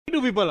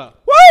Two people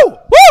Woo!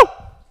 Woo!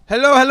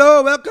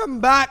 Hello. Welcome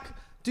back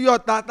to your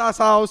Tata's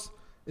house.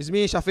 It's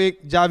me,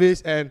 Shafiq,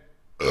 Jarvis, and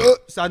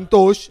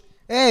Santosh.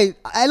 Hey,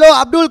 hello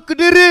Abdul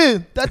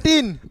Qadiri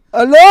 13.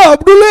 Hello,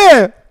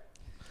 Abdullah.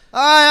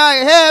 Hi,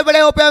 hey everybody,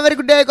 hope you have a very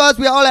good day, cause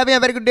we are all having a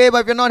very good day,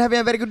 but if you're not having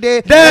a very good day,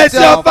 That's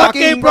your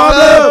fucking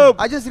problem.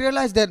 I just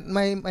realized that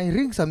my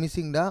rings are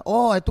missing, da.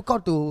 Oh, I took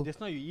out to...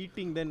 Just now you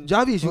eating then.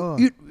 Jarvis, Oh.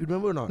 you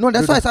remember or not? No,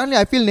 that's why suddenly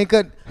I feel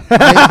naked.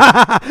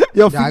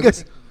 Your Yeah,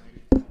 fingers.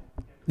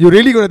 You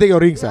really gonna take your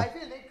rings, I ah?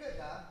 feel naked,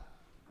 da.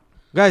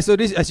 Guys, so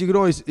this, as you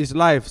know, is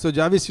live. So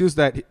Jarvis feels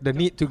that the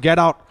need to get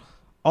out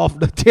of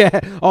the chair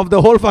of the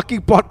whole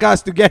fucking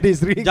podcast to get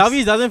his rings.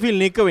 Jarvis doesn't feel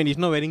naked when he's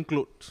not wearing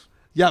clothes.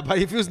 Yeah, but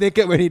he feels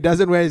naked when he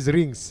doesn't wear his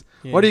rings.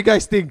 Yeah. What do you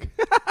guys think?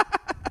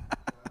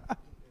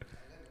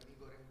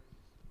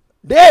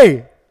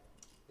 Day!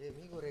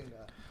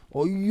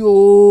 Oh,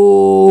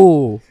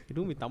 yo! You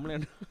do me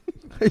Tamil.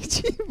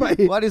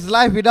 What is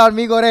life without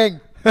me goreng?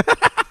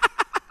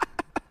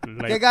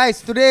 Okay,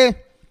 guys, today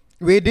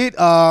we did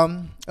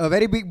a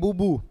very big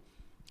boo-boo. You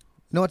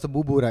know what's a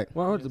boo-boo, right?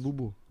 What's the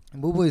boo-boo?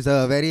 Boo-boo is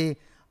a very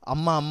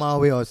amma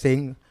way of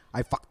saying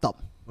I fucked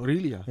up. Oh,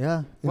 really?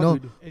 Yeah, you What know,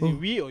 do we do? Is it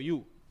we or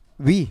you?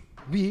 we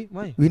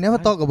Why? never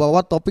talk about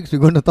what topics we're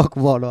going to talk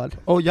about, what?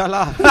 Oh, yeah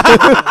lah.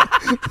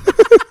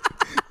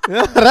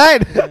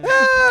 Right?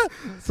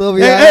 So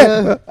we Hey,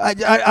 are...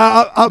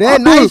 Abdul,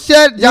 nice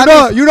shirt, you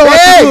know what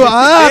to do.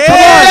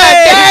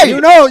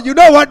 Come on. You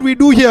know what we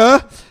do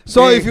here.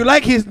 So Hey. if you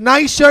like his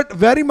nice shirt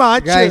very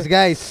much, Guys, he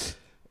guys.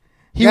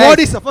 wore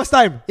this the first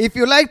time. if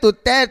you like to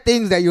tear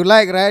things that you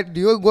like, right? Do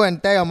you go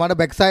and tear your mother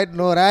backside?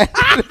 No, right?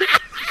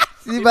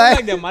 See, You bye.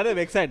 like their mother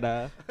backside,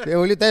 da. They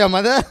only tear your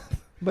mother.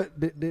 But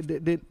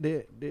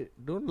they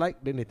don't like,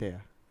 then they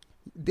tear.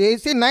 They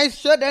say nice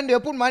shirt and they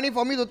put money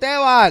for me to tear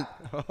one.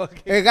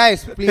 Hey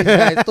guys, please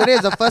guys. Today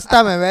is the first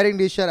time I'm wearing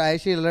this shirt. I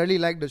actually really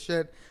like the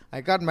shirt.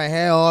 I cut my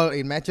hair all.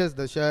 It matches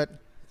the shirt.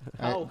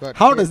 How?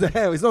 How does the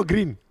hair? It's not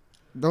green.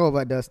 No,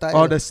 but the style.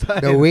 Oh, the style.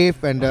 The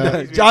wave and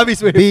the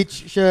Jarvis wave.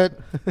 beach shirt.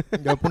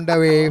 The Punda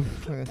wave.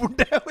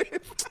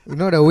 You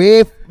know, the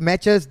wave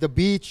matches the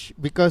beach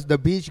because the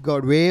beach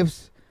got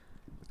waves.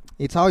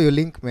 It's how you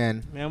link,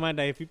 man. Never mind,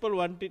 if people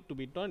want it to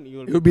be torn, you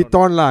will You'll be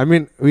torn lah. I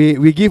mean,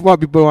 we give what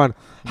people want.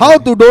 How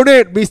to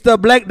donate, Mr.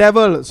 Black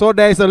Devil? So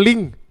there is a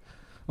link.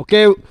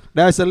 Okay,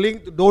 there is a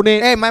link to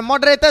donate. Hey, my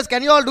moderators,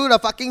 can you all do the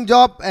fucking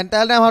job and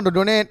tell them how to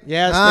donate?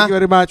 Yes, Huh? thank you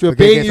very much. We're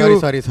Okay, paying okay, you.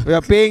 sorry. We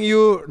are paying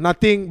you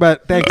nothing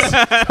but thanks.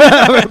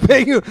 We're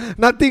paying you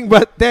nothing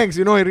but thanks.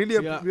 You know, we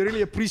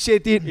really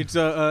appreciate it. It's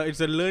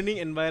a learning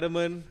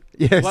environment.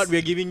 Yes. What we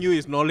are giving you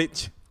is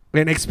knowledge.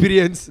 An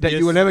experience that Yes.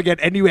 you will never get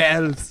anywhere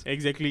else.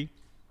 Exactly.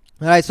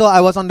 Alright, so I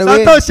was on the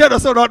way. Santo's shirt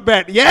also not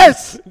bad.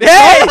 Yes.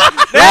 Hey!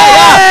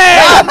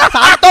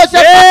 Santosh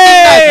shirt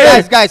fucking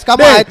nice. Guys,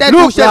 come on. I tell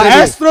Look, two the shirts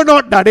already.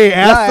 astronaut, daddy.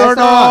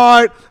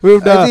 Astronaut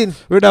with As in-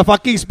 the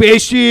fucking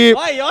spaceship.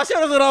 Why? Your shirt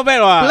also not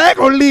bad, wa? Black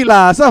only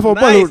lah. So for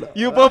Nice. people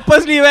You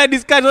purposely wear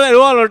this kind so that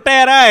you all will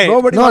tear, right?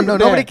 nobody. No, wants to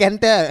nobody tear. can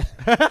tell.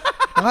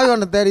 How you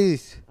want to tell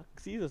this?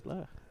 Jesus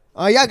lah.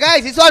 Yeah,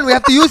 guys, this one we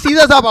have to use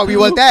scissors up or we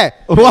will tear.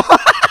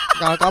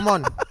 Come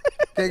on.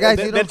 Okay, guys,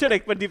 you know, That shirt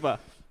expensive, ah.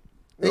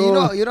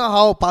 you know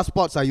how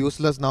passports are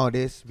useless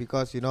nowadays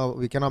because, you know,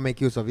 we cannot make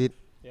use of it.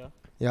 Yeah.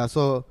 Yeah,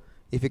 so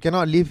if you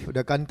cannot leave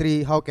the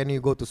country, how can you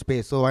go to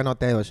space? So why not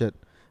tear your shirt?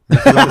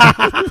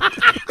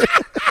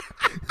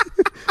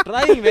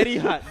 Trying very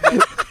hard.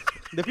 but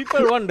The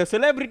people want the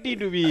celebrity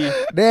to be.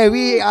 There,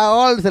 we are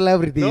all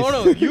celebrities.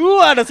 No, you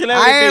are the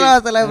celebrity. I am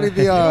a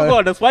celebrity. You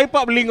got the swipe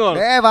up link all.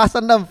 Hey,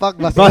 Vasandam, fuck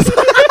Vasandam.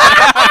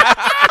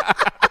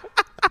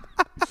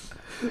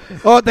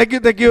 Oh, thank you.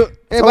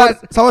 Hey,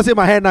 Someone say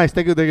my hair nice.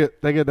 Thank you.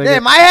 Hey,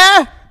 my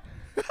hair?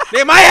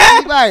 Hey, my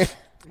hair. Bye.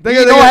 Thank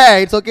you, No thank you. hair,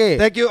 it's okay.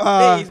 Thank you.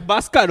 Hey, it's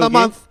basket, a okay?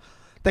 month.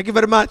 Thank you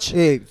very much.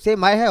 Hey, say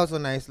my hair also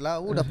nice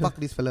lah. Who the fuck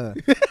this fella?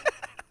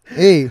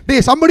 Hey,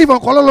 Hey, somebody from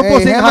Kuala Lumpur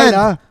hey, saying hi Herman,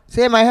 lah.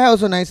 say my hair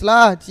also nice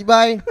lah.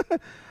 Chibai.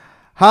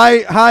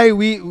 Hi,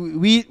 we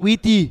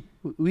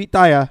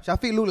Taya.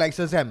 Shafiq look like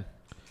Shazam.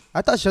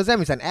 I thought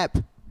Shazam is an app.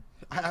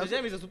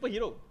 Shazam is a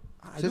superhero.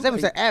 Shazam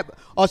is an app.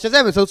 Or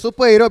Shazam is a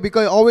superhero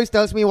because it always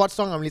tells me what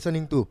song I'm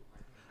listening to.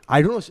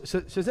 I don't know.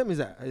 Shazam is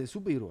a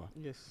superhero.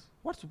 Yes.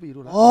 What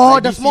superhero? Oh,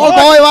 the DC. small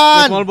boy The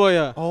one. small boy,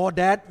 yeah. Oh,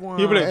 that one.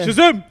 You be like,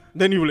 Shazam!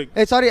 Then you be like,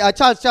 Hey, sorry,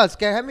 Charles,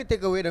 can you help me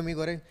take away the mee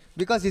goreng?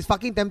 Because it's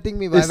fucking tempting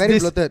me, but I'm very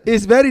bloated.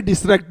 It's very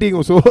distracting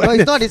also. No,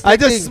 it's not I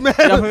distracting. just smell.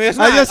 Yeah, it's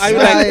I not. just I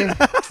smell. will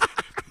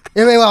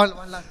Hey, wait,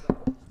 one last.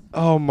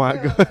 Oh my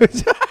god.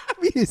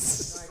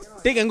 Yes.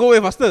 take and go away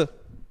faster.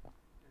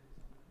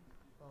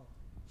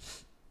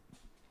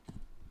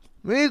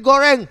 Mee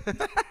goreng,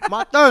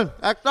 mutton,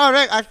 extra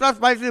red, extra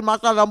spicy,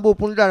 masa lambu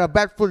punda, the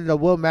best food in the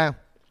world, man.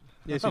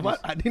 Yes, What?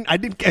 I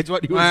didn't catch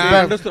what you were I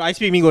saying. understood. I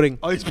speak mee goreng.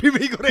 Oh, it's me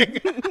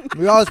goreng.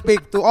 We all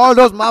speak to all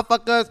those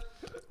motherfuckers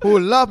who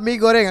love mee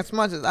goreng as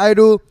much as I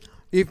do.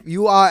 If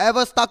you are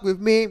ever stuck with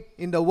me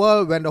in the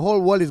world when the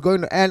whole world is going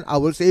to end, I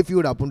will save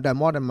you, da punda,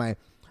 more than my,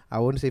 I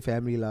won't say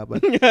family lah,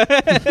 but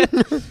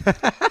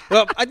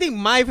Well, I think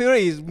my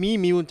favorite is mee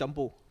miun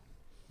champo.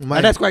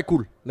 That's quite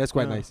cool. That's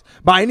quite nice.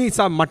 But I need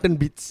some mutton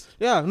bits.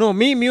 Yeah, no,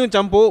 me and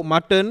Champo,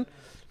 mutton,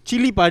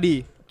 chili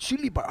padi.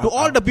 Chili To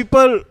all the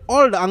people,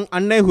 all the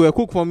Annai who have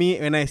cooked for me,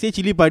 when I say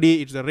chili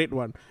padi, it's the red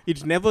one.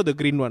 It's never the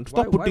green one.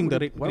 Stop putting the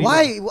red. Green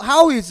Why? one.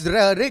 How is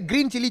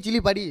green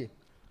chili padi?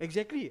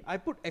 Exactly. I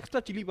put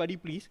extra chili padi,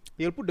 please.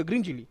 They'll put the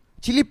green chili.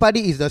 Chili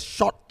padi is the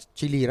short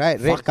chili, right?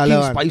 Red Fucking color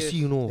one. spicy,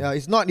 you know. Yeah,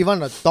 it's not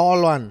even a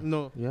tall one.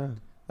 No. Yeah.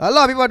 A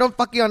lot of people don't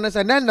fucking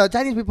understand. Then the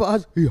Chinese people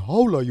ask, hey,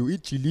 how lah you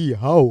eat chili?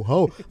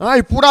 How?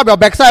 You put up your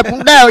backside,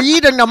 put there,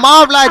 eat in the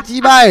mouth like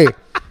chibai.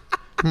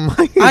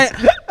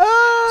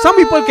 Some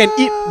people can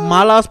eat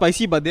mala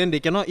spicy, but then they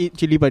cannot eat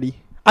chili padi.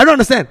 I don't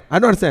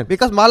understand.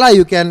 Because mala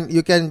you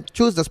can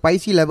choose the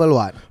spicy level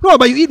what? No,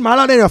 but you eat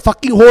mala, then your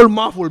fucking whole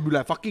mouth will be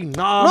like fucking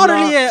nah. Not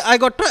really. I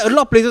got tried a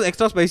lot of places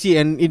extra spicy,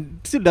 and it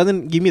still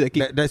doesn't give me the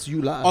kick That's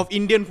you lah. of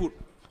Indian food.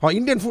 Or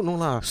Indian food, no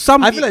lah.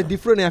 Some I feel like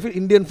different. I feel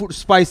Indian food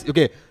spice.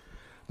 Okay,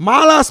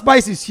 mala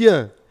spice is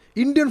here.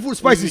 Indian food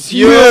spice is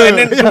here. And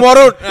then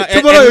tomorrow,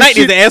 at night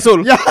is the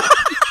asshole. Yeah.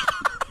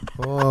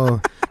 Oh.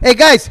 Hey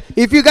guys,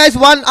 if you guys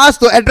want us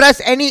to address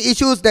any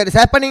issues that is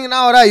happening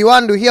now, right? You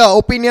want to hear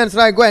opinions,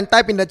 right? Go and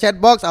type in the chat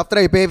box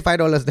after you pay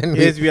 $5. Then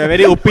Yes, we are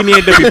very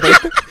opinionated people.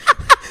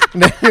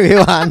 then we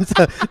will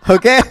answer.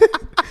 Okay?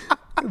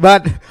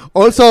 But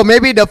also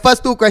maybe the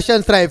first two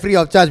questions try free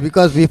of charge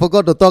because we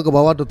forgot to talk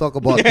about what to talk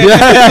about.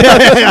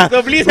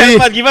 So please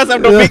help us, give us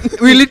some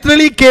topic. We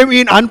literally came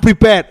in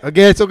unprepared.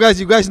 Okay, so guys,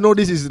 you guys know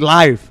this is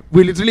live.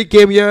 We literally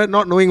came here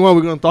not knowing what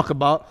we're going to talk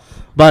about.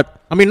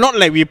 But I mean, not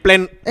like we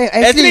plan. Hey,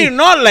 actually,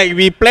 not like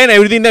we plan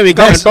everything. Then we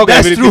come and talk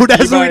that's everything. true.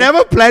 That's true. We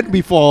never planned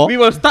before. We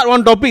will start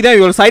one topic, then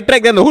we will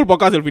sidetrack, then the whole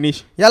podcast will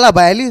finish. Yeah lah,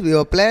 but at least we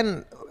will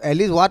plan at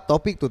least what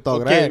topic to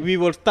talk, Okay, right? we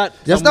will start.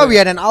 Just now we somewhere.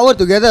 had an hour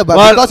together, but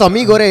Well- because of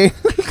me goreng.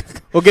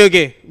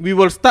 Okay. We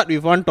will start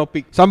with one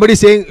topic. Somebody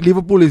saying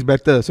Liverpool is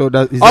better. So is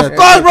Of that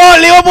course, bro.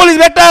 Liverpool is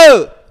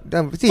better.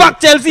 See, Fuck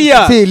Chelsea,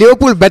 yeah. See,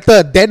 Liverpool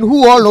better. Then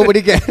who all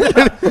nobody can.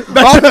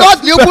 Of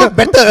course, Liverpool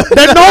better.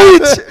 Then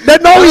Norwich.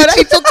 Then Norwich.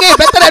 It's okay,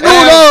 better than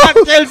who, Fuck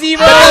no. Chelsea,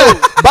 bro.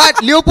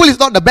 But Liverpool is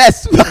not the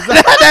best.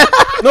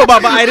 No,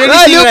 but I really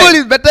think Liverpool right.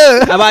 is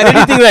better. But I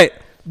really think right.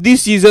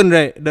 This season,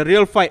 right, the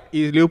real fight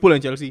is Liverpool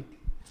and Chelsea.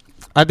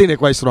 I think they're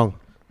quite strong.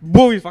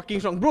 Both is fucking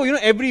strong, bro. You know,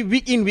 every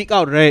week in, week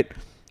out, right?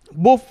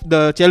 Both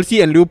the Chelsea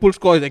and Liverpool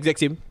score is the exact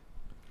same.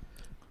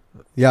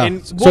 Yeah,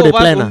 And So both they of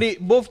us plan, only,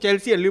 both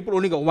Chelsea and Liverpool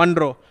only got one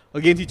draw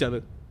against each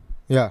other.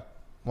 yeah.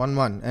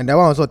 1-1. And that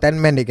one also 10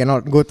 men they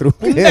cannot go through.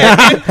 Hey, we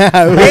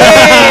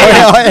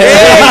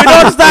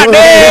don't start.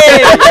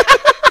 Hey.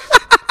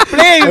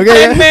 Play with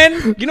Okay. 10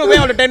 men. You know where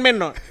all the 10 men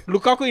not?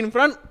 Lukaku in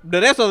front,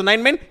 the rest of the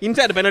 9 men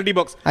inside the penalty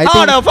box. I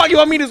How think- the fuck you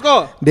want me to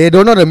score? They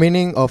don't know the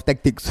meaning of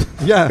tactics.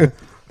 Yeah.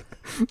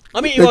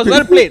 I mean, it was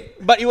well played,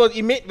 but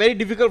it made very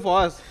difficult for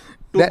us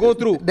to go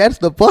through. That's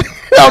the point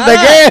of the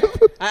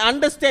game. I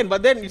understand,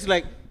 but then it's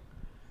like,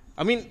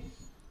 I mean,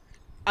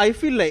 I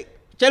feel like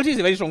Chelsea is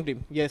a very strong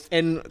team, yes,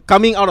 and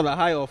coming out of the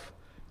high of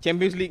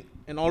Champions League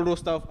and all those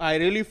stuff, I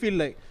really feel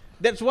like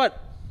that's what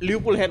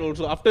Liverpool had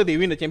also. After they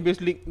win the Champions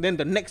League, then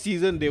the next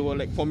season they were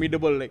like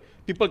formidable, like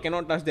people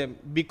cannot touch them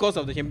because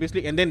of the Champions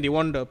League, and then they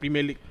won the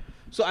Premier League.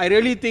 So I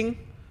really think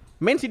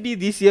Man City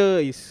this year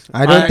is.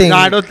 I don't think. no,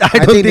 I don't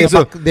they think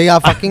so. They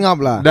are fucking up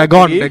lah. They're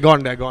gone. Really?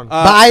 They're gone.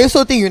 But I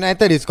also think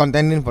United is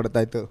contending for the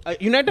title.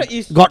 United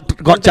is Got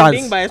contending,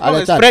 chance. but as long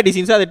as chance. Fred is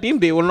inside the team,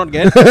 they will not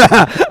get.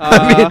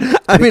 I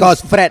mean,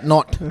 Because Fred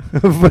not.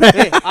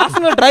 Hey,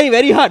 Arsenal trying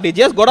very hard. They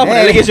just got off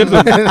Hey. relegation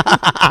zone.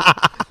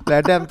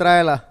 Let them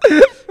try lah.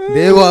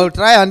 They will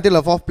try until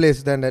the 4th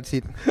place. Then that's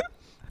it.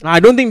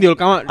 I don't think they will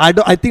come out.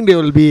 I think they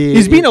will be.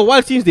 It's been a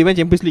while since they went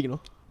Champions League, you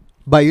know.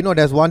 But you know,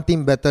 there's one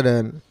team better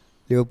than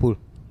Liverpool.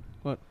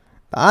 What?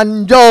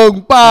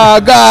 Tanjung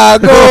Pagar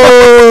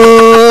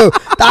go.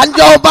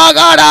 Tanjung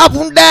Pagar dah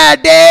punda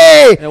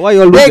day. Yeah, why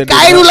you all look Hey, at this,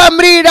 Khairul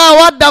Amri dah.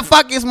 What the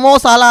fuck is Mo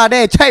Salah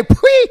there? Chai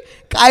pui.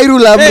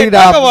 Khairul Hey, Amri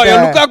dah. talk about your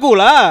punda. Lukaku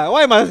lah.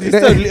 Why must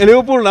disturb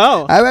Liverpool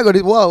now? I got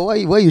this. Wow,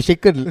 why you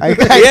shaken?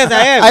 Yes,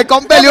 I am. I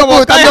compare Talk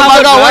Liverpool about Kai Tanjung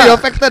Havertz Pagar. Why lah. you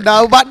affected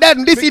now? But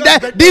then this is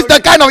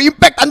the kind of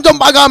impact Tanjung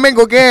Pagar make.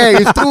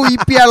 Okay, it's through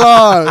EPL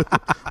all.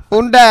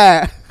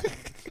 Punda.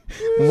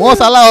 Mo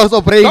Salah also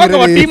praying. Talk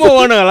about really. Timo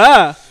Werner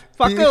lah.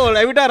 Fucker will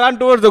every time run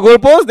towards the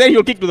goalpost, then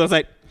he'll kick to the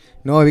side.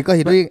 No, because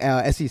he's doing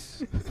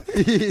assist.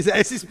 He's an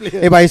assist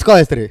player. Hey, but he scored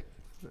yesterday.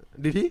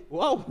 Did he?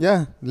 Wow.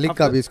 Yeah, League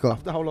Cup he scored.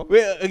 After how long?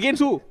 Wait,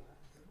 against who?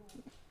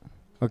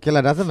 Okay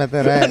lah, doesn't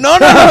matter, right? No,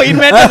 it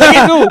matters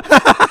against who?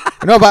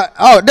 No, but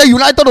the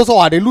United also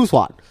they lose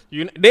what?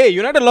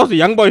 United lost to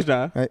Young Boys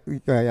lah.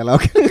 Yeah, lah,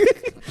 okay.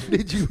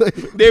 Did you?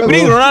 They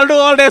bring Ronaldo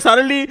all there,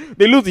 suddenly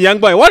they lose to Young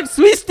Boy. What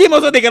Swiss team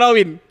also they cannot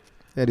win?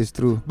 That is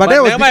true. But But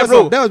that was never mind, because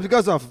bro. of, that was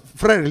because of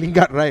Fred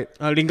Lingard, right?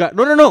 Lingard.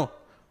 No.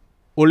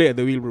 Ole at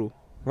the wheel, bro.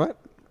 What?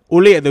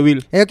 Ole at the wheel.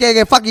 Hey,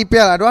 okay, fuck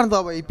EPL. I don't want to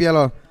talk about EPL.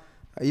 All.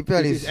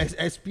 EPL is.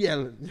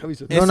 SPL. No,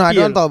 I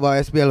don't want to talk about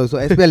SPL also.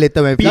 SPL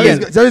later when PL.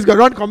 Javis got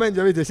one comment.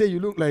 Javis, they say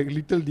you look like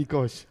Little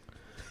Dikosh.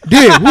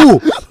 Dude,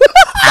 who?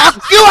 Fuck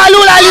you, I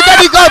look like little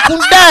Dicos.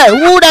 Punta.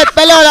 Who that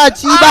fella lah,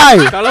 Chibai?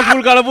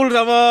 Colourful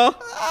sama.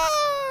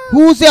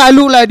 Who say I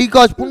look like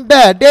Dicos?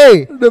 Punta.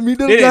 Day. The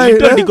middle guy.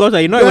 Little Dicos,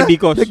 not even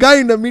Dicos. The guy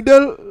in the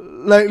middle,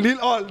 like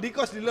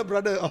Dicos' little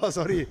brother. Oh,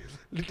 sorry,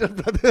 little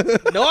brother.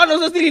 The one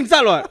also still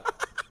insult what?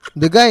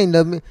 The guy in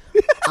the...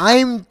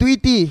 I'm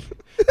Tweety.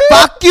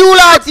 Fuck you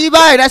lah,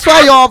 Chibai. That's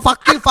why your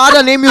fucking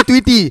father named you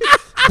Tweety.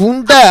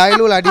 Punta. I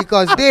look like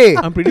Dicos. Day.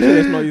 I'm pretty sure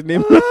that's not his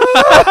name.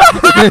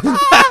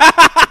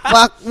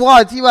 Fuck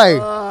what, Chibai?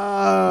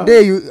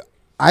 Day, you...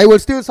 I will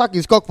still suck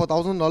his cock for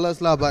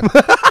 $1,000 lah, but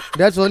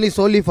that's only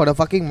solely for the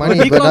fucking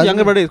money. But Dicos'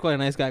 younger brother is quite a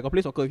nice guy. I got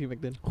play soccer with him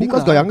back then.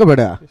 Dicos got younger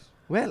brother.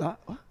 Where lah?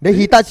 Then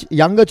he touch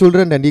younger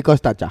children than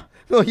Dicos touch.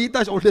 No, he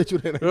touched older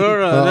children.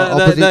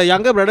 No. The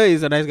younger brother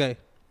is a nice guy.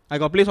 I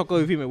got play soccer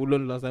with him at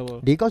Woodland last time.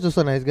 Dicos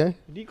also nice guy.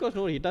 Dicos,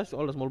 no, he touched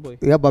all the small boy.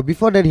 Yeah, but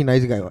before that he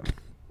nice guy. What?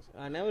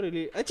 I never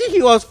really. Actually,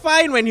 he was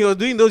fine when he was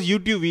doing those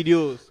YouTube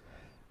videos.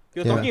 He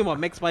was talking about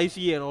Mac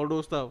Spicy and all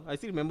those stuff. I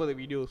still remember the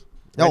videos.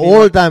 The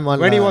old time one.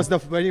 When he was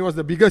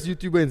the biggest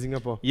YouTuber in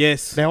Singapore.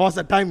 Yes. There was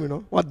a time, you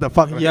know. What the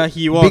fuck? Yeah,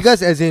 he was.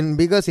 Biggest as in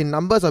biggest in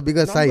numbers or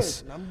biggest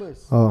size?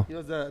 Numbers. Oh. He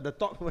was the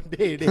top one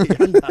day. Hey,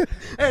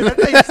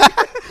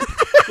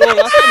 So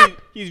last time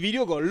his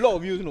video got a lot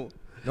of views, no?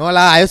 No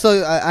lah. I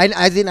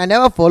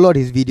never followed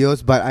his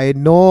videos, but I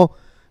know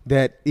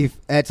that if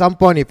at some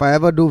point if I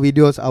ever do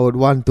videos, I would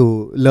want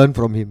to learn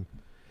from him.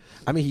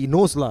 I mean, he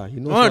knows lah. He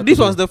knows. Oh, this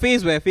was the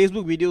phase where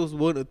Facebook videos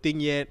weren't a thing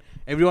yet.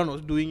 Everyone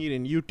was doing it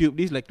in YouTube.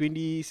 This is like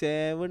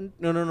 27.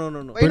 No.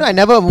 But you know, I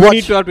never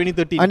watched. 2012,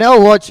 2013. I never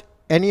watched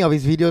any of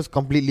his videos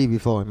completely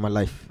before in my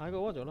life. I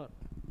got watch or not?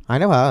 I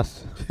never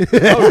asked.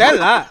 Oh, that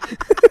lah.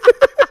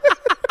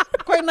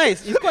 Quite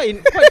nice. It's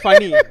quite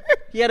funny.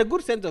 He had a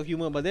good sense of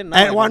humor, but then now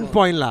At one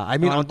point lah. I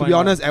mean, to be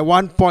honest, at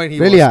one point he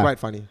Really, was ah? quite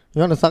funny.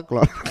 You want to suck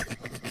lot?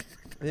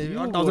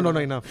 $1,000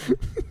 not enough.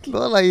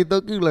 No, like you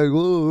talking like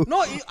whoa.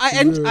 No,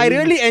 I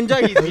really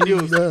enjoy his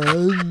videos.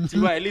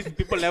 Chiba, at least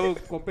people never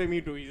compare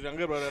me to his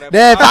younger brother.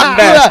 There, fuck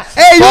you lah.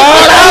 Hey,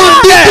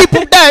 you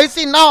put that. You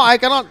see, now I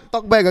cannot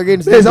talk back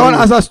against Hey, this. someone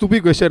asked a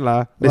stupid question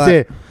lah. They What?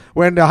 say,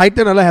 when the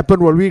heightened alert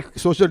happened, will we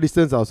social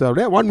distance ourselves?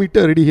 They're 1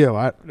 meter already here,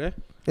 what?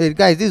 Hey,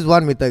 guys, this is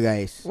 1 meter,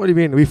 guys. What do you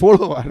mean? We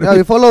follow what? Yeah,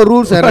 we follow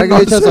rules and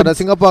regulations of the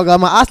Singapore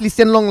government. Ask Lee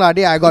Hsien Loong lah.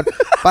 I got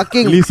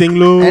fucking Lee Hsien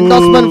Loong.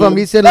 endorsement from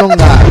Lee Hsien Loong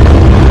lah.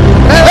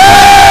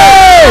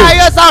 Hey!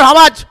 Yes, sir. How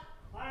much?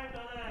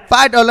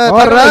 $5.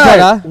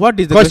 Alright. What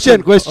is the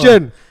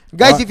Question.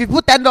 Guys, if you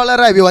put $10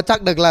 right, we will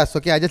chuck the glass.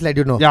 Okay, I just let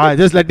you know. Yeah,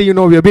 just letting you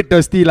know we're a bit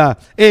thirsty lah.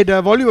 Hey,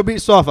 the volume a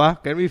bit soft ah.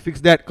 Can we fix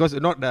that? Because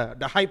not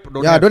the hype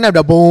don't have. Don't have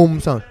the boom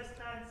sound. I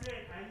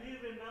live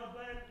in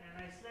Melbourne and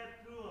I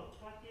slept through a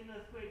fucking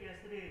earthquake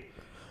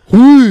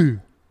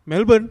yesterday.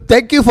 Melbourne.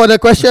 Thank you for the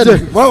question.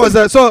 What was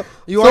that? So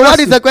what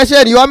is the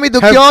question? You want me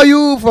to cure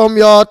you from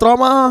your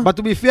trauma? But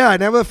to be fair, I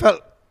never felt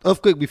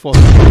earthquake before.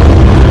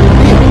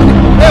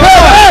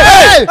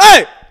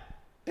 Hey!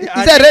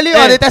 Is that really or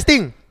are they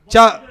testing?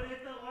 $1.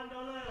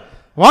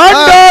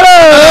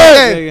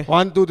 Okay.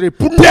 1, 2, 3.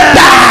 Come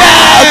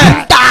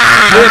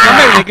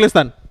back, Nicholas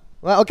Tan.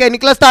 Well, okay,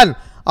 Nicholas Tan.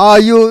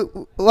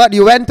 You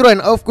went through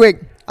an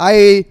earthquake.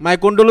 My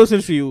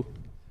condolences to you.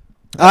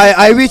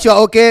 I wish you're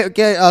okay.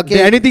 Did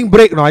anything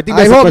break? No, I think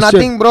I that's hope the question.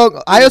 nothing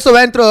broke. I also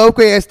went through an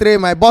earthquake yesterday.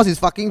 My boss is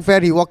fucking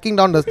fat. He walking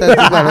down the stairs. He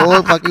got the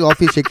whole fucking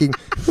office shaking.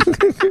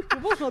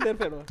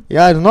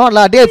 Yeah, it's not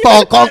lah. They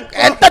for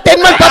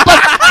entertainment purpose.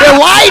 Then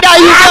why are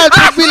you guys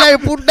feel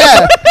like put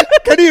there?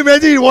 Can you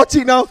imagine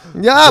watching now?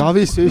 Yeah.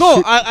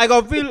 No, I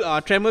got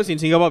feel tremors in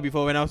Singapore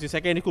before when I was in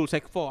secondary school,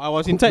 Sec 4. I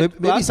was inside.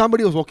 Maybe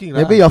somebody was walking.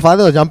 Maybe your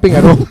father was jumping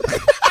at home.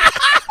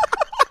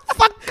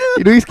 Fuck.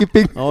 You doing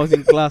skipping? I was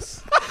in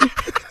class.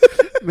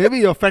 Maybe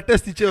your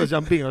fattest teacher was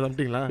jumping or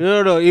something lah.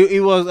 No. It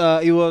was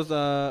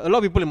a lot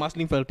of people in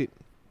Marsiling felt it.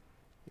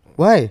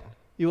 Why?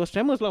 It was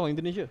tremors lah in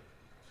Indonesia.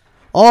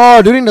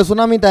 Oh, during the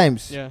tsunami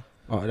times. Yeah.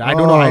 I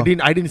don't know. I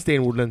didn't stay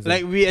in Woodlands.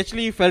 Like we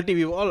actually felt it.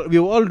 We were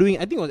all doing.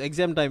 I think it was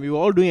exam time. We were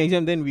all doing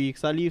exam. Then we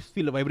suddenly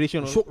feel a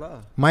vibration. Shock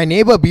lah. My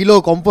neighbor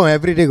below confirm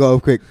every day got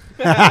earthquake.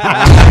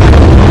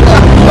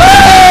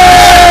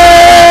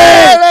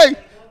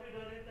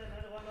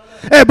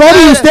 Hey Bobby,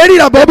 you steady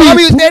lah, Bobby.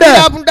 Bobby, you steady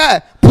lah,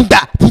 punta.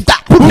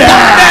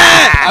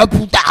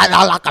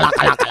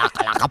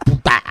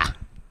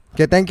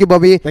 Okay, thank you,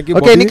 Bobby. Thank you,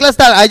 Okay, Bobby. Nicholas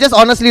Tal, I just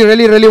honestly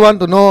really want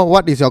to know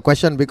what is your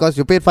question because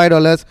you paid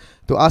 $5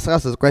 to ask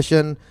us a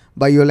question,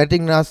 but you're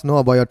letting us know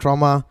about your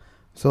trauma.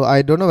 So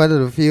I don't know whether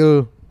to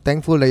feel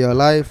thankful that you're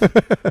alive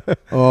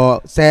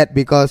or sad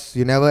because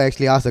you never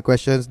actually ask the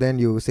questions. Then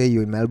you say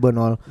you're in Melbourne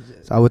all.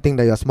 So I would think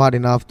that you're smart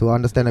enough to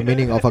understand the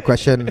meaning of a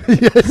question.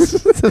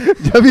 Yes.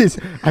 Javis,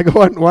 I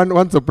got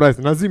one surprise.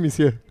 Nazim is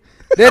here.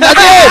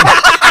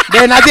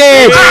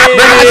 Nazim.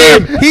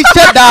 He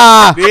shut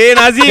dah.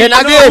 Nazim.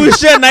 Nazim.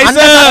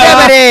 Nicer.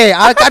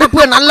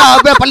 கருப்பு நல்லா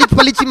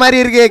பளிச்சு மாதிரி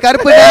இருக்கு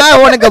கருப்பு தான்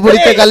உனக்கு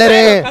பிடிச்ச colour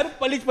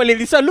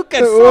This one look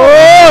at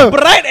so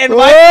bright and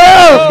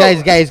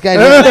white. Guys.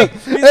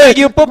 It's like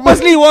you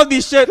purposely wore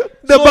this shirt.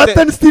 The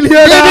button still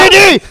here.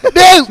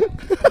 Dave,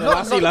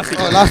 Last week.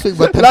 Oh, last week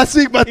button. Last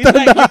week It's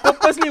button. like he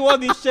purposely wore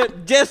this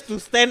shirt just to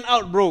stand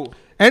out, bro.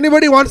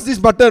 Anybody wants this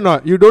button or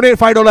not? You donate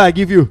 $5, I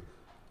give you.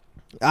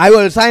 I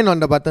will sign on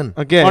the button.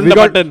 Okay, On we the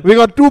got button. we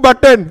got 2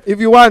 button if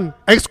you want.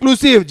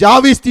 Exclusive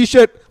Jarvis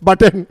t-shirt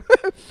button.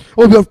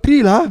 Oh, we have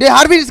 3 lah. Hey,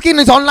 Arvind Skin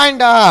is online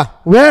da.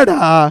 Where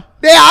da?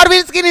 Hey,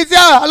 Arvind Skin is here.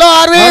 Hello,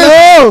 Arvind.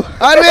 Hello.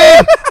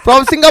 Arvind,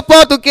 from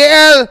Singapore to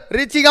KL,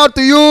 reaching out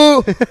to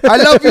you. I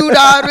love you,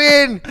 da,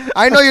 Arvind.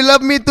 I know you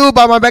love me too,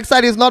 but my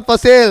backside is not for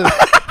sale.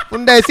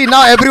 Punde, see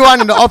now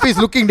everyone in the office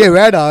looking there.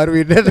 Where da,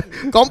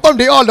 Arvind? Confirm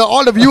they all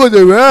the viewers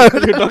they where.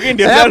 You're talking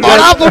to Eh, yourself.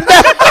 bada, Punde.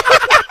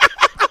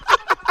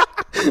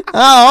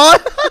 Ah, on.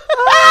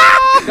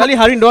 Kali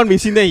Harin don't want to be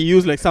seen there. He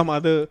used like some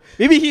other.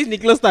 Maybe he's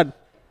Nicholas Tan.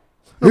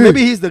 No,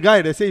 maybe he's the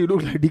guy that say you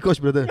look like Dikosh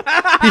brother.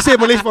 He say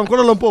Malaysia from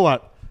Kuala Lumpur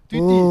what?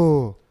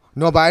 Oh.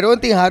 No, but I don't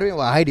think Harvin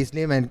will hide his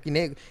name and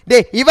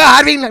they even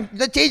Harvin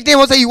the change name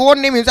also he won't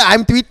name himself.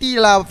 I'm Tweety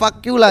lah,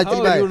 fuck you lah. How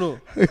Chibai. do you know?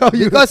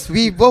 Because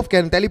we both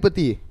can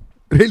telepathy.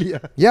 Really?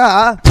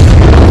 Yeah.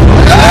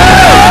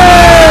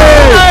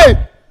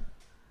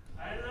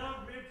 I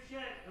love rib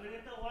shack.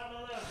 Donated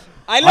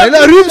 $1. I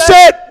love Rip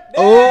set.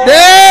 Oh.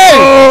 Hey!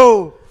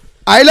 Oh.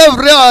 I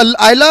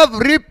love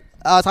Rip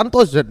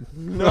Santosh.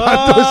 No.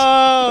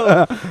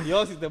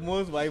 Yours is the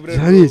most vibrant.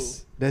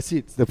 Jarvis, that's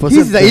it. It's the person.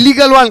 He's the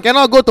illegal one.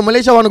 Cannot go to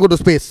Malaysia, want to go to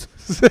space.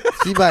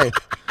 See bye.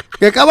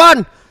 Okay, come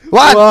on.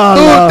 1,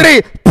 Wow. 2,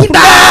 3.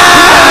 Puta!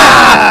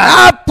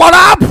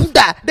 Poda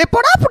puta. De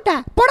poda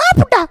puta. Poda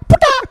puta.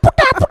 Puta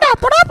puta puta.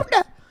 Poda puta.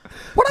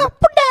 Poda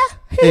puta.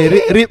 Hey,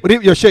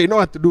 rip your shirt. You know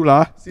what to do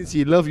lah. Since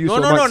he love you No,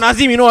 so no, no, much.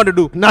 Nazim, you know what to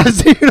do.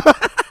 Nazim.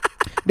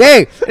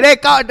 Dey,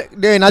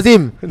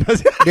 Nazim.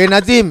 Dey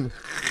Nazim.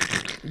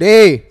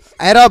 Dey,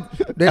 Arab.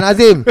 Dey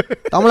Nazim.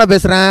 Tamil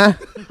பேசுறேன்.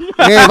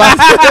 Dey bas.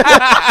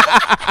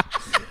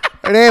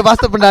 Dey bas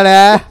பண்ணாடே.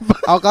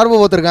 அவ கருப்பு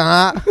போட்டுருக்காங்க.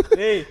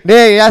 Hey.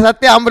 டேய் யா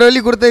சத்திய 50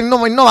 வெள்ளி கொடுத்து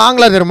இன்னும்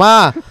வாங்கல தெரியுமா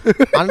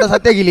அந்த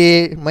சத்தியகிளி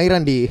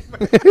மயிராண்டி.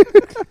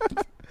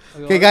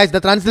 Okay guys, the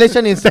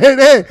translation is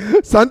Hey,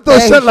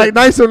 Santosh shirt like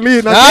nice only.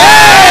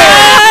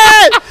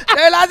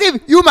 Hey Lazim,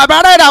 you my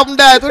brother da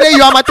bunda. Today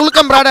you are my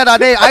tulukam brother da.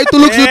 Hey, I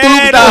tulux you Hey,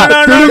 tulux da.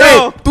 no. Hey,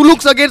 tulux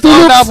against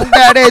all da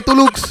bunda. Hey,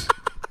 tulux.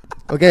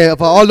 Okay,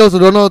 for all those who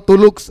don't know,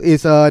 tulux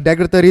is a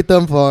derogatory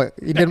term for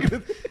Indian.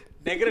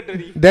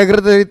 Derogatory.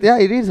 Derogatory, yeah,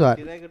 it is what?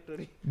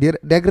 Derogatory.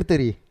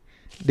 Derogatory.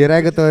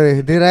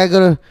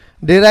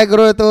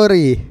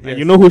 Derogatory. Yeah,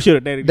 you know who should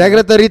derogatory.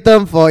 Derogatory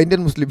term for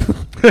Indian Muslim.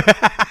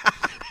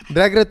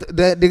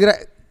 Derogatory.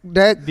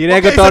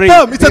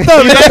 It's a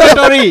term.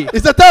 Derogatory.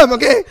 It's a term.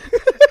 Okay.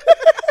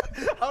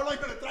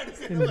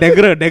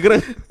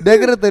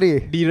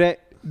 Derogatory.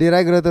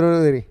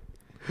 Derogatory.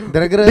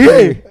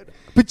 Hey,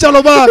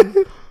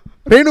 Pichalobang.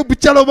 Renu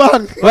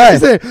Pichalobang. Why? I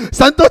say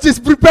Santosh is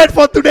prepared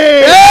for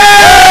today.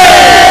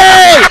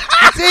 Hey!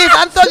 See,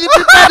 Santosh is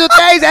prepared to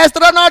take his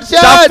astronaut shirt.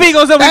 Shafiq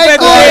also prepared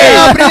Thank you, today.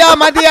 Renu Priya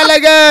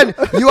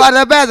Madhyalagan. You are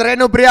the best.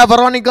 Renu Priya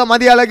Veronica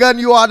Madhyalagan.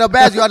 You are the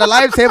best. You are the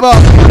lifesaver.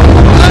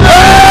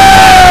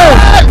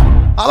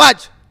 How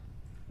much?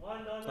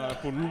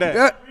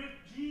 Punda.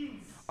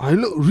 I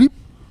love rip.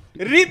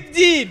 Rip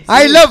jeans.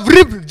 I love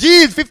ripped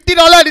jeans.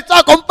 $50. It's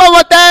all confirm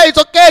with that. It's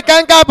okay.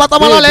 Kanka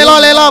patamala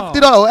lela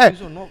 $50.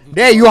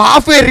 Hey, hey, you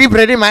halfway rip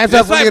ready.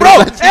 Myself That's fully right,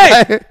 bro. ripped.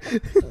 Hey.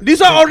 This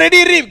one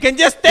already ripped. Can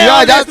just tell.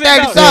 Yeah, just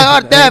take this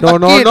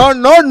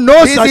one.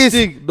 No This such is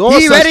thing. No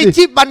he such very thing.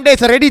 cheap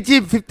bandages. Ready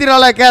cheap.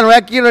 $50 can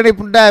work here ready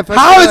put that.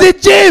 How is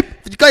it cheap?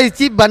 Because it's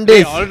cheap Hey,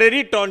 bandages.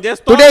 already torn.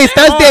 Just Today is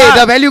torn. Thursday.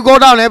 The value go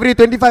down every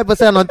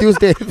 25% on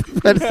Tuesday.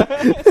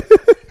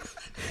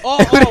 Or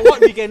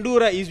what we can do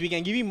right is we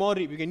can give him more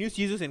rip. We can use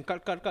scissors and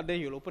cut. Then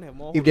you'll open have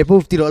more. If they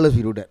put $50,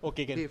 we do that.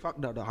 Okay, Hey, can. fuck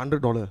that. The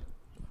 $100.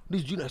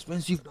 This jeans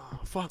expensive. Nah,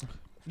 fuck.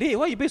 Hey,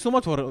 why you pay so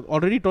much for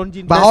already torn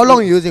jeans? But how long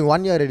you using?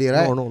 1 year already,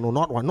 right? No,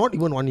 not one. Not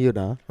even 1 year.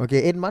 Da.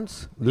 Okay, 8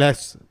 months.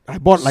 Less. I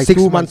bought like 6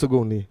 2 months. months ago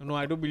only. No,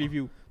 I don't believe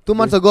you. 2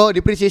 months ago,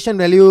 depreciation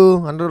value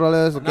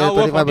 $100. Okay, Now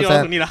worth $40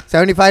 only 35%. lah.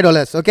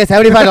 $75. Okay,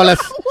 $75.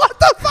 What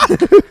the fuck?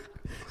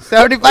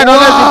 $75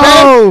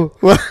 Wow.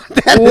 you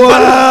pay.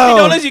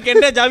 Wow. $50 you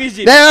can tell Jarvis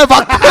jeans. Damn,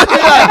 fuck.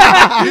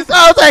 It's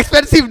also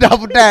expensive now,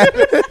 put that.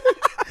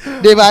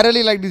 They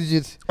really like these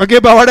jeans. Okay,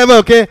 but whatever.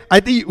 Okay,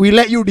 I think we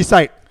let you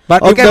decide.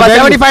 But Okay, if the but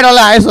value, $75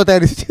 I also tell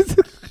these jeans.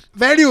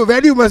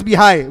 value must be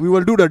high. We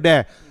will do the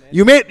dare.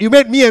 You made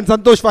me and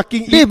Santosh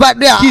fucking Hey, eat. but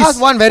I kiss. ask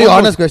one very Almost.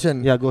 honest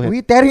question. Yeah, go ahead.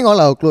 We tearing all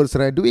our clothes,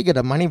 right? Do we get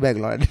the money back,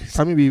 Lord?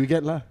 I mean, we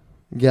get lah.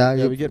 Yeah,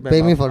 Yeah, you we get back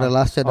pay me of- for the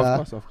last shirt. of ah?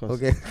 course, of course.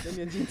 Okay.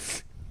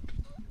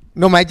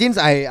 No, my jeans,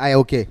 I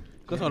okay.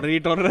 Because already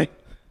torn right.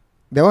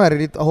 That one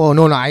already. Oh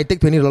no, I take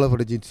 $20 for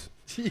the jeans.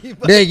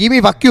 They give me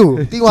fuck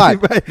you. Think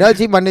what? Cheap. That's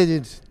cheap Monday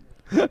jeans.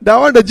 That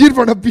one the jean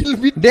from the bill.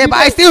 They, but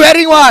I still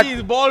wearing what?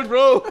 He's bald,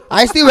 bro.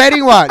 I still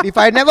wearing what? If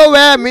I never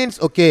wear means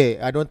okay,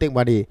 I don't take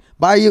money.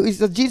 But it's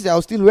the jeans that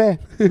I'll still wear.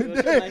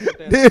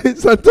 Hey,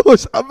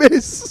 Santosh,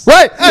 amaze.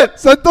 What?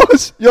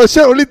 Santosh, your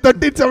shirt only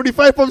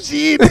 $13.75 from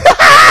Shein.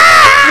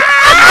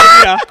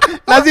 Yeah.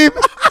 Nazim!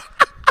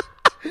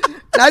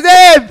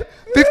 Nazim!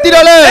 $50!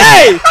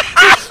 Hey!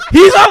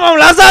 He's not from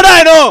Lazada,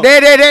 I know.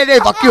 Hey,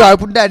 fuck you. I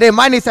put that. Hey,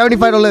 mine is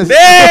 $75.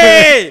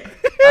 Hey!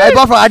 I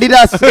bought from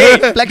Adidas.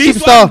 Flagship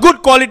This store. one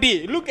good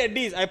quality. Look at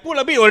this. I pull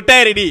a bit, will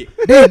tear already.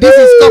 Hey, this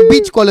is called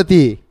beach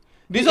quality.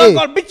 This Hey. one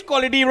called bitch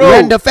quality, bro.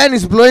 When the fan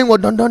is blowing,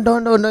 what don't,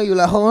 you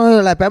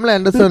like Pamela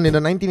Anderson in the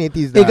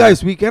 1980s. Hey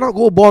guys, we cannot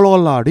go ball all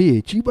lah.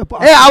 Hey, cheap.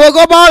 Hey, I will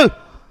go ball.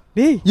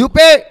 Hey. You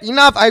pay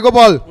enough, I go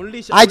ball.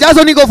 I just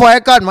only go for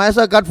haircut. My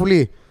haircut cut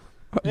fully.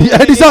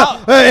 This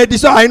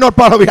one I'm not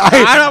part of it.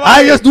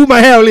 I just do my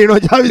hair only. No,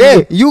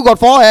 Hey, you got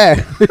 4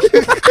 hair.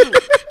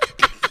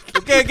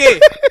 Okay.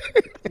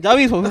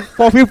 Javis,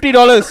 for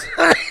 $50.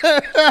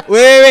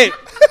 Wait.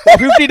 For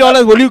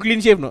 $50, will you clean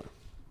shave no?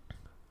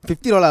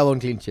 $50 I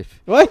won't clean shave.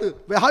 What?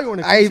 Wait, how you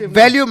want to I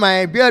value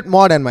my beard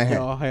more than my hair.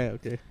 Your hair,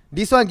 okay.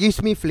 This one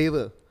gives me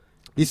flavor.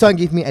 This one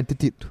gives me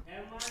attitude.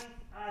 Herman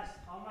asked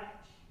how much?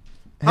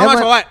 How much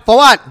for what? For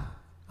what?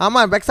 How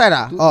much? Backside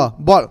Oh,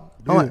 ball.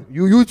 How much?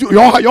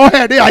 your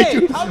hair. Hey, How do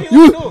you want to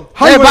do?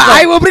 Hey, but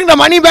I will bring the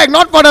money back,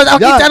 not for the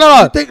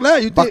channel. You take lah.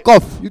 You Fuck take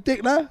off. You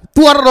take lah.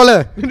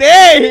 $200.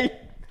 Hey!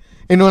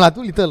 No lah,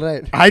 too little,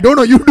 right? I don't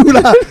know. You do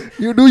lah.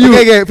 You do you.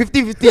 Okay,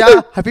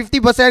 50-50.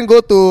 50% go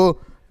to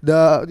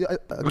the.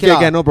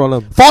 Okay, no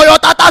problem. For your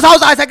Tata's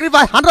house, I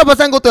sacrifice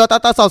 100% go to your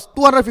Tata's house.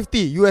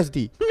 250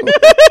 USD.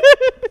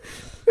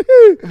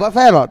 But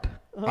fair not.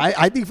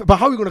 I think. But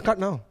how are we gonna cut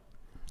now?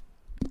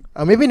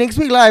 Maybe next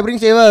week lah. I bring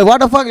shaver. What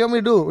the fuck you want me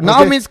to do?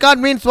 Now means cut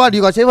means what? You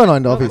got shaver no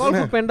in the office? Call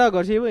for Panda,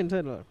 got shaver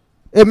inside. What?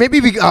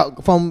 Maybe we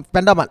from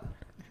Panda Mart.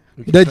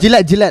 The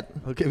Gillette.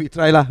 Okay, we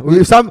try lah.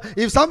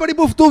 If somebody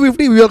move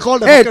 250, we will call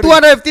the. Hey,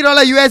 market.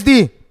 $250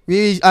 USD.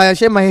 I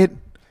shave my head.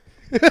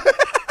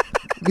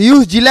 We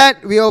use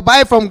Gillette. We will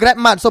buy from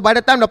GrabMart. So by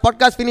the time the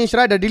podcast finish,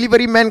 right, the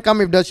delivery man come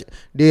with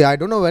the. I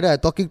don't know whether I'm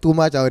talking too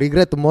much. I'll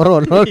regret tomorrow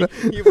or not.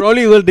 You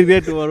probably will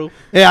regret tomorrow.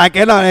 Hey, I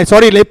cannot. Hey,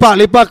 sorry,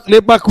 lepak. Hey,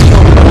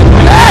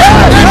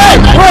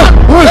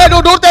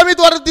 don't tell me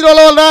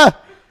 $250 lah.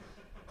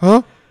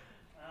 Huh?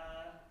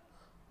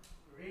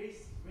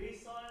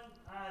 Rayson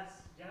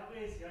asked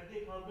Javis, your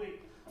dick how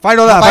big?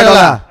 $5.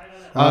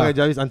 Ah. Okay,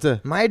 Jarvis,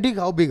 answer. My dick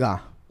how big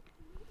ah?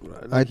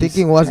 I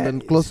thinking what's the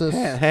closest.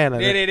 Hair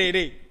like that.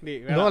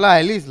 Hey. No lah,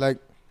 at least like.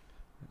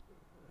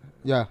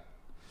 Yeah.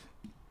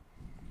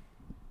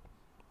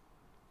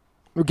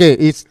 Okay,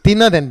 it's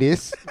thinner than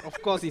this.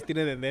 Of course, he's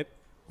thinner than that.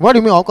 What do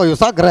you mean? How come you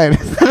suck, right?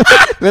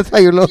 That's why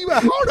you know.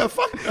 How the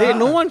fuck? Hey,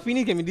 no one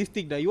finish can be this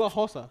thick. You are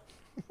horse.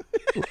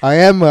 I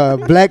am a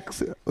black.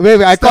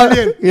 Wait, I call.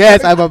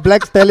 Yes, I'm a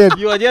black stallion.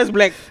 You are just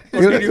black.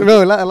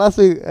 No, last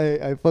week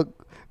I fuck.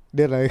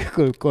 Then I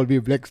call me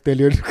black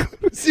stallion.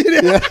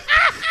 Serious? Yeah.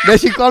 Then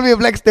she called me a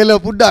black stallion.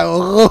 Put that.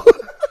 Oh.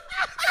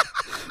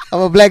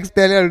 I'm a black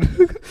stallion.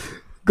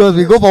 Because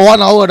we go for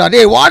 1 hour.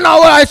 Hey, 1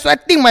 hour I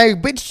sweating. My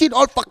bed sheet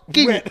all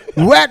fucking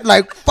wet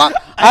like fuck.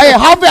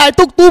 I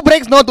took 2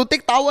 breaks now to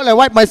take towel and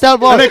wipe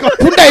myself off.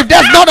 Punda, if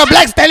that's not a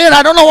black stallion,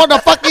 I don't know what the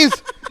fuck is.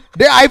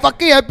 I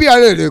fucking happy.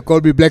 They call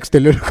me black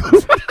stallion.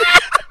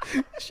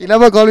 She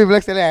never called me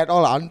black stallion at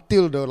all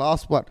until the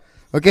last part.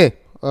 Okay.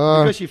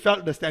 Because she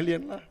felt the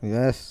stallion lah.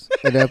 Yes.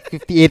 At the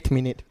 58th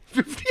minute.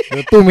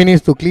 2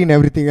 minutes to clean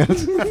everything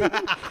else.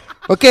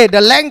 Okay, the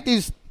length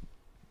is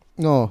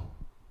no.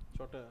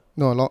 Shorter.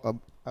 No,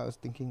 I was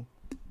thinking.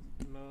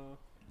 No.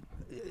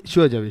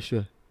 Sure, Jarvis,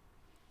 sure.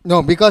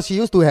 No, because she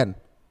used 2 hands.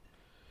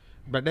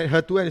 But then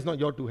her 2 hand is not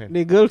your 2 hand.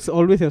 The girls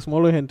always have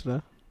smaller hands.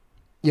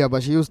 Yeah,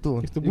 but she used 2.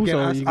 It's the You boost can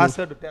or ask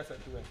her to test her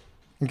 2 hand.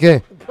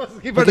 Okay.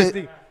 Give her Okay. this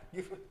thing.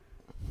 Give her.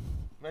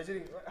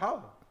 Measuring.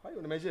 How? How you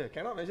want to measure?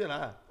 Cannot measure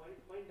lah.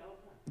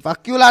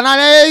 Fuck you lah.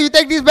 Nah, you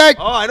take this back.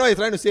 Oh, I know what he's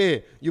trying to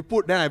say. You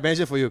put, then I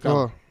measure for you. Come.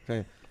 Oh.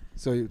 Okay.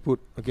 So you put.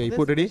 Okay, you That's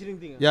put the ready? measuring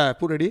thing, ah. Yeah,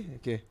 put ready.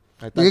 Okay.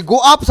 I You touch. go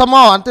up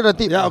somehow until the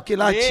tip. Yeah, okay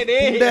lah. Dey, Put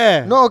dey.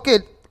 there. No, okay.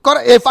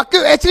 Correct. Hey, fuck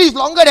you. Actually, it's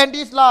longer than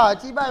this lah.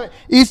 Chiba.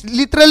 It's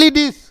literally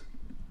this.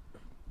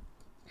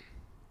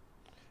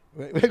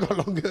 Where got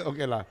longer?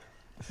 Okay lah.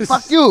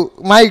 Fuck you.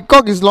 My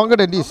cock is longer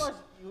than this.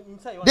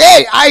 Inside what?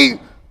 Hey,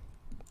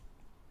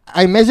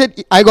 I measured.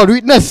 I got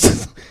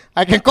witness.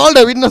 I can call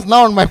the witness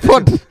now on my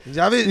phone.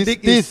 Jarvis, This-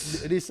 dick this.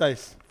 is this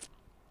size.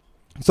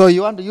 So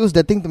you want to use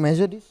the thing to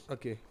measure this?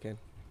 Okay, can.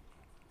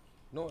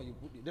 No, you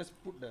put it. Just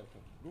put the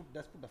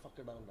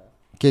fucker down there.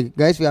 Okay,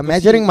 guys, we are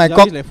measuring my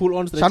cock. Like full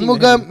on stretching the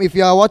Shanmugam, hand. if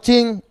you are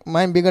watching,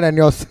 mine bigger than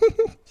yours.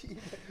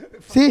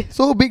 See,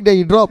 so big that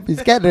he dropped. He's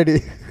scared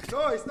already.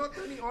 No, it's not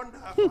turning on.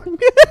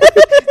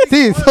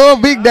 See, so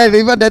big that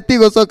even that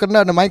thing also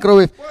cannot the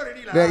microwave.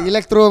 The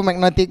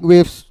electromagnetic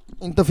waves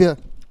interfere.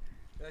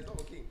 It's not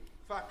working.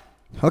 Fuck.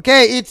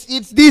 Okay,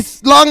 it's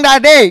this long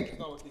that day.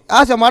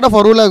 Ask your mother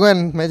for ruler, go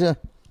and measure.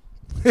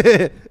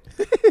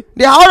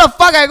 How the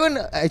fuck I going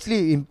to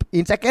actually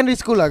in secondary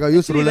school I got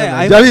use Actually, ruler. like, man.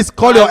 I- Jarvis,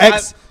 call your I-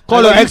 ex. I- Call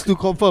I your got ex to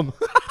confirm.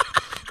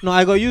 No,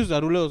 I got use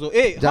the ruler also.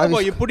 Hey, how Jarvis.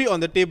 about you put it on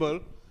the table,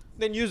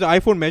 then use the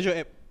iPhone measure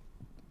app.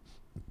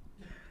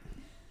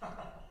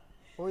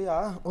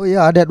 Oh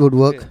yeah, that would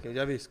work. Okay,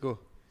 Jarvis, go.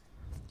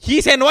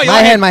 His hand, what? My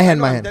Your hand, my hand,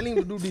 No, my I'm hand. telling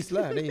you to do this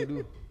lah. Then you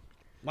do.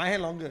 My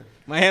hand longer.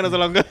 My hand also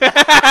longer.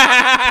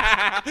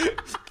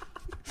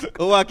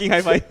 Oh, King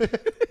high five.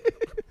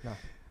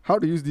 How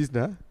to use this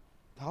now?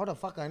 How the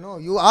fuck I know?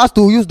 You asked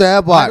to use the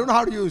app. I What? don't know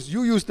how to use.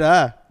 You use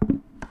the.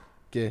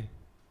 Okay.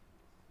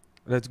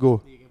 Let's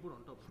go.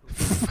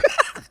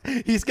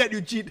 He scared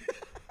you cheat.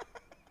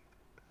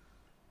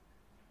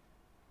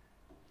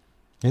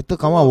 It to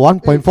come out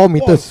 1.4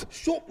 meters.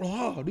 Shock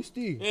lah, this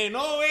thing. Hey, no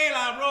way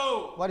lah,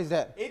 bro. What is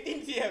that?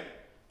 18 cm.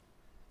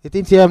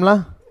 18 cm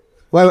lah.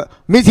 Well,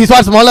 means his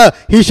one smaller.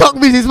 He shocked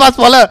me. His one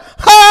smaller.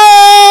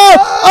 Ah!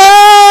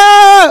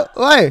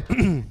 Why?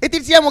 18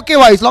 cm okay.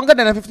 Why? It's longer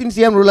than a 15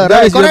 cm ruler, That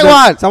right? is Correct your-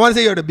 one. Someone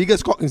say you're the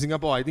biggest cock in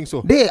Singapore. I think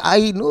so. They,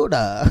 I know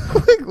that.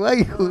 Why?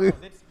 You?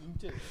 That's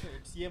inches.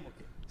 It's cm, okay.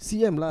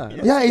 CM lah.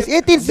 Yeah, it's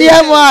 18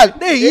 cm one.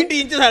 18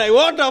 inches. I'm like,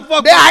 what the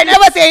fuck? They, I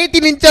never say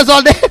 18 inches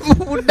all day.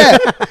 Put there.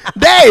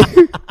 They.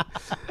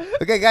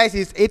 Okay, guys,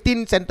 it's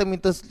 18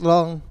 centimeters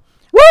long.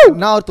 Woo!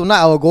 Now tonight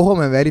I will go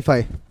home and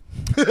verify.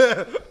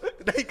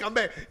 Then he come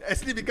back.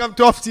 Actually become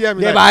 12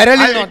 cm. Yeah, but I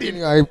really not.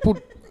 I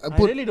put. I I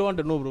put. really don't want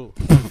to know, bro.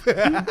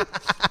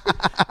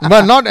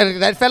 But not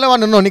that fella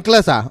want to know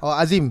Nicholas or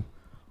Azim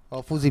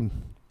or Fuzim.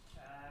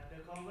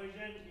 The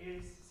conversion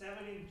is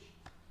 7 inch.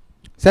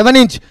 7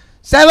 inch.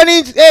 7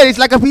 inch. Hey, it's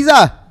like a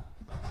pizza.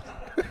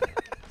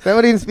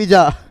 7 inch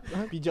pizza.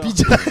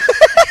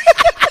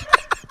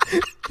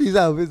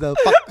 Pizza. Pizza.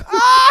 Fuck.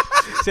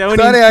 7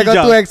 Sorry, inch I got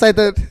pizza. too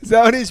excited.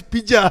 7 inch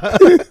pizza.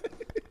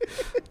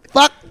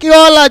 Fuck you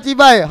all,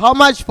 Chibai. How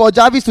much for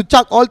Jarvis to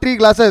chuck all 3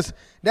 glasses?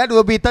 That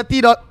will be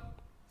 $30.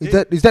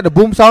 Is that the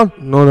boom sound?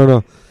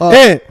 No. Oh.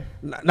 Hey,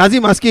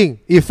 Nazim asking,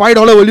 if $5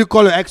 will you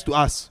call your ex to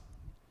us?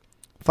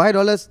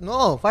 $5?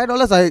 No,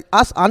 $5. I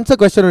answer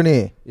question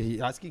only.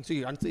 He asking, so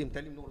you answer him,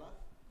 tell him no lah.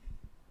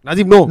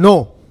 Nazim, no.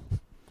 No.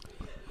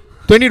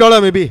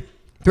 $20 maybe.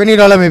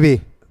 $20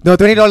 maybe. No,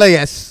 $20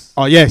 yes.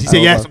 Oh yes, he said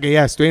Oh, yes. okay. Okay,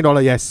 yes,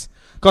 $20 yes.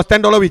 Cause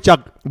 $10 we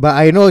chuck. But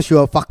I know she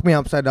will fuck me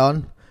upside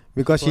down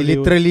because she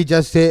Hollywood. literally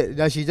just said,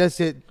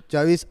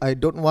 Jarvis, I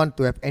don't want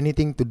to have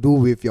anything to do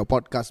with your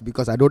podcast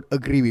because I don't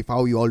agree with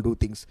how you all do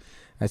things.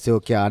 I say,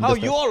 okay, I How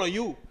understand. you all or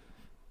you?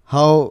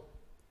 How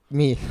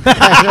me?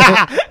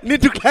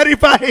 Need to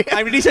clarify.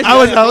 I'm really sure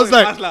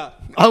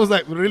I was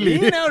like, You really?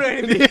 never do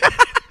anything.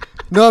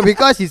 No,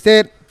 because she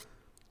said,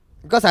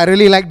 because I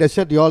really like the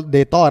shirt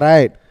they tore,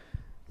 right?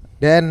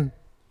 Then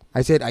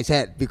I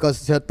said,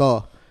 because shirt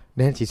tore.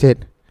 Then she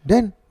said,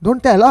 then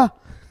don't tell lah.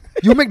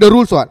 You make the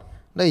rules what?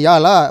 Then, yeah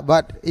lah,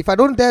 but if I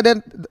don't tell,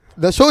 then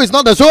the show is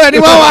not the show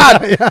anymore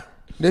what? Yeah.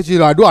 Then she,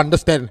 I don't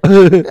understand.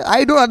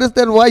 I don't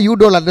understand why you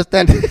don't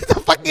understand. It's a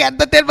fucking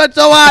entertainment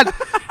show what?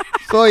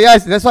 So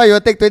yes, that's why you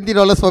will take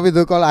 $20 for me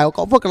to call. I will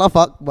confirm cannot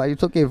fuck, but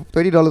it's okay.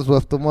 $20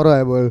 worth.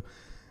 Tomorrow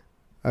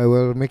I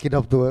will make it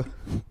up to her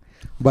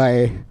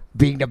by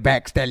being the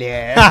back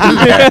stallion.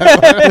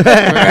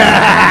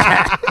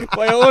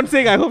 For your own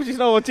sake, I hope she's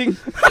not watching.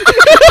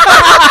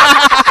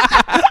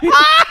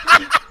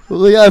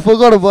 Oh yeah, I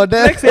forgot about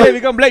that. Next day,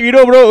 become Black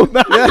Widow, bro.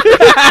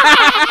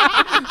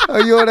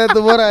 You that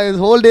tomorrow I was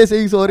whole day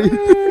saying sorry.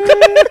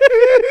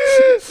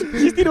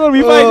 She still won't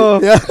be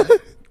fine. Yeah.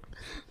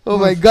 Oh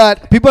my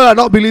god. People are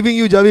not believing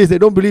you, Jarvis. They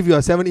don't believe you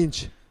are 7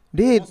 inch.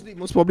 They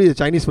Most probably the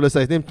Chinese fella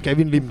size name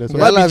Kevin Lim. That's Yeah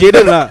why. lah,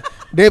 Jaden lah.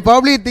 they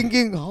probably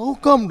thinking, how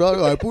come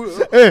dog? I put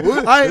Hey,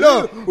 I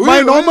know.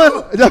 My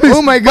normal. Jarvis,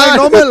 Oh my God.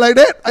 My normal like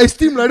that. I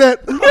steam like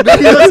that.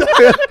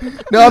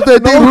 then after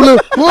that thing ruler.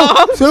 No,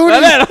 it's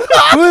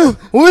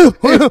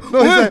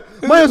like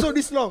mine also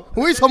this long.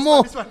 Where's some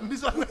more?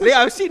 This one. Hey,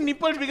 I've seen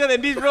nipples bigger than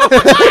this, bro.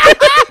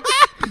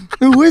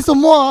 Where's some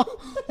more?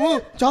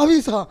 Oh,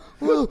 Jarvis ah.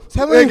 Oh,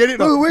 seven. Hey, get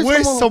it? Oh, Now?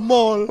 Where's some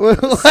more?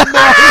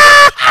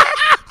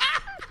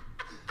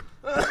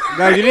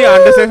 Guys, you need to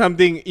understand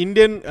something.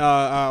 Indian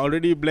are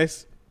already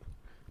blessed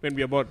when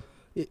we are born.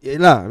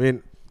 Yeah, I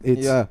mean,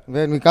 it's Yeah,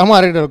 when we come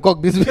out the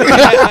cock this week.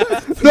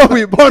 no,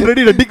 we born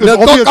already. The dick was The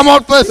cock obvious. come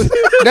out first.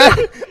 Then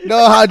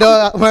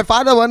my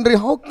father wondering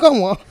how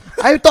come?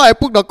 I thought I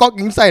put the cock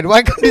inside.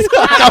 Why can't this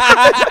cock come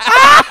out?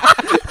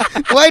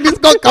 Why this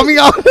cock coming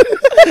out?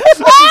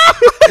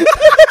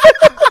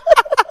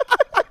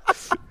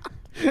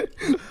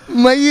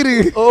 My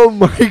ear. Oh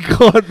my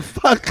god,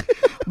 fuck.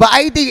 But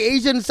I think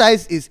Asian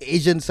size is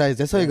Asian size.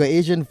 That's why you got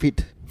Asian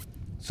feet.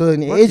 So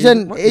in What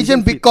Asian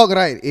Asian big feet? cock,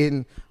 right?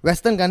 In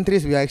Western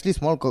countries, we are actually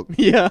small cock.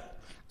 Yeah.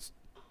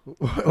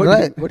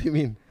 What do you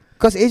mean?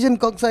 Because Asian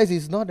cock size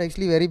is not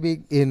actually very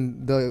big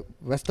in the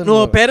Western No,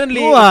 world.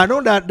 apparently. No,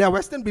 that there are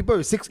Western people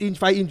with 6 inch,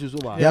 5 inch also.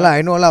 Yeah, lah,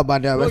 I know lah,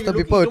 but there are Bro, Western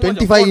you people look- with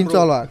you don't 25 want inch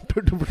your all.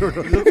 front,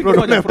 Bro,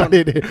 don't have that.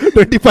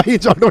 25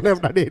 inch or don't have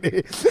that.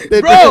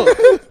 Bro,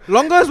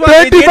 longest one.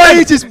 25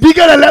 inch is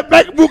bigger than that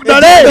MacBook.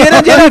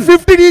 Jaden.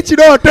 15 inch, you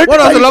know. What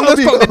was the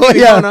longest cock that Oh, we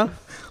yeah. found?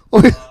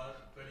 Oh,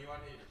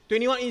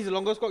 21 inch is the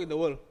longest cock in the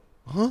world.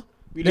 huh?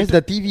 We That's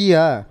lit- the TV,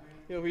 ah.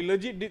 yeah, we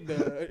legit did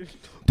the.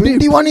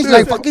 21 is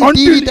like fucking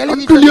TV,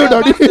 television. until you're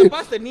ah. done.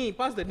 pass the knee,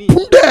 pass the knee.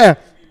 Put there.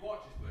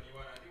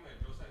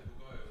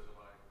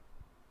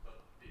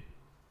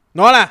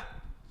 No lah.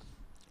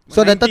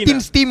 So the 19 13 lah,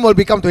 steam will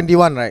become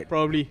 21, right?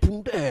 Probably.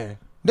 Put there.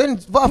 Then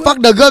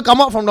fuck the girl, come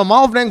out from the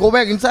mouth, then go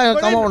back inside and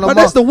come out from the But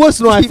mouth. that's the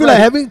worst, no. I feel Cheebye. like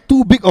having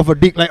too big of a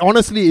dick, like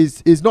honestly,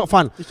 is not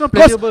fun. It's not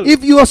Because pleasurable.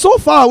 if you are so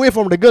far away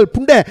from the girl,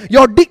 punde,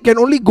 your dick can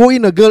only go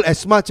in a girl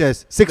as much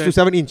as 6 to That-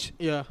 7 inch.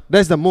 Yeah.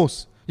 That's the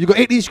most. You got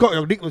 8 inch cock,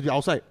 your dick must be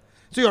outside.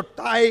 So your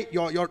thigh,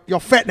 your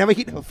fat never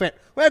hit her fat.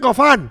 Where got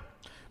fun?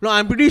 No,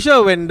 I'm pretty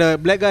sure when the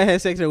black guy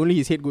has sex, only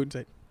his head go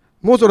inside.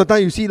 Most of the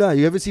time you see lah,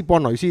 you ever see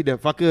porn or you see the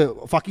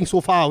fucker fucking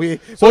so far away,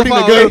 So holding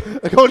far the girl,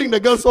 holding the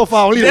girl so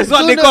far. Only That's the,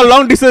 what they call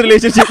long distance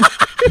relationship.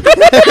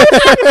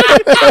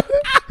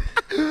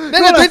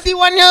 Then the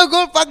 21-year-old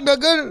girl fuck the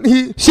girl.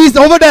 she's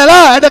over there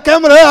lah, at the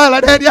camera lah,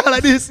 like that, yeah,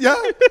 like this, yeah.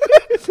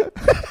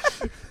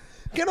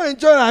 Cannot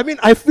enjoy lah. I mean,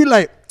 I feel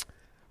like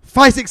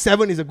 5, 6,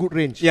 7 is a good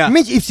range. Yeah.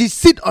 Means if she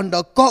sit on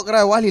the cock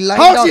right while he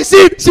lying How down. she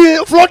sit? She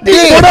floating,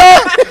 Yeah.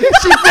 brother.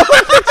 She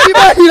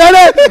like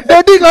that,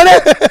 the dick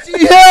like that. She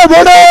here,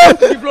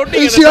 brother. She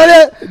floating at She the like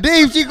that.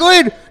 Then if she go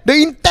in, the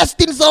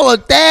intestines all will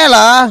tear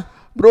lah.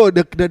 Bro,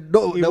 the It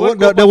won't go will past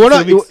not, the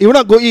cervix. you will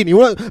not go in. You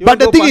will, but won't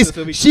the go thing past is, the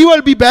cervix. she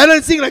will be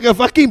balancing like a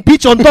fucking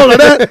peach on top like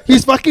that.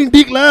 His fucking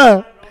dick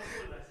lah.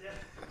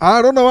 I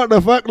don't know what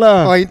the fuck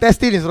lah. Oh,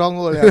 intestine is wrong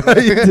hole. Yeah.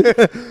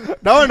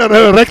 That one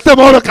the rectum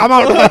all will come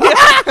out.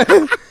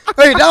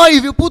 Hey, that one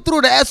if you put through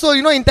the asshole,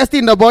 you know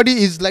intestine, the body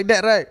is like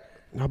that, right?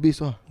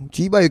 Habis lah.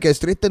 Chiba, you can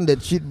straighten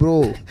that shit,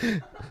 bro.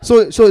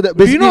 So that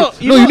basically,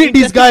 you you need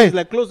this intestines guy. is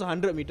like close to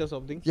 100 meters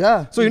something.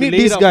 Yeah. So you you need lay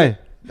this it out guy. there.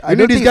 I You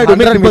don't need this think guy to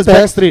make 100 people's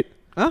meters. back straight.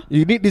 Huh?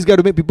 You need this guy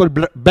to make people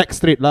back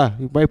straight lah.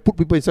 You might put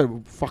people inside,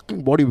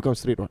 fucking body becomes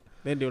straight one.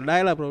 Then they'll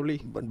die lah probably.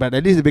 But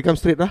at least it becomes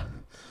straight lah.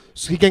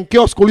 So he can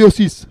cure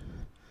scoliosis.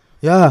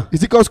 Yeah.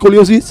 Is it called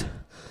scoliosis?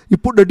 You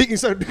put the dick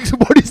inside, the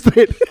body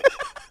straight.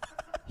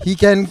 He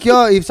can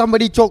cure if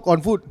somebody choke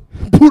on food.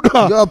 Put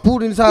lah. Yeah,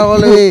 put inside all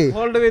the way.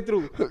 All the way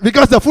through.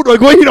 Because the food will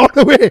go in all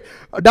the way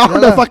down Yeah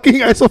the lah. fucking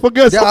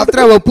esophagus. Then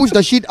after I will push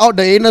the shit out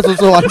the anus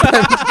also one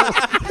time.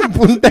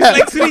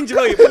 Like syringe,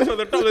 bro. You push on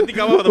the top, the thing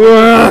come out.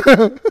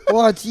 The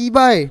Wow,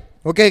 chibai.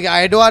 Okay,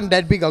 I don't want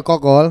that big a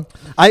cock all.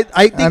 I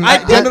think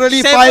I generally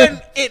 7,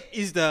 5, 8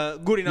 is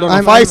the good no, enough.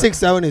 no, 5, 6,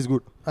 7 is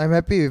good. I'm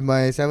happy with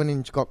my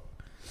 7-inch cock.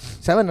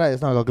 7, right?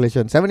 It's not a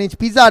calculation. 7-inch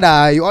pizza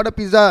da. You order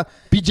pizza.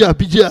 Pizza.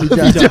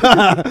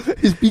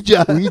 It's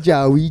pizza.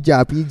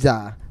 Ouija,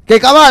 pizza. Okay,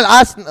 come on,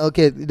 ask.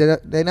 Okay,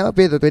 they never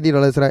pay the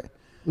 $20, right?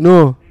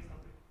 No.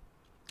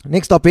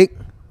 Next topic.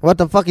 What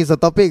the fuck is the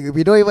topic?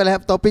 We don't even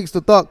have topics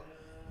to talk.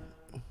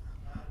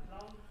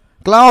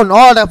 Clown.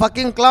 Oh, the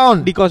fucking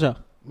clown. Dikosha.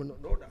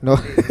 No.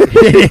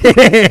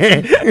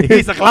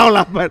 He's a clown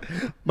lah, but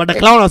the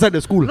clown outside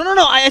the school.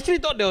 No. I actually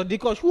thought there was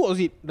Dikosh. Who was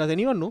it? Does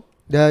anyone know?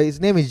 His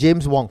name is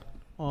James Wong.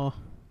 Oh.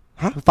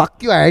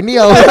 Fuck you, I knew.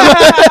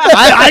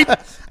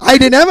 I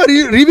they never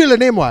reveal the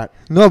name what.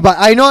 No, but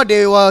I know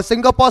they were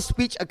Singapore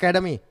Speech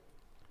Academy.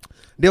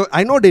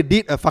 I know they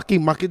did a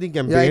fucking marketing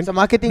campaign. Yeah, it's a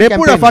marketing They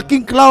campaign. put a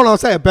fucking clown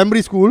outside a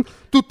primary school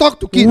to talk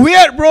to kids.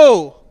 Weird,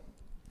 bro.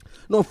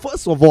 No,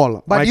 first of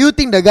all, But you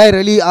think the guy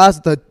really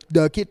asked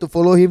the kid to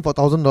follow him for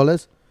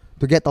 $1,000?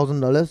 To get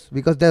 $1,000?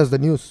 Because that was the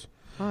news.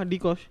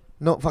 Dikosh.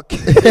 No, fuck.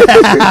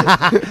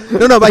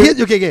 no, but here's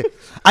okay.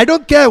 I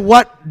don't care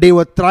what they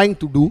were trying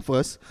to do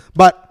first,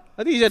 but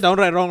I think he's just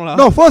downright wrong lah.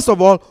 no, first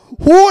of all,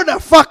 who the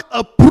fuck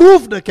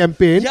approved the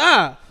campaign?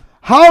 Yeah.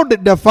 How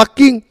did the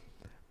fucking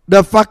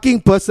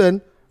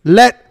person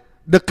let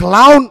the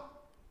clown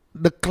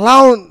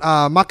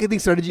marketing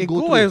strategy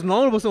go Go through? as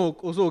normal person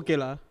also okay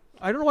lah.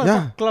 I don't know why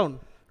Yeah. fuck clown.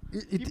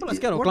 People are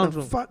scared of what clowns,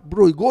 the bro. fuck,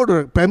 bro? You go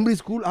to primary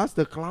school, ask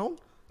the clown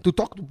to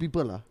talk to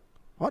people lah.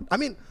 What? I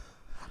mean,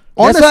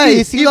 That's why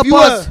honestly, it's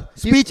Singapore's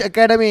Speech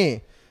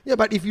Academy. Yeah,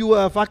 but if you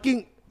were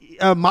fucking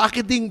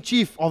marketing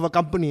chief of a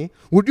company,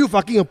 would you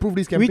fucking approve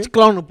this campaign? Which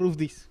clown approved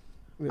this?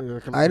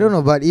 I don't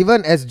know, but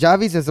even as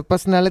Jarvis as a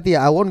personality,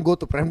 I won't go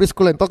to primary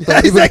school and talk to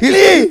everybody.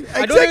 Exactly.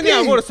 I don't even think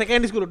I'll go to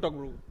secondary school to talk,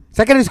 bro.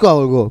 Secondary school I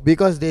will go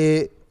because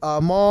they are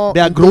more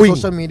They are into growing.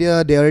 social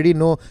media. They already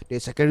know they're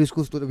secondary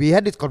school students. We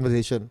had this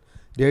conversation.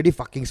 They're already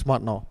fucking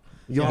smart now.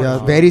 Yeah. They are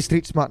very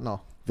street smart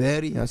now.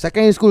 Very. Yeah,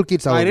 secondary school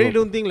kids I will really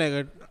go. don't think like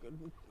a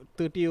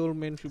 30-year-old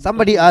man should be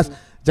Somebody talking asked,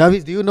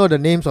 Jarvis, do you know the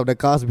names of the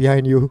cars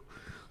behind you?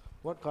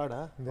 What card?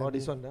 Oh,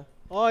 this one.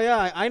 Oh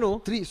yeah, I know.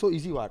 3 so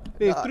easy what?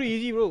 Hey, 3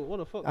 easy, bro. What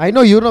the fuck? I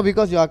know you know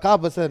because you're a car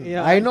person.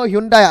 Yeah, I know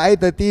Hyundai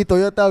i30,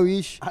 Toyota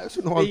Wish, I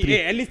also know all 3.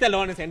 Hey, at least tell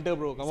one in center,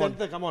 bro. Come on.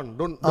 Center, come on.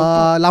 Don't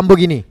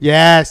Lamborghini,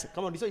 yes.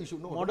 Come on, this one you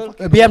should know. Model.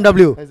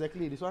 BMW,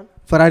 Exactly, this one.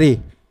 Ferrari.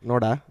 No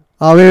da.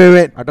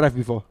 Wait. I drive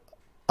before.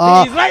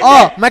 He's right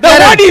oh, there.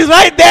 McLaren. The one is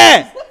right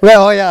there. Where?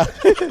 Oh yeah,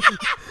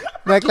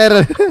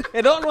 McLaren.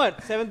 Hey, don't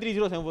what? 730,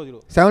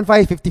 740.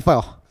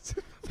 7555.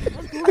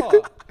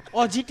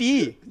 Oh,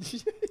 GT.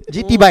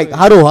 GT bike,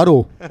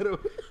 Haro. Is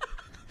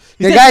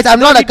Yeah, that- guys, I'm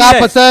not a GT, car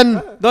right?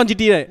 person. Don't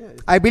GT, right?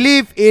 I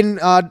believe in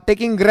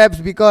taking grabs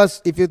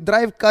because if you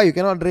drive car, you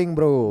cannot drink,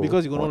 bro.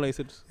 Because you got no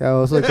license. yeah,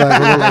 also got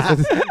no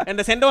license. And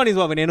the center one is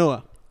what?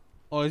 Veneno?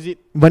 Or is it?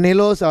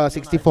 Vanelos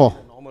 64.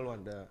 Normal one.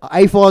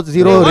 i4 Hey,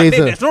 Zero what?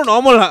 Razor. There's no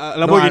normal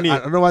Lamborghini. No, I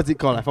don't know what's it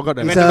called. I forgot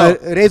that. It's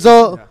Veneno. a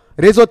Razor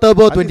Rezo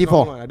Turbo I think it's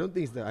 24. normal. I don't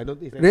think it's that. I don't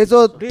think it's that.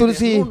 Rezo There's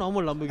Tulsi. no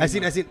normal Lamborghini.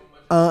 As in.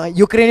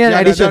 Ukrainian Yeah,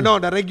 edition. no,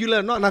 the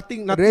regular,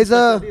 nothing.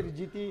 Razer, special,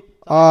 GT.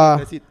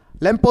 That's it.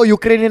 Lempo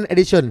Ukrainian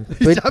edition.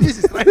 Jarvis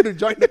is trying to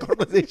join the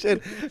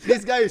conversation.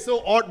 This guy is so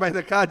awed by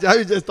the car.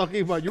 Jarvis just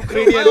talking about My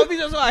Ukrainian.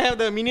 office also, I have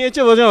the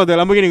miniature version of the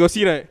Lamborghini. Go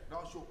see, right?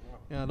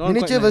 Yeah, that one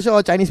Miniature quite nice. version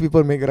all Chinese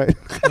people make, right?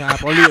 Yeah,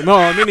 probably.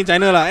 No, made in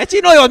China lah.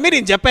 Actually, no, it was made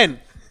in Japan.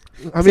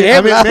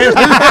 Same lah.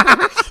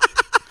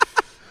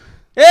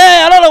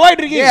 Hey, hello, why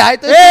drinking? Yeah, I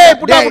thought hey,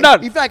 put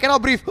down. If I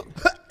cannot breathe.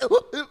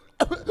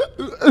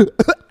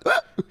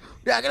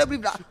 Yeah, I cannot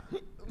breathe.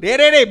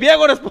 Hey, beer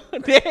got a spot.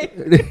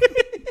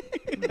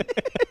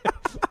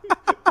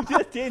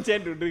 Just change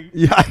hand to drink.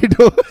 Yeah, I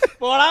know.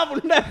 Pola,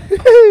 punda.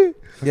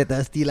 You're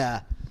thirsty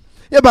lah.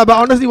 Yeah, but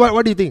honestly, what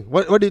do you think?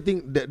 What do you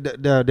think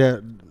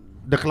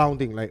the clown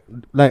thing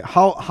like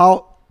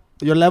how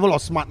your level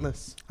of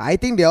smartness? I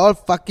think they're all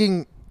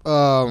fucking.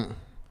 I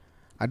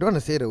don't want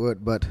to say the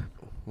word, but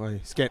Why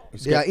scared?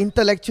 they are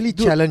intellectually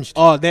challenged.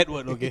 Oh, that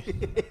word, okay.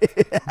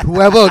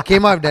 Whoever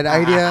came up with that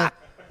idea,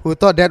 who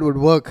thought that would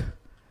work,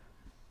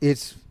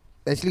 it's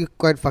actually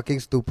quite fucking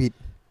stupid.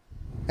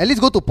 At least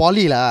go to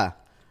poly lah.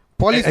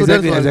 Poly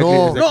Exactly, students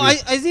will know. No, I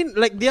think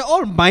like they're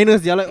all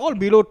minors. They're like all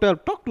below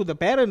 12. Talk to the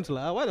parents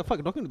lah. Why the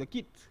fuck talking to the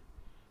kids?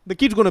 The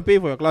kid's gonna pay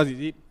for your class, is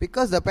it?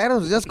 Because the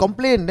parents will just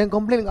complain.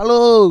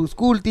 Hello,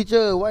 school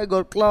teacher, why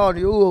got clown?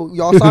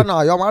 Your son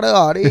your mother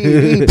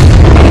hey.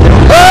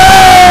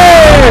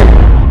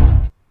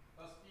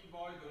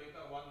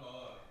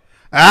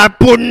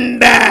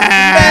 Apunda.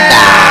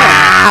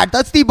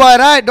 Thirsty boy,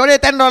 right?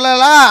 Donate $10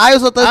 lah. I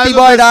also thirsty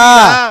boy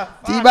dah.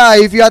 Chiba,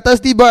 if you are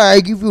thirsty boy,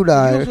 I give you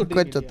dah. also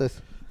Quite drink it,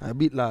 thirst. A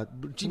bit lah.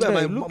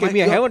 Yeah, look at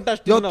me, I haven't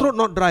touched your till now. throat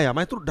not dry.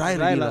 My throat dry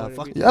Dry already lah lah. already.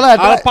 Fuck. Yeah lah.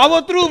 I'll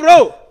power through,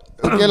 bro.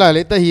 Okay lah.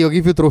 Later he will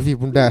give you trophy,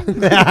 punda.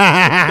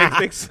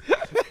 Thanks.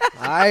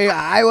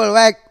 I will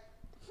whack.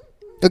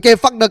 Okay,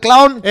 fuck the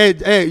clown.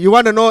 Hey, you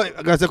want to know?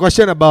 There's a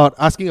question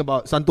asking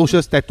about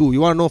Santosha's tattoo.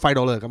 You want to know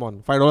 $5? Come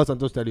on, $5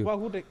 Santosh tell you.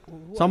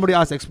 Somebody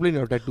asked, explain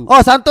your tattoo.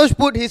 Oh, Santosh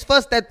put his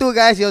first tattoo,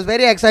 guys. He was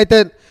very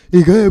excited.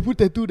 Hey, guy, I put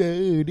tattoo there.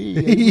 You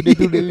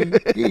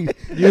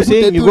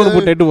saying you gonna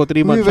put tattoo for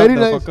 3 months? Very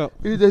Shut the nice. fuck up.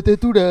 The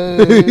tattoo there.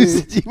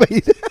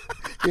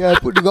 Yeah,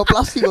 you got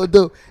plastic on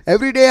top.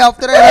 Every day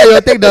after that,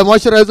 you take the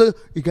moisturizer.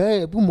 Hey,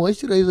 guy, I put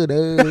moisturizer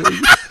there.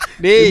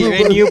 Hey,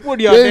 when you put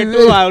your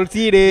tattoo, I'll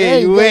see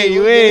it. You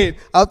wait.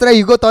 After that,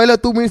 you go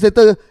toilet 2 minutes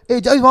later.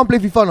 Hey, just want to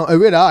play FIFA now. Hey,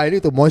 wait, I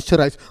need to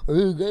moisturize.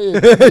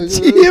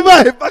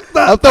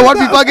 After one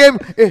FIFA game,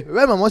 hey,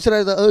 where my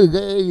moisturizer? Oh,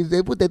 guys,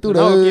 they put tattoo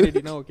Now okay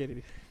there.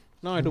 already.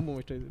 Now I don't put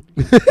moisturizer.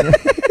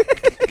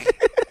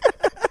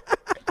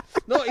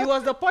 No, it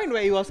was the point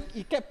where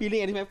he kept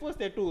peeling, and it's my first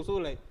tattoo, so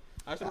like.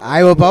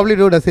 I will probably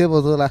do the same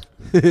also lah.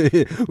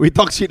 We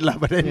talk shit lah,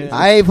 but then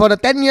Yeah. For the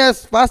 10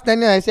 years, past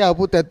 10 years, I say I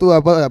put tattoo. I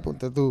put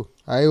tattoo.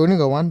 I only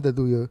got one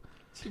tattoo here.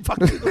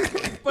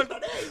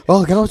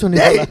 Oh, cannot show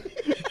nipple lah.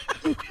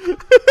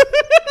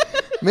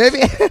 Maybe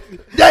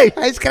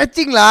I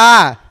scratching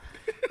lah.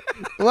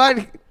 What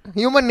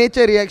human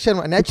nature reaction?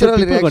 Natural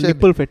People got reaction.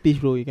 nipple fetish,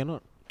 bro. You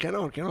cannot.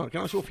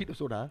 cannot show feet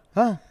also dah.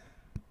 Huh?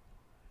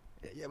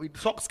 Yeah, with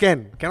socks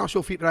can. Cannot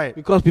show feet, right?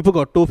 Because people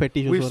got toe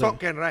fetish With also. sock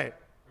can, right?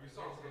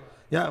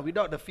 Yeah,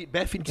 without the feet,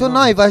 bare feet. So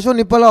cannot. now if I show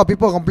nipple, out,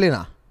 people complain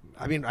ah.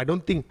 I mean, I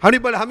don't think. How many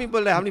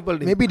people there?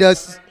 Maybe the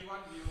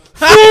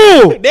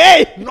Fool!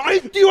 Hey!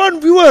 91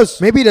 viewers.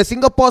 maybe the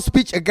Singapore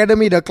Speech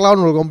Academy, the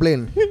clown will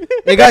complain.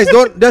 Hey guys,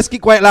 don't just keep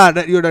quiet lah.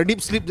 That you're the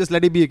deep sleep, just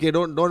let it be. Okay,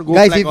 don't go.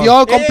 Guys, flag if on. you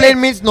all complain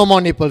means no more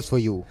nipples for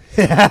you.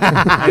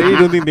 I really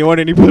don't think they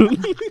want any nipple.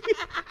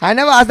 I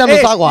never asked them to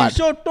suck You what.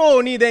 show toe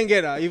only then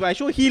get If I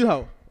show heel,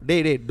 how?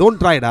 Don't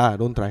try dah.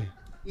 Don't try.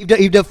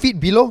 If the feet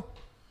below,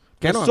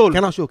 Cannot sole.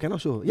 cannot show.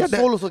 The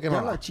sole also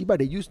cannot. Yeah, lah, Chiba,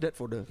 they use that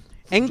for the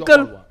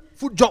Ankle.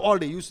 foot job all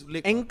they use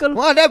leg. Ankle.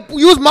 what? They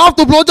use mouth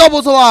to blow job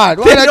also what?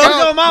 Why they Blow cannot-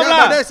 job mouth Yeah, lah.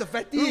 but that's a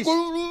fetish.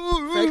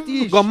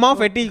 Fetish. Got mouth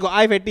fetish, got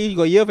eye fetish,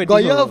 got ear fetish.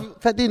 Got also. ear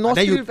fetish, Then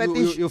nostril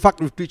fetish. you fuck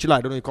with Twitch lah.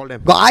 I don't know you call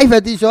them. Got eye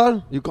fetish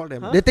all. You call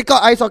them. Huh? They take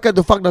out eye socket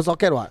to fuck the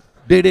socket what?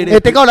 They They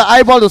take out the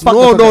eyeball to fuck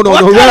No, the no, socket. no,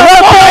 What no. kind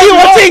of porn are you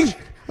watching?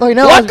 Oh, you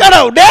never What watch- kind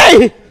of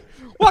day?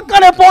 What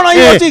kind of porn are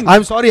you Hey, watching?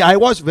 I'm sorry. I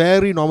watch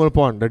very normal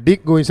porn. The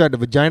dick go inside the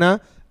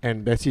vagina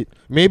and that's it.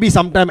 Maybe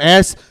sometime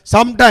ass.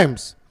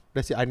 Sometimes.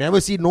 That's it. I never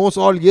see nose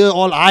all, ear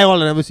all, eye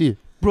all. I never see.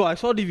 Bro, I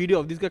saw the video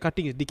of this guy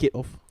cutting his dick head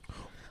off.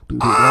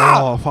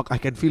 Oh fuck! I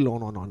can feel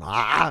no.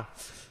 Ah.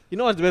 You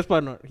know what's the best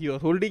part? Not? He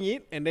was holding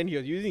it and then he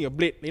was using a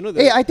blade. You know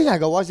the Hey, I think I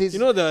got watch this. You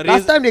know the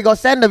last razor- time they got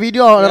send the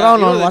video Yeah, around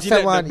you know on the WhatsApp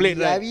Gillette, the one. blade,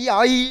 right?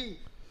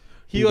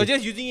 he was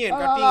just using it and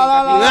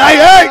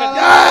cutting.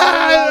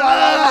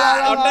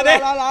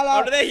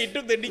 After that, he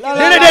took the dick.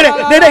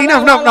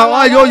 Enough now.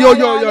 Ah, yo.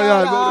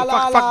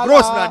 Fuck,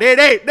 gross lah.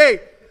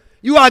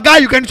 You are a guy.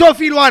 You can show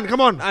feel one.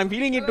 Come on. I'm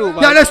feeling it too. Yeah,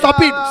 But let's stop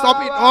it.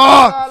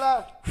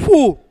 Oh,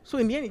 Phew. so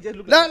in the end, he just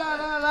looked like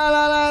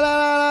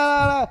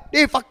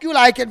Hey, fuck you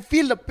lah. I can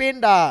feel the pain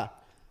da.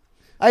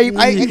 I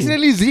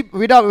accidentally zip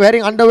without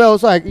wearing underwear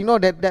also. You know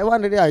that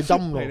one day I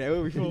jump. I No.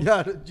 never before.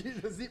 Yeah,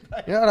 the zip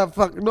line. Yeah, the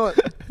fuck no.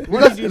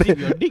 What did you zip?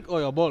 Your dick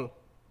or your ball?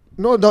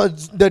 No,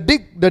 the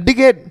dick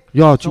head.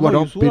 Yeah, Somehow chuba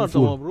down you sunat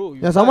somehow, painful. bro.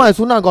 You Yeah, someone I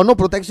Suna got no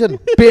protection.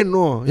 Pain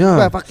no. Yeah.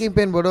 Yeah. Fucking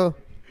pain, brother.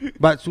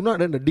 But Sunat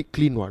then the dick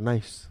clean one,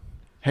 nice.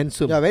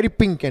 Handsome. Yeah, very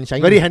pink and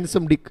shiny. Very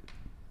handsome dick.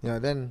 Yeah,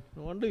 then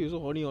No wonder you so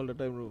horny all the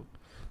time, bro.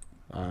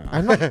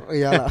 I'm not.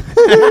 Yeah. lah.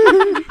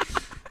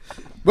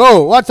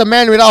 Bro, what's a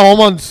man without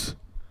hormones?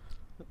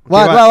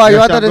 What? what? What? You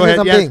Yeah, wanted Sham, to go say ahead.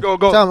 something? Yes,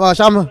 go. Sham,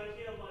 Sham. Talking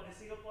about the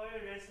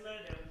Singaporean wrestler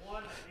that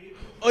won a debut.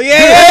 Oh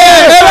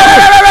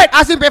yeah! Wait.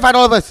 Ask him pay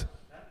 $5 first.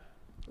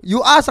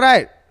 You ask,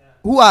 right?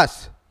 Who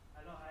asked?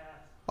 I know I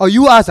asked. Oh,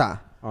 you ask, ah?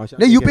 Oh, Sham,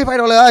 Then you okay. pay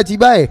 $5,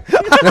 cibai.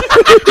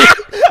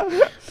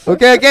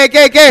 Okay.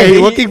 Hey,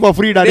 he working for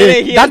free,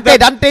 Dante.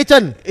 Dante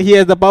Chen. He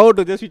has the power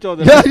to just switch off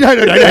the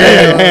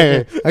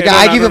Yeah. Okay,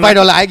 I give you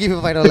 $5. I give you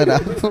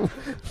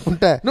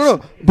 $5. No,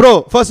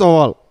 bro. First of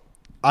all,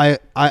 I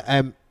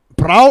am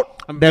proud.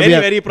 I'm that very,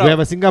 very proud. We have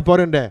a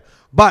Singaporean there,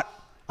 but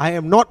I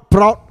am not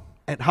proud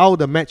at how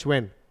the match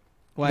went.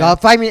 Why?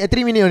 5 minutes,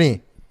 3 minutes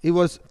only. It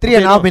was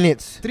 3.5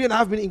 minutes.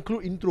 3.5 minutes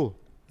include intro,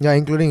 Yeah,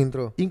 including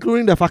intro.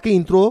 including the fucking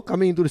intro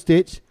coming into the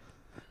stage.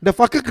 The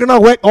fucker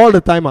kena whack all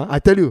the time. I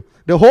tell you,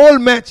 the whole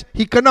match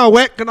he kena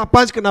whack, kena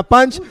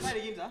punch.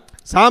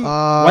 Some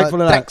white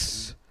fella,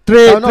 Tracks.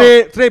 Trey, Oh,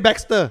 no. Trey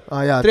Baxter.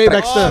 Yeah, Trey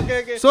Tracks. Baxter. Oh,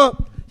 okay.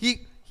 So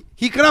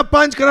he kena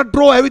punch, kena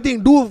throw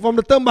everything, do from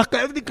the turnbuckle,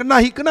 everything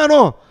kena. He kena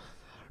no.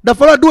 The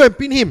fella do and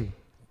pin him.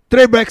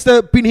 Trey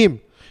Baxter pin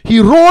him. He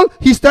roll,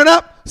 he stand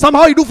up.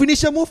 Somehow he do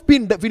finisher move,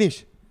 pin that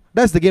finish.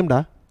 That's the game,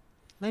 da.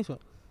 Nice one.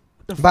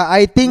 But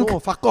I think. No,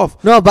 fuck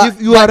off. No, but-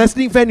 if you are a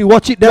wrestling fan, you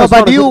watch it. No, That's but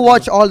not do a you good-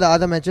 watch all the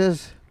other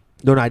matches?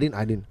 No, I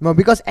didn't. No,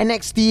 because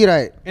NXT,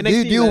 right?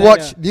 NXT, do you yeah,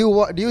 watch?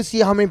 yeah. Do you see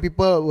how many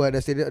people were at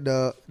the stadium?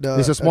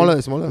 It's a smaller,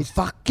 it's smaller. It's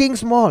fucking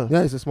small.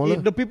 Yeah, it's a smaller.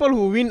 The people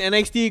who win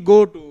NXT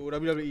go to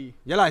WWE.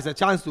 Yeah, lah, it's a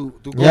chance to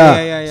go.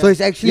 Yeah. So it's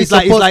actually It's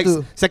like supposed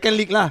to. second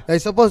league lah. I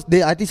suppose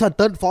they. I think it's a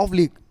third, fourth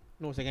league.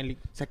 No, second league.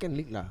 Second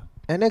league lah.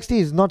 NXT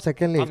is not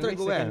second league, After that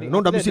go Second where? league. No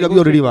After that they WCW go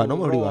already straight wa. to No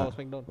more already Raw wa. or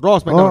SmackDown. Raw,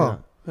 SmackDown.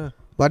 Oh. Yeah.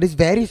 but it's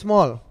very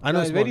small. I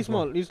know It's very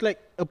small. It's like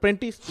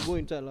apprentice to go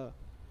inside lah.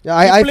 Yeah,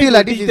 I Triple H feel will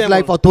like this teach is them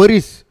like all. for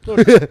tourists.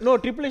 No,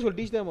 Triple H will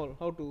teach them all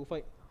how to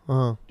fight.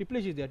 Triple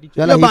H is their teacher.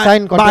 Yeah, Yeah, like he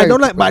signed but I contract.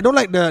 don't like. But I don't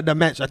like the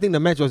match. I think the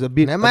match was a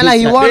bit. Never a mind bit lah,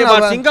 he sad. won. Hey, but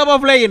but- Singapore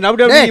flag in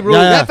WWE, Hey, bro.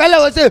 yeah, that fella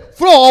will say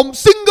from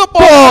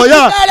Singapore. Oh,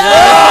 yeah.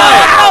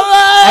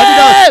 I did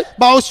Hey! that.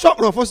 But I was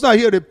shocked. No, first time I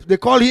hear they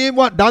call him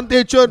what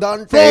Dante Chen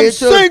Dante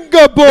from Chen.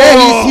 Singapore.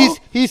 Yeah,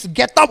 his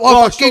get up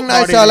all Oh, fucking shook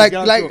nice, body, like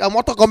yeah, like shook. a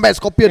Mortal Kombat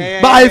Scorpion.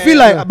 Yeah, But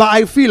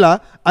I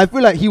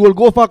feel like he will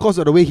go far because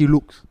of the way he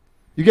looks.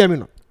 You get me?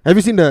 No? Have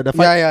you seen the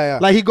fight? Yeah.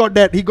 Like he got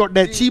that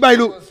Chibai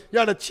look.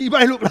 Yeah, the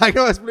Chibai look. Like I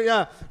cannot explain.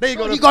 Yeah.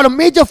 Then He got a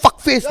major fuck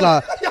face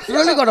lah. He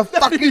really got a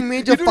fucking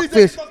major fuck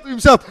face. to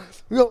himself.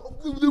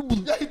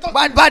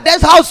 But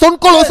that's how Stone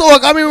Cold also were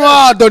coming.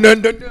 Dun,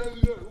 dun, dun, dun.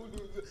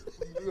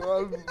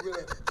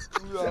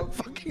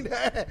 Fucking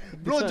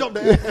blow This job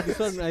one- there. This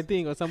one, I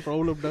think, got some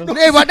problem now.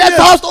 Hey, but that's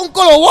how Stone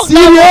Cold walk.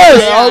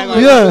 Serious?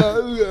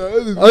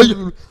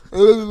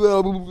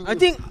 I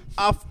think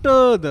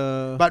after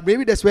the. But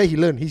maybe that's where he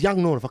learned. He's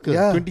young, no, fucker.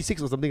 Yeah.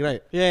 26 or something,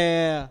 right?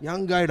 Yeah.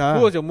 Young guy, Who da.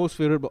 was your most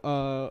favorite?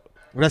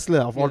 Wrestler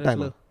of all time.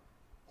 wrestler?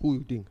 Who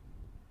you think?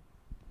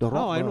 The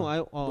Rock. Oh, I da. know.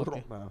 The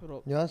Okay. Rock, da.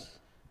 Rock. Yes.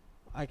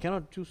 I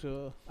cannot choose.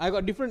 I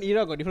got different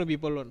era, got different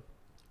people on.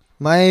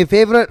 My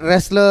favorite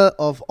wrestler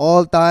of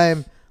all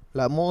time,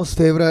 like most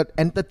favorite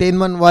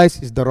entertainment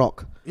wise, is The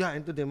Rock. Yeah,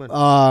 entertainment.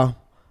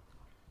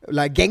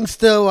 Like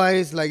gangster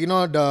wise, like you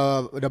know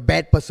the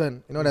bad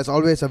person. You know, there's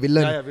always a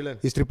villain. Yeah, villain.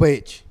 Is Triple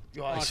H.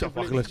 Yeah, it's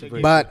Triple H, fucking okay.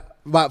 Triple H.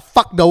 But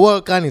fuck the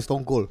world kind is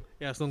Stone Cold.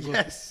 Yeah, Stone Cold.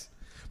 Yes.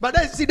 But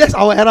that's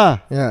our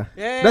era. Yeah.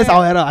 Yeah, That's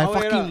our era. I our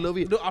fucking love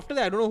it. After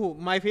that, I don't know who.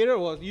 My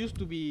favorite used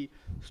to be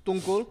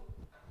Stone Cold,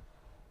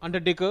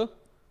 Undertaker,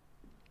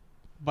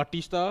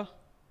 Batista.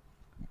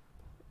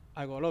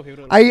 I got a lot of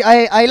favorites.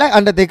 I like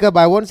Undertaker, but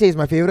I won't say he's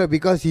my favorite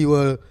because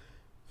he'll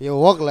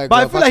walk like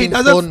But a I feel like he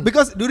fucking doesn't stone.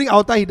 because during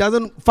our time he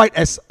doesn't fight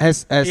as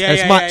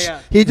Yeah, much. yeah.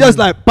 He just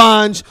like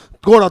punch,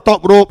 go to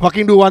top rope,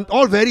 fucking do one,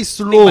 all very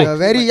slow.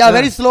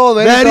 Very slow,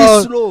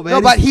 very slow. no,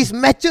 but his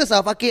matches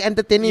are fucking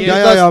entertaining. Yeah,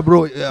 because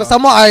bro. because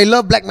somehow I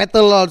love black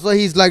metal also.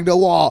 He's like the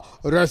wow,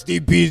 rest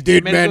in peace,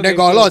 dead Metal man. They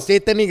got a lot of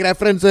satanic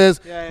references.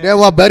 Yeah. They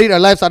were buried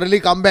alive, suddenly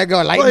come back,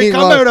 So he lightning.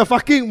 come back with a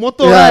fucking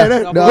motor, Yeah.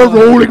 right? The-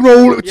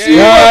 Rolling. Yeah, Chee,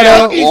 yeah.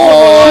 fucking-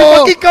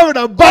 Oh. he fucking come with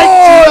a bike.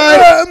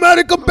 Oh,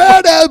 American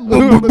badass.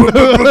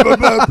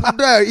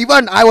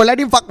 Even I will let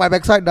him fuck my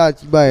backside. Bye.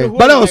 Who But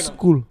that do you was like?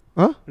 cool.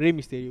 Huh? Rey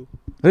Mysterio.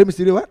 Rey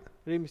Mysterio, what?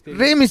 Rey Mysterio.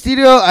 Rey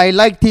Mysterio, I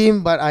liked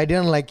him, but I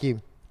didn't like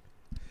him.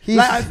 He's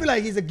Like I feel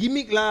like he's a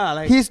gimmick lah.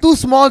 Like he's too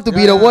small to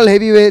be the Yeah. world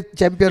heavyweight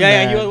champion. Yeah,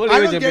 he man. was world I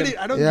heavyweight don't get champion.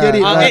 it. I don't Yeah. get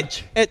it. Yeah.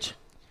 Edge.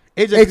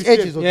 Edge Edge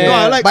is okay. Yeah. No,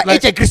 I like but like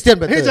Edge and Christian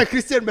better. Edge and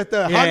Christian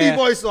better. Yeah. Hardy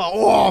Boys,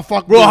 oh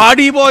fuck, Bro,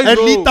 Hardy Boys, and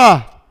bro.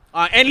 Lita.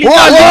 And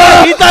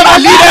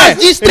Lita's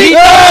G-string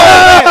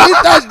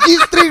Lita's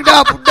G-string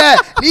dah budak.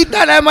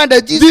 Lita memang the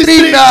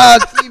G-string dah.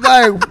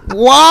 Cibai.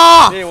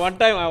 Wah. Hey, one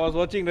time I was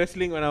watching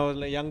wrestling when I was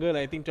like younger,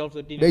 like, I think 12,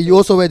 13. Then you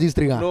also wear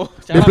G-string ah? No.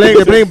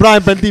 They're playing Bra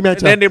and Panty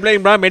match. And then they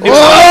playing Bra Mendy.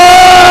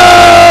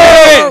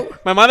 Oh!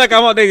 My mother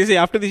come out there and say,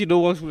 after this you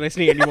don't watch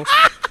wrestling anymore.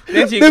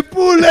 Then she They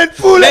pull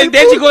and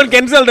then she go and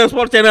cancel the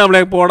sports channel. I'm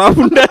like, poda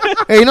bunda.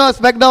 Hey, you know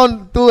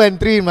SmackDown 2 and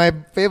 3, my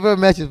favorite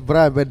match is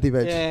bra and panty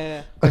match.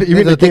 Yeah. You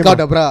mean They the take game? out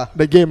the bra.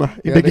 The game, in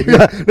Yeah, the the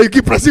game, they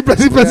keep pressing. Yeah,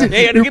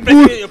 you have to keep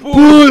pull, pressing, you pull.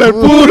 pull and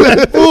pull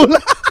and pull.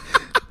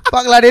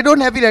 Fuck lah, they don't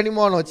have it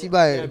anymore, no, Yeah,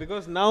 Cibai.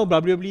 because now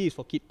WWE is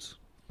for kids.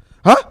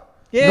 Huh?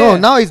 Yeah. No,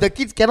 now is the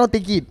kids cannot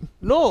take it.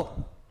 No.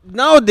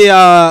 Now they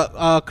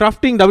are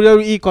crafting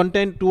WWE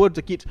content towards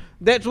the kids.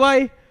 That's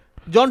why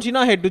John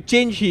Cena had to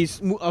change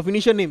his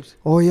finisher names.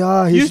 Oh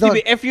yeah, He he's used not.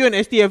 to be FU and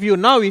STFU.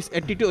 Now it's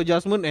Attitude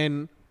Adjustment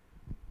and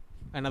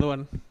another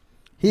one.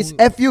 His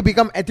FU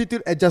become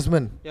attitude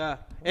adjustment. Yeah.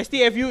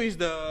 STFU is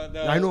the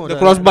I know the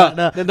crossbar.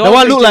 The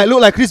one look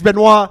like Chris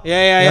Benoit.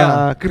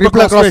 Yeah.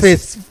 Crippler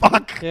crossface.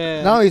 Fuck.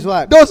 Yeah. Now is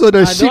what? Those were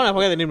the I shit. don't I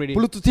forget the name already.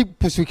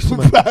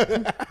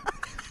 Bluetooth.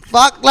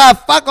 Fuck lah,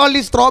 fuck all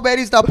these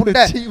strawberries dah put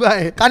that.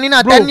 Cibai.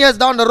 Kanina, Bro. 10 years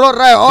down the road,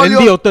 right? All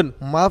Randy your Orton.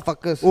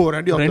 motherfuckers. Oh,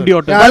 Randy Orton. Randy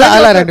Orton. Yeah, I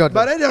like Randy Orton.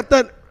 But Randy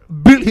Orton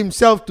built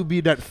himself to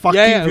be that fucking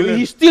villain.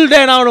 He's still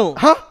there now, no?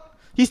 Huh?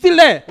 He's still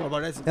there. Oh,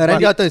 but that's, Yeah,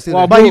 Randy Orton is still Wow,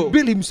 there. but bro. he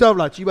built himself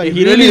lah, Chiba. Yeah, He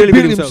he really, really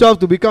built built himself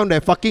to become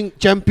the fucking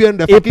champion,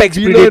 the Apex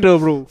fucking villain. Predator,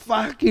 bro.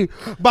 Fucking.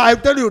 But I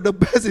tell you, the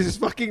best is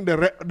fucking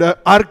the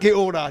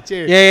RKO lah,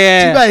 che.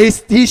 Yeah.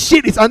 Chiba, his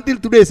shit is until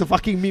today is a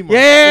fucking meme. ah.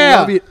 Yeah. I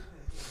love it.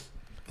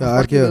 Yeah,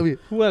 I fucking RKO. love it.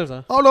 Who else?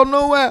 Out of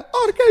nowhere,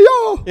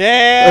 RKO.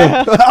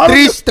 Yeah.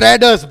 Trish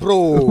Stratus,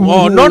 bro.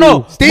 Oh,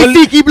 no.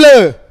 Stacy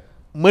Keibler.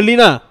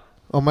 Melina.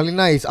 Oh,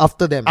 Melina is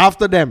after them.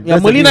 After them. Yeah,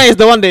 that's the Melina news. is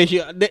the one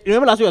that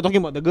remember last week we were talking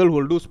about the girl who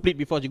will do split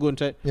before she go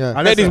inside. Yeah.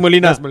 Ah, that is the-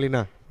 Melina. That's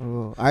Melina.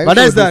 Oh, But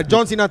that's the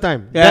John Cena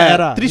time. That Yeah.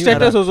 era. Three new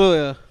strikers era. also.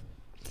 Yeah.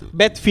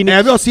 Beth Hey, Phoenix.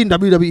 have you all seen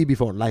WWE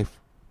before live?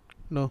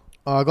 No.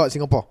 I got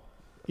Singapore.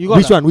 You got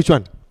Which lah? one? Which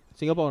one?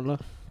 Singapore lah.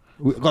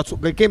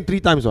 They came 3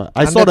 times. What?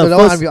 I saw the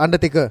one first, with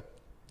Undertaker.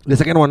 the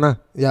second one. Nah.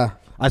 Yeah.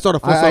 I saw the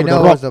first I one with never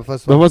the Rock. watched the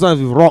first The one. first one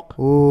is with Rock.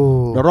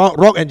 Oh. The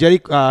Rock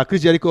and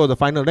Chris Jericho was the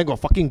final. Then got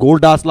fucking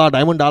Goldust lah,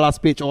 Diamond Dallas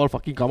Page all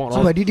fucking come out. So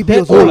all. by DDP That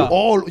also. old lah. lah.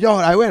 All yeah,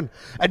 I went.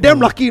 And damn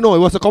lucky, it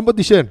was a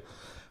competition.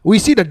 We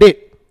see the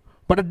date,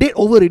 but the date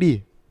over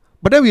already.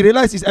 But then we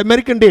realized it's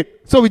American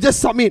date, so we just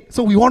submit.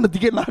 So we want the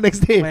ticket lah next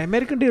day. My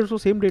American Day also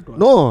same date. What?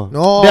 No,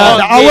 No. They are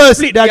the Oh, they hours,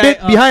 split, they are yeah,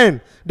 date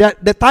behind.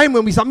 The time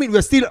when we submit, we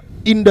are still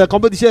in the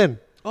competition.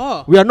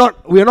 Oh. We are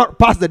not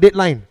past the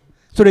deadline.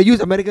 So they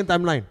use American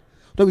timeline.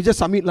 So we just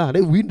submit lah.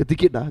 Then we win the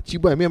ticket lah.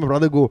 Chiba and me and my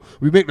brother go.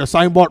 We make the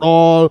signboard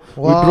all.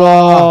 We Wow.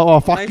 draw. Oh,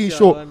 fucking Nice,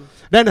 show. one.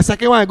 Then the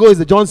second one I go is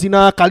the John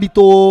Cena,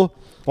 Kalito. Oh,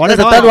 That's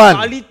the that third one.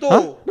 Alito.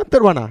 Huh? Not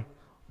third one ah.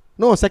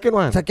 No, second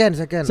one. Second.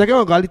 Second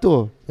one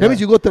Kalito. That Yeah.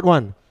 means you go third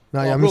one. Nah,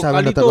 Oh, yeah, bro, miss I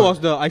went the third Alito one. was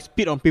the I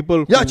spit on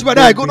people. Yeah, who Chiba,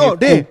 then I go don't no.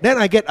 behave. Then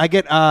I get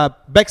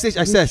backstage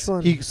access.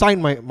 one? He signed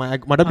my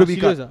WWE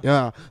serious card. ah?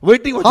 Yeah,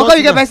 waiting for How John come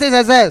you get Cena. backstage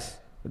access?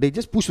 They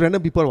just push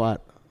random people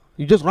what?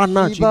 You just run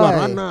nah, Chiba, Chibai.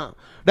 run nah.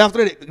 Then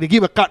after that, they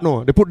give a card,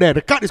 no. They put there.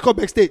 The card is called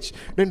backstage.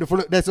 Then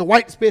there's a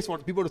white space for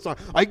people to sign.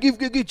 I give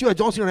you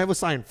John Cena never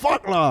sign.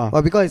 Fuck lah.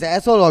 Well, because he's an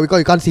asshole or because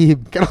you can't see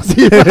him? Cannot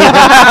see it.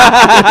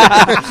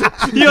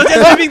 He was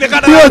just giving the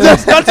card. He was around.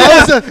 just John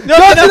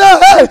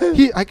Cena.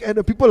 Hey! And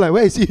the people like,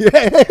 where is he?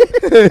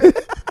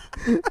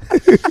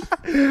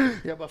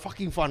 Yeah, but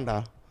fucking fun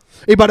dah.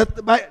 Hey, but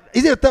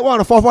is it the third one or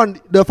the fourth one?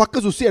 The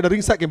fuckers who sit at the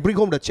ringside can bring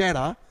home the chair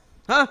dah.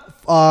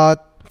 Huh?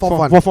 Fourth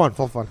one.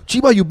 Fourth one.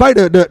 Chiba, you buy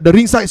the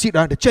ringside seat,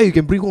 the chair you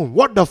can bring home.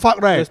 What the fuck,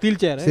 The right? steel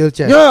chair, right? Steel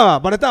chair. Yeah,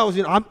 by the time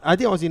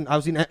I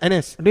was in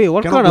NS. Hey,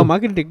 what Cannot kind go. of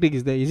marketing technique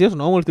is that? It's just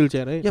normal steel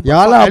chair, right?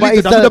 Yeah lah, at but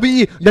least it's the the WWE,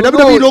 you the know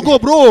WWE it- logo,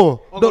 bro.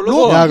 Oh, The got logo.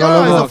 logo, Yeah, got yeah,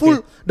 logo. it's a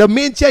full. The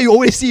main chair you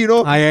always see, you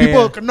know. Ah, yeah,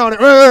 People yeah. come down,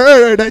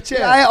 that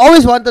chair. I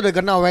always wanted to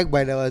get now whacked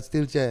by the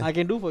steel chair. I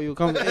can do for you.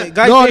 Come, hey,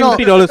 guys, No,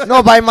 pay no, $50.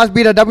 no, but it must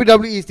be the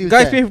WWE steel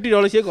Guys, chair. pay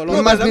 $50 here. Got No,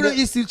 logo. but must be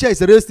WWE steel chair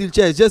is a real steel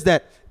chair. It's just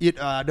that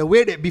the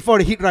way that before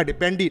they hit right, they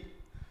bend it.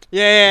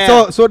 Yeah.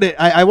 So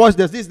I watched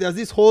there's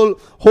this whole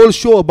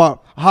show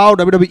about how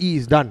WWE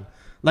is done.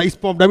 Like it's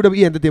from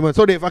WWE Entertainment.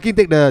 So they fucking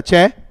take the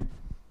chair,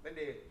 then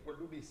they will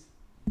do this.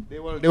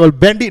 They will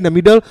bend it in the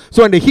middle.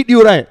 So when they hit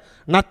you right,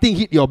 nothing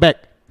hit your back.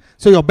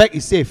 So your back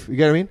is safe. You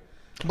get what I mean?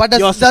 But the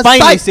your the spine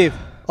side- is safe.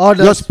 Or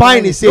the Your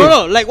spine is safe.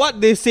 No, like what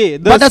they say.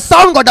 But the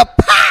sound got the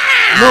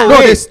No,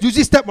 wait. there's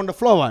usually step on the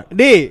floor. What?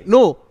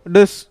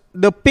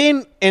 The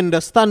pain and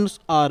the stunts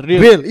are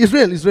real. It's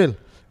real.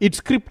 It's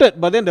scripted,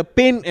 but then the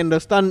pain and the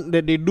stunt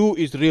that they do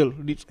is real.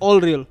 It's all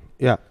real.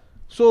 Yeah.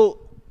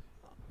 So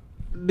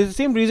the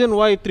same reason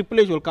why Triple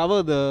H will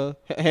cover the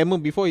hammer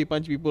before he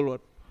punch people.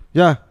 What?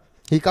 Yeah.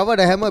 He covered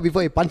the hammer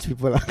before he punched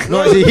people.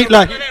 No, he hit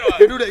like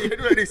you do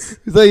like this.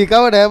 So he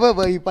covered the hammer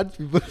but he punched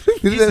people.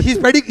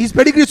 His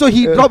pedigree, so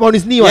he dropped on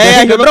his knee. what?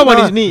 Yeah, Then he drop on his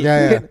cannot- knee.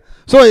 Yeah.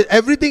 So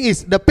everything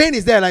is the pain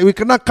is there. Like we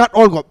cannot cut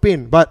all got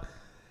pain, but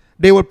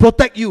they will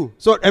protect you.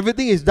 So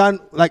everything is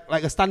done like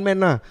a stuntman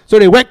lah. So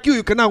they whack you,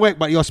 you cannot whack,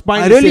 but your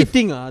spine I is really safe.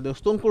 think the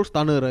Stone Cold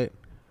Stunner, right?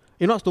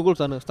 You know Stone Cold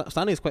Stunner.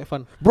 Stunner is quite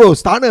fun. Bro,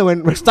 Stunner when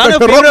Stunner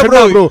the Rock favorite,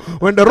 kena, bro.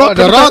 When the Rock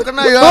The Rock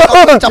kena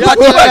cepat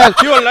je.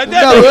 You will like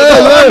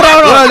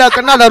Dah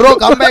kena the Rock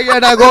come back here.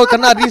 Dah go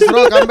kena this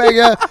Rock come back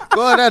here.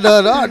 Go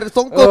the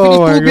Stone Cold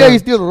Oh my finish 2 beer. God.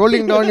 He's still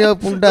rolling down here.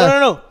 Punda.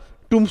 No.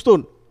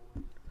 Tombstone.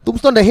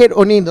 Tombstone the head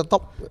only in the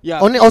top. Yeah.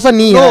 Only also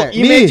knee. So Right?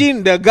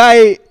 imagine the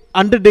guy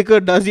Undertaker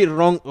does it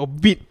wrong a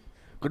bit.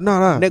 Kena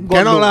lah. Neck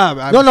gone Cannot low.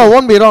 lah. No,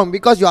 won't be wrong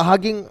because you are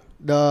hugging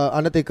the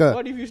Undertaker.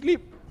 What if you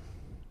sleep?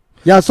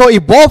 Yeah, so if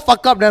both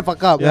fuck up, then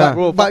fuck up. Yeah.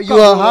 Bro, But fuck you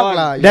up are no hug one.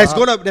 lah. you There's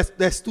hug.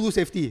 there's two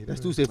safety. There's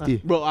two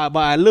safety. Bro, but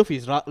I love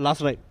his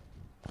last ride.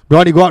 The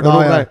one he go out the Oh,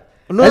 road, yeah. right?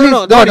 No, At least- no,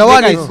 the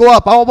one that is go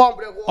up, power bomb.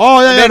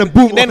 Oh yeah, then, the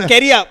boom. then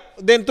carry up,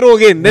 then throw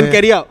again, then Yeah.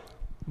 carry up.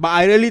 But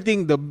I really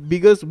think the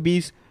biggest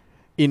beast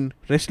in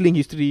wrestling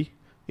history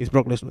is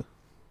Brock Lesnar.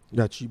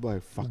 Yeah, Chiba,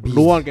 fuck.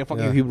 No one can fuck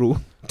Yeah. with him,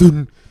 bro.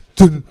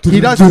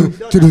 He does. Huh?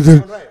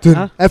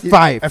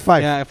 F5.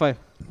 F5. Yeah, F5.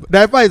 The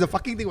F5 is the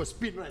fucking thing was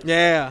spin, right?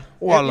 Yeah.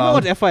 You Walao. know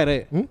what's F5,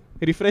 right? Hmm?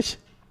 Refresh.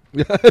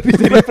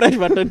 The refresh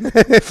button.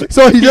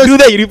 So he You just do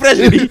that, you refresh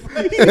already.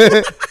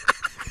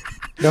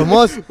 The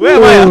most Where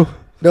am I?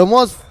 the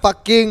most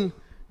fucking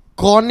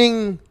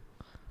conning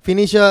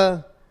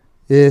finisher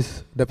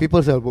is the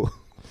people's elbow.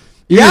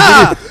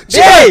 Yeah.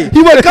 Hey,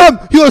 he will come.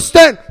 He will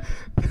stand.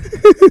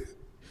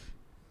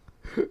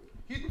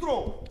 He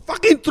throw.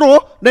 Fucking throw.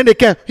 Then they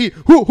can. He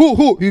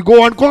who. He go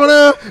one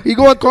corner. He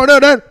go one corner.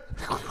 Then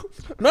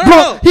No,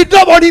 bro, he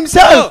drop on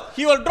himself. No,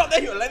 he will drop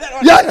that, he will like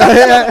that.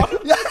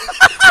 Yeah.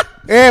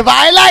 Hey, but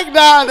I like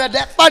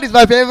that part is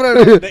my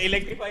favorite. The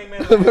electrifying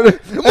man.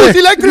 The most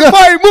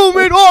electrifying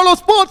movement, all of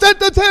sports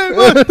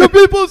entertainment, the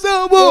people's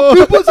elbow,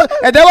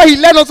 and then when he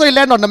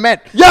land on the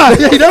mat. Yeah,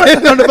 he never hit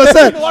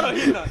 100%. What of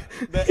him?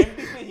 The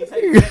empty space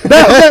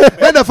inside.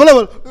 Then the fellow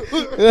will.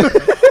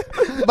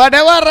 But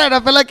that one, right,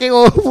 the fella came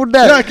over, put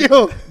that. Yeah,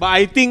 KO. But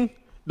I think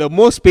the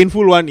most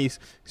painful one is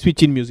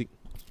switch in music.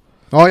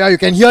 Oh yeah, you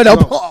can hear the.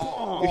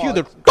 You hear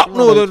the top,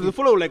 no, the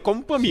fellow like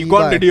confirm he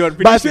gone already on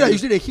But I finish. feel like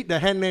usually they hit the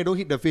hand, they don't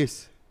hit the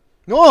face.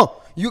 No,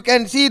 you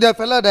can see the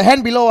fella, the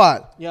hand below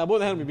what. Yeah, both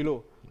the hand will be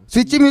below.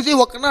 Switching music,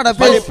 what kind of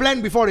But they face?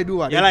 plan before they do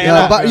what. Yeah lah,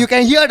 Yeah, but you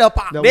can hear the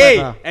part. The- Hey,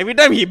 what, every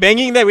time he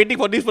banging there waiting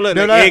for this fella.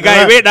 They're Like, hey like- guy,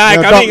 they're wait, like-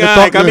 I'm they'll coming, talk,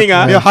 I'm they'll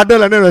coming. They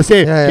huddle and then they'll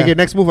say, Yeah, yeah. okay,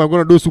 next move I'm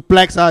going to do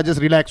suplex,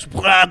 just relax.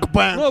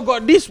 No,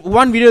 got this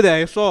one video that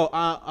I saw,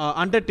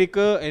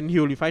 Undertaker and he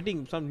will be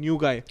fighting some new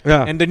guy.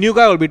 Yeah. And the new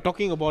guy will be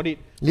talking about it.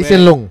 Lee where-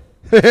 Hsien Loong.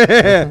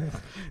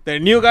 The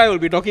new guy will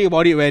be talking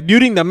about it where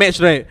during the match,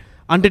 right,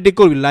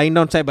 Undertaker will be lying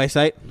down side by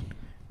side.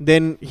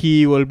 Then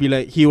he will be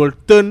like, he will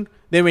turn.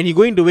 Then when he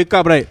going to wake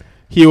up, right,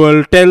 he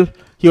will tell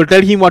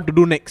him what to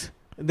do next.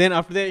 Then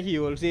after that, he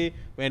will say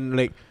when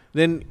like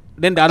then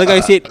the other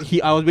guy said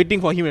I was waiting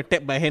for him to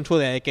tap my hand so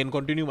that I can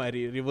continue my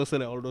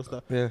reversal and all those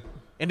stuff. Yeah.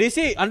 And they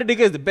say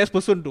Undertaker is the best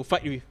person to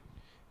fight with.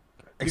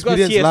 Because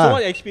Experience he has lah. so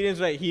much experience,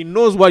 right? He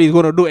knows what he's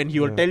gonna do, and he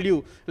will tell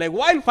you, like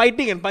while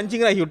fighting and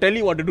punching, right? He will tell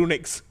you what to do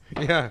next.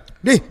 Yeah.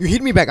 Hey, you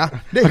hit me back, ah.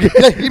 Hey,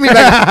 hit me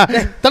back.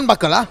 Hey, turn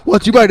buckle, ah.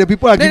 What Chiba, the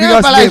people are Then giving you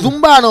us like name.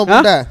 Zumba, no,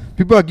 Huh? Buddha.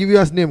 People are giving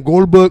us name.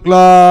 Goldberg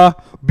lah,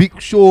 Big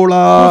Show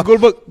lah. Who's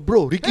Goldberg?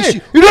 Bro, Ricky Hey,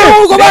 Shi- you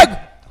know, go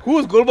back.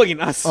 Who's Goldberg in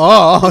us?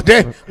 Oh,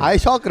 then I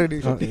shock already.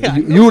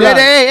 You lah.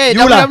 Hey,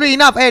 You lah. WWE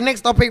enough. Hey,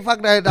 next topic.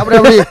 Fuck that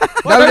WWE.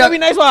 What that'll be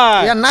nice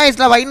one. Yeah, nice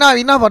lah, but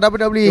enough for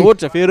WWE.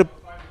 What's your favorite?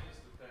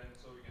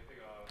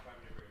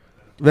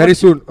 Very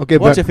soon. Okay,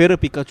 What's but your favorite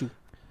Pikachu?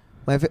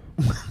 My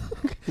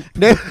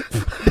Then-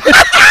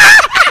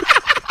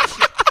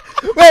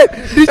 Wait,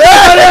 did you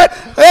hear that?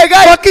 Hey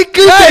guys, fucking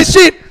clip that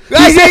shit.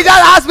 guys, he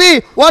just asked me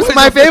what's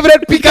my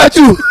favorite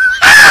Pikachu.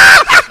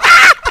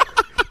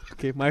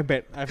 Okay, my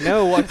bad. I've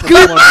never watched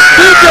Clip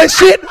that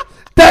shit.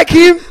 Tag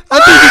him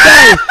until he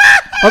die.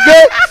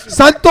 Okay?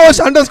 Santosh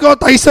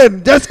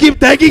 _Tyson. Just keep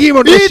tagging him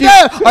on this shit.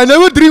 I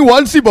never drink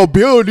one sip of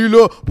beer,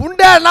 Lilo.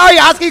 Punda, now you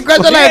asking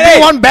question like I Hey, drink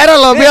hey. one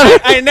barrel of beer.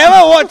 I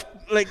never watched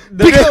like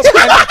the You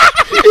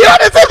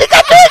want to say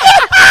Pikachu?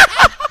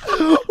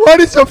 What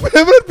is your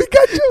favorite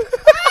Pikachu?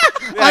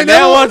 I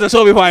never watched the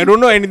show before. I don't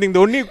know anything. The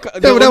only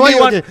Then why only you,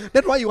 one. okay,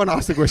 then why you want to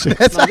ask the question?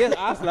 No, just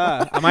ask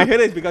lah. My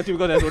favorite is Pikachu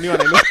because that's the only one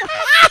I know.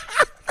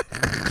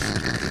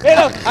 Hey,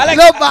 no, I like.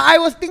 No, but I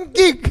was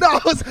thinking. No, I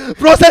was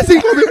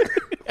processing for it.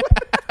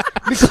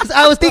 Because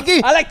I was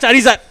thinking. I like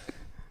Charizard.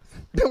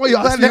 Then why you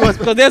ask me what's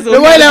Because there's the Why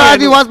only never one I ask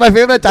me know. what's my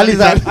favorite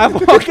Charizard? I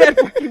forget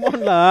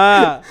Pokemon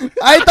lah.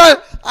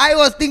 I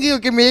was thinking,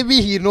 okay,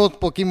 maybe he knows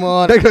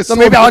Pokemon. That was So so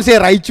maybe I bad. want to say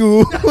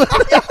Raichu.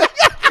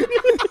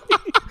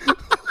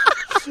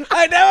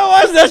 I never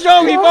watched the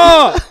show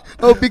before.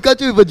 Oh,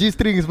 Pikachu with a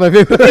G-string is my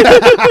favorite.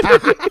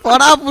 For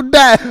now, put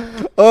that.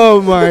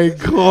 Oh my Okay,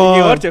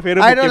 god. what's your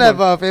favorite I don't Pokemon? have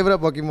a favorite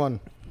Pokemon.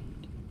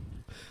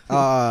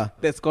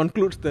 That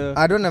concludes the.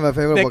 I don't have a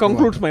favorite That Pokemon.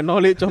 concludes my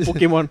knowledge of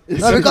Pokemon.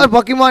 No, because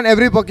Pokemon,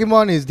 every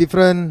Pokemon is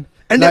different.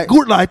 And like, they're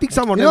good lah. I think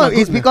some of You them know, are good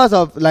it's lah. because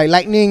of like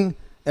lightning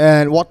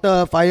and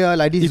water, fire.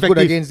 Like this is good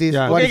Effective. against this.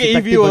 Yeah. What Okay, is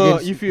okay, effective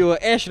against? if you were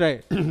Ash,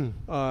 right?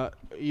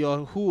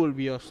 who will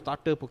be your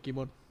starter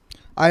Pokemon?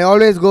 I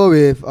always go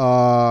with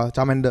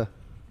Charmander.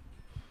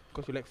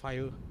 Because you like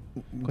fire.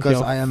 Because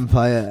you're I am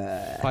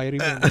fire. Fiery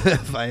man.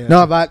 Fire.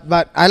 No,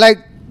 but I like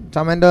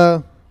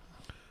Charmander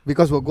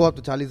because we'll go up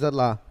to Charizard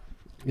lah.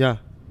 Yeah.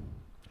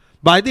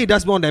 But I think it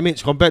does more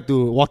damage compared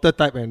to water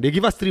type, and they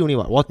give us 3 only.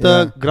 What?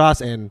 Water, Yeah.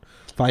 grass, and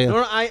fire.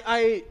 No,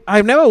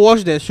 I've never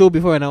watched that show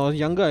before when I was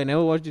younger. I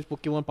never watched this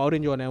Pokemon Power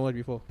Ranger. I never watched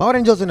before. Power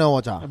Rangers you never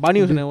watch ah?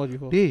 Bunny also never watched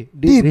before.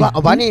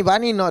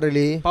 Bunny not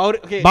really. Power.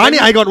 Okay. Barney,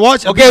 tell me- I got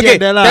watched. Okay.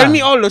 Tell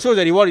me all the shows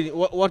that you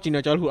watch in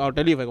your childhood. I'll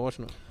tell you if I can watch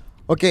now.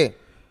 Okay.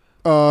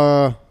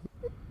 How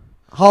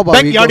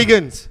about we go-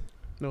 Backyardigans.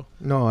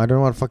 No, I don't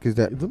know what the fuck is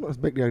that. You don't know what's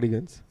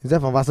Backyardigans? Is that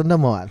from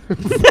Vasandam or what?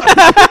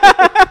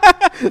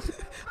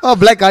 Oh,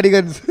 Black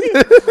Cardigans.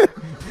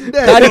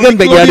 Cardigan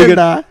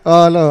Backyardigan.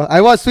 Oh no, I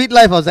watched Sweet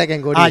Life of Zack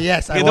and Cody. Ah,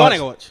 yes. Okay, the one I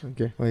can watch.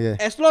 Okay. Oh yeah.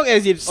 As long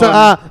as it's So,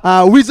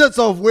 on, Wizards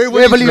of Waverly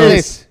Waverly Place.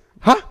 Place.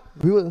 Huh?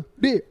 We were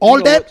All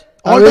You that? watch.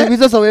 All that?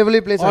 Wizards of Waverly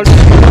Place. all-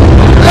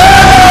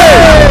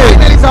 Hey!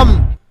 Finally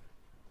some.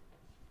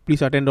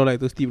 please $10 I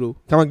thirsty bro.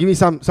 Come on, give me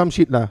some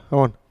shit lah. Come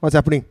on. What's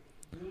happening?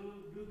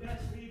 You guys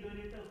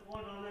donated $4.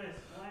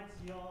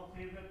 What's your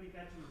favorite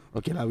Pikachu?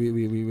 Okay lah, we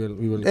will.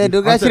 Hey,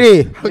 give-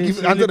 Dugashri.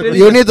 answer the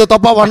You need to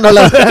top up $1. She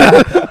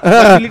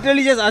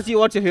literally just asked you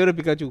what's your favorite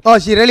Pikachu. Oh,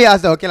 she really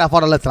asked. Okay lah,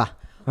 $4 lah.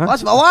 Huh?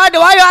 Why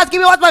are you asking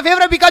me what's my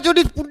favorite Pikachu?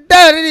 This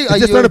really. I'm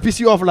just trying to piss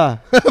you off lah.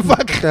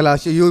 Fuck. Tell her,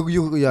 you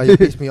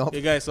piss me off.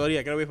 Hey guys, sorry,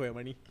 I cannot wait for your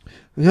money.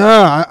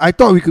 Yeah, I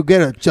thought we could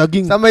get a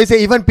chugging. Somebody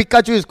say even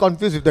Pikachu is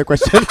confused with the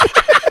question.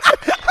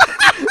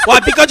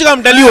 What Pikachu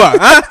come tell you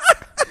huh?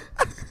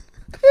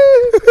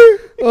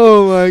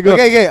 Oh my god.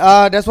 Okay.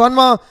 There's one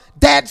more.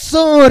 That's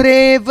so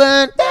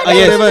Raven.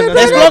 Yes.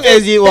 As long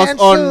as it was That's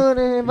on so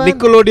Raven.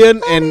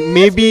 Nickelodeon and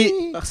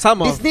maybe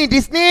some of Disney.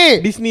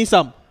 Disney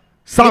some.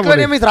 Some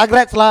Nickelodeon means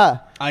Rugrats lah.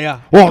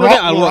 Yeah. Wow, Nickelodeon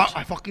I'll watch.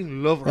 I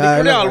fucking love Yeah, I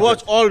Nickelodeon love I'll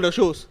watch all the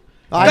shows.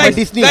 I'm Guys, a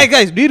Disney.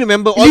 guys, do you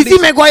remember all Lizzie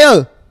these?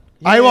 McGuire.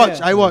 I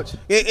watch.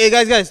 Hey,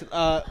 guys,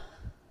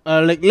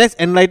 like let's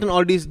enlighten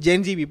all these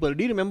Gen Z people.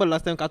 Do you remember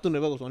last time Cartoon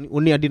Network was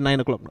only until 9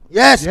 o'clock now?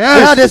 Yes.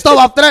 Yes. Yeah, they stop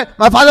after that.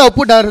 My father will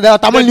put the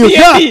Tamil news.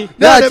 TNT.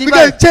 Yeah,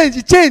 because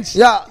it changed.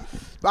 Yeah.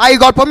 I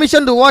got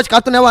permission to watch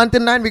Cartoon Network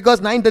until 9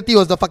 because 9:30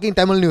 was the fucking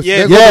Tamil news.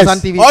 Yes. They go to Yes. Sun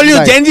TV. All you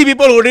Right. Gen Z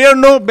people who didn't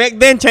know back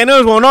then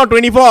channels were not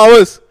 24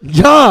 hours.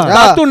 Yeah. Yeah.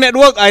 Cartoon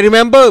Network, I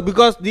remember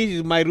because this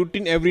is my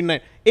routine every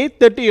night.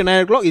 8:30 to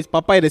 9 o'clock is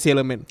Popeye the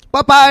Sailor Man.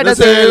 Popeye the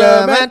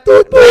Sailor Man.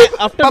 After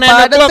Popeye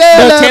 9 the o'clock,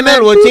 Sailor the channel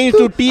Man. will change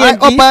to I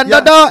TNT. open the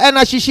door and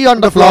a shishi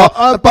on the floor.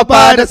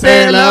 Popeye the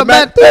Sailor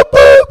Man.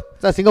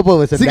 It's a Singapore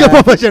version.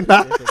 Singapore version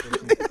lah.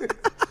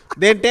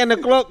 Then 10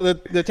 o'clock,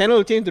 the channel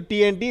will change to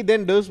TNT.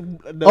 Then those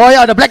the Oh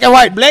yeah, the black and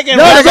white. black and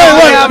Yeah, white. black and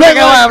white, black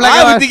and white, black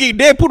and I was white. thinking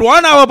they put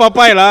 1 hour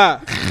Popeye lah.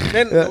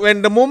 Then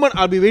when the moment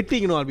I'll be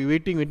waiting, I'll be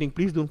waiting.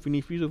 Please don't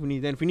finish.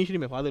 Then finishing,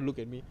 my father look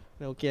at me.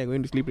 Okay, I'm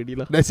going to sleep already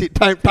lah. That's it.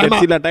 Time That's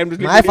up. it lah, time to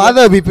sleep. My already lah.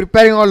 father will be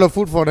preparing all the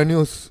food for the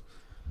news.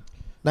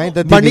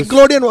 9:30. But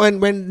Nickelodeon,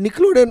 when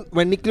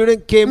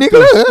Nickelodeon came, They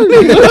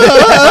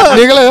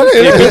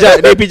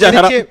pizza,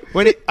 shut up.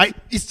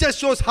 it just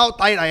shows how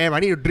tired I am. I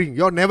need to drink.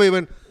 You're never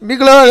even.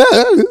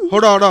 Nickelodeon.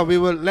 Hold on. We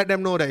will let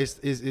them know that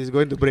it's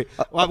going to break.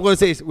 What I'm going to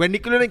say is when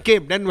Nickelodeon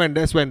came,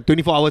 that's when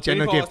 24-hour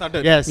channel 24 came. hours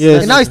started. Yes. Yes.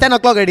 And now it's 10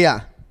 o'clock already.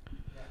 All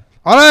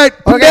right.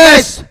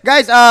 Okay,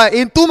 guys.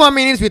 In 2 more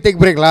minutes we take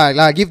break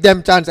lah. Give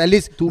them chance at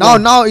least.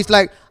 Now it's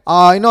like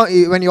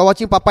when you're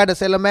watching Popeye the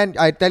Sailor Man,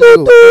 I tell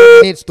you 2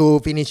 minutes to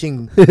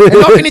finishing.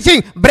 Not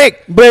finishing.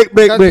 Break.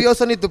 Because we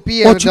also need to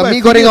pee. And the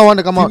mee goreng I want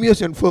to come out. Phineas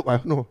and Ferb, I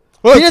don't know.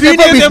 Phineas and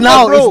Ferb is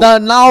now. It's the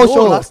now No,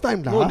 show. last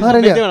time No, dah. this is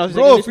really? back then when I was in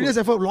Bro, secondary Phineas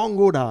school. and Ferb long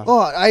ago dah. Oh,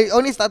 I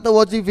only started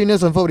watching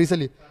Phineas and Ferb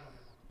recently.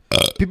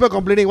 People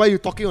complaining why you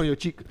talking on your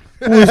cheek.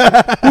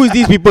 Who is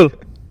these people?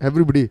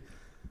 Everybody.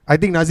 I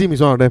think Nazim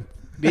is one of them.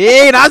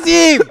 Hey,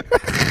 Nazim!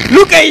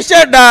 Look at his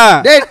shirt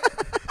dah. Then,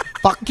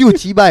 fuck you,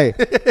 Chibai.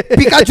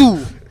 Pikachu.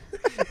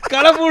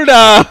 Colorful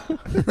dah.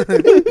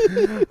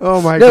 Oh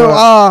my Then,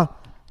 god.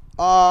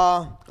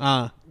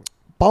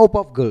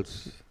 Powerpuff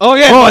Girls. Oh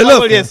yeah. Oh, I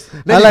love yes.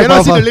 Then I you like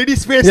cannot see Papa. the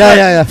lady's face. Yeah, like,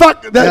 yeah.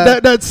 Fuck Yeah.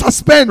 the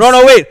suspense.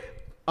 No, wait.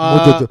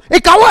 Mojojo. Hey,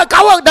 Kawak,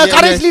 the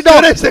Yeah, Courage yes. Dog.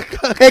 Courage.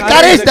 Hey,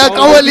 Courage, the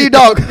Cowardly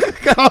Dog.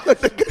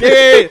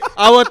 Hey,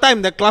 our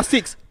time, the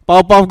classics.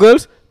 Powerpuff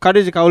Girls,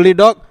 Courage the Cowardly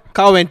Dog,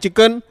 Cow and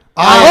Chicken.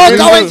 Oh, I am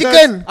Cow and Weasel.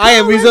 Chicken. I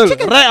am Weasel. Right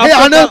Hey after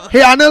Arnold.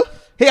 Hey Arnold.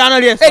 Hey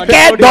Arnold, yes. Hey, But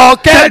Cat that's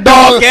Dog, Cat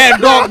Dog. Cat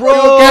dog,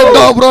 bro. Cat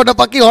Dog, bro. The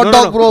fucking hot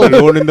dog, bro.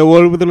 Alone in the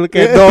world with a little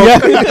cat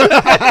dog.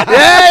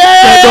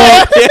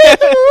 Yeah.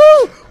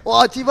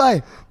 Oh,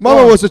 Chibai.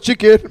 Mama was a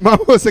chicken.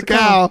 Mama was a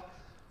cow.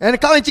 And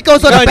Cow and Chicken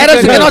also, Cow the and parents,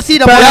 you Chicken, cannot see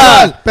the Pam,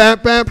 mother. pam,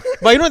 pam.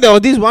 But you know, there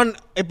was this one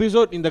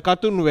episode in the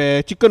cartoon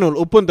where Chicken will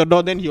open the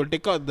door, then he will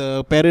take out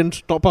the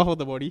parents' top half of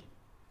the body.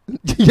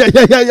 Yeah.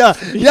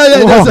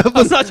 That's the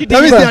first. Such a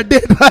That means thing. they are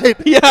dead, right?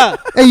 Yeah.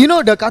 Hey, you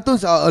know, the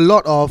cartoons are a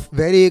lot of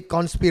very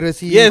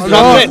conspiracy. Yes, A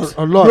lot, Rugrats.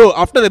 a lot. Bro,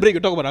 after the break,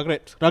 you talk about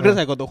Rugrats. Rugrats,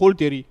 I got the whole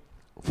theory.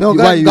 No,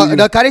 Why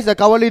the courage the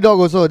cowardly dog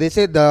also. They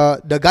said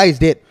the guy is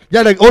dead.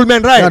 Yeah, the old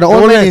man, right? Yeah, the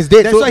old man is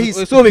dead. That's why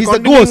he's so we're he's the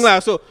continuing ghost. lah.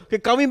 So okay,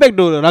 coming back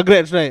to the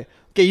Rugrats, right?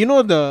 Okay, you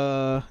know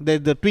the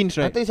twins,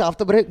 I right? think it's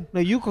after break. No,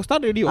 you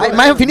start already. I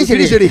might have finished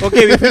already.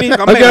 Okay, we finish.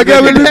 Come Okay, back.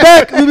 okay, we'll be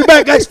back. We'll be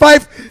back, guys.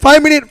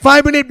 5 minute,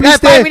 please Yeah,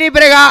 stay. 5 minute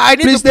break. I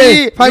need Please to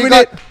stay. pee. 5 We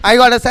minute. I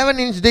got a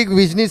 7-inch dick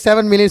which needs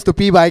 7 minutes to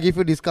pee, but I give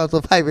you discount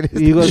so 5 minutes.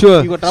 You got,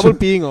 Sure, you got trouble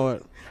peeing or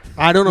what?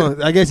 I don't know.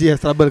 I guess he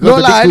has trouble. No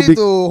because the lah, I dick's need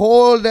too to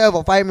hold there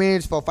for 5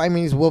 minutes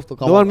worth to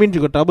come. The one means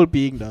you got trouble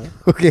peeing, da.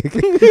 Okay.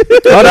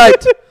 big. All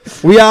right,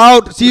 we are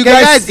out. See you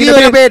Okay, guys. see you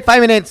in a bit. 5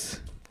 minutes.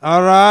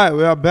 All right,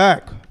 we are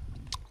back.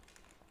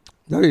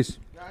 There is.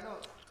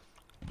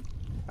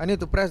 I need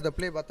to press the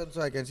play button so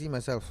I can see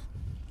myself.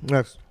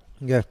 Next.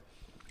 Yeah.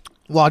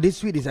 Wow, this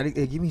sweet is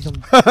addictive. Give me some.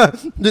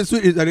 This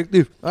sweet is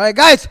addictive. Alright,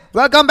 guys,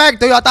 welcome back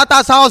to your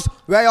Tata's house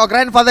where your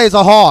grandfather is a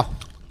whore.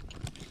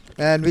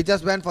 And we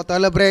just went for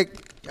toilet break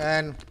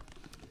and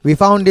we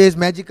found this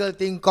magical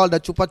thing called the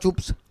Chupa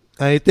Chups.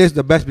 And it tastes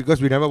the best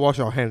because we never wash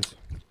our hands.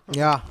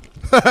 Yeah.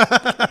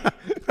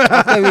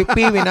 After we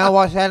pee, we now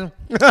wash hand.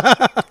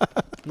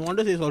 No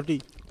wonder it's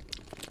salty.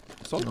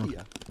 Salty,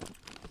 yeah.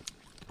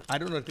 I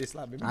don't know taste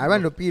lah. I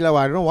went to pee, lah.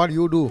 I don't know what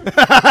you do.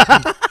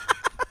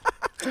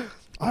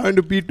 I went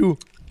to pee too.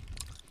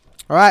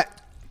 Alright.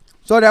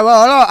 So there were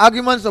a lot of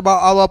arguments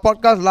about our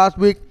podcast last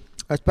week,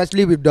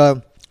 especially with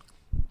the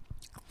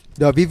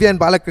Vivian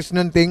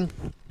Balakrishnan thing.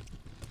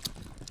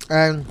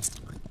 And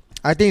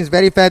I think it's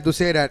very fair to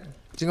say that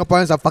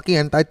Singaporeans are fucking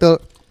entitled.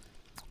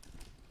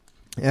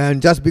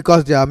 And just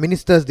because they are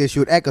ministers, they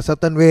should act a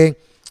certain way.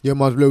 You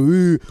must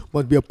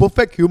be a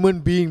perfect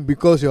human being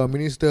because you're a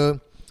minister.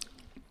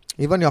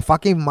 Even your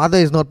fucking mother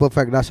is not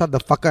perfect. Now shut the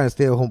fuck up and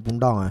stay at home. Pum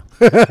down.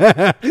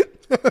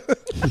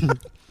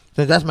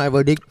 So that's my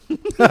verdict.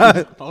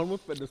 I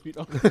almost put the speed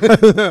out.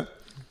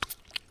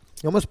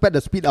 You almost spat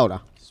the spit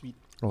out. Sweet.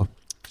 Oh.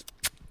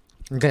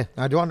 Okay,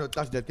 I don't want to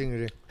touch that thing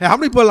already. Hey, how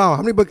many people now?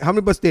 How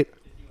many per state?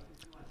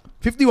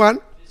 51?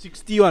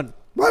 61.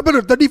 What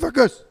happened to 30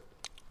 fuckers?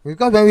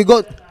 Because when we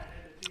go...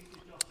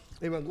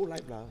 Hey, man, go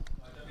live now.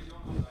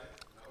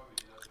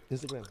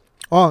 Instagram.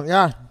 Oh,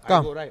 yeah. I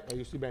Come. go right or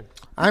you see banned?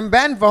 I'm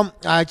banned from...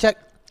 I check.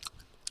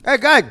 Hey,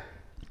 guys.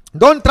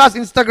 Don't trust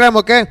Instagram,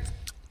 okay?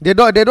 They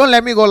don't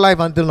let me go live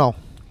until now.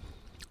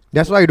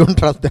 That's why I don't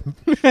trust them.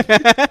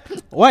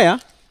 Why, ah?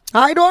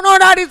 I don't know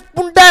that is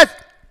puntas.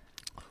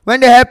 When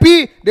they're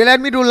happy, they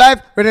let me do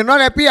live. When they're not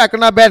happy, I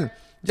cannot ban.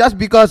 Just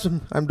because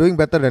I'm doing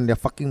better than their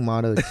fucking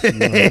mother.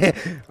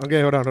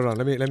 Okay, hold on.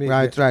 Let me.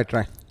 Right, try.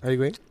 Are you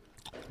going?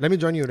 Let me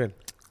join you then.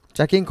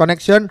 Checking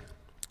connection.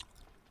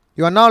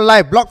 You are now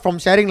live. Blocked from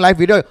sharing live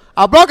video.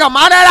 I block a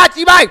mother lah,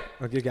 chibai.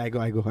 Okay, I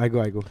go. You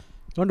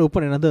want to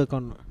open another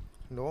account?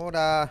 No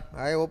da.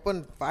 I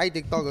opened 5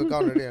 TikTok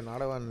account already.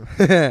 Another one.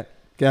 Okay,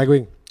 I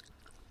going.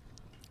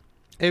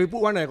 Hey, we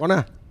put one at the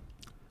corner.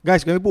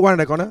 Guys, can we put one at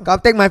the corner? Come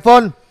take my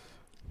phone.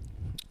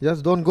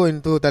 Just don't go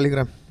into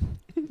Telegram.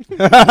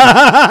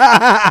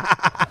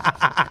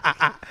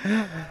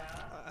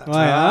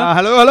 Why, ah?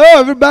 Hello,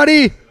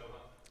 everybody.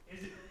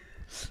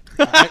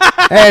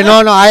 Hey,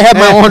 no, I have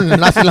my own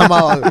nasi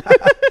lemak.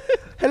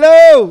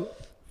 Hello.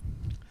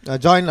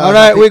 Join. All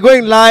right, we're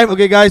going live.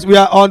 Okay, guys, we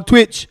are on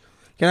Twitch.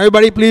 Can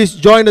everybody please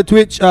join the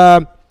Twitch?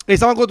 Hey,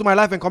 someone go to my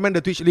live and comment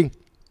the Twitch link.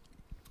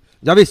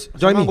 Jarvis, join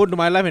Someone me. go to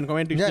my live and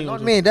comment. Yeah, Twitch not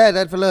also. me.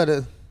 That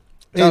fella.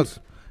 Charles.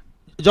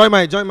 Join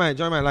my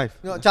live.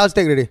 No, Charles,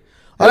 take ready.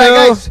 Hello.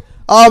 Alright, guys.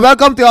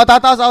 Welcome to your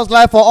Tata's House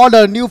Live for all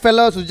the new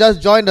fellows who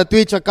just joined the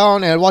Twitch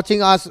account and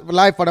watching us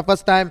live for the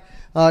first time.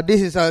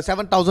 This is a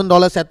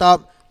 $7,000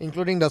 setup,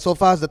 including the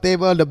sofas, the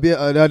table, the beer,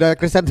 the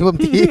chrysanthemum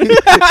tea.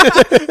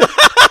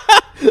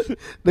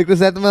 The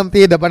chrysanthemum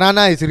tea, the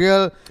banana is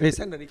real. Hey,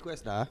 send the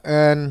request, da.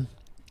 And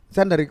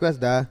send the request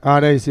there.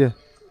 There is here.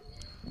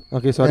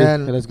 Okay, sorry.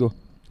 And- Okay, let's go.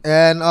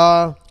 And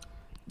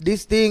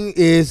this thing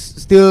is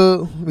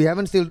still we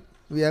haven't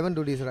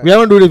do this right. We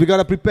haven't do this. We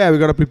gotta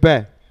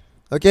prepare.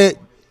 Okay.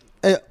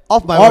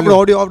 Off my Off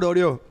volume. the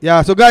audio.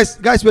 Yeah. So guys,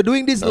 we're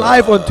doing this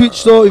live on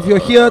Twitch. So if you're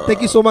here,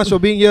 thank you so much for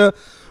being here.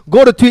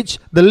 Go to Twitch.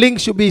 The link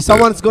should be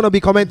someone's gonna be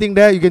commenting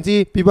there. You can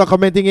see people are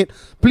commenting it.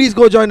 Please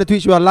go join the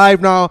Twitch. We are live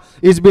now.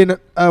 It's been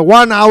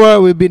 1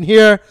 hour. We've been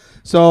here.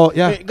 So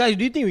yeah. Hey, guys,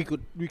 do you think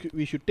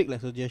we should take like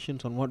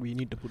suggestions on what we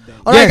need to put there?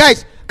 Alright, Yes.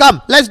 guys,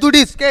 come. Let's do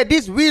this. Okay,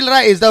 this wheel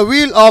right is the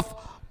wheel of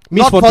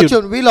not Misfortune.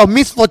 fortune, wheel of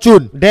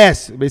misfortune.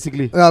 Dash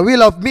basically.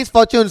 Wheel of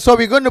misfortune. So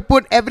we're going to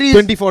put every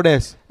 24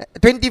 days.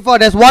 24.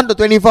 There's 1 to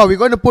 24. We're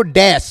going to put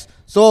dash.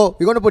 So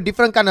we're going to put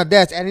different kind of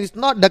dash, and it's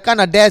not the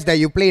kind of dash that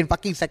you play in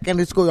fucking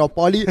secondary school or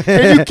poly.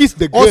 And you kiss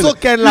the girl. Also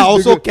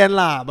can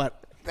lah.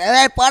 But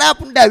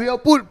We will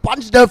put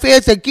punch the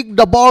face and kick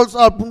the balls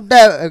or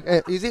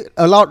is it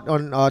allowed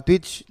on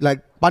Twitch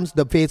like punch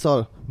the face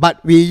or? But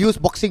we use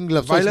boxing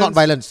gloves, so it's not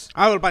violence.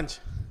 I will punch.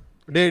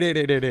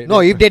 Day. No,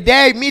 if they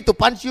dare me to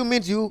punch you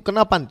means you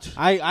cannot punch.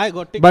 I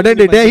got take. But then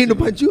they dare him to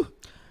punch you.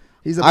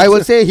 He's a I will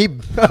boxer. say him.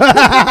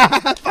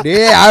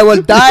 I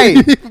will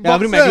die. Yeah,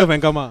 bring my glove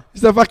and come out.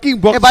 He's a fucking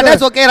boxer. But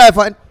that's okay, right?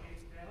 Fine.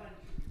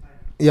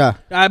 Yeah,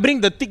 I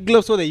bring the thick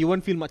gloves so that you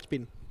won't feel much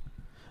pain.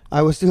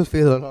 I will still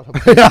feel a lot of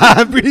pain.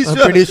 I'm pretty sure.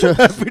 pretty sure.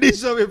 I'm pretty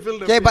sure we feel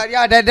the Okay, but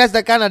yeah, that's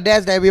the kind of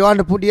desk that we want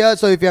to put here.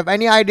 So if you have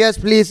any ideas,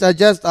 please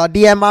just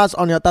DM us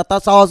on your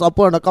Tata Sauce or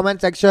put in the comment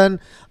section.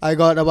 I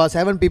got about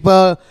 7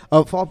 people,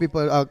 4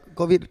 people.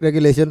 COVID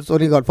regulations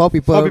only got 4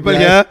 people. 4 people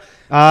behind.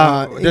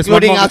 here. There's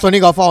Including one more, us, only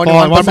got 4. Only one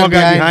one more person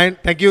guy behind.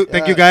 Thank you,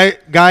 guy.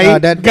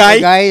 That Guy.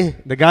 guy.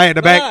 The guy at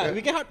the back. Nah,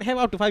 we can have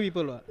up to 5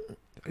 people.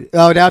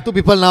 There are 2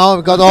 people now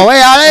because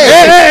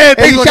Hey,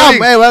 thanks for Hisham,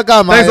 coming. hey,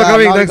 welcome. Thanks for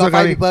coming, now we thanks got for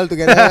 5 coming. people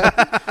together.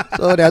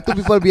 So there are 2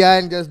 people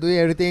behind just doing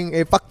everything.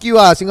 Hey, fuck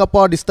you,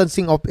 Singapore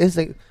distancing of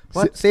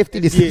what? Safety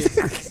distancing.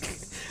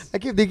 I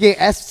keep thinking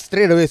S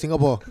straight away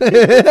Singapore.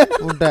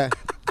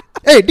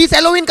 Hey, this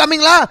Halloween coming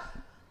lah.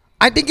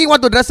 I'm thinking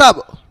what to dress up.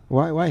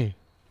 Why?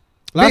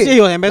 Last year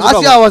he was ambassador.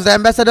 Last year I was the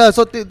ambassador.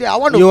 So I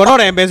want to. You were not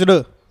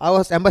ambassador. I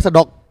was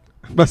ambassador.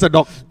 Basta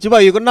dog. Chiba,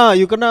 you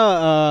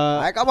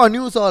kena I come on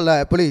news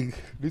all police.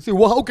 They say,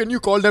 well, how can you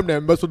call them the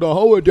ambassador?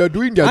 How are they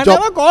doing their I job?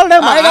 never called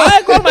them.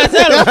 I called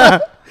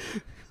myself.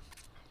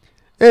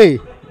 Hey,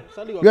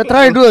 we are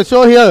trying to do a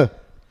show here.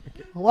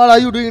 What are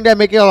you doing there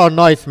making a lot of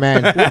noise,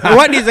 man?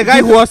 What is the guy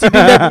who was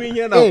sitting there doing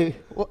here now?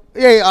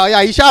 Hey,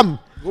 yeah, Hisham.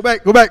 Go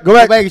back. Go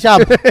back,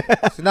 Hisham.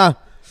 So now,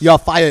 you're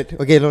fired.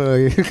 Okay, no.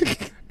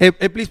 Hey,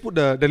 please put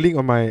the link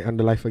on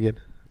the live again.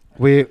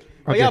 Wait.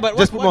 But Okay, yeah, but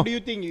just what put more. do you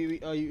think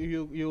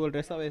you will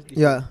dress up as this?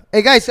 Yeah.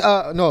 Hey, guys,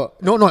 no,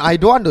 I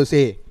don't want to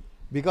say.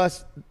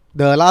 Because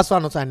the last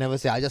one also I never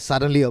say. I just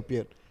suddenly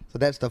appeared. So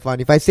that's the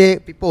fun. If I say,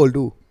 people will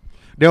do.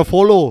 They'll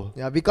follow.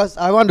 Yeah, because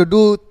I want to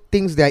do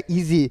things that are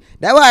easy.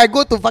 That's why I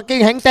go to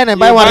fucking Hang Ten and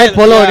You buy one red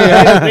polo.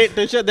 red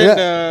t-shirt,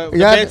 then the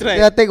pants, right?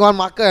 Yeah, take one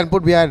marker and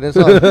put behind. That's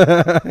all.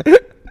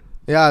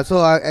 Yeah, so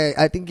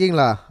I thinking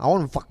lah. I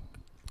want to fuck.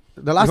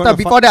 The last You time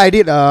wanna before that I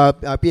did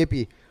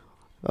PAP.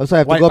 Also I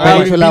have to White- go with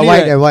Peninsula Billy,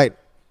 white right? and white.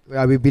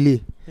 Yeah, with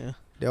Billy. Yeah.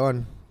 That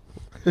one.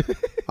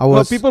 I No,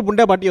 was people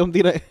bunda party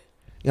something, right?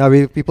 yeah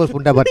with People's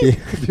Punta Party.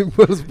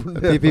 People's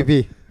Punta.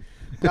 PPP.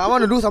 Yeah, I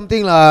want to do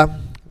something lah.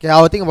 Okay, I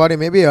will think about it.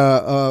 Maybe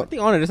I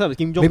think I want to dress up as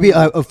Kim Jong. maybe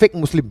a fake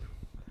Muslim.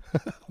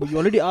 You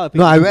already are.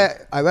 No, I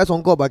wear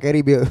Songkok but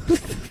carry beer.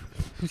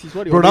 This is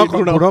what you Bro, now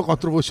already do now.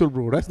 controversial,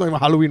 bro. That's not even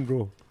Halloween,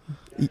 bro.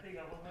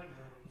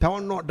 That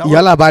one not. That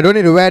Yeah one. lah, but I don't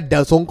need to wear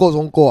the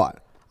Songkok what.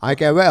 I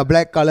can wear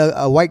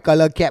a white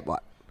color cap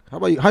what. How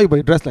about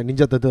you dress like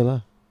Ninja Turtle,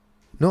 lah?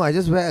 No, I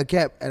just wear a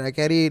cap and I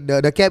carry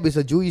the cap is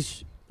a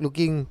Jewish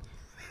looking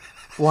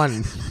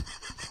one.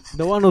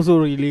 The one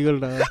also illegal.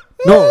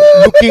 No,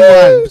 looking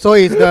one. So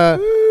it's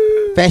the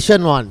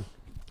fashion one.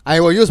 I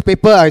will use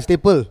paper. I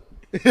staple.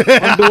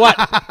 Onto what?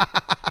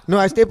 No,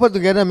 I staple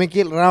together, make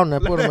it round. I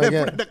put on my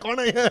cap. The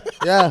corner here.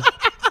 Yeah.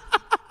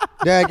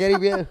 Then I carry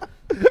beer.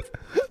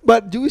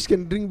 But Jewish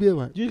can drink beer,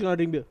 man. Jews cannot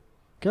drink beer.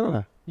 Cannot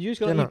lah. Jews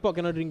cannot Cannot. eat pork,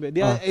 cannot drink beer.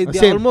 They are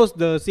Same. almost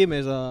the same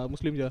as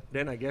Muslims. Yeah.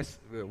 Then I guess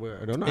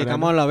I don't know. Hey,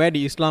 come on lah. Where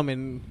did Islam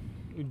and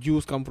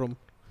Jews come from?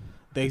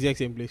 The exact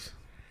same place.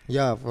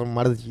 Yeah, from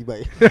Mother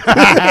Chibai.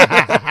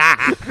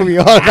 We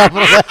all come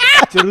from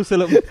that.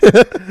 Jerusalem.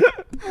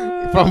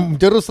 From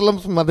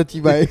Jerusalem's Mother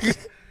Chibai.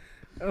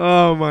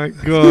 Oh my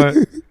god.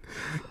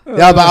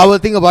 Yeah, but I will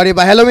think about it.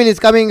 But Halloween is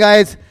coming,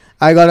 guys.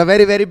 I got a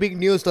very, very big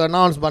news to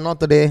announce, but not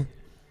today.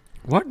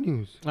 What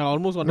news? I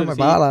almost wanted No, to my say.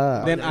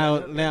 bala. Then I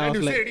was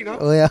like,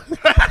 Oh yeah.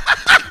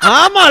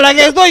 like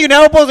as though you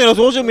never post on your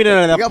social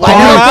media. Yeah, but I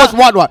never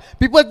post what?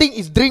 People think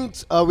it's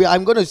drinks.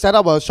 I'm going to set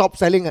up a shop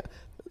selling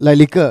like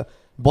liquor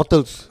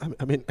bottles.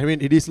 I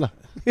mean, it is lah.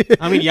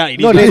 I mean, yeah, it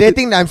No, is. they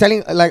think that I'm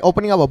selling like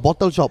opening up a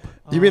bottle shop.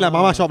 You mean like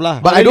Mama Shop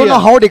lah? But I don't know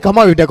how they come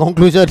up with that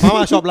conclusion.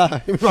 Mama Shop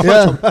lah.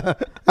 Yeah.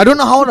 I don't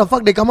know how the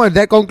fuck they come up with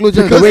that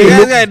conclusion. Because The way it guys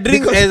looks. that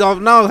drinks as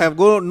of now have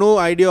no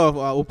idea of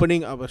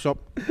opening up a shop.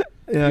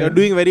 You're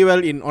doing very well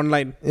in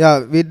online.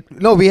 Yeah,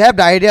 we have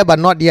the idea, but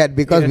not yet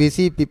because Yeah. we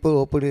see people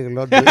opening a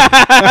lot.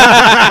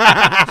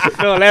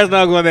 No, let's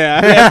not go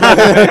there.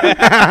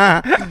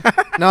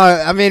 No,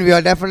 I mean we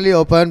are definitely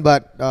open,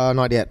 but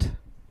not yet.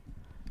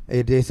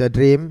 It is a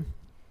dream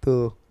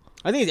to.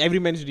 I think it's every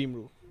man's dream,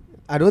 bro.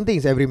 I don't think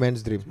it's every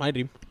man's dream. My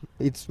dream.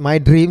 It's my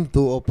dream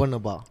to open a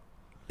bar.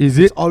 Is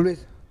it?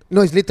 Always.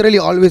 No, it's literally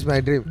always my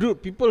dream.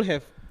 Dude, people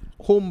have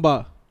home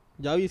bar.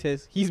 Javi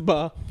has his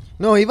bar.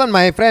 No, even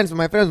my friends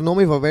know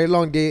me for very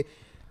long.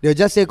 They'll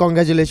just say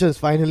congratulations,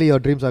 finally your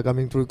dreams are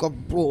coming true. Bro,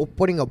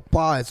 opening a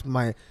bar is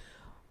my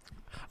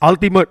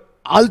Ultimate.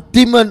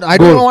 ultimate. I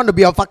don't want to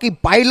be a fucking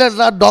pilot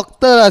or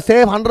doctor or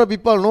save 100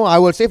 people. No, I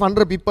will save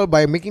 100 people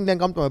by making them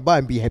come to my bar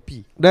and be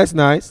happy. That's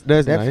nice.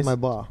 That's That's nice. my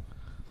bar.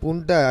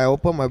 Punta, I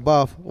open my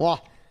bar. Wow.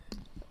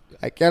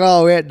 I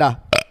cannot wait dah.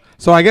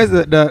 So I guess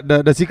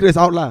the secret is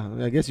out lah.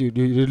 I guess you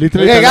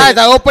literally. Okay guys,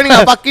 I'm opening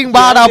a fucking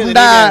bar dah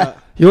Punta.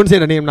 You won't say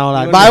the name now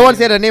lah. But I won't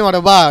say the name of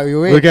the bar.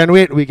 You wait.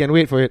 We can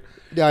wait for it.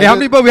 Yeah, Hey, how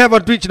many people we have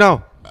on Twitch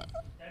now?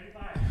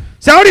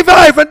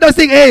 75.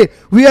 Fantastic. Hey,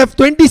 we have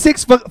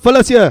 26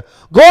 fellas here.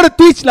 Go to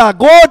Twitch lah.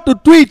 Go to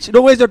Twitch.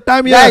 Don't waste your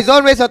time here. Guys,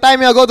 don't waste your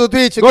time here. Go to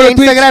Twitch. Go Okay, to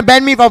Twitch. Instagram,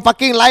 ban me from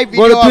fucking live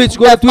Go video. to Twitch,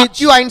 go to Fuck Twitch.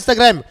 you,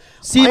 Instagram.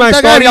 See my Instagram,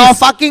 stories. your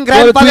fucking Go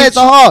to grandfather is Twitch.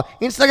 a whore.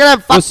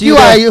 Instagram, fuck see you. you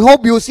there. I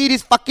hope you see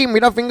this fucking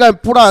middle finger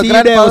and put out See you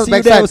there, grandfather's see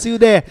you there, backside. see you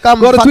there. Come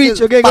Go to fuck Twitch,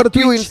 you, okay, go fuck to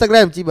you Twitch.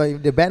 Instagram, Chiba.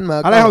 If they ban my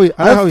account. I like how we-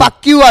 I like how we-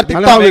 fuck you at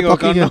TikTok, TikTok. we're TikTok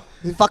talking account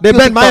here. Fuck They you,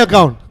 banned my TikTok.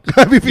 account.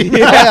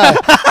 Yeah.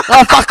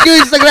 Oh, fuck you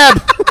Instagram.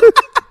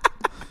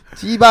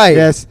 Chiba.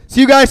 Yes.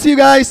 See you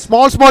guys.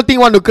 Small thing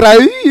want to cry.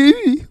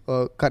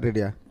 Oh, cut it,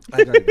 yeah.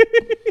 Can you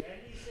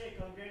say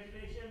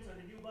congratulations on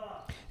the new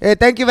bar? Hey,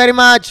 thank you very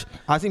much.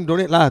 Ask him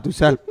donate lah to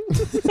sell.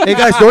 Hey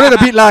guys, donate a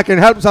bit lah, can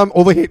help some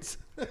overheads.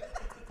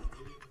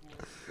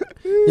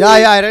 Yeah,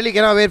 I really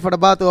cannot wait for the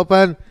bar to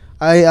open.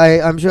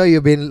 I'm sure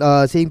you've been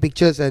seeing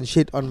pictures and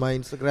shit on my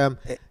Instagram.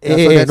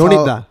 No need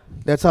lah.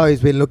 That's how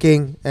it's been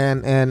looking,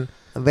 and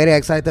I'm very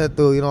excited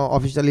to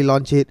officially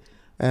launch it.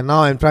 And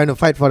now I'm trying to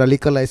fight for the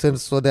liquor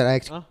license so that I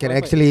can why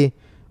actually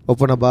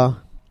open a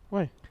bar.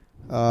 Why?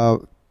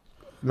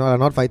 No, I'm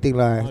not fighting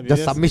lah. Oh,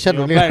 Just submission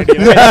you're only. right,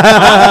 you're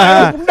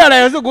right.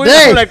 I also going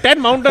Hey. to like 10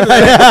 mountains.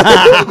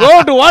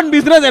 Go to one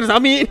business and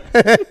submit.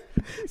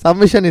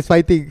 Submission is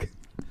fighting.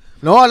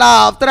 No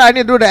lah. After I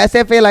need to do the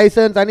SFA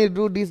license, I need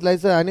to do this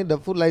license, I need the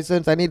food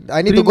license, I need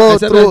to go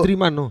through. 3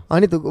 months, no. I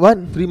need to what?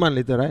 3 months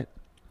later, right?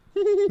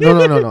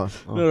 No. No.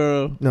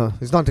 No,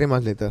 it's not 3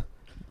 months later.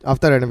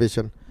 After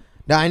renovation.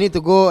 Then I need to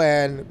go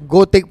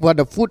take what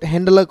the food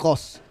handler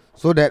costs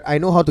so that I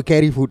know how to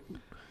carry food.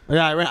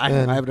 Yeah, I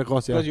have the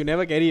course, yeah. Because you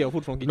never carry your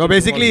food from kitchen. No,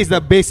 basically it's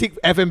the basic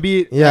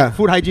F&B, Yeah.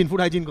 food hygiene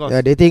cost.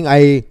 Yeah, they think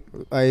I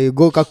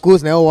go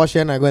kakus, never wash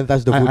and I go and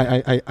touch the food.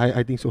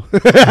 I think so.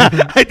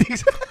 I think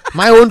so.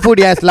 My own food,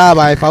 yes lah,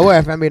 but if I work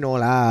F&B, no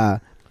lah.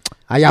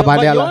 Yeah, but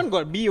Badia your lah. one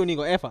got B only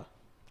got F ah.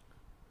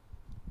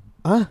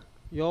 Huh?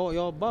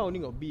 Your bar only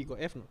got B got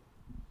F no.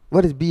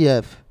 What is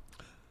BF?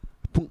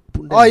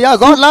 Oh yeah,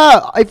 got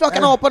lah. If not,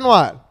 cannot open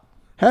what?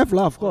 Have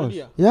lah, of course.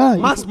 Already, ah? Yeah,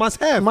 Must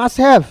have. must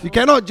have. You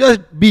cannot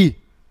just be.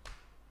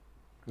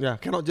 Yeah,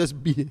 cannot just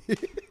be.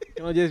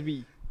 Cannot just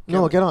B.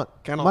 No,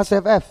 cannot. Cannot. Must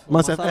have F.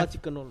 Must have Masala F.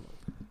 chicken all.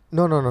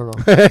 No.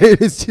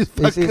 It's just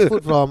It's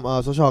food from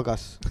social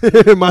hawkers.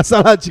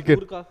 masala chicken.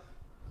 Urka.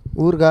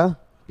 Urga.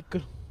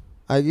 Pickle.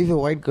 I give you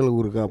white color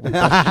urga.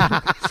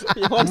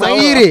 You want sour?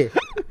 Mairi.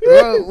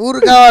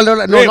 Urga. No,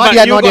 Wait, not but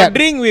yet, you not got yet.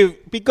 drink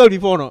with pickle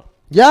before no?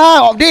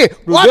 Yeah, of day.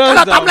 Bro, What kind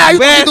that's of thumbnail are the you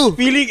best talking to?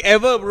 feeling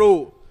ever,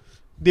 bro.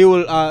 They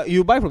will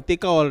you buy from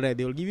Tekka all right.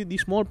 They will give you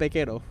this small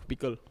packet of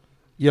pickle.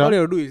 Yeah. All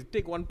you have to do is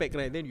take one pack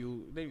right, then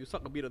you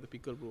suck a bit of the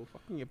pickle, bro.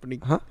 Fucking happening.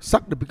 Huh?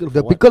 Suck the pickle. The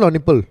for what? pickle or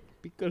nipple?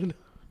 Pickle.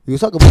 You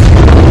suck a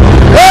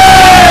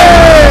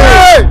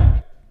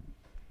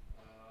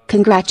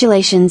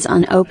Congratulations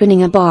on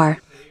opening a bar.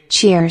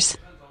 Cheers.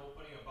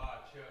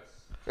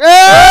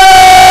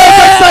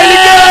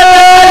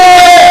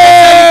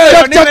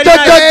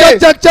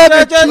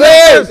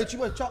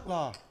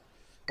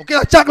 Okay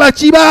lah, chuck lah,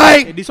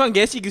 cibai. Hey, this one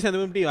gassy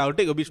Chrysanthemum tea. I'll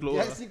take a bit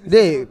slower.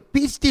 They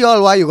peach tea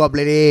all why you got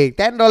bleeding?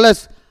 $10.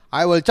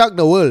 I will chuck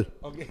the world.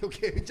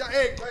 Okay.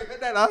 Hey, I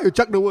heard that, you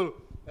chuck the world.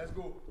 Let's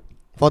go.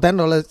 For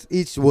 $10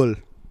 each world.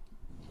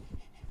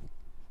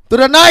 To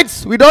the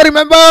nights we don't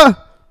remember.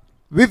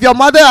 With your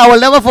mother, I will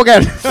never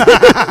forget.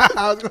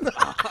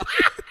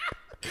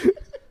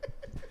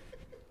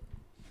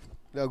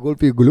 The gulp,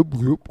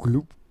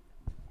 gulp.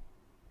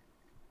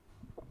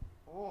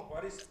 Oh,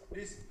 what is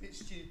this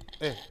peach tea?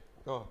 Eh,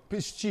 no,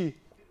 peach tea.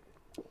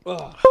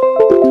 Oh,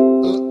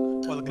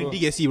 the green tea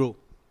gassy, bro.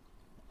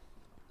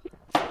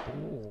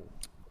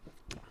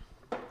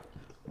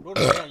 Don't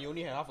worry, you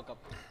only have half a cup.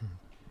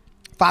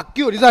 Fuck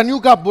you, this is a new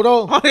cup,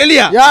 bro. Oh, really?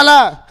 Ah? Yeah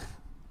lah.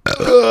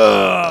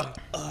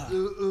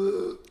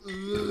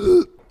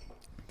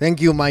 Thank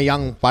you, my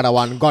young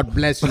Padawan. God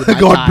bless you, my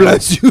God child.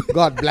 bless you.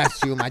 God bless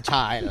you, my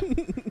child.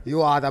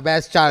 You are the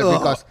best child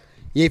because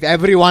if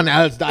everyone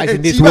else dies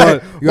in this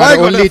world, you are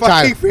the only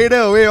child. Fade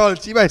away all.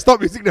 Cibai,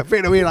 stop using the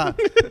fade away lah.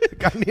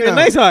 Yeah,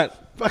 nice one.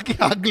 Fucking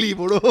ugly,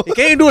 bro.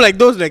 Can you do like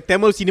those like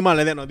Tamil cinema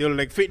like that? No? They'll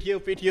like fade here,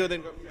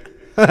 then.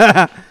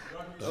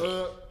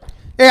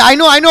 Hey, I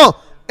know.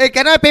 Hey,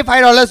 can I pay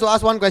 $5 to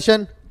ask one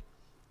question?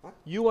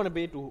 You want to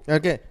pay to?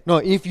 Okay. No,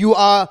 if you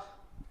are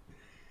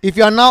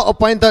now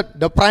appointed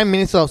the Prime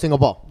Minister of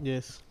Singapore,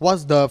 Yes.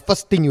 what's the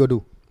first thing you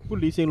do?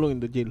 Put Lee Hsien Loong in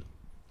the jail.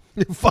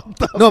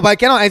 Fucked up. No, but I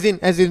cannot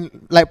as in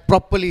like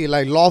properly,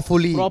 like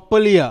lawfully.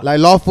 Properly, Like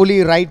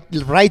lawfully,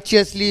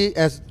 righteously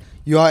as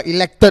you are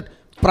elected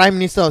Prime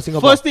Minister of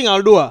Singapore. First thing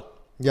I'll do,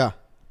 Yeah.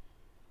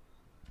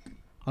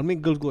 I'll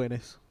make girls go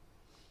NS.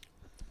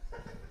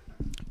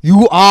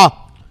 You are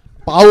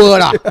power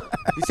lah.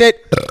 He said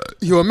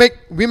you will make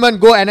women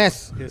go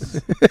NS.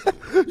 Yes.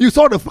 You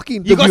saw the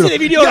fucking interview. You got see the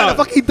video? Yeah, lah?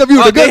 the fucking interview.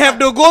 Oh, The they girl- have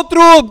to go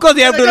through because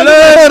they have to the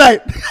learn. girl,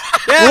 right?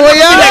 Oh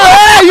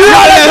yeah, you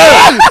are the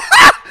girl.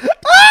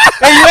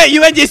 Hey,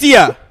 you went JC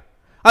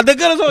the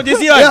girl also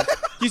JC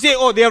He say,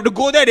 oh, they have to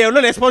go there. They have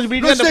no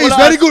responsibility. No, then the say, it's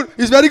fella very ask, good.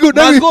 It's very good.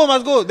 Then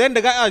Must go. Then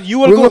the guy asks, you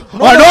will we go. go.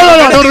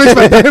 No, don't waste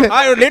my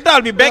time. Later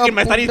I'll be back in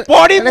my studies.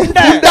 Body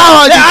punda.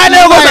 Punda, I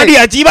never go study.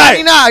 Chibai.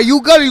 Nina,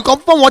 you girl, you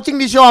confirm watching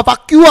this show.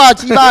 Fuck you,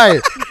 chibai.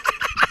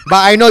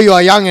 But I know you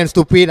are young and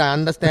stupid. I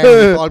understand.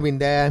 We've all been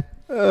there.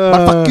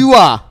 But fuck you,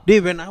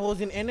 Dave, when I was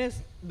in NS,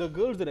 the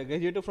girls that I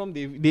graduated from,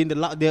 they in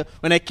the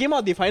when I came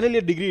out, they finally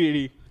had degree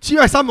already. See,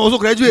 some also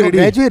graduate already.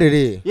 Graduate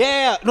already.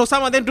 Yeah. No,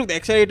 some of them took the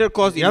accelerator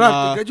course Yeah in lah,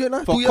 to graduate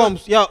lah, for 2 years.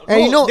 comms. Yeah. And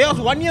No, you know- there was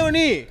 1 year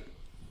only.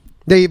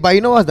 But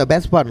you know what's the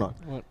best part not?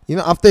 What? You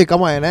know, after you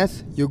come out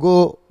NS, you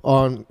go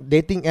on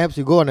dating apps,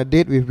 you go on a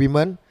date with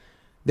women.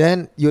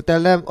 Then you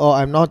tell them, oh,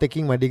 I'm now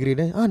taking my degree.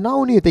 Then, now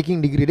only you're taking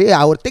degree. Then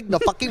I will take the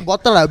fucking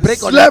bottle, I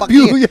break on the Slap fucking.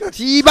 you, yeah.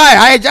 Chibai,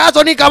 I just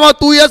only come out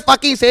 2 years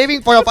fucking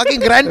saving for your fucking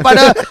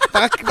grandfather.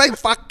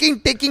 fucking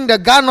taking the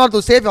gun not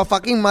to save your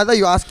fucking mother.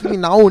 You asking me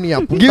now only.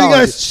 Giving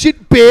us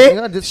shit pay.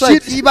 You know, that's why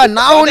Shit. Chibai,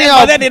 now only.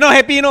 But then they're not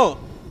happy, you know.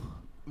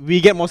 We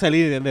get more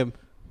salary than them.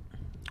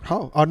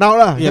 How? Oh, now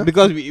lah. Yeah,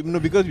 because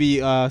we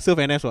serve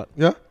NS what?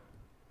 Yeah.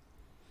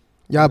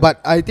 Yeah,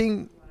 but I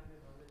think.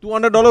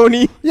 $200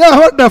 only. Yeah,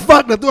 what the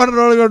fuck the $200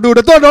 gonna do?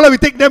 The $200 we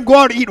take them go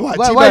out eat what?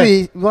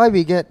 Why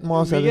we get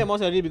more We salary? get more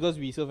salary because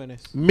we serve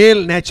NS.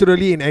 Male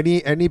naturally in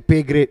any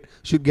pay grade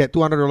should get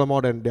 $200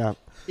 more than their.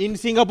 In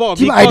Singapore,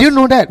 Chibai, I didn't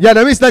know that. Yeah,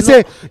 that means let's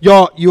say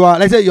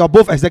let's say you're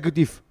both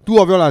executive. Two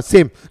of you are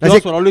same. Let's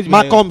Yours say will always be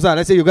Marcoms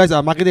let's say you guys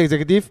are marketing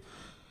executive.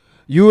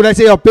 You let's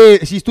say your pay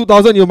she's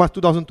 2,000, you must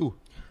 2,002.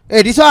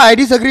 Hey, this one I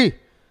disagree.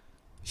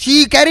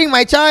 She carrying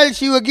my child,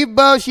 she will give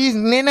birth, she's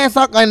nene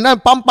suck and then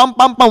pump.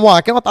 Wow,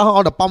 I cannot tahan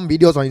all the pump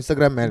videos on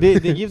Instagram, man. They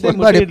give them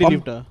Why they maternity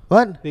pump? leave.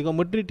 What? They got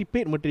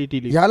maternity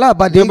leave. Yeah lah,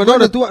 but Yeah, they but got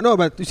not the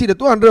but you see the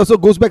 200 also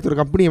goes back to the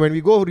company when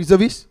we go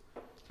reservists.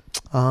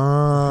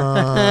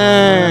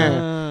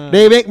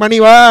 They make money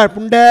what?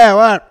 Punda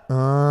what?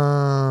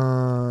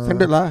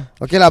 Send it lah.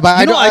 Okay lah, but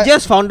I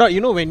just found out,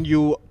 when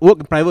you work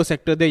in private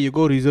sector there, you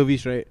go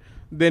reservist, right?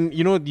 Then,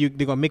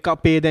 they got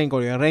makeup pay, then got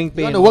your rank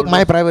pay. you want and to work all my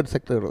that. private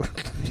sector.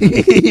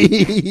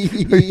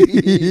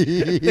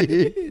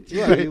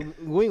 You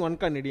going one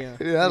can already.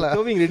 Yeah lah.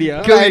 Curving already.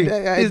 Curving.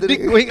 His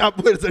dick going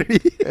upwards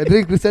already. I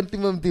drink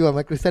chrysanthemum tea,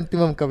 my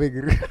chrysanthemum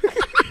coming.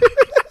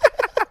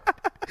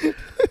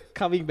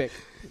 Coming back.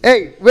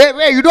 Hey,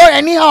 wait, you don't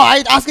anyhow.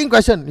 I asking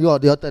question. Your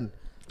turn.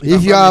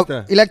 If you are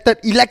Prime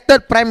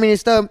elected prime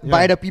minister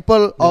by the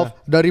people of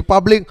the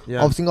Republic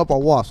Yeah. of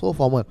Singapore, wow, so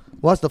formal.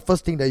 What's the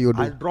first thing that you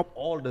do? I'll drop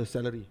all the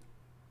salary.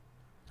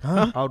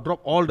 I'll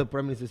drop all the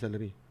prime minister's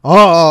salary.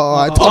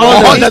 I thought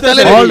all the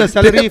salary. All the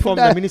salary from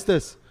the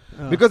ministers.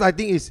 Because I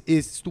think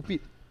it's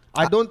stupid.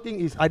 I don't think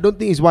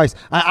it's wise.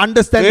 I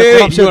understand the Hey,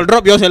 corruption. you will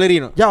drop your salary,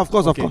 no? Yeah, of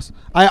course, Okay. of course.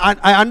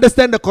 I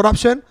understand the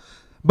corruption,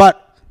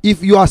 but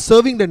if you are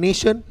serving the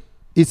nation,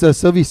 it's a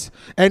service.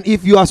 And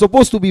if you are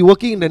supposed to be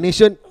working in the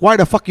nation, why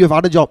the fuck you have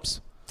other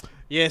jobs?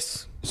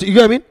 Yes. So you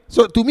get what I mean?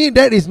 So to me,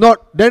 that is not.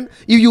 Then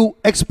if you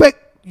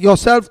expect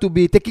yourself to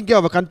be taking care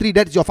of a country,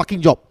 that's your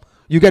fucking job.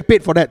 You get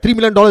paid for that. $3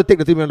 million, take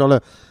the $3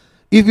 million.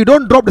 If you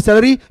don't drop the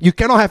salary, you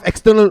cannot have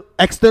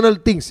external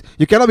things.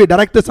 You cannot be a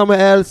director somewhere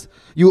else.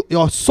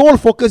 Your sole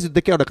focus is to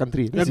take care of the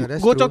country. That's it.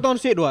 that's Go true. Chok Tong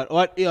said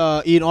what?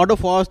 In order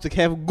for us to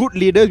have good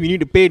leaders, we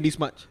need to pay this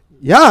much.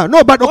 Yeah,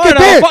 no, but okay, What the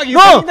pay. fuck you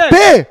No, saying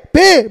that?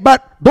 pay.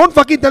 But don't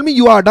fucking tell me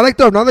you are a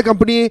director of another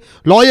company,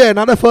 lawyer,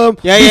 another firm.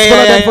 Yeah, this yeah,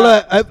 fella, yeah,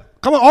 that fella.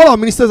 Come on, all our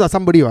ministers are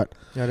somebody, what?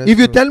 Yeah, that's If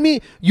you true. tell me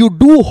you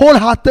do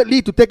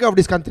wholeheartedly to take care of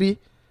this country,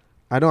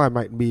 I know I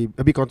might be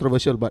a bit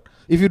controversial, but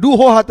if you do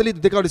wholeheartedly to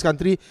take care of this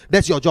country,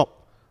 that's your job.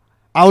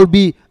 I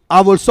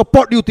will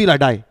support you till I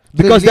die.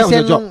 Because that was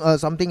your job.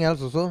 Something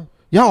else also.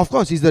 Yeah, of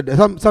course. He's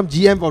some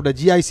GM of the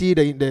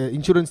GIC, the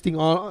insurance thing,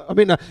 or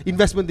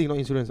investment thing, not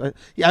insurance.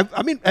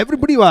 I mean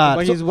everybody was.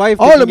 But his wife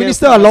all taking the care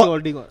minister of are financial lot.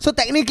 holding what? So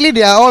technically,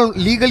 they are all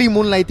legally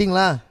moonlighting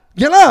lah.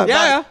 Yeah lah.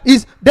 Yeah, but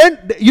Is then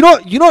you know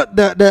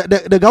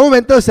the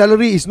governmental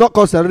salary is not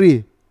called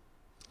salary.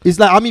 It's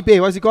like army pay.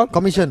 What's it called?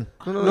 Commission.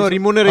 No,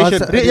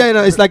 remuneration.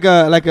 Oh, It's like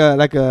a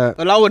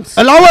Allowance.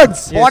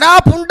 allowance. Yes. What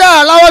up,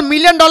 Punda? Allowance, $1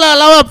 million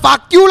allowance.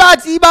 Fuck you lah,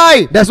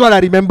 Chibai. That's what I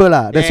remember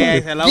lah. That's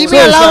Yes, what. allowance. Give me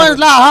allowance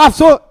lah, half.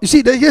 So you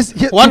see,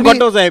 here, One to me-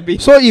 quarter is happy.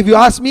 So if you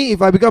ask me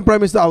if I become prime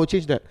minister, I will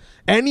change that.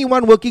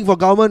 Anyone working for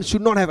government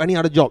should not have any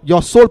other job.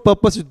 Your sole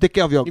purpose is to take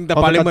care of your In the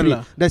of parliament country.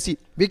 lah. That's it.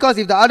 Because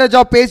if the other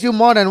job pays you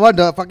more than what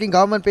the fucking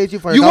government pays you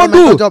for You a won't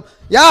governmental do. job.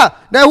 Yeah,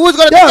 then who's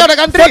gonna Yeah, take care of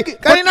the country? fuck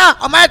it, Karina,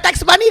 my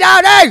tax money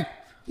now, then.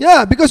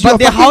 Yeah, because But your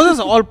their fucking- houses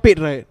are all paid,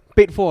 right?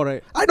 Paid for,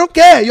 right? I don't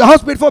care. Your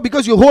house paid for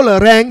because you hold a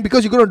rank,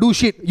 because you're gonna do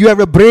shit. You have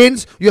the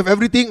brains, you have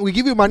everything. We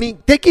give you money,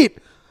 take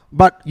it.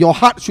 But your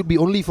heart should be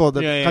only for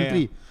the Yeah,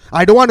 country.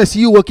 I don't want to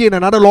see you working in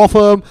another law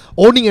firm,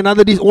 owning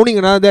another this, owning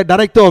another that,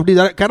 director of this.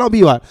 Cannot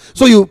be what.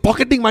 So you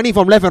pocketing money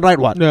from left and right.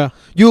 What? Yeah.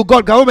 You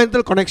got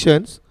governmental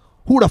connections.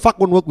 Who the fuck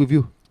won't work with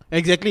you?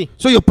 Exactly.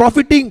 So you're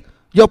profiting.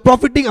 You're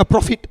profiting a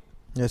profit.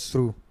 Yes,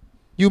 true.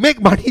 You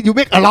make money. You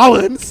make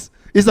allowance.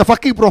 It's a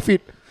fucking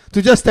profit.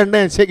 To just stand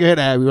there and shake your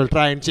head, we will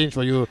try and change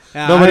for you.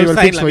 Nobody will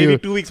fix for maybe you.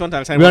 2 weeks once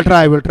I'll sign. We'll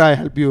try,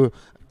 help you.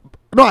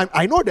 No,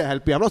 I know they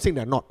help you. I'm not saying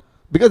they're not.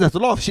 Because there's a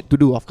lot of shit to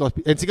do, of course.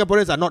 And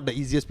Singaporeans are not the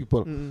easiest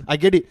people. I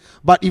get it.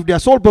 But if their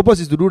sole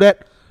purpose is to do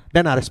that,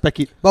 then I respect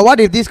it. But what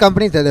if these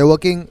companies that they're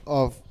working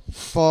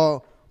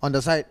for on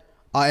the side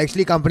are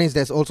actually companies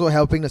that's also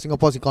helping the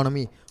Singapore's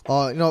economy,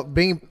 or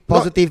bringing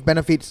positive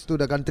benefits to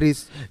the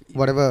country's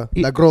whatever,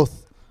 the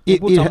growth?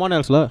 Put someone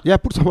else lah. Yeah,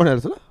 put someone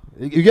else. Huh?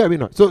 You get me?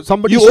 Not so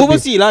somebody You should be-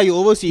 oversee lah. You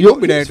oversee. You, Don't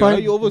be it's director.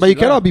 fine, You oversee. but you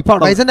cannot be part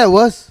But of. isn't that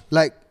worse?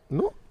 Like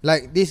No.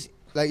 this,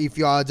 like if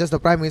you are just the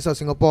Prime Minister of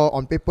Singapore,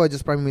 on paper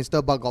just Prime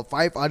Minister, but got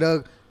 5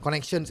 other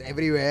connections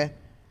everywhere.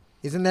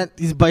 Isn't that?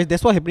 But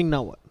that's what's happening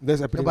now. What? That's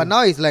Yeah, happening. but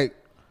now it's like,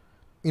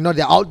 you know,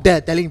 they're out there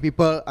telling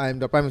people, I'm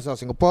the Prime Minister of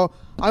Singapore.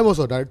 I'm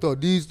also director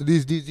of this.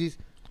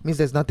 Means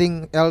there's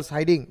nothing else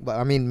hiding. But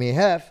I mean, may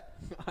have.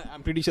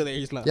 I'm pretty sure there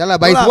is lah. Yeah, lah,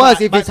 but No it's lah, worse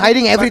but- if it's but-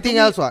 hiding but everything to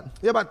me- else. What?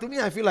 Yeah, but to me,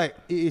 I feel like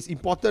it is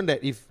important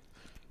that if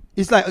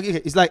it's like okay,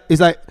 it's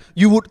like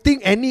you would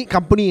think any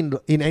company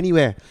in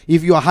anywhere,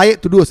 if you are hired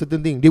to do a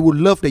certain thing, they would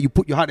love that you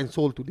put your heart and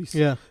soul to this.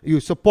 Yeah.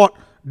 You support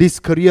this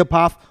career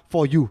path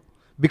for you,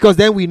 because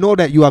then we know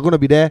that you are going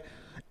to be there.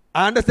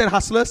 I understand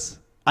hustlers.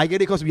 I get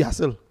it because we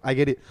hustle. I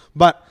get it.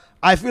 But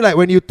I feel like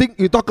when you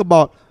talk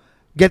about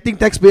getting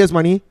taxpayers'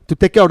 money to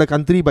take care of the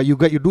country, but you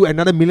do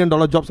another $1 million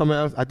job somewhere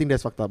else, I think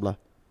that's fucked up lah.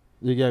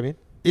 You get what I mean?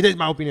 It is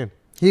my opinion.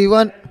 He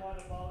want. And what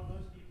about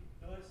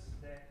those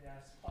that their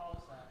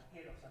spouse are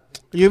head of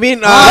something? You mean?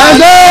 Ah,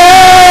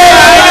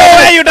 I know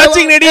where you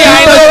touching, already.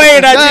 I know where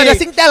you The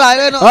touching. Singtel, I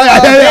don't know.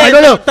 I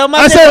don't know. Temasek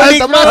I said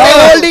Holding, Temasek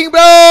Holding,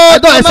 bro. I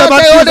thought Temasek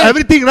SMRT is Holding.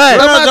 everything, right?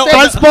 No,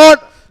 no,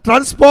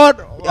 Transport,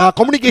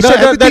 communication, The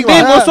everything.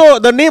 name what? also,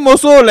 the name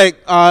also like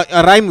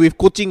a rhyme with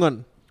coaching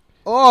on.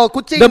 Oh,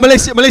 Kuching. The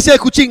Malaysia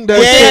Kuching. The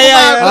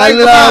Yeah.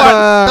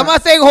 Alamak.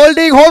 Temasek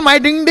Holding, hold my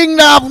ding ding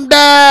dong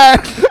there.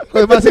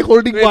 Temasek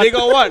Holding Wait, what? they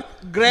got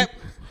what? Grab.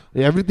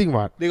 Yeah, everything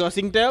what? They got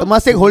Singtel.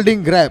 Temasek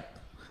Holding Grab.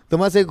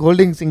 Temasek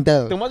Holding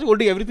Singtel. Temasek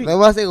holding everything.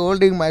 Temasek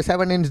Holding my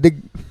 7-inch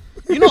dig.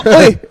 You know,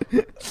 hey,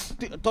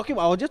 talking.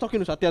 I was just talking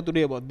to Satya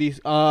today about this.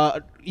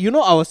 You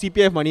know our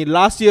CPF money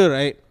last year,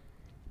 right?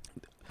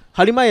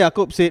 Halimah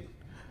Yacob said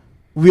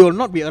we will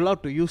not be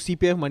allowed to use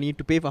CPF money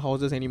to pay for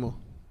houses anymore.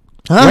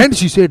 When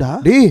she said,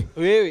 huh?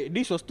 Wait,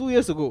 this was 2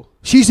 years ago.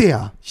 She say,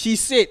 huh? She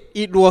said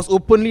it was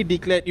openly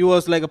declared. It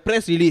was like a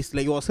press release,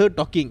 like it was her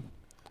talking.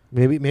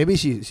 Maybe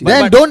she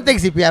Then But- don't take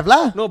CPF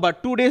lah. No,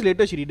 but 2 days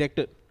later she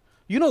redacted.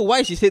 You know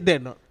why she said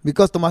that? No?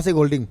 Because Temasek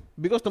Holding.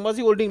 Because Temasek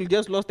Holding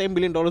just lost $10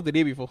 billion the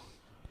day before.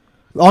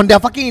 On their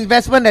fucking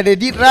investment that they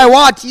did, right?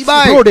 Watch,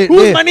 Bro,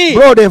 Whose money?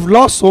 Bro, they've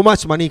lost so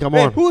much money. Come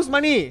Wait, on. whose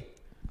money?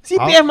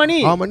 CPF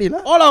money. Our money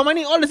lah. All our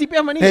money, all the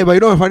CPF money. Hey, but you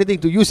know the funny thing?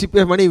 To use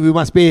CPF money, we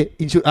must pay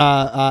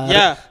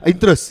Yeah.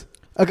 interest.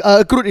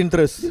 Accrued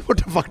interest. What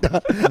the fuck?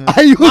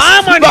 I use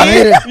Our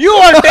money. You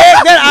want to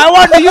take, then I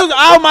want to use.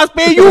 I must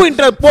pay you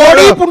interest.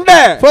 Pori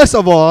punde. First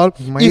of all,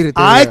 Mahir if itu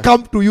I dia.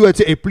 come to you and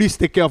say, hey, please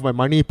take care of my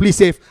money, please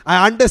save.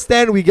 I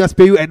understand we just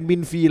pay you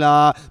admin fee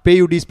lah, pay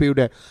you this, pay you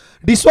that.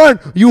 This one,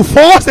 you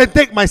force and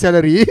take my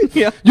salary.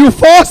 Yeah. You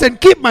force and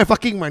keep my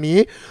fucking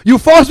money. You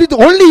force me to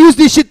only use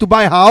this shit to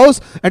buy a house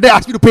and then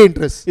ask me to pay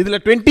interest. It's like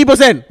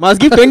 20%. Must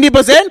give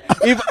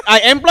 20%. If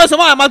I employ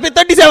someone, I must pay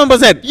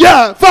 37%.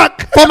 Yeah,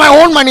 fuck. For my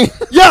own money.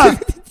 Yeah.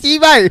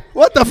 Chibai.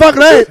 What the fuck,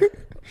 right?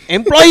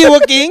 Employee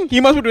working, he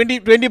must pay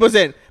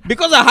 20%.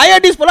 Because I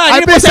hired this fella, I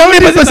need to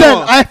pay 70%. some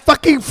more. I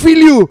fucking feel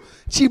you.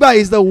 Chiba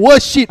is the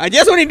worst shit. I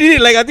just only did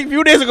it like I think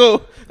few days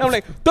ago. I'm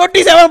like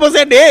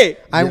 37%, eh?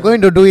 I'm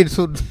going to do it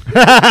soon.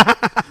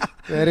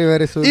 Very,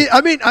 very soon.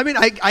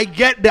 I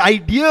get the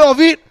idea of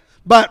it,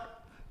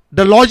 but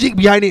the logic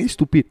behind it is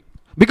stupid.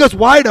 Because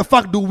why the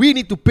fuck do we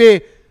need to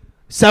pay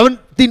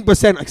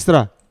 17%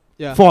 extra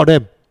Yeah. for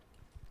them?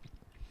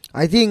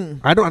 I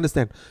think I don't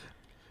understand.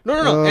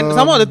 No. And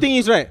some of the thing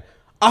is right.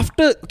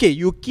 After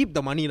you keep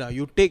the money lah.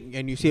 You take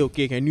and you say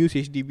okay, can use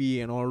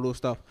HDB and all those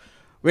stuff.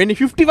 When you're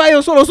 55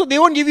 years old, also they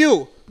won't give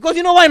you because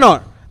you know why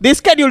not? They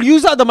scared you'll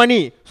use up the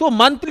money. So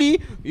monthly,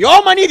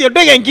 your money they'll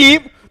take and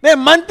keep. Then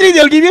monthly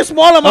they'll give you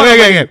small amount. of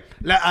money.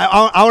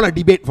 I want to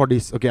debate for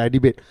this. Okay, I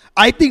debate.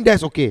 I think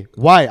that's okay.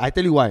 Why? I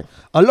tell you why.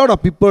 A lot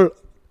of people,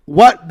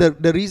 what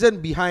the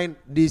reason behind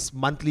this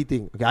monthly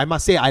thing? Okay, I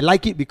must say I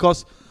like it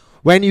because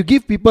when you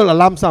give people a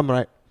lump sum,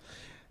 right?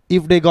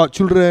 If they got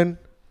children,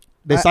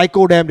 they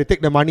psycho them, they take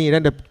the money, and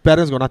then the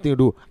parents got nothing to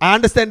do. I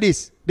understand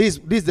this. This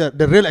is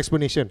the real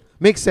explanation.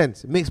 Makes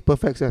sense. Makes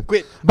perfect sense.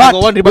 Wait, but I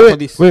got one rebuttal for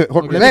this. Wait,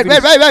 Okay. let me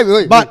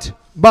finish.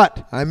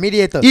 But I'm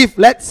mediator. if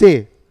let's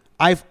say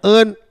I've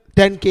earned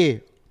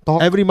 10k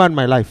every month in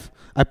my life,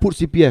 I put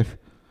CPF.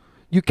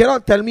 You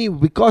cannot tell me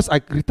because I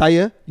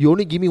retire, you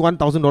only give me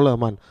 $1,000 a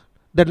month.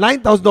 The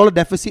 $9,000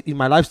 deficit in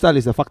my lifestyle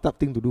is a fucked up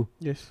thing to do.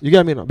 Yes. You get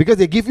what I mean? No? Because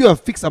they give you a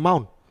fixed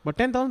amount. But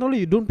 $10,000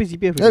 you don't pay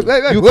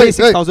CPF. You pay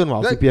 6,000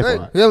 wow,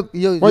 CPF. What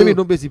do you mean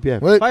don't pay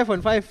CPF? Wait.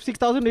 5.5,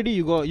 6,000 already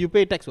you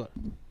pay tax what?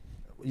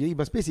 You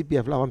must pay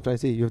CPF lah. What I'm trying to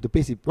say, you have to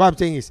pay CPF. What I'm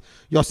saying is,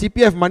 your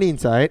CPF money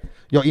inside,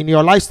 in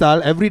your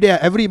lifestyle, every day,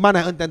 every month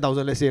I earn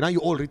 10,000. Let's say now you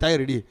all retire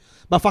already,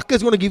 but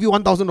fuckers gonna give you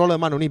 $1,000 a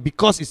month only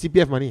because it's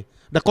CPF money.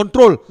 The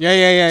control.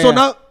 Yeah. So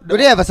now, Do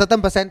they have a certain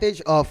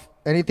percentage of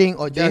anything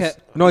or They just?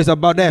 no, it's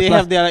about that. They plus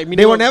have their like, they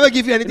minimum. will never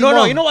give you anything. No,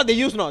 more. you know what they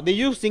use now? They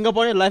use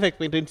Singaporean life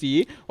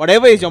expectancy.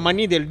 Whatever is your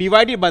money, they'll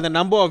divide it by the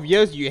number of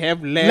years you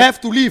have left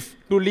left to live.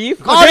 to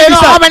live. Oh, they know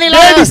how many They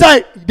lives.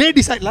 decide. They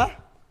decide lah.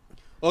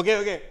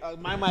 Okay.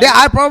 Then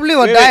I probably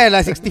will Wait, die wait. at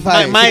like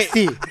 65, my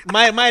 60.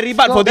 my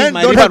rebut No, for this. then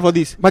My don't rebut have- for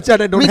this. Macha,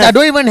 then don't Means have, I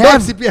don't even don't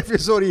have- CPF.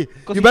 Sorry.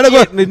 'Cause You better go.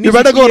 68, You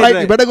better go 68, right.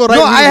 right? You better go right.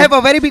 No, I have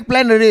a very big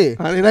plan already.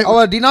 Right. I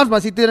will denounce my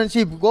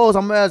citizenship, go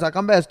somewhere else. I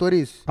come back as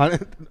tourist.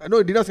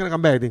 No, Dina's gonna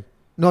come back. I think.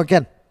 No,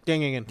 can.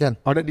 Can.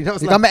 Oh, then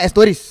Dina's You come back as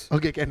tourist.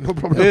 Okay, can no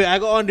problem. Wait, I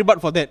got one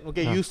rebut for that.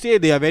 Okay, you say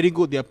they are very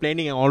good. They are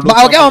planning and all those. But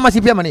I'll get stuff. all my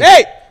CPF money.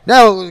 Hey.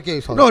 No, okay,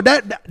 sorry. No,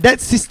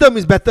 that system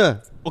is better.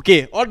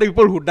 Okay, all the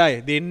people who die,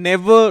 they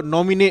never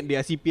nominate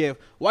their CPF.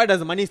 Why does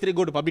the money straight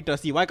go to public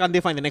trustee? Why can't they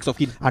find the next of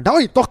kin? Now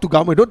you talk to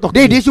government. Don't talk.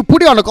 They to me. should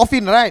put it on the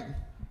coffin, right?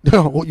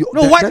 No,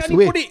 Why that's can't the he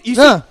way. put it? You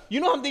Yeah. see, you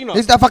know something? No?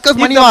 It's the fucker's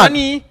If money, the what?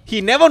 money, he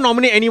never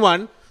nominate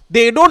anyone.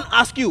 They don't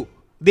ask you.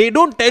 They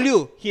don't tell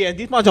you he has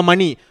this much of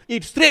money.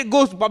 It straight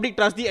goes to public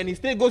trustee and it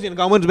straight goes in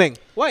government's bank.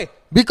 Why?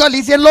 Because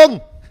Lee Hsien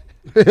Loong.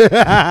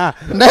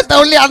 That's the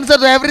only answer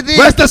to everything.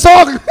 Where's the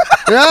song?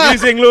 Yeah.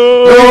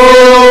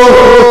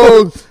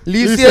 Loong.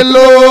 Lee Hsien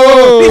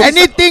Loong.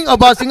 Anything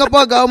about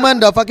Singapore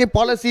government, the fucking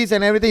policies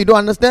and everything, you don't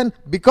understand?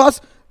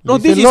 Because No,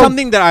 Lee this Hsien is Loong.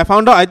 something that I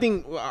found out. I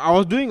think I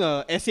was doing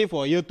a essay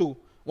for year 2.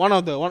 One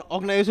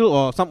organizational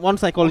or one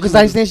psychology.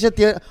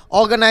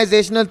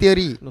 Organizational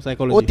theory. No,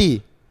 psychology.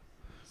 OT.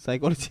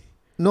 Psychology.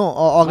 No,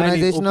 or Mine is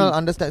organizational OP.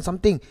 understand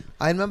something.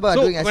 I remember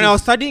So doing when I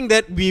was studying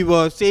that, we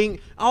were saying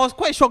I was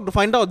quite shocked to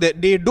find out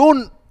that they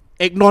don't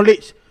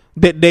acknowledge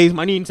that there is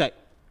money inside.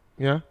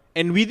 Yeah.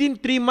 And within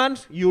 3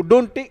 months, you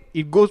don't take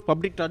it goes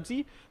public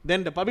trustee.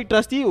 Then the public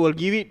trustee will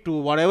give it to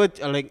whatever.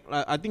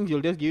 I think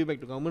you'll just give it back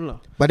to government lah.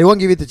 But they won't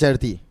give it to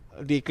charity.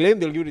 They claim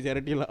they'll give it to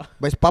charity lah.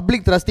 But it's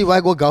public trustee, why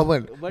go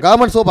government? But-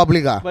 Government so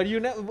public ah. But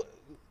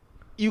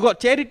you got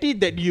charity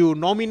that you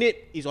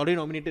nominate is already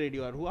nominated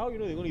already. How you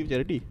know they're gonna give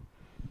charity?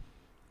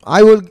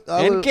 I will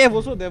NKF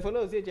also, the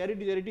fellow say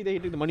charity, then he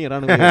take the money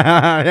around.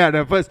 Yeah,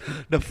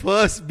 the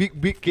first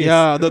big case.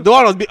 Yeah, the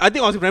one was big. I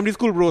think I was in primary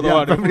school, bro.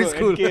 Yeah, The primary bro,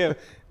 school. NKF.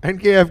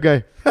 NKF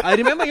guy. I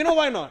remember, you know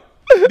why not?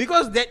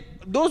 Because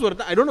those were,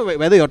 I don't know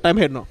whether your time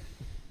had now.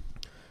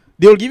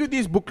 They will give you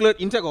this booklet,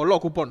 inside got a lot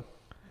of coupon.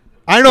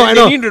 I know.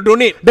 They need to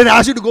donate. Then I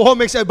ask you to go home,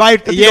 make sure I buy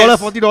 $30,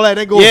 Yes. $40, and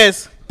then go.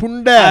 Yes.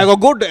 Punda. I got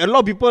go to a lot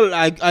of people.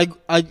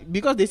 I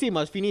because they say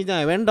must finish. Then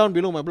I went down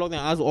below my blog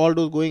and asked all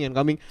those going and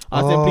coming.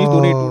 Asked them, please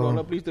donate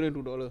 $2. Please donate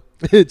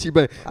 $2. Cheap.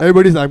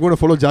 Everybody's like, I'm going to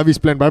follow Javi's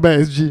plan. Bye bye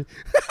SG.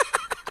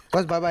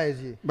 What's bye bye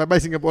SG? Bye bye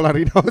Singapore. Lah,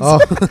 renounce. Oh.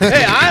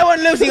 Hey, I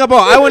won't leave Singapore.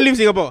 I won't leave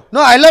Singapore.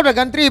 No, I love the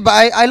country, but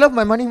I love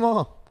my money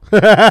more.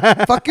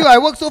 Fuck you, I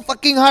work so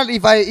fucking hard.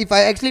 If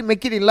I actually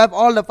make it in life,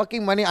 all the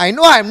fucking money, I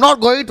know I'm not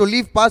going to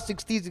live past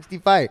 60,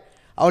 65.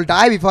 I will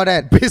die before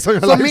that. Based on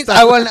your So means lifestyle.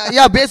 I will,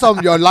 yeah, based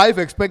on your life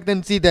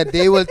expectancy, that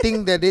they will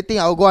think that they think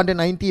I will go until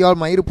 90 or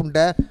my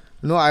punta.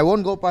 No, I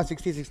won't go past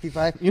 60,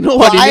 65. You know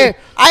what So you need?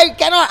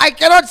 I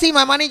cannot see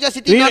my money just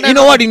sitting down there. You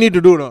know what you need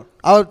to do now?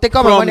 I'll take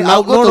out my From money. now-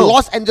 I'll go no, to no.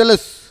 Los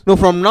Angeles. No,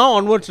 from now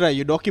onwards, right,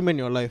 you document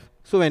your life.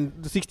 So when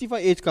the 65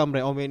 age come,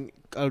 right, or when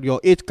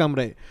your age come,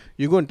 right,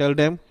 you go and tell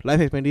them life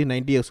expectancy is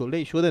 90 years old. Then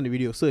you show them the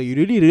video. Sir, you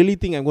really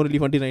think I'm going to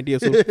live until 90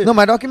 years old? No,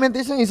 my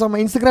documentation is on my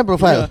Instagram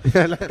profile.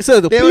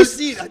 Sir, They will please,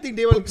 see. I think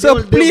they will.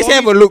 sir, please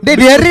have a look. They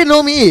already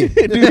know me.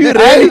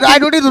 I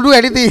don't need to do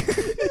anything.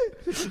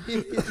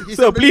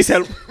 Sir, please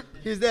help.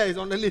 He's there. He's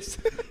on the list.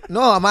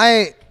 No,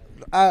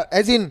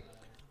 as in,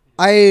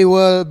 I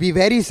will be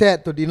very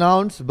sad to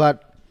denounce,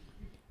 but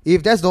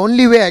if that's the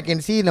only way I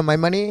can see my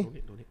money,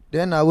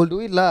 then I will do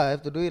it lah. I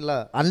have to do it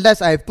lah.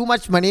 Unless I have too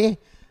much money,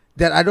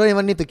 that I don't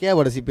even need to care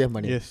about the CPF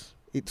money. Yes.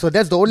 So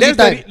that's the only That's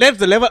time. that's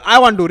the level I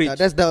want to reach. Yeah,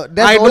 that's the I the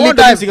don't only want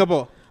to time. leave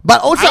Singapore.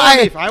 But also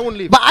I won't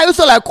leave. But I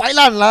also like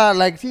Kuailan lah.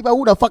 Like, see, but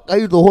who the fuck are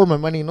you to hold my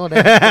money? No,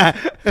 that.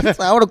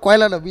 So I want to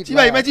Kuailan a bit. See,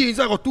 lah. imagine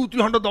inside got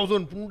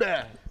 200,000.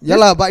 Punda. Yeah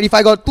lah, but if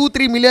I got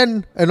 2-3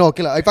 million, no,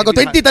 okay lah. If I got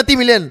 20-30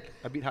 million,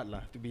 A bit hard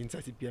lah to be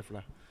inside CPF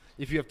lah.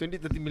 If you have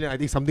 20-30 million, I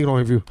think something wrong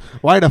with you.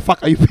 Why the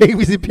fuck are you paying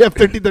me CPF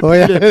 20-30 Oh,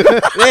 yeah. million?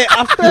 Hey,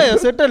 after a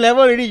certain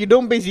level already, you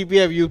don't pay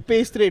CPF. You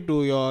pay straight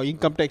to your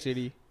income tax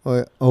already.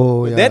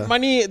 oh yeah. That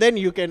money, then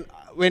you can.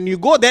 When you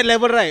go that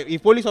level, right?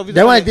 If police officer.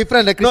 That one is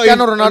different. The No,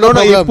 Cristiano if, Ronaldo no,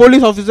 problem. if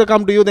police officer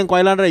come to you, then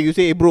Kuala, right? You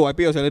say, hey, bro, I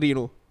pay your salary, you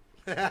know.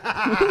 No,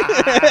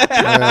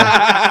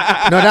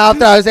 then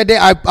after I said,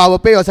 I will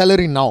pay your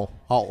salary now.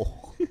 How?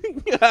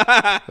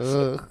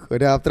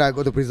 Then after I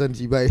go to prison,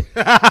 Chibai.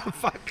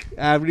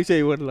 I'm pretty sure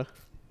you won't lah.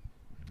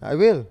 I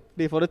will.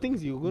 They for the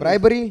things you go.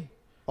 Bribery?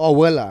 Oh,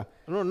 well lah.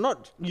 No,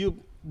 not you.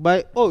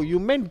 By you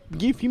meant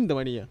give him the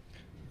money, yeah.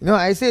 No,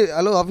 I said,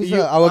 hello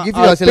officer, I I'll will give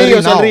you your salary pay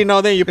your now. salary now.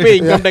 Then you pay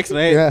income Yeah. tax,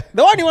 right? Yeah.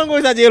 The one you want to go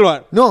inside jail,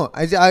 what? No,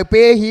 I said, I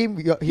pay him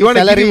his You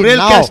wanna give salary him real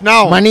now. cash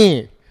now?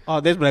 Money. Oh,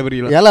 that's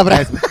bribery, lah. Yeah lah,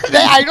 bribe.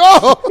 I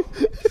know.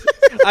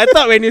 I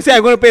thought when you say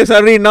I'm going to pay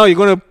salary now, you're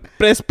going to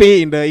press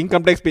pay in the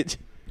income tax page.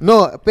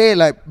 No, pay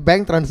like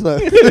bank transfer.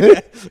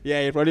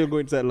 Yeah, you probably will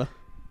go inside, lah.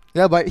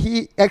 Yeah, but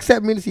he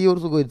accept means he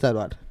also go inside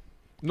what?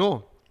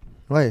 No.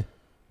 Why?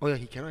 Oh yeah,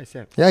 he cannot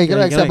accept. Yeah, he Yeah,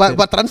 cannot he accept. cannot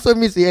But transfer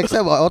means he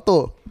accept what,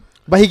 auto.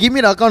 But he give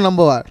me the account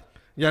number what?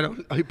 Yeah, no,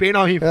 he pay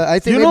now him. I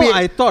say You maybe know,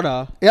 I thought,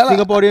 yeah, lah,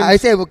 Singaporeans. I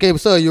say okay,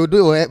 sir, you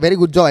do a very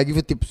good job. I give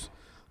you tips.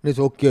 It's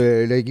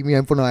okay. They give me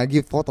handphone. I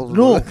give 4,000.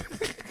 No.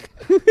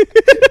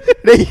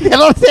 They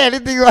cannot say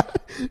anything.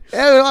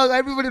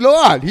 Everybody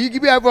know. He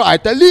give me handphone. I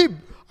tell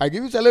him. I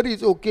give you salary.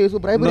 It's okay. So No,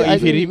 bribery.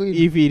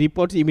 if he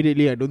reports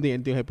immediately, I don't think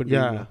anything happened. to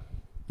him.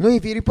 No,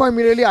 if he report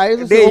immediately, I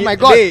also They- say, oh my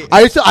god. they-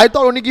 I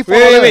thought only give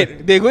 $4.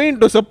 Wait. They're going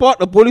to support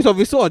a police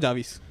officer or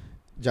Jarvis?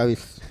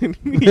 Jarvis.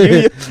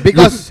 You-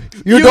 Because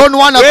you don't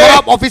want a Wait.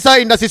 corrupt officer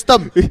in the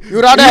system.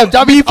 You rather have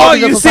Jarvis Before out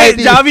in the you said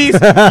society.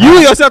 Jarvis, you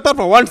yourself thought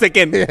for 1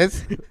 second.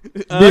 Yes.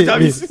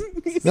 Jarvis.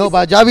 No,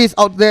 but Jarvis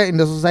out there in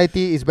the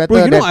society is better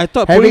Bro, you know, than I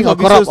thought having police a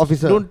corrupt officers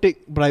officer. don't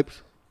take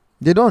bribes.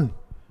 They don't.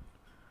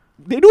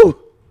 They do.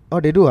 Oh,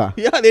 they do.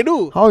 Yeah, they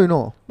do. How you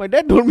know? My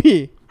dad told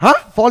me. Huh?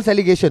 False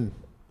allegation.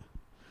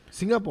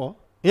 Singapore?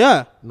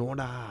 Yeah. No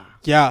da.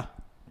 Yeah.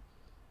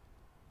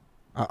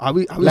 Are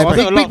we Like was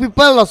it a big lot?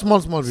 people or small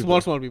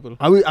people? Small people.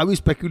 are we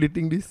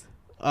speculating this?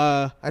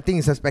 I think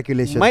it's a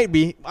speculation. Might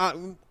be.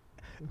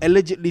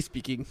 Allegedly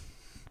speaking.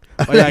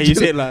 Oh yeah, he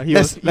said lah. He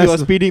was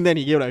Let's- speeding, then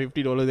he gave like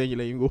 $50, then he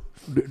let him go.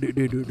 No,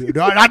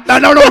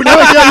 we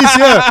never hear this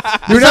here.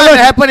 You know what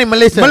happened in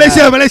Malaysia?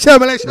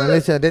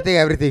 Malaysia. They take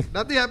everything.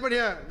 Nothing happened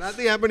here.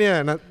 Nothing happened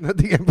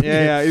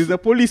here. Yeah. It's the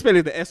police spell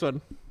with the S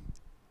one.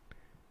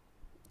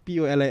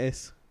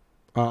 POLIS.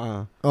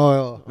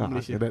 Oh,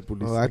 Malaysia. That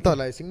police. I thought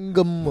like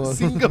Singham.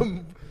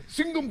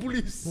 Singham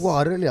police.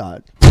 Wow, really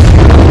hard.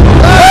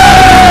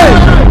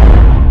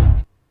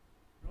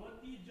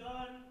 Roti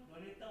John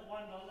donated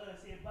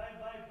 $1. Say bye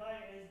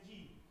SG.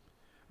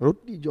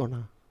 Roti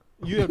John.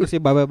 You have to say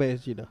bye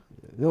SG dah.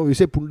 No, we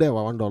say Punde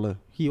 $1.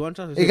 He wants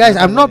us to Hey say guys,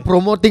 bye I'm not bye.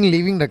 promoting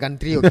leaving the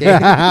country, okay?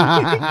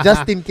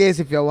 Just in case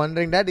if you're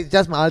wondering, that is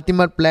just my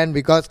ultimate plan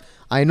because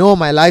I know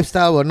my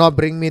lifestyle will not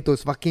bring me to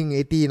fucking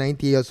 80,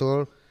 90 years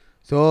old.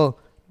 So,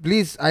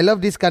 please, I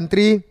love this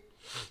country,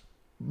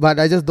 but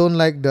I just don't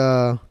like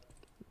the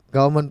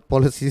government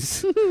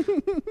policies.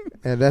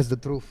 And that's the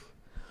truth.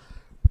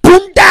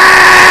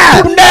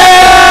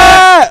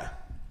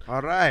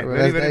 Alright.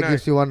 Whereas that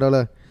gives you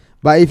 $1.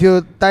 But if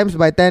you times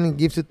by 10, it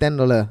gives you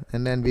 $10.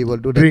 And then we will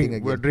do the thing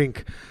We'll again.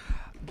 drink.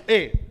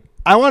 Hey,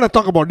 I want to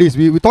talk about this.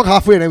 We talk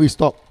halfway and then we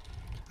stop.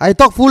 I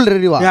talk full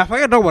already, wa. Yeah,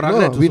 forget talk about No,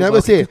 Raglan we also, never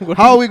but- say.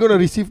 How are we going to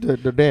receive the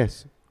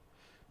dares?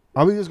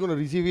 Are we just going to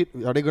receive it?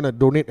 Are they going to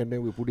donate and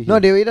then we put it No,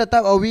 here? they will either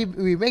type or we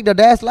make the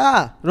dash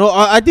lah. No,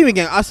 I think we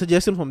can ask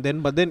suggestion from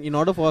them, but then in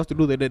order for us to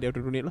do that, they have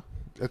to donate lah.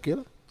 Okay.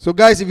 lah. So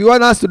guys, if you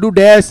want us to do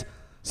dares,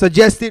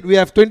 suggest it. We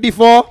have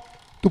 24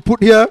 to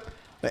put here.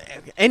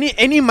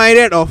 Any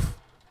myriad of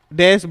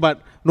dares,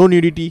 but no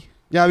nudity.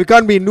 Yeah, we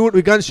can't be nude.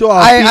 We can't show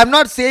our feet. I'm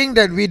not saying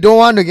that we don't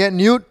want to get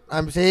nude.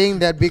 I'm saying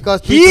that because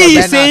He people is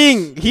ban us.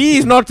 saying, he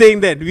is not saying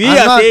that. We I'm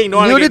are not- saying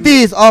no.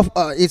 nudity is off.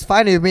 It's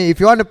fine with me.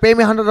 If you want to pay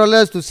me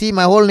 $100 to see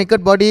my whole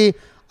naked body,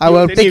 I He will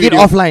will send take you it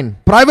video. offline.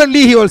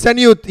 Privately, he will send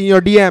you in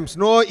your DMs.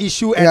 No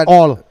issue at Yeah.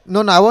 all.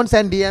 No, I won't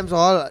send DMs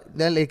all.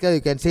 Then later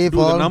you can save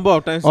Do all. the number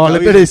of times. Or Javi-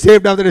 later they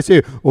saved after they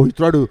say, oh, he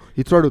tried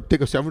to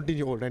take a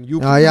 17-year-old and you.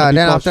 Yeah.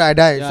 Then because- after I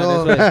die, Yeah,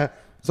 so that's right.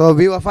 so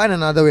we will find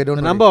another way. Don't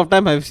the worry. number of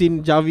times I've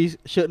seen Javi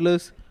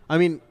shirtless,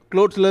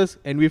 clothesless,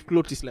 and with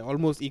clothes is like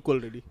almost equal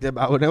already. Yeah,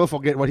 but I will never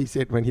forget what he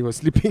said when he was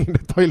sleeping in the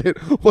toilet,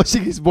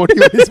 washing his body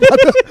with his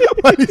mother.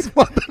 While his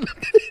mother.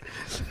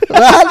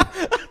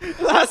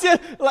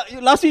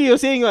 last year you were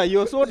saying you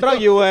were so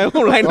drunk you were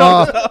lying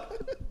Oh. down.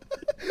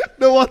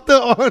 The water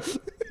on.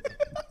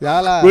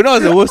 Yeah lah. You know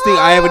what's the worst thing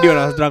I ever did when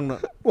I was drunk? No?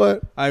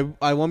 What? I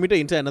vomited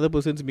inside another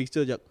person's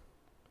mixture jug.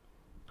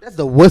 That's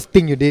the worst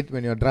thing you did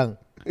when you're drunk.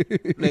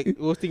 Like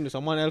worst thing to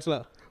someone else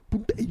lah.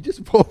 You just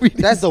vomited.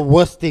 That's the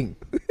worst thing.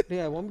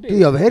 Yeah, I vomited. Dude,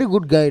 you're a very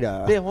good guy,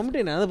 da. I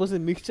vomited in another person's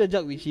mixture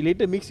jug which he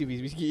later mixed with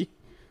his whiskey.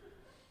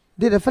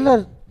 Dude, the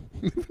fella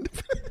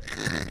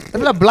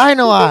blind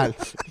or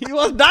what? He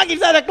was drunk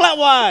inside the club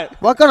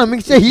what? What kind of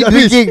mixture he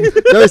Jarvis, drinking?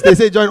 Jarvis, they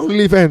say join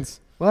OnlyFans.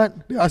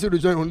 What? They ask you to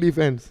join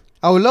OnlyFans.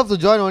 I would love to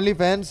join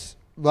OnlyFans,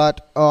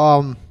 but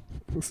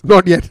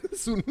Not yet.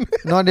 Soon.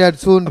 not yet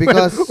soon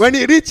because when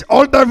he reach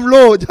all-time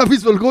low,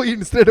 Jarvis will go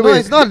in straight no, away.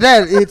 it's not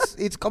that.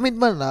 It's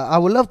commitment. Lah. I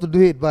would love to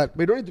do it, but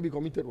But you don't need to be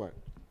committed, what?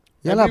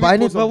 yeah, Every lah. But I week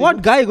need. post But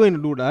what guy going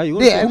to do that? You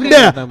They- want to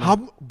There,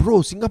 time,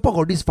 bro, Singapore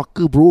got this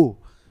fucker, bro.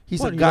 He's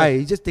What a he guy.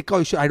 He just take out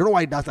his shirt. I don't know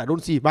why he does. I don't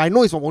see. But I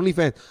know he's from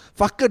OnlyFans.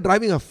 Fucker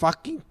driving a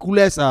fucking cool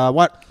ass.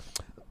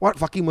 What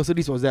fucking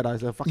Mercedes was that?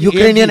 It's a fucking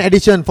Ukrainian AMG.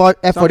 edition for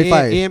Some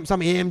F45. some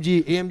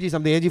AMG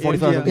something, AMG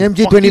 45. AMG,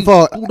 AMG Fucking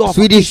 24 two-door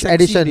Swedish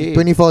fucking sexy edition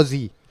day.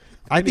 24Z.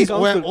 I think it's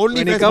when it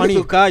OnlyFans comes money.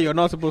 to car, you're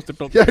not supposed to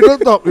talk. Yeah, you don't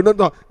talk.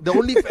 The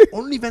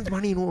OnlyFans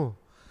money, no.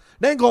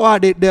 Then go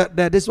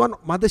this one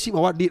mothership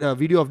or what did a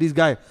video of this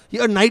guy. He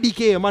earned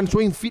 90K a month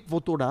showing fit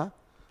photo da.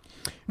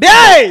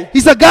 Hey!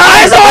 He's a guy.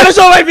 I just want to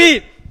show my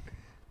feet!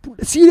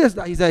 Serious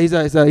da. He's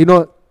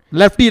a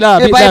lefty lah.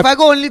 Hey, bit but left. if I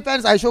go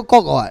OnlyFans, I show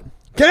cock or what?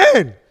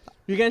 Can.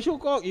 You can show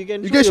cock, you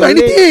can You show can your show leg,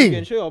 anything. you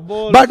can show your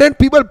balls. But then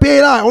people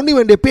pay lah. Only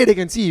when they pay they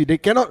can see. They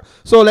cannot.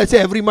 So let's say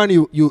every month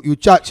you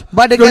charge.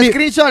 But they Only-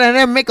 can screenshot and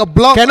then make a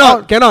blog.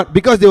 Cannot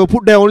because they will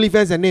put their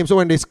OnlyFans and name. So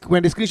when they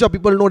screenshot,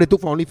 people know they took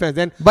from OnlyFans.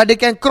 Then But they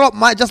can crop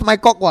just my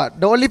cock what?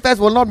 The OnlyFans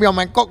will not be on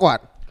my cock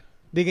what?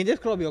 They can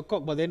just crop your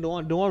cock, but then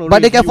don't want.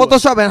 But they can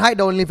Photoshop and hide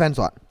the OnlyFans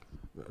what?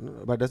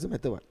 But doesn't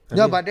matter what. I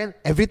Yeah, mean, but then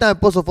every time I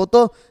post a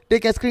photo,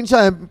 take a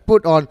screenshot and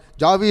put on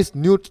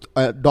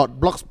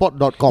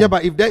jarvisnudes.blogspot.com. yeah,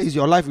 but if that is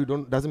your life,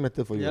 doesn't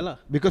matter for you. Yeah lah.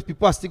 Because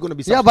people are still going to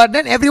be. Yeah, but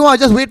then everyone will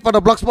just wait for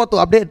the blogspot to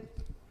update.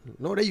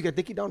 No, then you can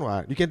take it down.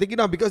 What? You can take it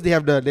down because they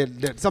have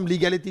the some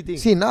legality thing.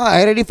 See, now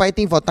I already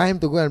fighting for time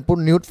to go and put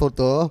nude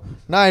photo.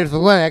 Now I have to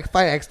go and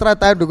find extra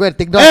time to go and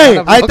take down. Hey,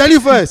 another I blog. tell you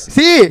first.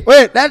 See,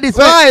 Wait, that is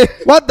wait, why.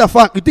 What the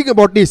fuck? You think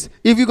about this.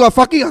 If you got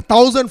fucking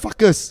 1,000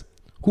 fuckers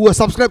who are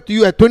subscribed to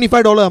you at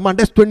 $25 a month,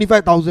 that's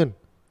 25,000.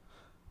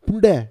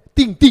 Put there.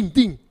 Think. I'm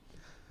thinking.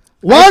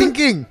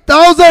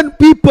 1,000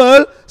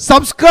 people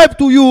subscribe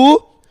to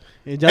you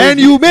and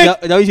you make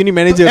Jarvis, you need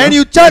manager. and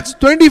you charge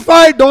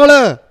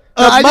 $25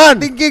 a I'm month.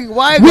 thinking,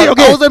 why Wait, got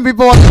okay. 1,000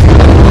 people?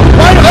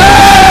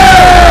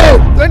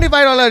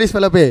 $25 this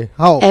fella pay.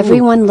 How?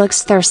 Everyone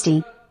looks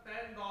thirsty.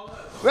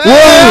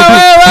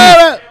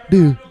 Wait.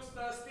 Dude.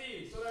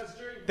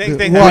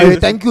 Thanks. Wow,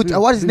 thank you.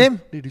 What is his name?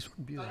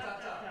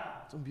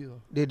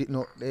 They did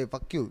no. They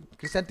fuck you.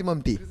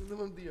 Chrysanthemum tea.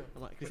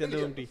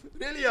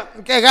 Really?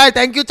 Okay, guys.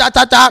 Thank you. Cha.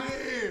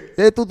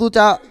 Say tu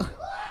cha.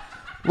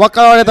 What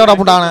color they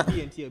put down?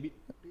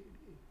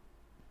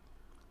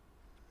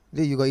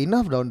 You got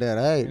enough down there,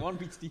 right? I want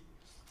peach tea.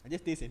 I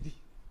just taste it. This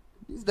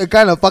is the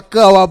kind of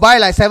fucker who will buy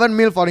like 7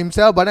 meal for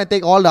himself, but then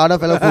take all the other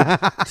fellow food.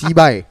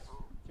 Chibai.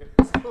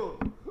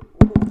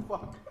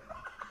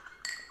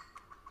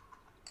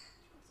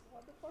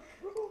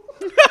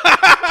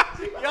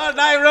 You're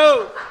die,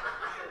 bro.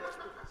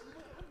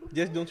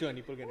 Just don't show your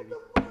nipple, can it?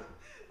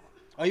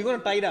 Are you gonna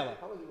tie it up?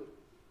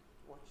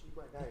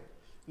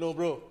 No,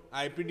 bro.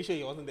 I'm pretty sure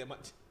it wasn't that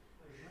much.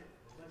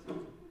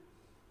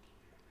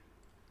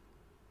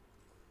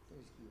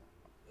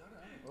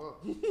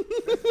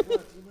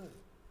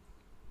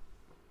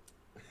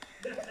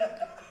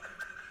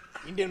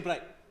 Indian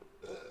pride.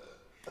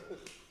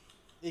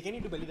 Hey, can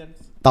you do belly dance?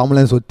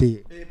 Tamalan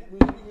Soti.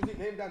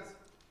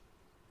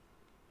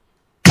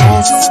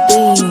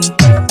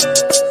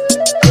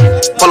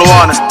 Follow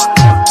on.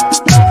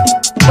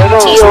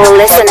 You're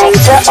listening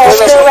to Off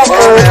the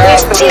Record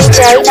with DJ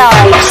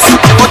Nice.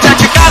 ਉਹ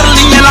check ਕਰ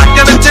ਲਈ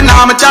ਇਲਾਕੇ ਵਿੱਚ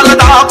ਨਾਮ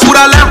ਚੱਲਦਾ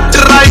ਪੂਰਾ left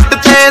right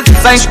ਤੇ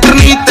centre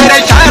ਨਹੀਂ ਤੇਰੇ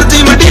ਸ਼ਹਿਰ ਦੀ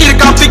ਮਡੀਰ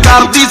ਕਾਪੀ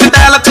ਕਰਦੀ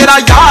ਸਟਾਈਲ ਤੇਰਾ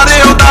ਯਾਰ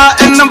ਉਹਦਾ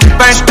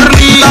ਇਨਵੈਸਟਰ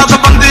ਨਹੀਂ 10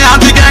 ਬੰਦਿਆਂ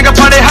ਦੀ ਗੈਂਗ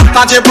ਫੜੇ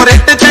ਹੱਥਾਂ 'ਚ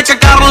ਬਰੇਟ ਚੈੱਕ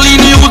ਕਰ ਲਈ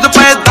ਨਿਊਜ਼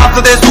ਪਏ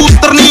ਦੱਸਦੇ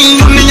ਸੂਤਰ ਨਹੀਂ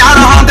ਦੁਨੀਆਂ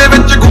ਰਾਹਾਂ ਦੇ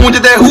ਵਿੱਚ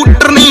ਗੂੰਜਦੇ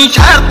ਹੂਟਰ ਨਹੀਂ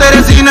ਸ਼ਹਿਰ ਤੇਰੇ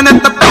ਸੀਨ ਨੇ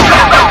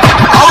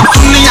ਆਉ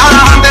ਦੁਨੀਆਂ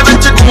ਰਾਹਾਂ ਦੇ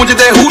ਵਿੱਚ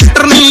ਗੂੰਜਦੇ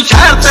ਹੂਟਰ ਨਹੀਂ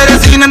ਸ਼ਹਿਰ ਤੇਰੇ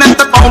ਸੀਨ ਨੇ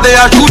ਪਾਉਂਦੇ ਆ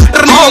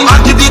ਸ਼ੂਟਰ ਨਹੀਂ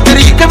ਅੱਜ ਦੀ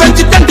ਤਰੀਕ ਵਿੱਚ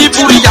ਝੰਡੀ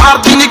ਪੂਰੀ ਯਾਰ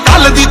ਦੀ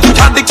ਨਿਕਲਦੀ ਤੂੰ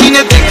ਛੱਡ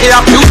ਕਿਨੇ ਦੇਖਿਆ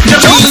ਫਿਊਚਰ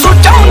ਨਹੀਂ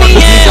ਚਾਹੁੰਦੀ ਏ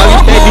ਉਹ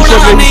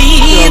ਹੋਣਾ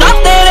ਨਹੀਂ ਰਾ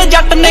ਤੇਰੇ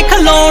ਜੱਟ ਨੇ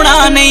ਖਲੋਣਾ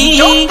ਨਹੀਂ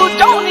ਜੋ ਤੂੰ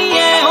ਚਾਹੁੰਦੀ ਏ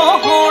ਉਹ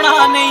ਹੋਣਾ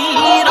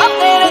ਨਹੀਂ ਰਾ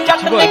ਤੇਰੇ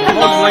ਜੱਟ ਨੇ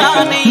ਖਲੋਣਾ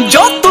ਨਹੀਂ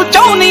ਜੋ ਤੂੰ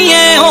ਚਾਹੁੰਦੀ ਏ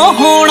ਉਹ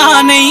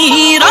ਹੋਣਾ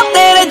ਨਹੀਂ ਰਾ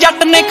ਤੇਰੇ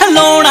ਜੱਟ ਨੇ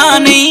ਖਲੋਣਾ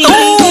ਨਹੀਂ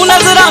ਤੂੰ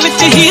ਨਜ਼ਰਾਂ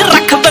ਵਿੱਚ ਹੀ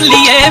ਰੱਖ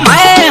ਬੱਲੀਏ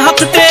ਮੈਂ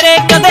ਹੱਥ ਤੇਰੇ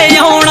ਕਦੇ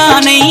ਆਉਣਾ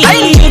ਨਹੀਂ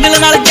ਦਿਲ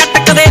ਨਾਲ ਜੱਟ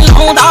ਕਦੇ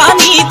ਲਾਉਂਦਾ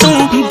ਨਹੀਂ ਤੂੰ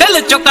ਦਿਲ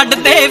ਚੋਂ ਕੱਢ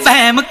ਦੇ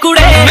ਵਹਿਮ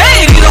ਕੁੜੇ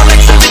ਮੇਰੀ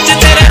ਰੋਲੈਕਸ ਵਿੱਚ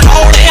ਤੇਰੇ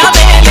ਰੋੜਿਆਂ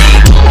ਦੇ ਲਈ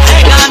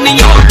ਹੈਗਾ ਨਹੀਂ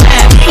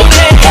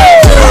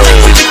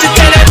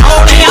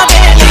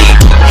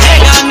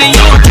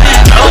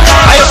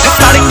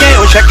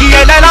ਉਹ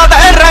ਸ਼ਕੀਏ ਲੈਣਾ ਦਾ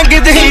ਰੰਗ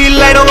ਦੀ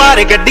ਲੈਣੋ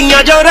ਵਾਰ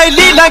ਗੱਡੀਆਂ ਜੋ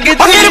ਰੈਲੀ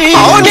ਲੱਗਦੀ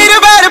ਆਉ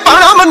ਨਿਰਵੈਰ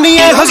ਪਾਣਾ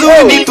ਮੰਨੀਏ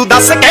ਹਜ਼ੂਰ ਨੀ ਤੂੰ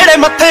ਦੱਸ ਕਿਹੜੇ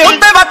ਮੱਥੇ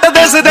ਉੱਤੇ ਵੱਟ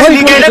ਦਿਸਦੇ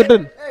ਨੀ ਕਿਹੜੇ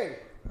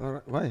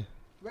Why?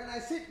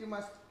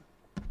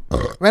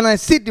 When I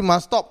sit, you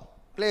must stop.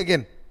 Play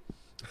again.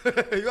 You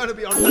want to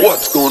be on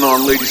What's going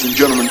on, ladies and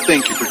gentlemen?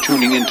 Thank you for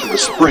tuning into the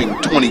Spring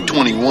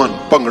 2021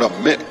 Bunged Up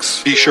Mix.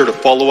 Be sure to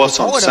follow us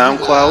on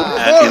SoundCloud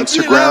and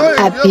Instagram.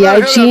 At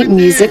BIG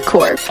Music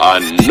Corp. I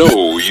know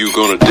you're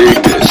gonna dig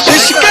this.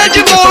 ਇਸ਼ਕੇ ਚ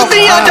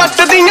ਬੋਲਦੀਆਂ ਜੱਟ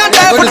ਦੀਆਂ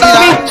ਡੈਪਟਾਂ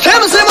ਨੀ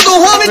sim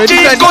ਦੋਹਾਂ ਵਿੱਚ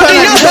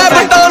ਕੋਟੀਆਂ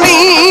ਡੈਪਟਾਂ ਨੀ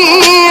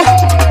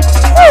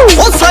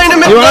ਉਹ sign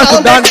ਮੇ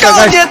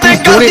ਕਾਜੇ ਤੇ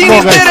ਕਾਜੀ ਨੀ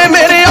ਤੇਰੇ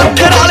ਮੇਰੇ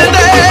ਅੱਖਰ ਵਾਲੇ ਦੇ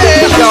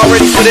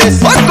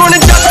ਗੁਣ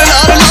ਜੱਟ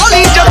ਨਾਲ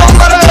ਲਾਲੀ ਜਦੋਂ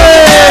ਮਰਦੇ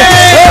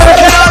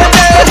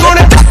ਗੁਣ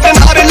ਜੱਟ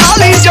ਨਾਲ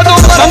ਲਾਲੀ ਜਦੋਂ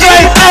ਮਰਦੇ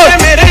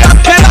ਮੇਰੇ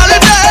ਅੱਖਰ ਵਾਲੇ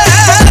ਦੇ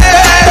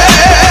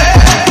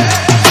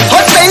ਹੋ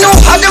ਤੈਨੂੰ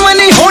ਹਜਮ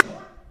ਨਹੀਂ ਹੋ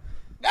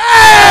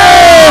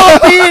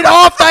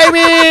Off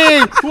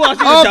timing! Who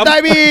asked you to Off jump?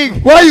 timing!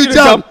 Why you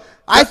jump?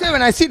 I said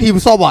when I sit, he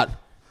saw what?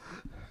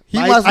 He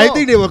must I know.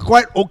 think they were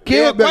quite okay,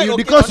 They were but quite okay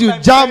because one you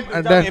time, jump trying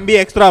and to then jump MB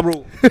extra, bro.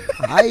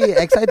 I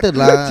excited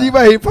lah.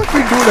 Chiba, he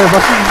fucking do the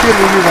fucking Indian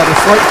movie about the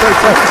swipe.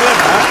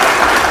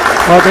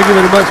 Oh, thank you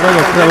very much, man.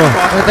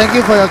 Thank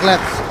you for your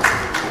claps.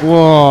 Wow.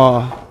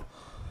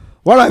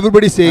 What are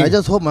everybody saying? I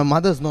just hope my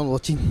mother's not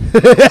watching.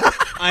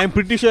 I am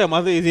pretty sure your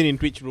mother isn't in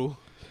Twitch, bro.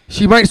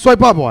 She might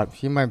swipe up what?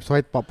 She might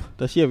swipe up.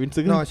 Does she have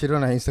Instagram? No, she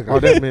don't have Instagram. Or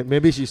then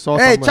maybe she saw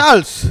Hey, someone.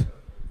 Charles.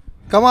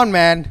 Come on,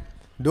 man.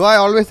 Do I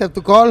always have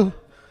to call?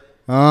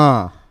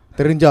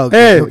 Terinjau.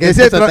 Hey, okay, they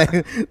said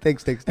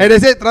thanks. Hey, they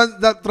say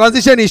the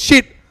transition is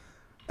shit.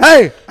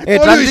 Hey, I Hey,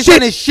 told you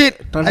transition is shit.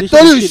 I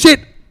told you shit.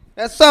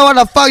 That's why what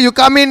the fuck you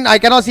come in, I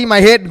cannot see my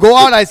head. Go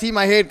out, I see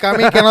my head.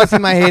 Come in, cannot see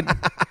my head.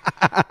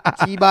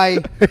 Bye.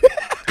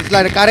 It's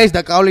like the Courage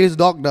the Cowardly's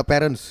dog, the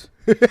parents.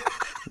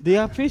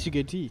 Their face you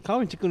can see. Cow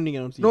and chicken you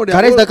cannot see. No,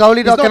 Courage the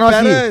Cowardly dog it's not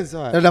cannot parents, see.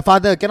 what? The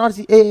father cannot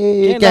see.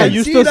 Hey, Can can. lah,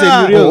 See Eustace lah.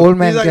 and Muriel. Oh, old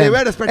man He's like, they can.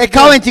 wear the Hey, spectacles.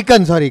 cow and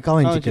chicken. Sorry, cow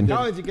and Cow and chicken. chicken.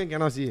 Cow and chicken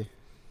cannot see.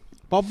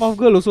 Pop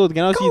girl also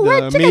cannot see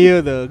the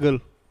mayor, the girl.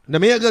 The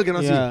mayor girl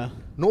cannot Yeah. see.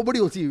 Nobody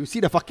will see. You see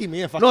the fucking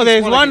mayor. No, there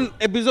is small one like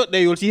episode that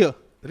you will see her.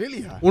 it.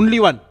 Really? Only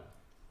one.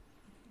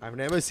 I've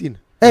never seen.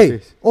 Hey,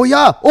 Okay. oh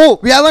yeah. Oh,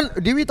 we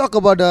haven't. Did we talk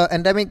about the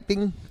endemic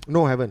thing?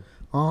 No, haven't.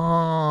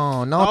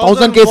 Oh, now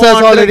 1,000 cases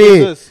 1,400 already.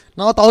 cases.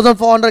 Now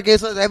 1,400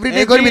 cases. Every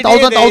day going to be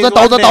Every 1,000, day there is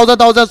 1,000, 1,000,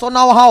 one 1,000. So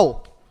now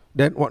how?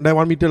 Then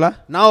 1 meter lah.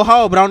 Now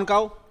how brown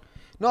cow?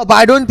 No, but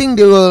I don't think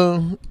they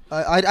will.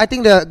 I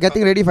think they're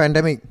getting ready for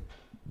endemic.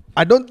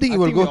 I don't think I it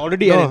will think go. we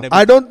already had endemic.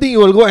 I don't think it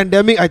will go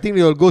endemic. I think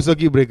it will go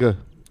circuit breaker.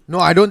 No,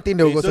 I don't think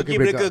they will go Circuit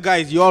circuit breaker.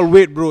 guys, you all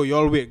wait, bro. You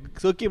all wait.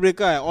 Circuit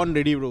breaker I on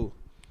ready, bro.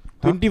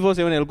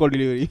 24/7 alcohol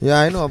delivery.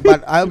 Yeah, I know,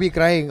 but I'll be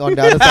crying on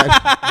the other side.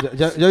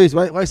 Jarvis,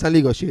 why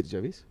suddenly got shades,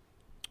 Jarvis?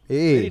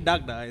 Very Hey,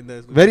 dark da in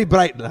the Very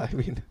bright lah. I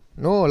mean,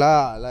 no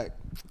lah. Like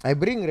I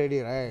bring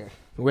ready, right?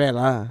 where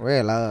lah? Where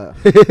lah?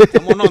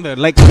 Someone on there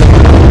like.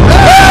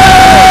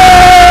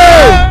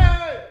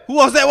 Who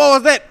was that?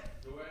 What was that?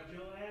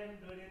 Joanne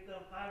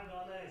donated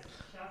 $5.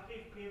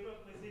 Shafiq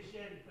favorite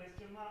position?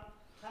 Question mark.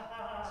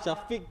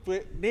 Shafiq.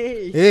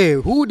 Hey,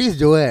 who this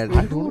Joanne?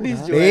 Who is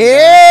Joanne?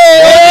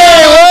 Hey,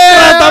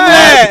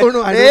 I don't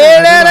know. I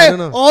don't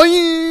know.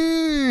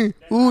 Oi,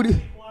 who this?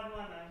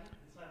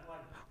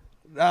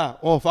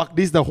 Oh fuck,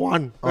 this is the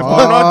Juan. Oh,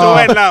 not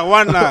Joanne lah.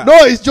 One lah.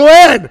 No, it's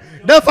Joanne.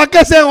 The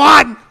fucker said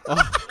Juan.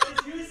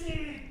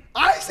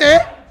 I say.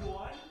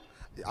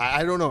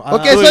 I don't know.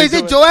 Okay, so is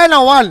it Joanne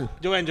or one?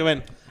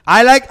 Joanne.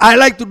 I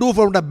like to do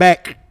from the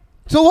back.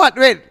 So what?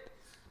 Wait.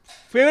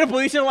 Favorite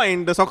position what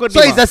in the soccer So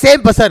team? it's the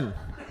same person.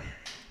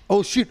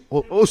 Oh shit.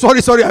 Oh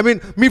sorry. I mean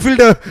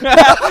midfielder.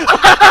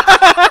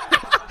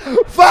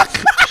 Fuck.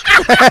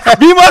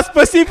 Be more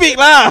specific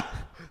lah.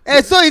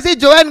 Hey, so is it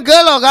Joanne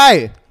girl or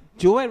guy?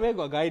 Joanne, where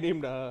got guy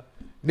named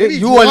Maybe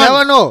You will Joanne.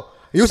 never know.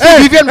 You see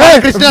Vivian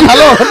Krishnan,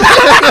 hello.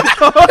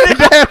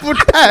 There, put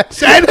that.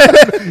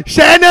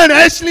 Shannon,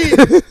 Ashley.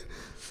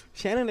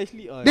 Shannon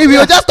actually. Oh, We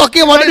were just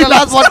talking about it in the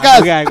last podcast.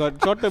 okay, I got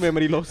short-term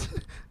memory loss.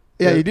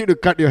 Yeah, you need to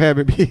cut your hair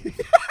maybe.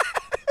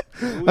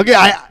 Okay,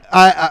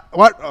 I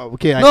what?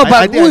 Okay, No, I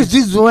but think who is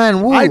this Joanne?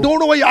 Who? I don't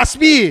know why you asked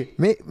me.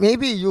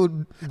 Maybe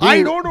you.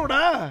 I don't know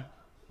da.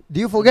 Do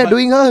you forget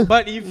doing her?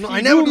 But if No, she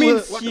I never do do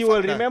means her. What she the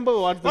will fuck, remember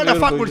what What the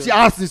fuck would she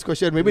ask this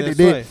question? Maybe That's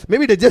they why.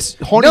 maybe they just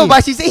horny. No,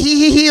 but she say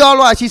he all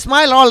what? She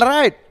smile all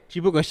right.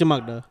 She put question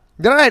mark da.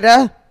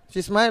 Right,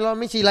 She smile all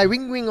me. She like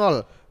wing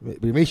all.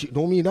 Maybe she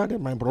know me, that's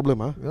my problem,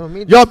 huh? You know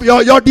me. Your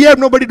DM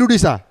nobody do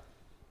this,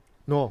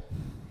 No.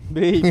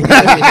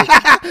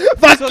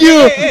 Fuck So,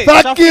 you, hey,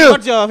 fuck Shafiq, you.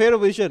 What's your favorite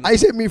position? I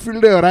said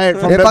midfielder, right?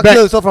 From Hey, the fuck back.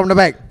 you, so from the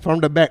back. From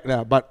the back,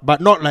 but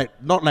not like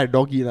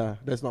doggy lah.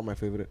 That's not my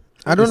favorite.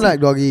 I don't like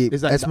doggy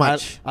It's like as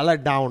much. I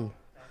like down.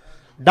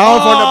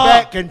 Down from the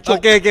back can choke.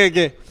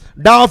 Okay.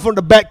 Down from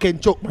the back can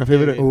choke. My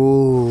favorite.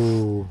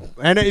 Ooh.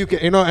 And then you can,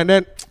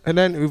 and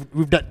then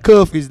with that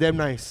curve is damn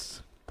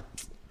nice.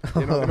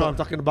 You know I'm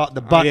talking about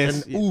the butt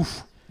yes, and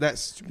oof.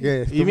 That's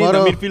Yeah. You mean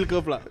the midfield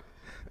curve lah?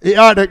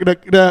 yeah,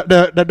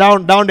 the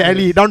down the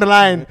alley, down the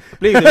line.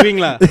 Play the wing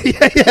lah.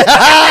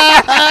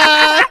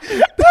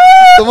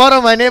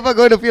 Tomorrow my neighbor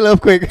going to feel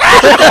earthquake.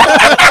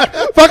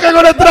 Fuck, I'm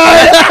gonna try.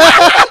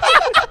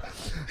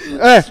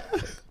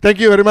 Thank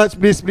you very much.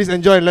 Please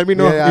enjoy. Let me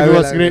know Yeah, if I it will,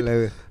 was I great. will, I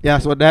will. Yeah,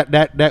 so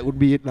that would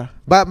be it lah.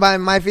 But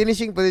my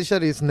finishing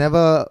position is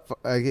never,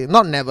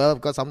 not never,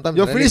 because sometimes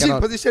Your really finishing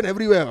cannot. position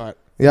everywhere, right?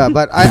 Yeah,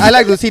 but I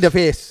like to see the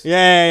face.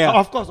 Yeah.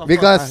 Of course.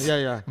 Because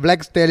Yeah.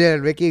 Black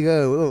Stallion making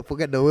her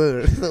forget the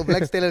word. So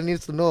Black Stallion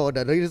needs to know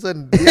the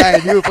reason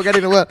behind you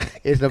forgetting the word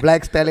is the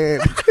Black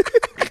Stallion.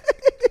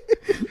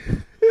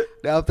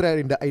 Then after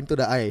that into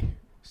the eye.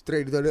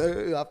 Straight into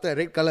the after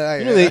red color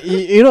eye.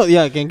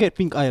 Yeah, can get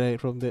pink eye right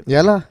from that.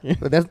 Yeah lah.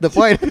 So that's the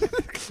point.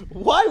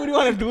 Why would you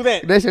want to do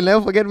that? They shall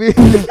never forget me.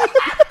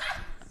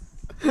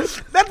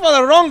 That's for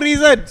the wrong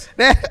reason.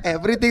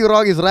 Everything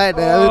wrong is right.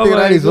 Everything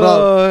right is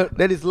wrong.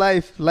 That is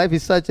life. Life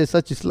is such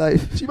is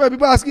life. See, my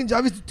people asking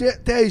Jarvis to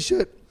tear his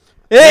shirt.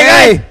 Hey,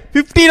 guy,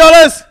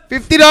 $50.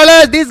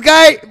 $50. This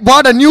guy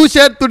bought a new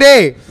shirt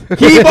today.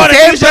 He bought a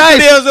Same new shirt price.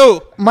 today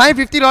also. Mine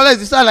 $50.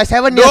 This one like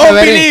 7 years. Don't I'm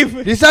wearing.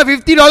 believe. This one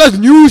 $50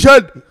 new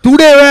shirt.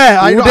 Today where?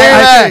 I know. Today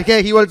where?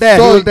 Okay, he will tear.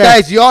 So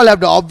guys, you all have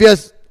the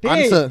obvious Hey,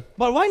 answer.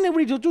 but why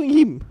nobody judging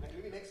him?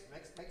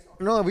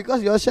 No,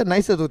 because your shirt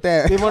nicer to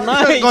tear. They were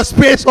nice. Got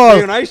space They all.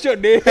 were nice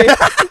shirt day.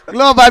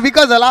 No, but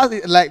because the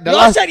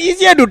last shirt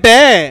easier to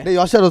tear.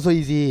 your shirt also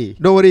easy.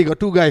 Don't worry, got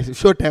two guys.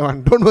 Sure tear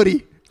one. Don't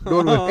worry.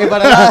 Don't worry. Hey,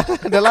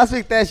 but the last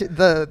week tear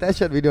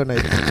shirt video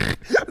nice.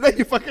 Then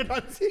you fucking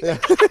dancing.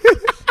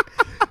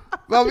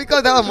 Well,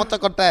 because that was motor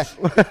contest.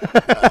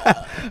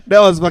 That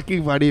was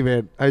fucking funny,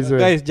 man. I swear.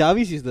 Guys,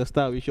 Jarvis is the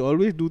star. We should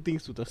always do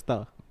things to the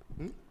star.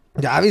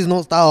 Jarvis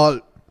no star all.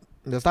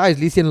 The star is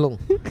Lee Hsien Loong.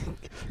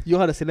 You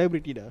are a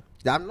celebrity dah.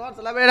 I'm not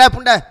celebrated,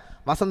 Punda.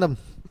 Vasantham.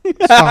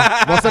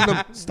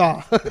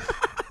 Star.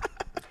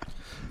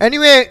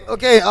 Anyway,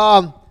 okay,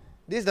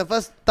 this is the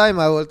first time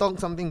I will talk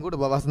something good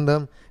about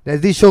Vasantham.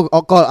 There's this show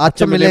called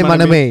Achamile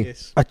Maname.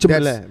 Yes.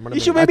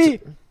 Achumile. Baby.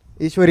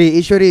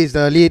 Ishwari is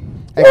the lead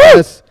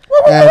actress.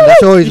 And the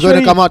show is going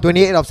to come out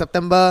 28th of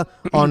September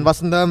on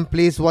Vasantham.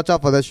 Please watch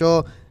out for the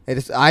show. It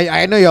is,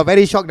 I know you're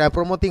very shocked that I'm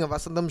promoting a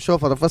Vasantham show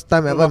for the first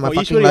time ever in my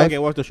fucking Ishwari, life. okay,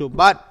 watch the show.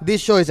 But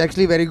this show is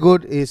actually very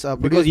good. It's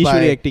produced Ishwari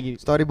by acting it.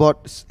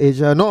 Storyboard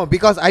Asia. No,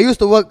 because I used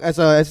to work as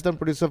an assistant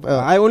producer.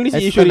 I only see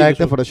assistant Ishwari in the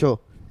director show. for the show.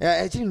 Yeah,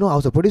 actually no, I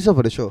was a producer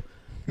for the show.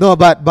 No,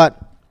 but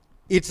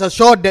it's a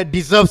show that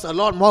deserves a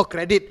lot more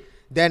credit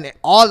than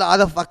all the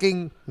other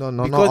fucking not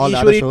all Because the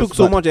other Ishwari shows, took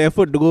so but- much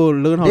effort to go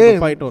learn how to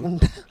fight on.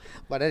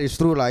 But that is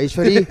true, lah.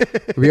 Ishwari,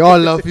 we all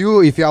love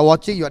you. If you are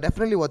watching, you are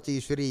definitely watching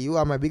Ishwari. You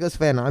are my biggest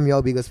fan. I'm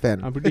your biggest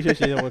fan. I'm pretty sure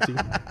she's watching.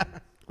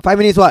 5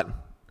 minutes, what?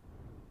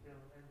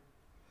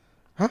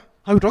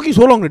 Are we talking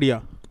so long already?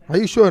 Are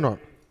you sure or not?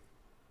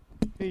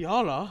 Hey,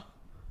 yeah lah.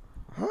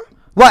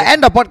 What?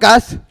 End the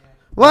podcast?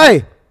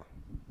 Why?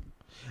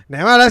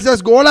 Never, let's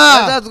just go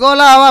lah. Let's go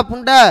lah. What,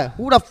 Punda?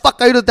 Who the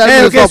fuck are you to tell me? Hey,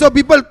 to okay, stop? so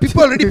people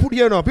already put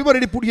here now. People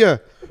already put here.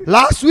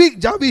 Last week,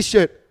 Javi's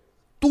shirt.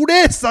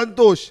 Today,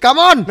 Santosh. Come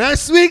on.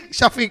 Next week,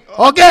 Shafiq.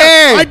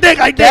 Okay. I take.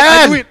 I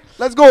Done. do it.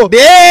 Let's go.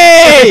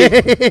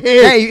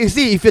 Hey, you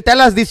see, if you tell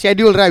us this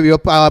schedule, right, we will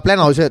plan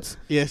our shirts.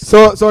 Yes.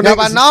 So Yeah,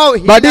 but now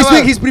he but this never-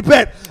 week he's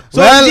prepared.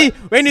 So Well- see,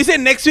 when you say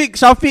next week,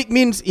 Shafiq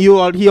means he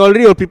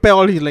already will prepare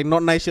all his like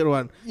not nice shirt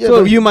one. Yeah,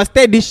 so but- you must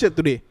tear this shirt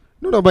today.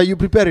 No, but you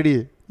prepare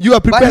already. You are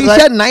But prepared, his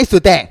right? shirt nice to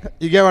tear.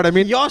 You get what I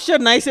mean? Your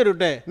shirt nicer to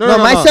tear. No,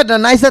 my shirt the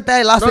nicer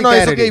tear last week. No, tear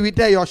it's okay. already. We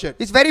tear your shirt.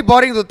 It's very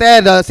boring to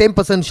tear the same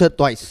person's shirt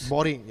twice.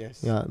 Boring, yes.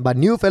 Yeah, but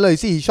new fella, you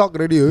see, he's shocked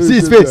already. See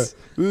his face.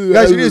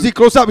 Guys, you need to see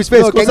close up his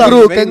face. No, Close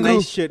kangaroo. up. Very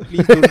nice shirt.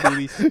 Please don't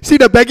do this. See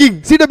the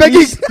begging. See the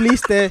begging.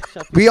 Please tear.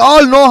 Shafiq. We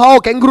all know how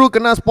kangaroo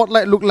kena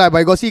spotlight look like, but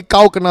I got see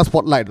cow kena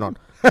spotlight not.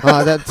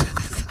 That's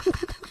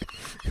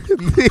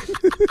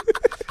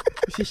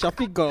See,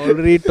 Shafiq got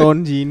already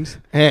torn jeans.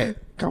 Hey,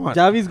 come on.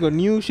 Javis got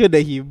new shirt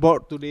that he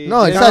bought today.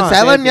 No, it's Then like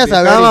tear 7 years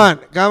today. ago.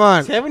 Come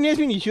on. 7 years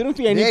mean you shouldn't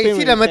feel any Yeah, pain. you see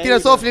when the you material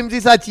tear so it. flimsy,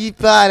 so cheap,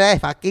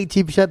 fucking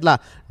cheap shirt lah.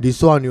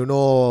 This one, you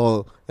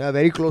know,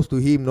 very close to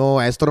him. No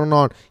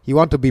astronaut. He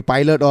want to be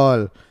pilot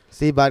all.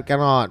 See, but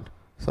cannot.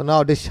 So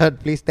now this shirt,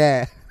 please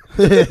tear.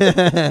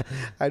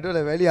 I don't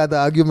have any other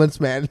arguments,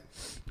 man.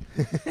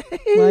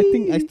 But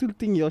I still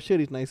think your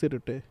shirt is nicer to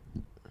tear.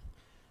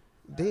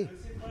 They.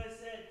 Lucifer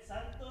said,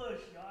 Santosh,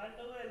 your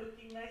underwear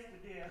looking nice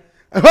today.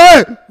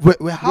 Hey!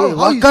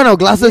 What kind of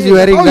glasses you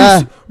wearing?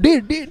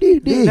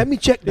 Let me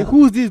check. Hey,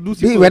 who is this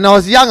Lucifer? When I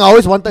was young, I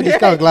always wanted this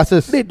kind of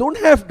glasses. They don't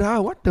have da.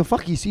 What the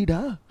fuck is he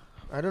da?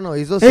 I don't know.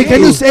 He's so Hey, can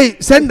you say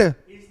send the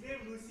His name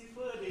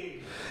Lucifer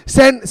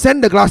Day.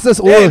 send the glasses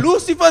Hey, over?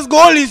 Lucifer's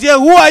goal is here.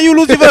 Who are you,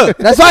 Lucifer?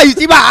 That's why you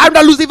see, I'm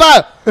the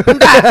Lucifer.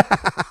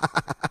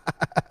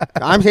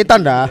 I'm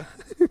Satan, da.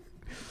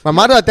 My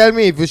mother tell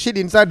me if you shit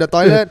inside the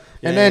toilet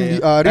and then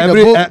read a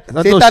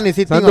book, Satan is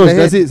sitting on the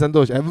That's head. it,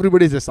 Santosh.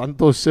 Everybody says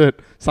Santosh shirt.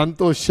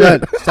 Santosh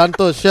shirt.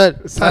 Santosh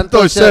shirt.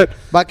 Santosh shirt.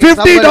 But can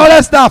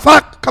 $50 da.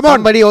 Fuck. Come on.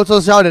 Somebody also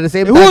shout at the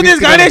same Who time. is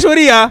this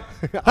Ganeshwari?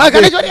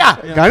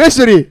 Ganeshwari.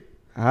 Ganeshwari.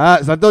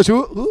 Santosh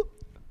who?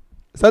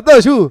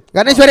 Santosh who?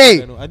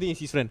 Ganeshwari. I think it's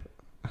his friend.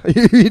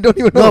 You don't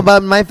even know. No,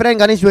 but my friend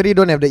Ganeshwari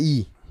don't have the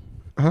E.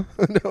 Huh?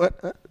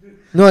 What?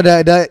 No,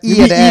 the E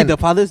Maybe at the end. the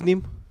father's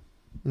name.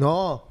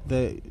 No.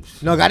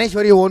 No,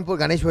 Ganeshwari won't put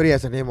Ganeshwari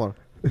as a name or.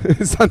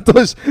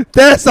 Santosh.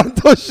 There's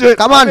Santosh shirt.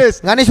 Come on,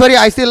 Yes. Ganeshwari,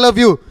 I still love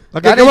you.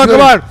 Okay,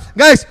 come on.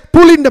 Guys,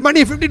 pull in the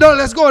money. $50.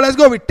 Let's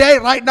go. We tear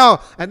it right now.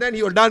 And then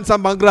he will dance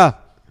some Bhangra.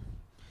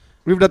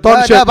 With the torn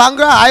The shirt.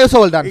 Bhangra, I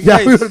also will dance.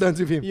 Yeah, we will dance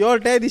with him. You all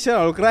tear this shirt,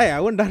 I'll cry. I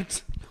won't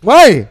dance.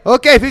 Why?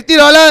 Okay,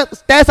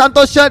 $50. Tear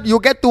Santosh shirt. You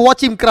get to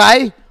watch him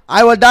cry.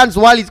 I will dance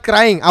while he's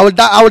crying. I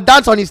will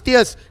dance on his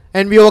tears,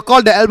 and we will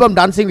call the album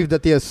 "Dancing with the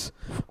Tears."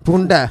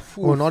 Punda.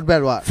 Oh, not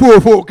bad. What?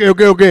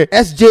 Okay.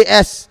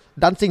 SJS.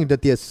 Dancing with the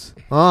Tears.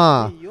 You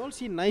all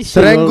see nice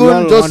shirt.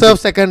 Serangoon Joseph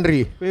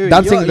Secondary. Wait,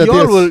 Dancing with the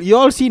Tears. You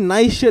all see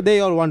nice shirt, they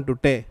all want to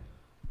tear.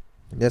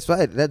 That's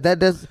right.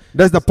 That's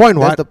That's the point,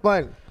 that's what? the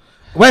point.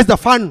 Where's the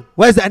fun?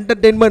 Where's the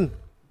entertainment?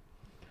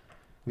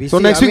 We So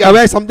see, next week mean, I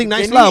wear something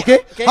nice can lah, we- okay?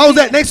 can How's we-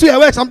 that? Next week I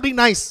wear something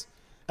nice.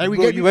 And we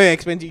Bro, get you wear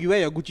expensive. You wear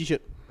your Gucci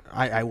shirt.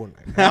 I won't.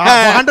 For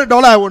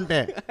 $100 I won't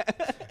tear.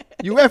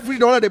 You wear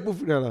 $3, they put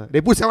 $3.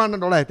 They put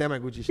 $700, I tear my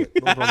Gucci shirt.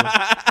 No problem.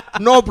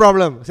 No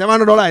problem.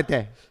 $700 I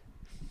tear.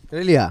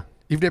 Really?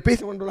 If they pay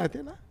 $700 I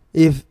tear lah.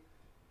 If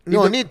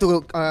no the- need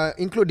to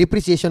include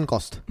depreciation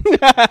cost.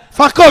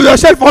 Fuck off, your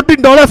shirt $14,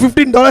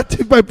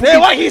 $15 by Hey,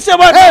 what? He's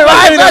about. Hey,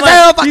 why He's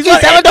fucking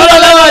got $70?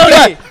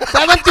 $8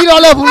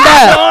 $70 Punda.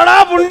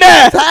 Dola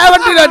punde.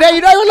 $70.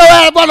 You don't know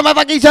where I bought my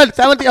fucking shirt.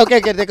 70.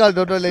 Okay, take all.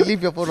 Don't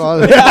leave your phone all.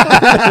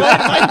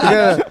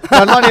 Yeah,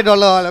 but not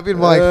 $8. A bit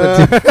more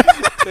expensive.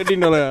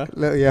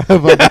 $13. Yeah.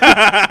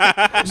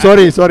 But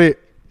Sorry.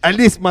 At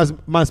least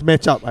must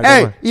match up. I don't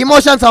hey, know.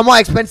 emotions are more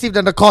expensive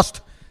than the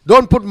cost.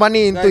 Don't put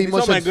money into Guys, this is what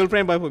my emotions.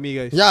 girlfriend buy for me,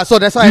 guys. Yeah, so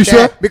that's why You I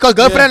tell. sure? Because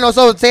girlfriend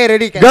also say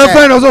ready. Can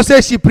Girlfriend also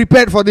says she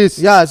prepared for this.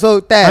 tell. Yeah, so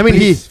tell. I mean,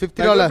 please, My $50.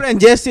 girlfriend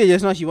just said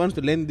just now she wants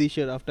to lend this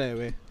shirt after I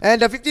wear.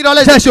 And the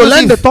 $50 Yeah, she'll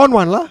lend the inclusive. torn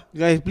one, lah.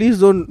 Guys, please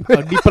don't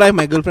deprive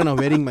my girlfriend of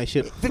wearing my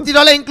shirt.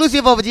 $50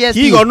 inclusive of GST.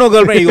 He got no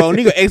girlfriend, he got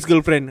only got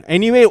ex-girlfriend.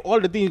 Anyway, all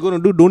the things he's gonna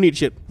do, don't need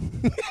shit.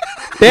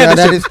 Yeah,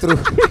 that is true.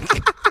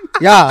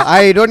 Yeah,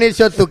 I don't need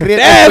shirt to create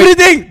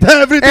Everything!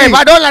 Everything. Hey,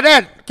 but don't like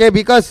that. Okay,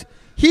 because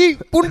he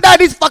Punta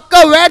this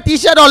fucker wear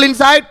t-shirt all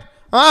inside.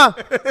 Huh?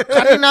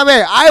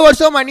 Away. I will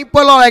show my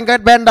nipple all and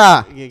get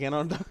benda. Okay,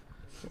 cannot.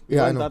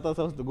 Yeah, I Want know. Tata's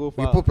house to go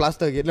We far. put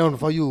plaster again. No,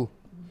 for you.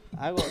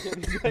 I got shirt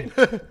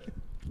inside.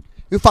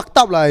 You fucked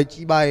up lah,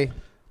 Chibai.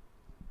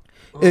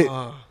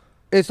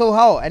 Hey, so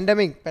how?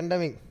 Pandemic.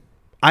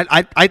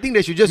 I think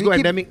they should just go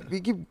endemic.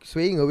 We keep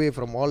swaying away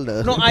from all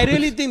the. No, I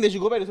really think they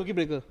should go back to circuit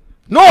breaker.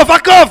 No,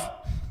 fuck off!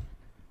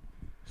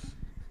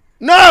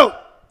 No!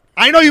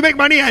 I know you make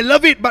money, I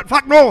love it, but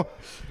fuck no!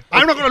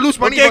 I'm not gonna lose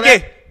money Okay, for okay.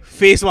 that.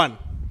 Phase 1.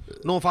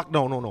 No, fuck,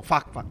 no,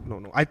 fuck,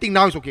 no. I think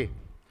now it's okay.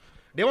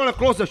 They want to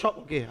close the shop,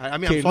 okay. I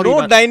mean, Okay, I'm sorry, no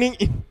but dining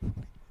in.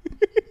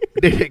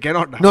 they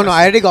cannot. No,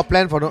 I already got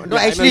plan for no. No,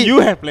 Yeah, I know actually, you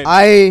have plan.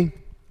 I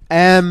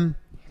am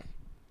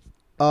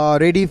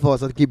ready for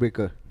circuit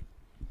breaker.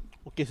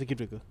 Okay, circuit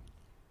breaker.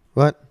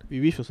 What? We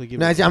wish for circuit No,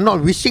 breaker. actually, I'm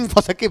not wishing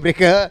for circuit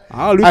breaker.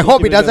 I'll wish I for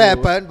hope it circuit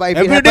doesn't breaker. happen. But if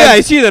Every it day I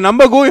happens, see the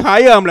number going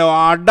higher. I'm like,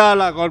 oh, adda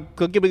la, got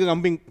circuit breaker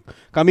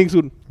coming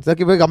soon.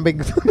 circuit breaker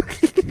coming.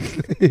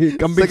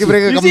 Circuit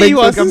breaker You coming. see, it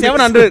was coming.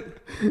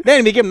 700. Then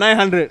it became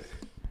 900.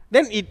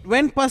 Then it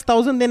went past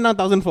 1,000. Then now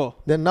 1,004.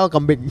 Then now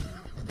coming.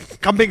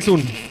 Coming soon.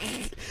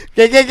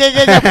 Okay,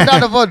 put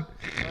down the phone.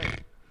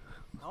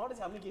 I want to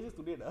see how many cases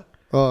today.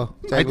 Oh,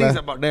 I think it's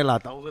about there lah.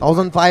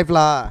 1,005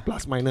 lah.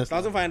 Plus minus.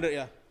 1,500,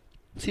 yeah.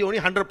 See, only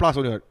 100 plus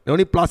only. They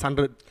only plus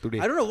 100 today.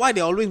 I don't know why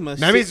they always must.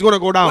 That means it's gonna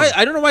go down. Why,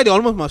 I don't know why they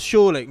almost must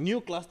show like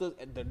new clusters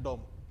at the dorm.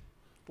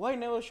 Why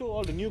never show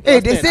all the new Hey,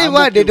 clusters? they say at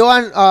what? They Ang Mo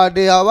don't want.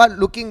 They are what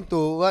looking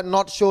to what?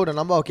 Not show the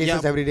number of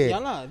cases Yeah, every day. yeah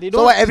lah, they So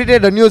don't- what? Every day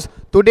the news.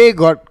 Today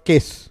got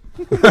case.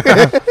 Kio.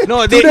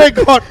 No, they Today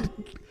got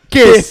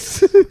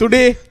case.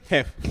 today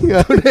have.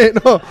 Yeah, today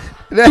no.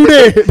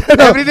 Today.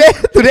 Every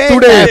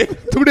day.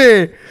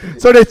 Today.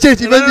 So they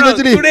change No,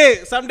 eventually. today,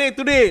 someday,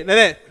 today, like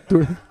that.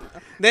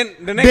 Then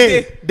the next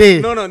Day, day.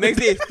 day. No, next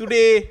day is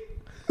today,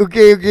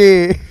 Okay.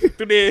 today.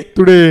 Today.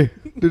 Today.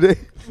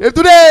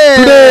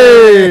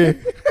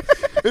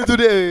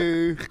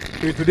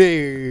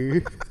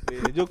 Today.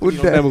 Joke Put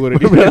long that- time ago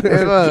already.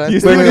 When You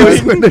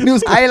still the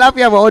news. I laugh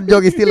at my own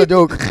joke. It's still a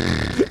joke.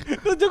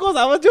 The joke was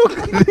our joke.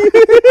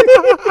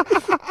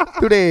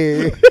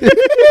 Today.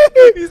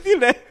 He's still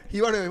there.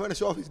 He want to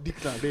show off his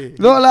dick lah. Day.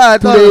 No lah.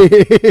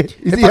 Today.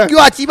 You see, fuck you,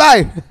 Achibai.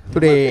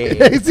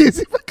 Today. See.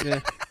 Yeah.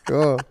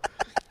 Oh.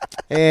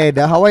 Hey,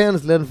 the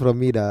Hawaiians learn from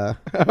me, da.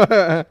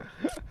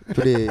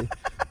 Today.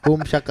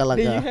 Boom Hey, you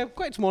shakalaka. have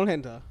quite small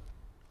hands,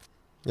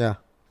 Yeah.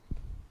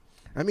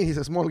 I mean, he's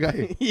a small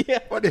guy. Yeah.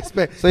 What do you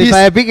expect? So if I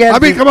have big hands, I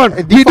mean, come on.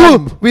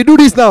 We do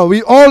this now.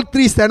 We all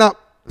three stand up.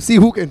 See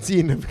who can see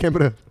in the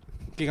camera.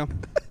 Okay, come.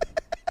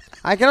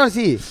 I cannot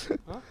see.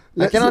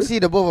 I cannot see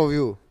the both of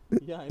you.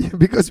 Yeah, I know.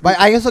 Because But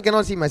I also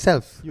cannot see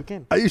myself. You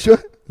can. are you sure?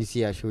 You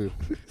see, I show you.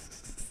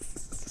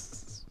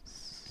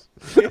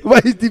 Why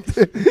is deep?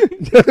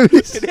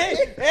 Jarvis.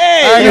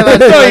 Hey! I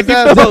cannot see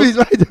myself. Jarvis,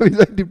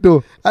 why deep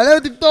toe? I never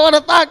tiptoe. What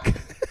the fuck?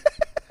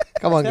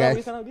 Come on, Stand up,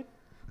 guys. stand up again.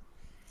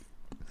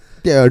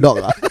 Yeah, dog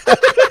lah.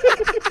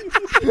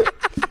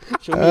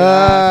 Show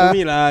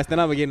me lah. Stand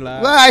up again lah.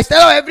 Well, I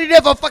stand up every day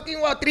for fucking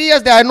what 3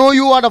 years that I know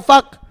you. What the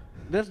fuck?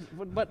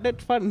 But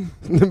that's fun.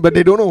 But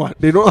they don't know what.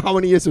 They don't know how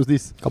many years was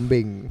this.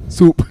 Kambing.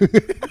 Soup.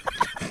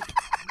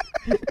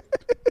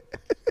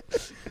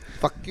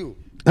 Fuck you.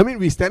 I mean,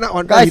 we stand up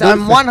one time. Guys,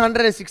 I'm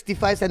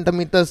 165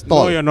 centimeters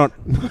tall. No, you're not.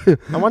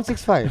 I'm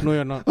 165. No,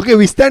 you're not. Okay,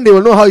 we stand. They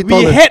will know how you We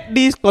tall. had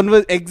this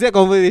exact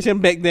conversation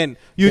back then.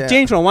 You Yeah.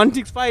 changed from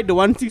 165 to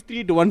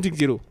 163 to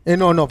 160.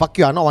 No, fuck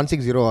you. I'm not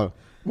 160 all.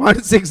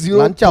 160.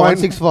 Lancha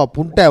 164.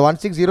 Punta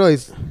 160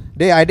 is.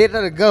 I dated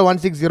a girl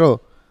 160.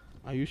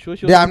 Are you sure?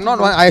 I'm not.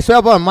 I swear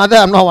upon my mother,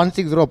 I'm not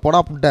 160.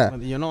 Poda punta.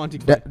 You're not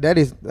 165. That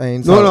is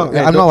insult. No.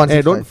 I'm not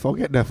 165. Don't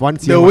forget the 1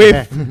 cm. The one wave.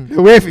 there.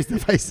 The wave is the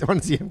 1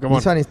 cm. Come on.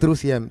 This one is through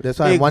CM. That's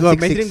why Hey, I'm God,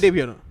 measuring 166. tape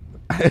here.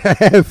 I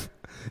have.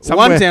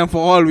 Somewhere. Once and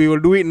for all, we will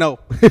do it now.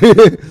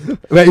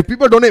 Well, if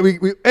people donate, we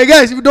hey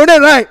guys, if you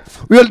donate, right,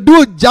 we'll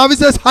do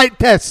Jarvis's height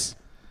test.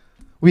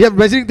 We have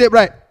measuring tape,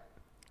 right?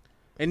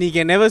 And he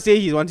can never say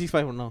he's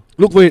 165 from now.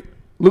 Look for it.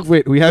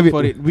 We have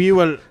For it. We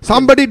will.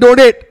 Somebody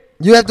donate.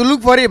 You have to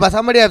look for it, but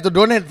somebody have to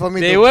donate for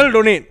me. They too. will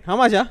donate. How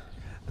much, ah?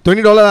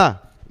 $20 lah.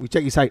 We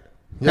check his height.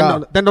 Yeah.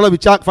 $10 we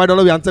charge,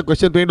 $5 we answer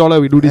question,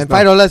 $20 we do this And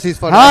now. $5 is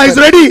for. It's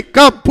ready.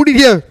 Come, put it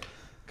here.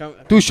 Come.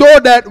 To show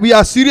that we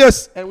are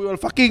serious and we will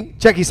fucking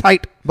check his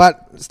height.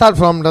 But start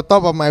from the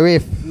top of my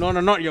wave. No,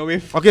 not your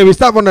wave. Okay, we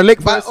start from the leg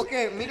But first.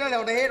 okay, middle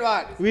of the head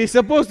what? We're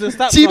supposed to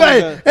start from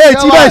Chibai, the... hey You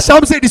know Chibai, what?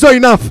 Sham said this was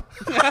enough.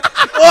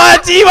 Oh,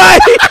 Chibai!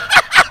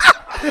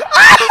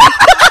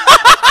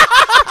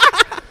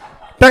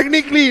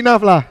 Technically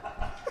enough lah.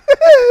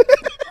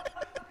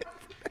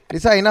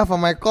 This is enough for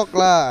my cock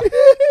lah.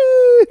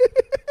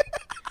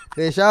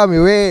 They show me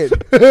wait.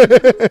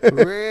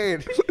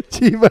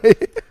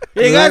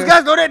 Hey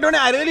guys, donate.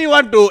 I really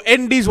want to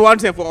end this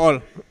once and for all.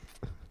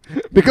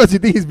 Because you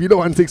think he's below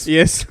 160.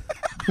 Yes.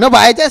 No, but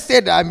I just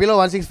said I'm below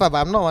 165.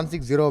 I'm not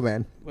 160,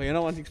 man. But you're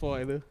not 164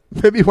 either.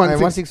 Maybe I'm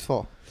 164.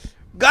 164.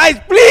 Guys,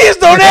 please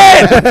donate!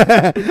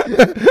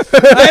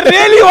 I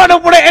really want to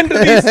put an end to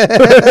this.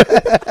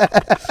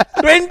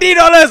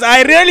 $20.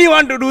 I really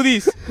want to do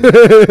this.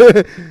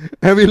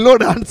 And we'll know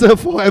the answer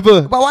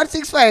forever. But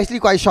 165 is actually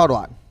quite short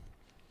one.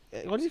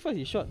 165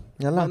 is short.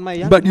 Yeah lah.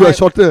 But you are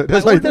shorter.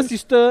 That's my why. older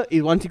sister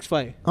is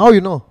 165. How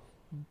you know?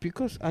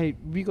 Because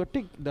we got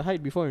take the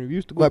height before and we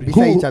used to go. But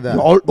beside each other.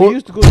 We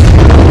used to go.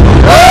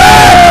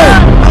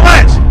 How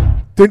much?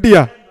 20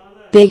 yeah.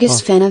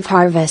 Biggest fan of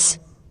Harvest.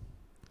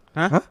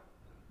 Huh?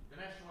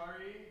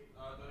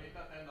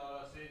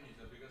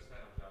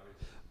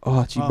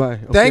 Oh, Chibai.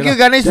 Okay Thank you,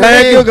 lah. Ganesh.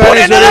 Thank you, Put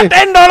Ganesh. another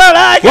 $10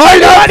 lah. Why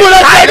not put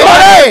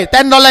a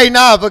 $10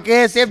 enough,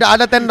 okay? Save the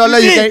other $10.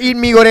 You can eat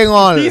mee goreng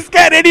all. He's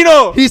scared already,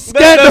 no? He's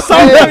scared The of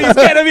sound me. he's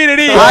scared of me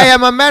already. I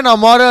am a man of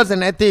morals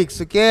and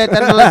ethics, okay?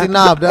 $10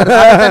 enough. The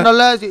other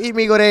 $10, you eat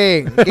mee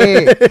goreng,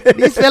 okay?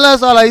 These fellas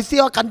all, you see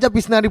all kanja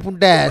pisnari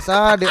puntas,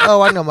 they all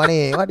want your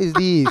money. What is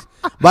this?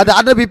 But the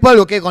other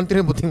people, okay,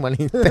 continue putting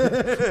money.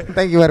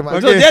 Thank you very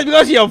much. So just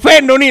because you're a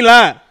fan, don't need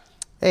lah.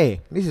 Hey,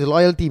 this is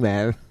loyalty,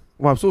 man.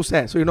 Wow, I'm so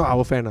sad. So you're not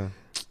our fan.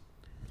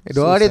 You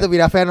don't need to be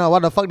a fan of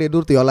what the fuck they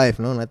do to your life.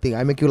 No, nothing.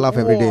 I make you laugh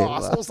every day.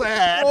 So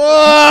sad.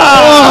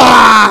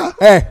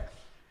 Hey.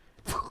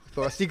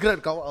 For a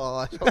secret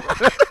cover.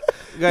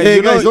 Guys,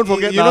 Hey guys, don't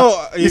forget.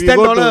 It's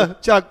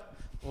 $10. Chuck.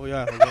 Oh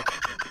yeah.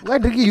 Why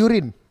drinking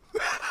urine?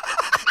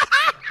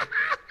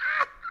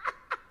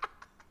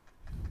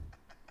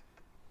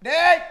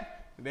 Dad!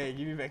 There,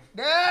 give me back.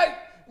 Dad!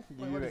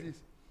 Give me back.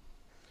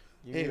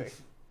 Give me back.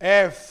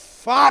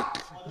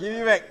 Fuck. Give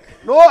me back.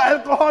 No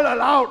alcohol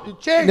allowed. You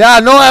change. Yeah,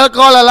 no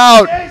alcohol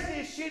allowed. Change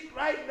this shit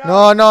right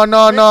now.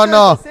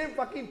 No. Same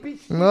fucking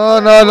pitch.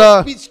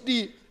 No. Pitch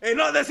D. Hey,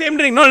 not the same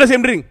drink. Not the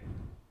same drink.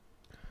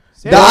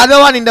 The other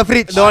one in the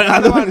fridge. The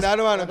other one.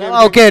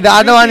 Okay. Okay, the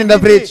other one in the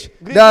Green fridge.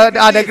 tea.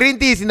 The green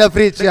tea is in the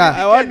fridge, I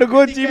yeah. want to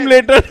go gym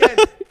later.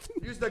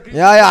 Use the green.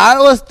 Yeah, I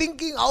was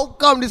thinking, how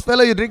come this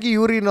fellow you drinking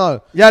urine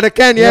all? Yeah, the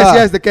can. Yes,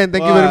 Yeah. the can.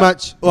 Thank you very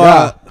much.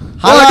 Yeah.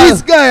 Oh,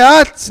 this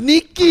guy,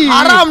 sneaky.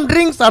 Haram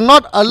drinks are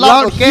not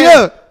allowed, Not okay?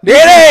 here.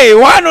 Hey,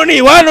 one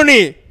only.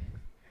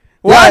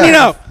 One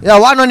enough. Yeah,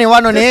 one only. fill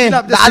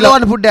up, The just other fill up.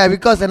 one put there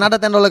because another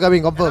 $10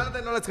 coming, confirm.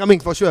 Another $10 coming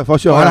for sure.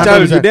 Charles, you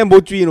 100%. damn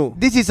botchy, you know.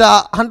 This is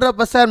a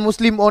 100%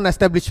 Muslim-owned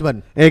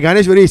establishment. Hey,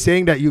 Ganeshwari is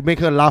saying that you make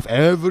her laugh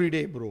every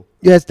day, bro.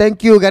 Yes,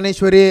 thank you,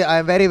 Ganeshwari. I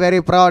am very,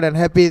 very proud and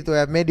happy to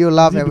have made you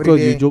laugh every Because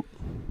day. you joke.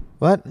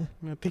 What?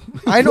 Nothing.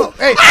 I know.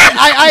 Hey,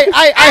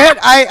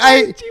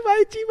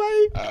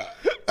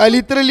 I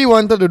literally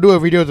wanted to do a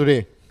video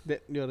today.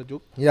 That you're a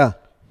joke. Yeah.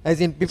 As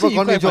in, people See,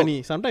 call you me quite joke.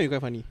 funny. Sometimes you quite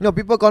funny. No,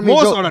 people call me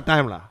Most joke. of the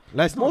time, lah.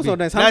 Let's not Most be. of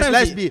the time. Sometimes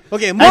Let's he- be.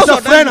 okay, As most a of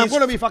the friend, time I'm he's-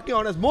 going to be fucking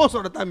honest. Most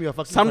of the time, you're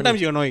fucking Sometimes funny.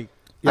 you're annoying.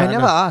 I Yeah,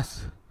 never no.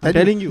 asked. I'm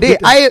telling you. Hey,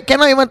 I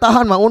cannot even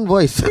tahan my own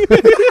voice.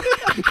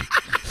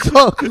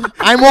 So,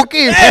 I'm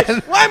okay with Hey,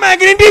 that. why my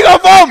green tea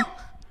got form?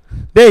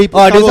 Hey,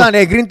 Oh, this one,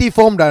 a green tea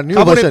foam, the new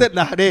version. Carbonated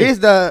lah, dey. This is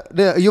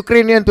the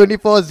Ukrainian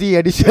 24Z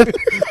edition.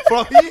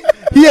 From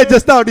here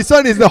just now, this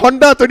one is the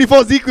Honda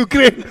 24Z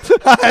Ukraine.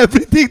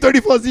 Everything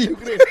 24Z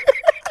Ukraine.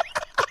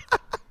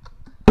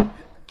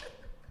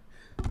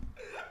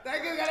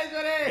 Thank you,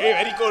 Ganeshwari. Hey,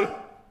 very cool.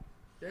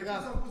 What's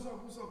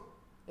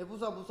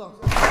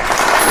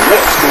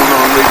going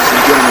on, ladies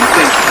and gentlemen?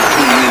 Thank you for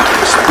tuning in to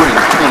the Spring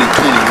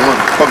 2021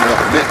 Bung Up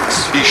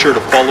Mix. Be sure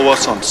to follow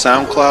us on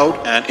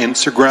SoundCloud and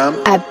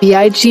Instagram. At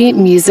BIG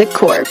Music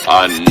Corp.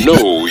 I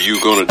know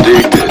you're gonna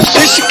dig this.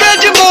 ਇਸ਼ਕੇ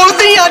ਚ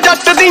ਬੋਲਦੀਆਂ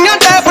ਜੱਟ ਦੀਆਂ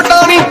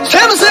ਟੈਪਟਾਂ ਨੀ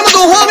sim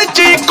ਦੋਹਾਂ ਵਿੱਚ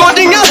ਇੱਕੋ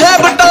ਜਿਹੀਆਂ ਹੈ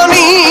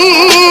ਬਟਾਨੀ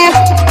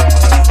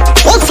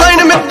ਉਹ ਸਾਈਨ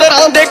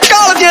ਮਿੱਤਰਾਂ ਦੇ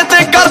ਕਾਲਜੇ ਤੇ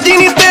ਕਰਦੀ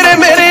ਨੀ ਤੇਰੇ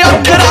ਮੇਰੇ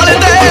ਅੱਖਰ ਵਾਲੇ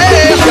ਦੇ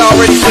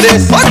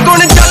ਉਹ ਗੁਣ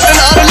ਜੱਟ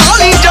ਨਾਲ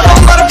ਲਾਲੀ ਜਦੋਂ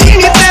ਮਰਦੀ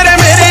ਨੀ ਤੇਰੇ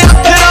ਮੇਰੇ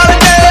ਅੱਖਰ ਵਾਲੇ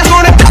ਦੇ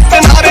ਗੁਣ ਜੱਟ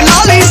ਨਾਲ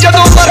ਲਾਲੀ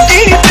ਜਦੋਂ ਮਰਦੀ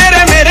ਨੀ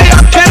ਤੇਰੇ ਮੇਰੇ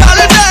ਅੱਖਰ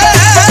ਵਾਲੇ ਦੇ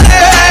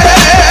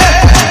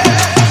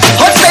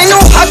ਹੋ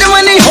ਤੈਨੂੰ ਹਜਮ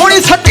ਨਹੀਂ ਹੋਣੀ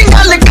ਸੱਚੀ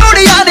ਗੱਲ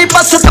ਕੌੜੀਆਂ ਦੀ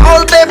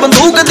ਪਸਤੌਲ ਤੇ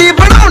ਬੰਦੂਕ ਦੀ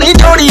ਬਣਾਉਣੀ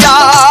ਜੋੜੀਆਂ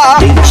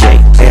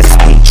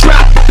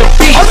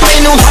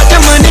ਤੈਨੂੰ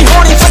ਹਜਮ ਨਹੀਂ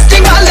ਹੋਣੀ ਸੱਚੀ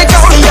ਗੱਲ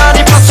ਕੌੜੀਆਂ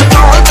ਦੀ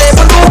ਪਸਤੌਲ ਤੇ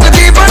ਬੰਦੂਕ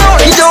ਦੀ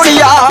ਬਣਾਉਣੀ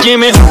ਜੋੜੀਆਂ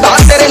ਜਿਵੇਂ ਹੁੰਦਾ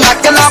ਤੇਰੇ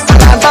ਲੱਕ ਨਾਲ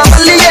ਪਟਾਂਦਾ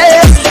ਬੱਲੀਏ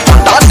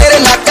ਹੁੰਦਾ ਤੇਰੇ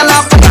ਲੱਕ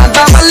ਨਾਲ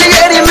ਪਟਾਂਦਾ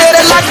ਬੱਲੀਏ ਨੀ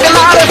ਮੇਰੇ ਲੱਕ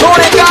ਨਾਲ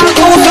ਹੋਣੇ ਕਾਲ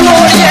ਤੂੰ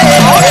ਸਨੋੜੀਏ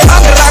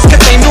ਰੱਖ ਰੱਖ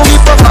ਤੈਨੂੰ ਵੀ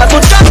ਪਵਾ ਤੂੰ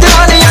ਚਾਂਦਰਾ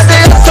ਨਹੀਂ ਅਜੇ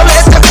ਅਸਲੇ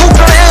ਤੇ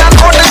ਫੁਕਰੇ ਆ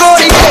ਨੋਟ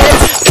ਗੋਰੀਏ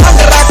ਰੱਖ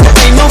ਰੱਖ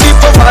ਤੈਨੂੰ ਵੀ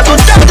ਪਵਾ ਤੂੰ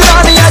ਚਾਂਦਰਾ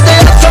ਨਹੀਂ ਅਜੇ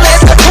ਅਸਲੇ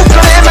ਤੇ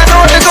ਫੁਕਰੇ ਮੈਂ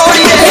ਨੋਟ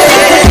ਗੋਰੀਏ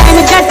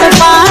ਜੱਟ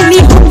ਪਾਣੀ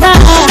ਹੁੰਦਾ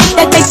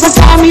ਤੇ ਕਈ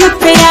ਸਾਮੀ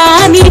ਉੱਤੇ ਆ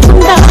ਨਹੀਂ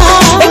ਹੁੰਦਾ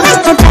ਕਈ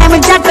ਟਾਈਮ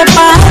ਜੱਟ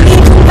ਪਾਣੀ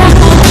ਹੁੰਦਾ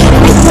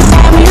ਕਈ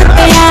ਸਾਮੀ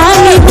ਉੱਤੇ ਆ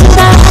ਨਹੀਂ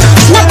ਹੁੰਦਾ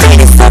ਨਾ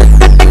ਤੇਰੀ ਸੁਰਤ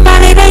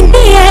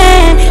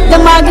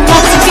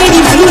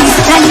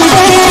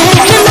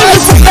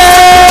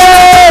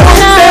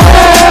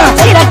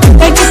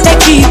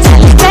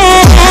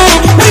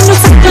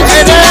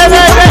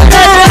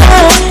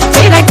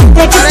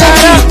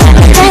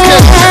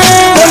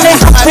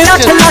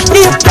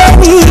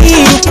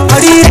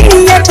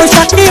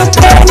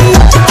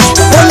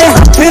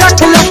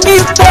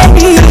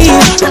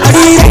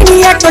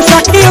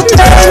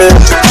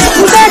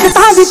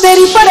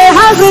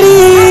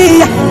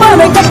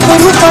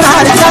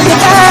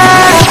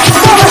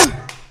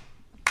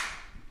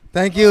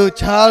Thank you,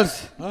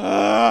 Charles.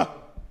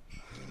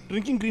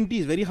 Drinking green tea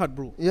is very hard,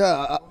 bro.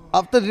 Yeah,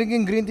 after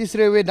drinking green tea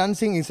straight away,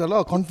 dancing is a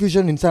lot of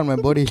confusion inside my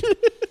body.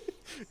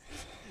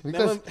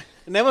 Because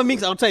Never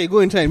mix outside, you go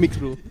inside and mix,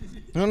 bro.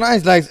 no,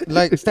 it's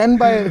like stand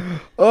by in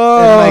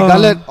my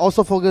gullet,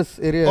 also focus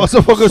area.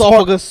 Also focus.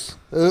 Esophagus.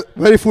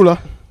 Very full,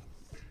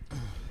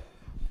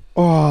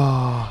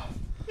 Oh.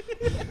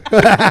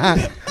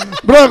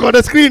 Bro, got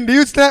the screen. Do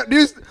you snap? Do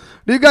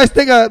you guys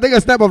take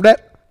a snap of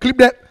that? Clip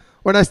that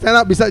when I stand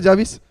up beside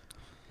Jarvis.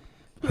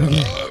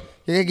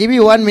 Okay, give me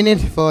 1 minute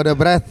for the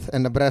breath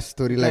and the breast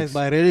to relax. Guys,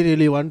 but I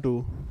really want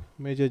to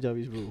measure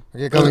Jarvis, bro.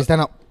 Okay, come, we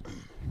stand up.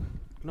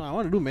 No, I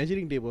want to do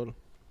measuring table.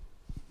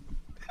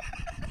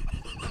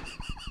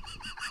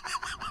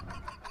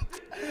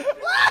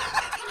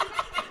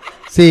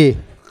 See,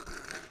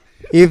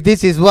 if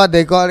this is what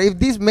they call, if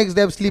this makes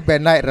them sleep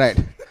at night, right?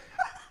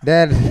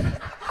 Then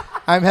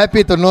I'm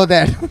happy to know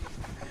that.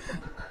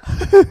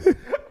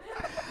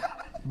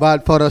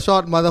 But for a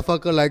short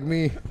motherfucker like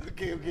me,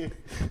 Okay.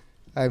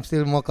 I'm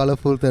still more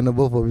colorful than the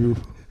both of you.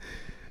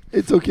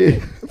 It's okay.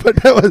 But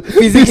that was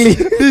Physically.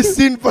 This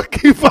scene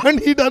fucking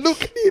funny.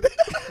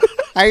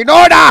 I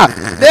know that.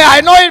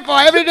 I know it for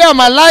every day of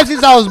my life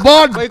since I was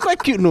born. But you're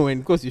quite cute, no, man,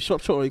 because you're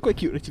short, you're quite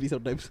cute actually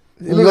sometimes.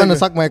 You want to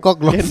suck my cock,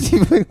 Lord? We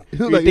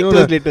take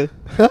turns later.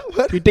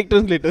 We take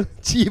turns later.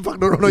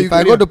 No, If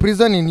I go to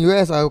prison in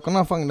US, I will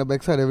gonna fuck in the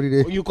backside every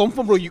day. You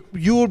confirm, bro.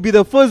 You will be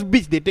the first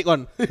bitch they take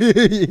on.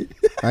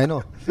 I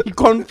know. You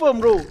confirm,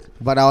 bro.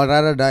 But I would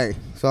rather die.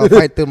 So I'll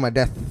fight till my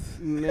death.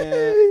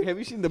 Nah, have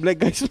you seen the black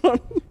guys?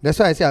 That's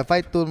why I say I'll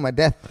fight till my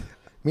death.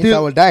 Means I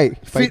will die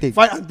fighting.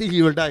 Fight until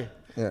he will die.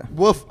 Yeah.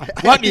 Both.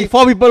 What if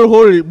 4 people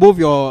hold both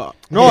your...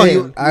 No, Hey,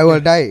 you. I will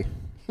die.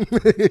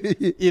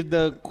 If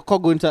the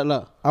cock go inside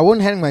lah. I won't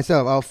hang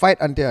myself. I'll fight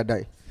until I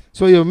die.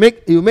 So you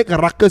make a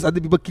ruckus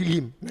until people kill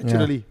him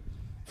naturally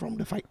from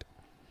the fight.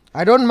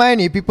 I don't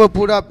mind if people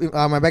put up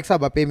my backside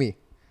but pay me.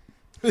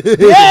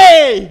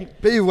 Hey!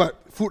 Pay you what?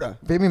 Food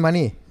Pay me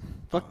money.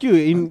 Fuck you.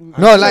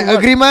 No, like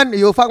agreement,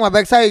 you fuck my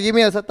backside, you give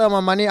me a certain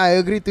amount of money, I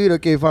agree to it,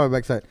 okay, you fuck my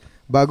backside.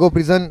 But I go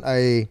prison,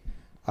 I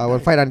will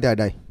fight until I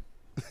die.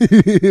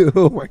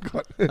 Oh my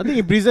god. I think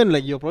in prison,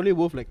 like, you're probably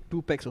worth like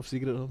 2 packs of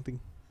cigarette or something.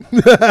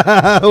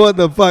 What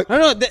the fuck?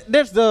 No,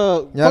 that's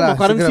the Yeah form lah, of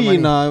currency cigarette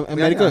in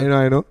America.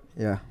 I know.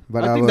 Yeah.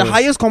 But I think the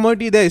highest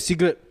commodity there is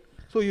cigarette.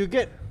 So you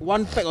get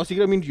 1 pack of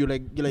cigarette means you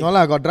like No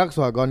lah, I got drugs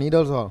or I got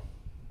needles or.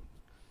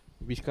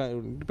 which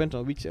kind, depends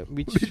on which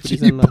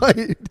prison lah.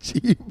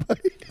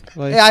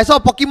 Why? Hey, I saw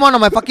Pokemon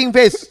on my fucking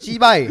face.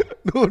 Chibai.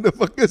 No, the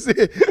fucker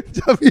say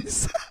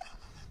Jarvis.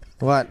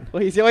 What?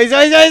 What he say?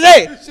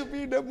 It should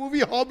be in the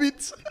movie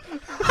Hobbits.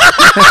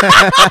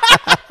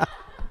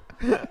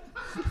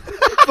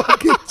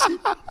 Fucking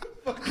cheap.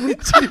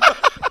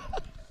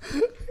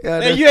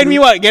 Yeah, Hey, you and me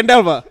what?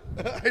 Gandalf ah?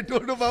 I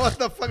don't know, but what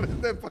the fuck is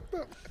that fucked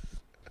up?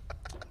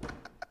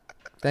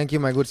 Thank you,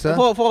 my good sir.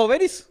 For a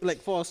very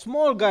for a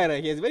small guy,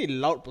 right, he has very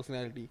loud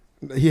personality.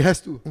 He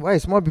has to. Why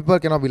small people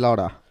cannot be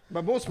louder?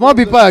 But most Small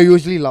people are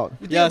usually loud.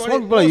 Yeah, small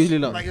people are usually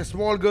loud. Like the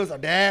small girls are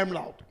damn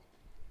loud.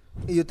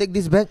 You take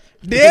this back.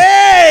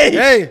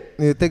 Hey!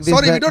 You take this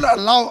Sorry, back. we don't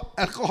allow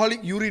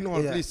alcoholic urine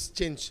on. Yeah. Please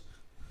change.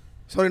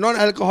 Sorry,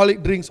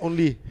 non-alcoholic drinks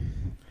only.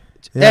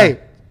 Yeah. Hey,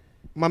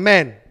 my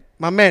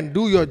man,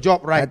 do your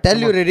job right. I tell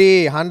Come you on.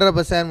 already,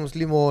 100%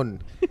 Muslim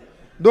owned.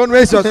 Don't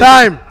waste your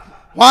time.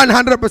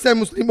 100%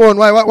 Muslim owned.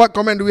 Why? What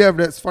comment do we have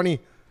that's funny?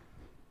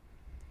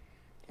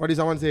 What did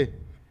someone say?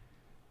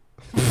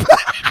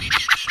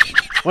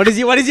 What is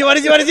he?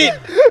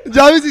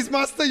 Jarvis is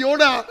Master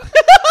Yoda.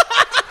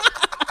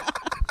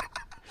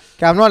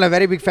 Okay, I'm not a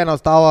very big fan of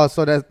Star Wars,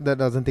 so that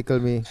doesn't tickle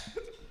me.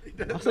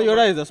 Master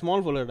Yoda is a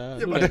small fella. Da. Yeah, Look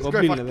but like that's quite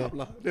goblin fucked like up. that.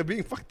 Lah. They're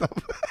being fucked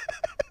up.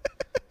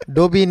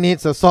 Dobby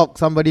needs a sock,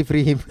 somebody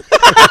free him.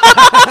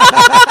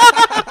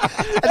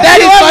 That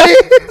is funny.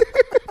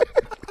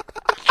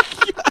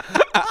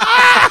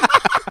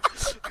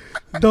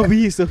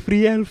 Dobby is a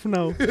free elf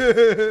now.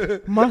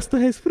 Master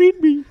has freed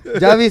me.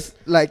 Jarvis,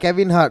 like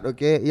Kevin Hart,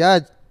 okay? Yeah.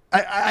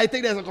 I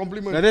think that's a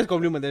compliment. That is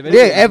compliment. That's very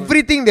Yeah, good compliment.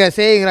 everything they're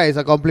saying right is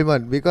a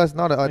compliment because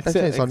now the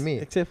attention is on me.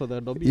 Except for the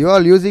Dobby. You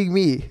all using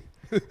me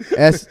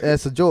as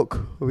a joke,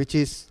 which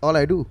is all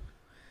I do.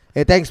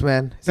 Hey, thanks,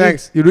 man. See?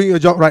 Thanks. You're doing your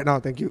job right now.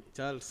 Thank you.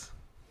 Charles.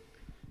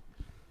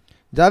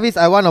 Jarvis,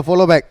 I want a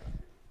follow back.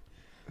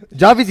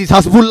 Jarvis is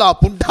Hasbullah.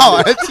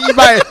 Puntao.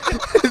 Chibai.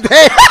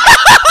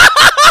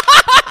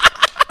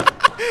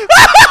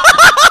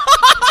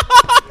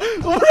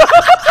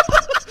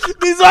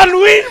 This one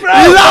win, bro.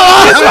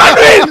 This one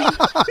win.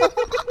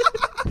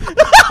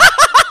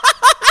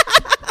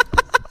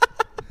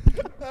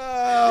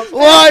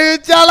 Wah, you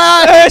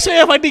jalan. Hey, show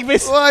your fighting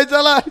face. Wah,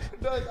 jalan.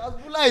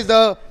 Hasbullah is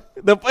the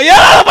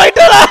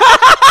fighter lah.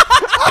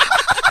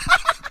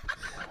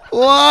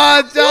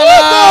 Wah,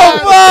 jalan.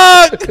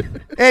 Fuck.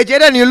 Hey,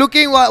 Jaden, you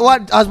looking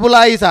what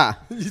Hasbullah is? Ah?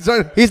 He's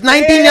trying- He's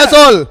 19 years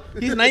old.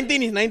 He's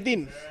 19.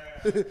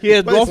 He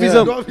has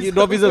dwarfism.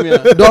 Dwarfism, yeah.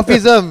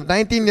 Dwarfism,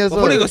 19 years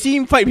Hopefully you old. got see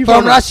him fight before.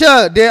 From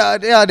Russia,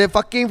 they're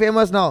fucking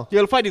famous now.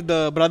 He'll fight with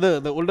the brother,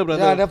 the older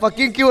brother. Yeah, they're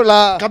fucking cute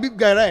lah. Khabib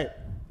guy, right?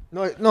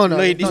 No, it's not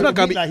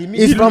Khabib.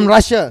 He's from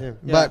Russia,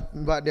 Yeah.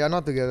 but they are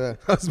not together.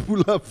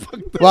 Hasbullah, fuck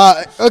that.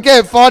 Well,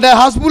 okay, for the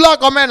Hasbullah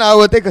comment, I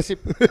will take a sip.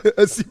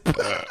 A sip.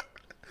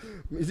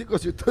 Is it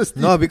because you're thirsty?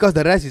 No, because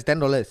the rest is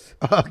 $10.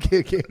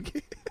 Okay.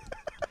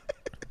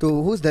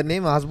 To who's the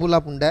name?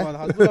 Hasbullah Punda?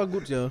 Hasbullah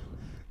good, yeah.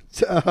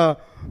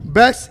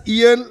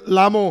 Bastian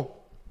Lamo.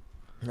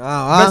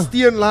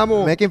 Bastian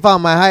Lamo. Making fun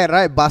of my height,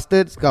 right?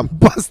 Bastards, come.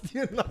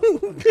 Bastian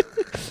Lamo.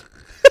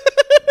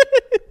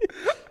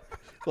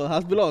 Well,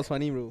 Hasbullah was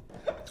funny, bro.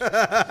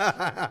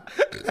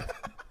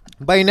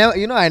 But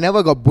I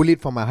never got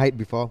bullied for my height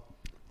before.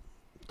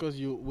 Because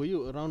were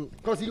you around?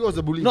 Because he was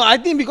the bully. No, I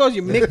think because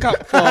you make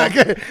up for.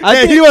 Okay. I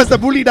think he was the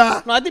bully,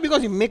 da. No, I think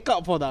because you make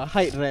up for the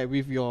height, right,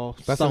 with your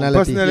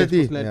Personality.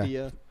 personality,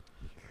 yeah.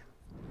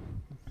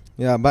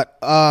 Yeah, but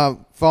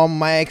from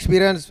my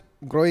experience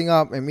growing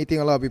up and meeting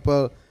a lot of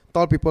people,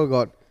 tall people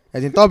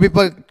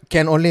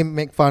can only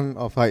make fun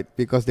of height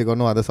because they got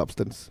no other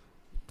substance.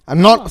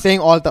 I'm not saying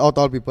all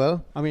tall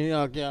people. I mean,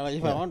 okay, like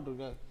if I want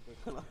to,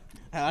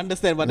 I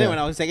understand. But then when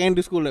I was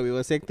secondary school, like we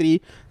were sec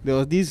 3,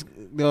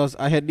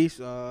 I had this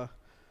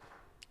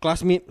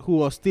classmate who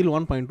was still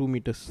 1.2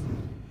 meters.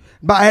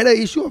 But I had an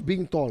issue of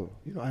being tall.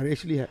 I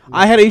actually had.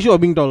 I had an issue of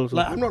being tall also.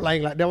 Like, I'm not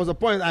lying. Like, there was a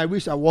point I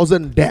wish I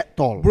wasn't that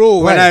tall.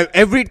 Bro,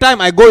 every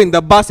time I go in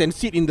the bus and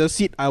sit in the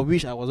seat, I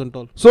wish I wasn't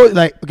tall. So,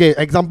 like, okay,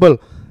 example.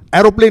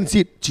 Aeroplane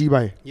seat,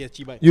 chibai. Yes,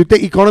 chibai. You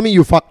take economy,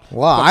 you fuck.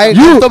 Wow,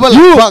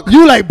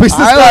 you like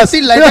business class.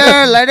 See, like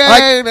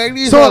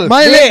that. So,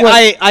 my leg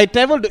was, I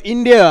traveled to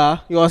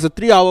India. It was a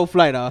 3-hour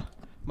flight.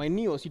 My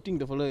knee was hitting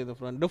the fellow in the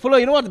front. The fellow,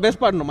 you know what the best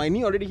part? No, my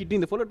knee already hitting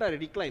the fellow tried to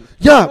recline.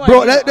 Yeah,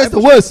 bro, that's the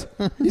worst.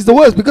 It's the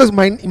worst because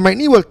my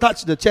knee will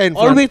touch the chair in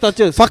front. Always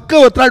touches.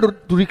 Fucker will try to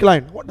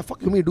recline. What the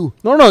fuck you may do?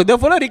 No, the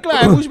fellow recline.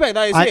 I push back.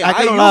 I say, I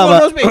cannot you lah, got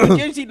no but- space. You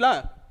change seat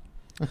lah.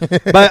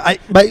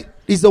 but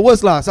it's the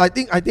worst lah. So I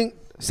think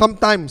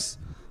sometimes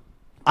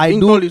I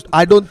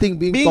don't think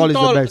being tall is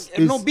the best.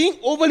 No, being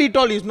overly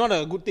tall is not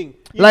a good thing.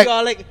 If Like- you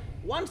are like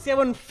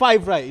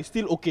 175, right, it's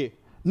still okay.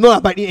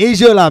 No, but in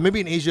Asia lah, maybe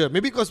in Asia,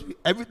 maybe because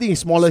everything is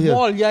smaller here.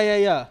 Small,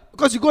 yeah.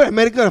 Because you go to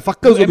America, the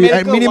fuckers will be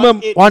at America,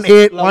 minimum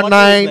 1.8, 1.8, like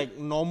 1.9. like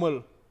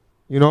normal.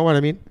 You know what I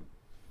mean?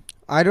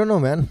 I don't know,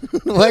 man.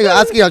 Why you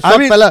asking a short I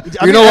mean- fella?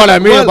 I You mean, know what I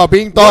mean world- about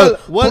being tall?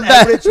 World Put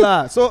that- average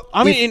lah. So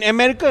I mean, in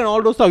America and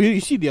all those stuff, you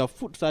see their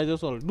foot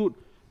sizes all. Dude,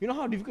 you know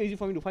how difficult is it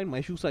for me to find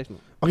my shoe size? No?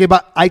 okay,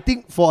 but I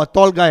think for a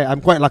tall guy,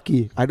 I'm quite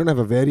lucky. I don't have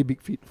a very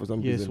big feet for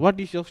some Yes. reason. What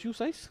is your shoe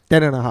size?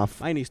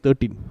 10.5. Mine is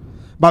 13.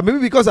 But maybe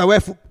because I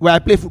where I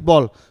play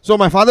football, so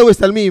my father always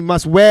tell me you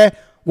must wear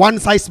one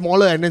size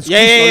smaller and then squeeze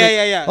your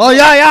leg. Yeah. Oh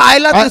yeah, I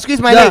love to squeeze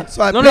my leg.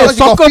 So I No, play no,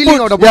 soccer feeling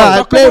boots. of the ball. Yeah, I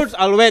Soccer play. boots,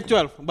 I'll wear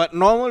 12. But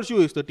normal shoe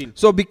is 13.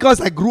 So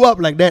because I grew up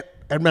like that,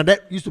 and my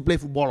dad used to play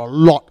football a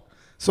lot,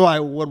 so I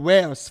would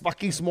wear a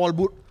fucking small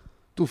boot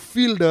to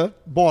feel the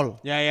ball.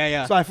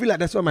 Yeah. So I feel like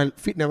that's why my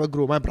feet never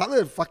grow. My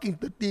brother is fucking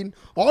 13.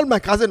 All my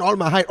cousin, all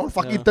my height, all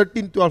fucking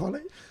 13, 12. I'm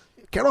like,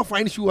 cannot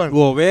find shoe one.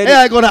 Whoa, very- Hey,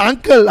 I got an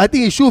uncle. I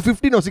think his shoe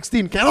 15 or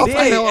 16. Cannot Hey,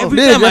 find that one. every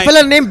This time I-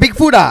 fella named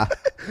Bigfoot ah.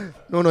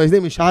 No, his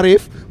name is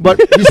Sharif. But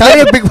his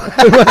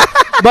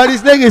but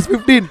his leg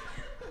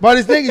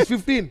is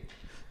 15.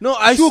 No,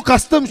 I Shoe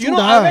custom shoe. You know,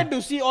 dah. I went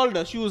to see all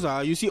the shoes.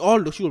 You see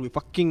all the shoes will be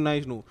fucking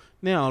nice. No,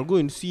 then I'll go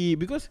and see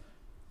because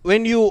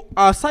when you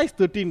are size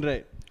 13,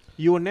 right,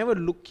 you will never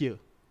look here.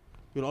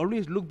 You'll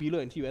always look below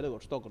and see whether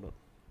got stock or not.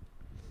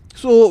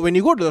 So when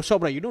you go to the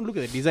shop, right, you don't look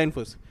at the design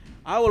first.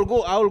 I will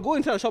go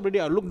inside the shop already.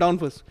 I'll look down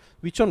first.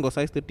 Which one got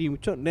size 13?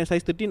 Which one? Then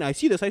size 13. I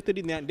see the size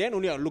 13. Then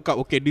only I'll look up.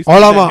 Okay, this.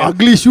 Alamak, design have,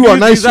 ugly shoe or this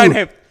nice design shoe?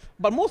 have.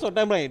 But most of the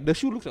time, right, the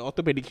shoe looks like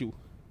orthopedic shoe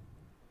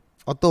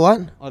Otto what?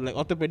 or like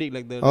orthopedic,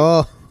 like the.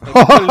 Oh. Like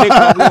people leg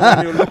problem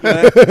and you look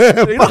like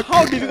that. You know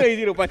how difficult is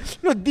it to find?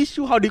 You know this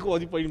shoe, how difficult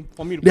was it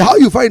for me to Then find? how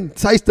you find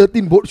size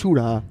 13 boat shoe?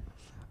 Da?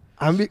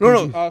 I'm a bit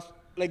confused.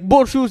 Like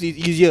boat shoes is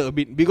easier a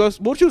bit because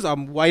boat shoes are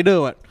wider,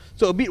 what?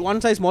 So a bit one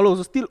size smaller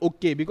also still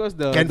okay because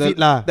Can fit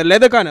lah. the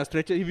leather kind of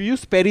stretches. If you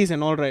use Sperry's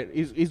and all right,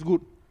 it's good.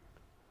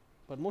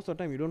 But most of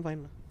the time you don't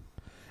find.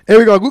 Hey,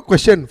 we got a good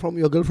question from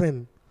your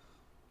girlfriend.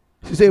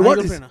 She said, My what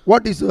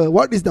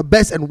girlfriend, is the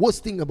best and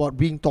worst thing about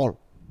being tall?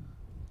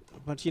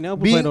 But she never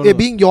put $5.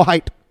 Being your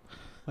height.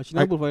 But she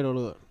never put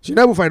 $5. She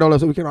never put $5,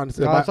 so we can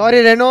answer. But-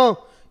 Sorry,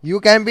 Reno. You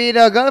can be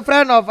the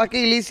girlfriend of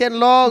fucking Lee Hsien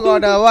Loong or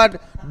the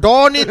what?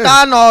 Donnie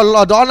Tan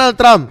or Donald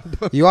Trump.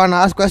 You want to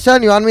ask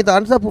question? You want me to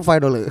answer? Put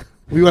 $5.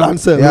 We will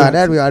answer. Yeah,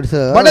 that we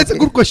answer. But that's a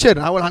good question.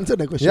 I will answer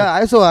that question. Yeah,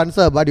 I also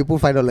answer, but you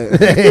put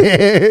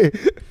 $5.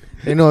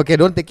 Okay,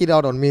 don't take it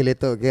out on me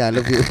later. Okay, I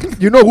love you.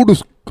 You know who to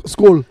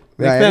scold.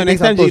 Yeah, Next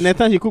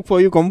time she cook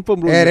for you, confirm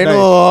bro. Hey, you die.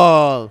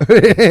 Reno.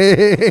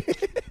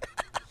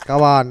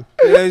 Come on.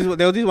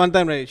 There was this one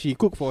time, right? She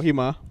cooked for him.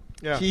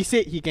 Yeah. She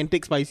said he can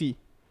take spicy.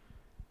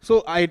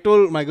 So I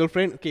told my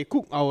girlfriend, okay,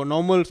 cook our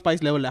normal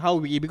spice level, like how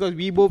we eat, because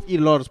we both eat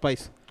a lot of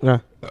spice. Yeah.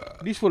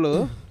 This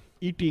fellow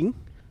eating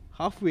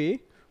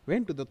halfway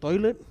went to the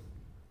toilet.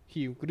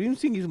 He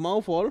rinsing his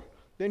mouth all.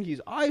 Then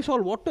his eyes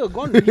all water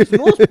gone. His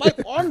nose pipe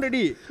on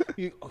already.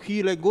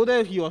 He like go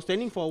there. He was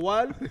standing for a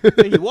while.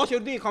 Then he wash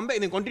everything. He come back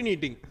and then continue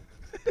eating.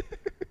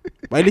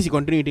 But at least he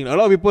continue eating. A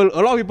lot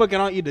of people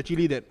cannot eat the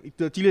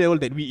chili level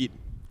that we eat.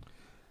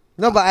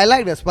 No, but I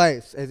like the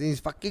spice. As in, it's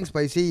fucking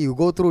spicy. You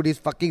go through this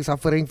fucking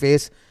suffering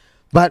phase.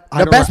 But I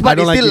the don't best like- I part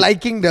is don't still like it.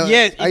 liking the.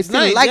 Yes, I it's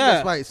still nice, like yeah. the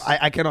spice.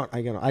 I cannot.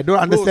 I don't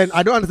understand.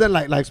 I don't understand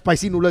like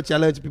spicy noodle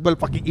challenge. People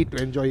fucking eat to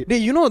enjoy it. Hey,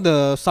 you know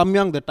the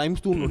samyang, the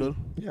times 2 noodle?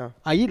 Yeah.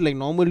 I eat like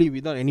normally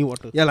without any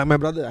water. Yeah, like my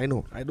brother. I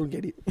know. I don't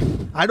get it.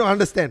 I don't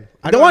understand.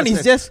 The one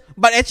is just,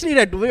 but actually,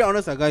 right, to be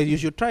honest, guys, you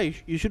should try.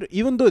 You should,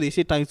 even though they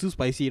say times 2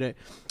 spicy, right?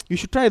 You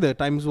should try the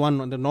times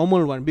 1, the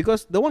normal one,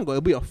 because the one got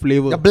a bit of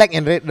flavor. The black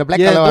and red, the black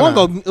yeah, color the one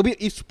one. got a bit.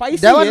 It's spicy.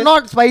 That one yes.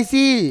 not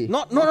spicy.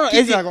 No. Got As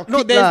kick in, lah, got no,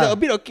 kick there's lah. a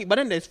bit of kick, but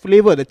then there's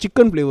flavor, the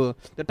chicken flavor.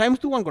 The times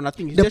 2 one got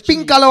nothing. It's The just pink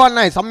chili. color one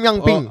nice.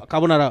 Samyang pink.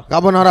 Carbonara.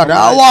 Carbonara. That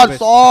Carbonara one is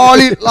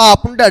solid lah.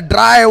 Put that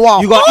dry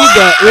one. You got eat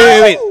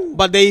the wait.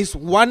 But there is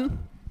one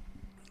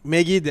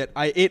Maggi that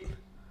I ate.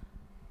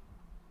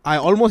 I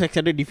almost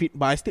accepted defeat,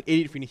 but I still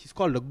ate it finish. It's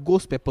called the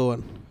ghost pepper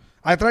one.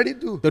 I tried it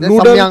too. The That's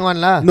noodle. Samyang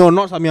one lah. No,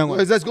 not samyang one.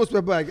 It's just ghost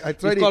pepper. I tried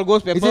It's it. called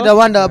ghost pepper. Is it the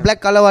one, the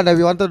black color one that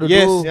we wanted to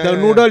Yes, do? the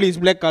noodle is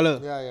black color.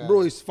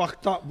 Bro, it's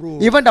fucked up, bro.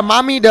 Even the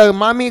mommy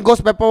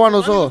ghost pepper one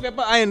also. Ghost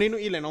pepper, I and Renu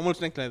eat like normal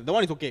snack. Like, the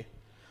one is okay.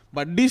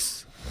 But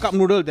this cup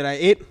noodle that I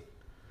ate,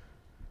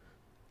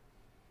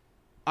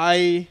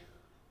 I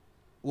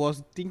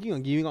was thinking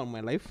of giving out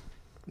my life.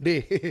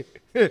 Day.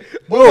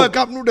 Bro,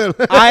 cup noodle.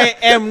 I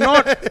am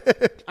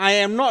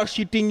not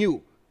shitting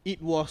you.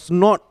 It was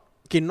not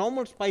okay.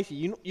 Normal spicy.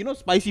 You know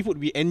spicy food.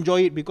 We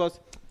enjoy it because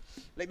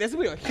like there's a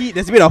bit of heat,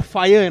 there's a bit of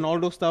fire and all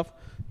those stuff.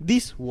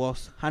 This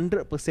was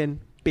 100%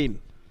 pain.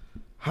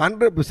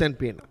 100%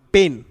 pain.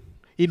 Pain.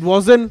 It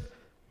wasn't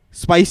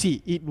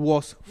spicy. It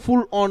was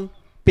full on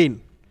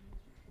pain.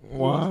 It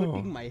was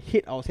hurting my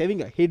head. I was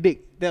having a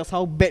headache. That's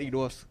how bad it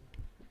was.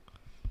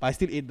 But I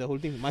still ate the whole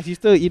thing. My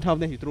sister eat half,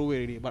 then she throw away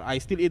already. But I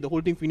still ate the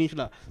whole thing finished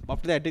lah. But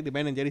after that, I take the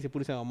Ben and Jerry's and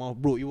put it in my mouth.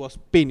 Bro, it was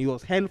pain. It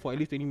was hell for at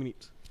least 20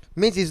 minutes.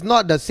 Means it's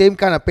not the same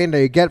kind of pain that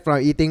you get from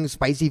eating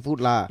spicy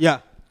food lah. Yeah.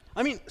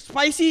 I mean,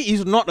 spicy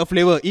is not a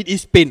flavor. It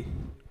is pain.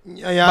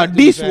 Yeah, but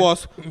this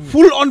was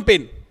full on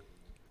pain.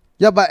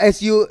 Yeah, but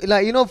as you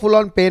like, you know, full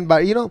on pain.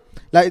 But you know,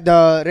 like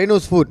the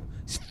Renu's food,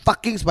 it's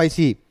fucking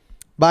spicy.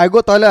 But I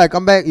go toilet, I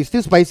come back, it's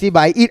still spicy. But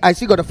I eat, I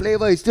still got the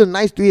flavor. It's still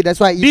nice to eat. That's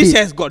why I eat This it.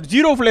 has got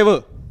zero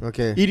flavor.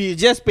 Okay. It is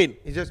just pain.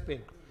 It's just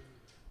pain.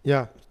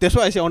 Yeah. That's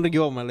why I say I want to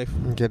give up my life.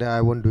 Okay, then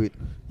I won't do it.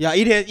 Yeah,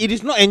 it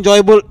is not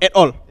enjoyable at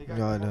all.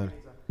 No.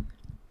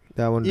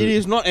 That I won't do It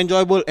is not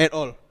enjoyable at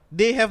all.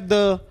 They have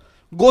the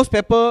ghost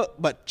pepper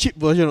but cheap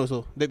version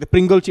also. Like the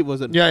Pringle cheap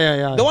version.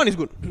 Yeah. The one is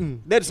good.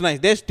 That's nice.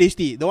 That's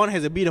tasty. The one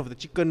has a bit of the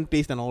chicken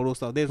taste and all those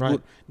stuff. That's Right.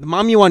 good. The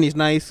Mami one is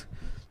nice.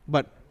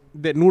 But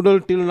that noodle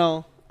till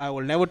now, I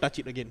will never touch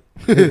it again.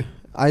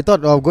 I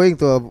thought of going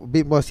to a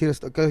bit more serious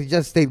because you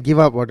just say give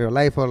up on your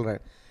life, all right.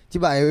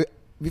 But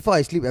before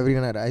I sleep every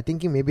night, I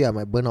thinking maybe I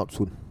might burn out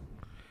soon.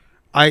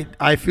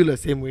 I feel the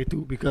same way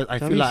too because I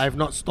feel Tavis. like I've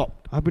not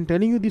stopped. I've been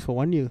telling you this for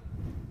 1 year.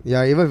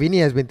 Yeah, even Vinny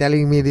has been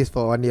telling me this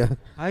for 1 year.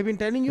 I've been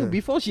telling you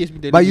before she has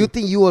been telling But me. you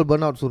think you will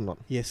burn out soon, not?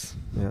 Yes.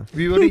 Yeah.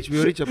 We will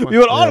reach a point. We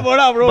will all burn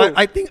out, bro. But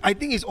I think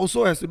it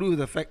also has to do with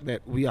the fact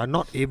that we are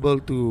not able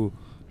to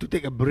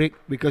take a break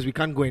because we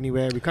can't go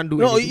anywhere. We can't do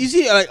No, anything. you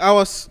see, like I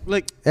was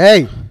like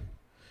Hey!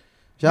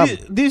 Sham,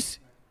 this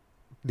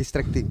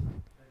distracting.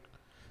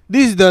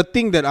 This is the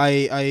thing that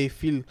I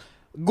feel.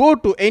 Go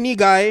to any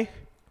guy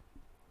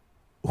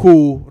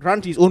who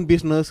runs his own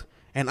business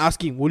and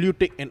ask him, will you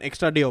take an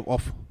extra day of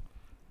off?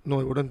 No,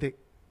 I wouldn't take.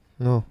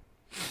 No.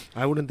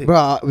 I wouldn't take.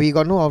 Bro, we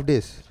got no off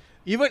days.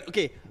 Even,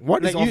 okay.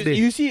 What is like off day?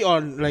 You see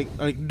on like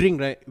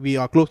drink, right? We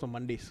are closed on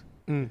Mondays.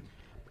 Mm.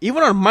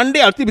 Even on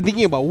Monday, I'll still be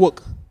thinking about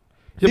work.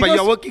 Yeah, but Because-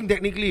 you're working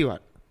technically,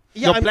 what?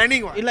 Yeah, You're I'm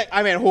planning, what? Like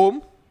I'm at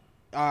home.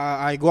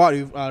 I go out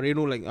with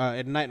Renu like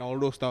at night and all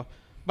those stuff.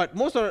 But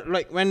most of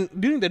like when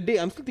during the day,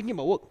 I'm still thinking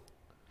about work.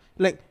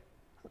 Like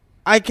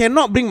I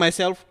cannot bring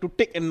myself to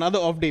take another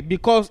off day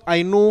because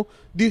I know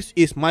this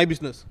is my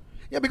business.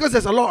 Yeah, because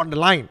there's a lot on the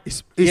line.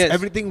 It's Yes.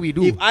 everything we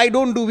do. If I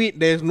don't do it,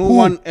 there's no Who?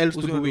 one else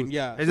Who's to gonna do do it.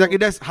 Yeah. Exactly,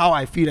 that's how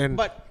I feel. And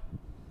But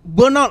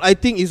burnout, I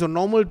think, is a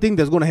normal thing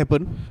that's gonna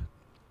happen.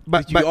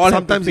 but which we all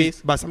have to sometimes face.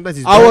 sometimes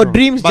it's Our bad, no?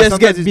 dreams But just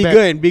sometimes get it's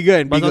bigger bad. and bigger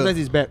and But bigger. sometimes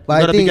it's bad. You But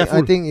gotta be I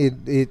careful. think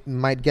it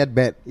might get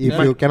bad if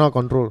Yeah. you cannot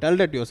control. Tell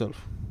that to yourself.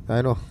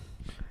 I know.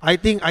 I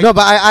think No,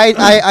 but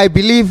I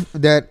believe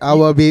that I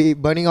will be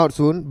burning out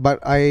soon. But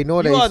I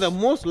know that You are it's- the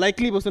most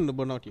likely person to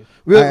burn out here.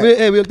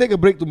 we'll take a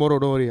break tomorrow.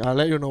 Don't worry. I'll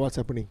let you know what's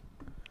happening.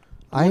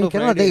 I Tomorrow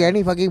cannot Friday. take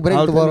any fucking break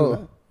I'll tell you tomorrow.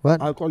 lah.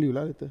 What? I'll call you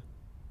later.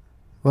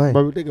 Why?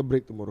 But we'll take a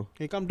break tomorrow.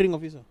 Hey, come drink,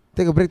 officer.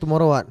 Take a break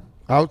tomorrow. What?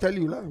 I'll tell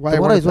you lah. Why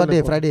I Tomorrow wanna is what tell day?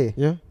 the Friday.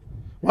 Yeah.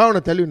 Why I want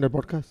to tell you in the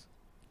podcast?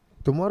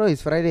 Tomorrow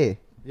is Friday.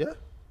 Yeah.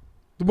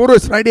 Tomorrow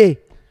is Friday.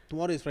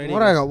 Tomorrow is Friday.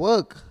 Tomorrow I guys. got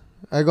work.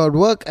 I got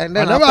work and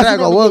then I never after asked that I you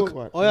got not to work. go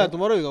what? Oh yeah,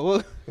 tomorrow you got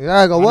work. Yeah,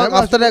 I got I work. never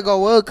asked After you that I got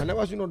work. I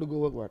never asked you not to go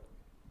work. What?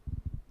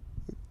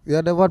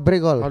 Yeah, the what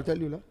break all? I'll tell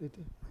you lah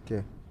later.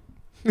 Okay.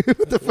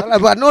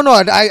 But no,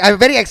 I'm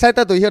very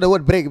excited to hear the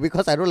word break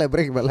because I don't like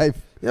break in my life.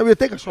 Yeah, we'll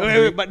take a short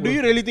break. But do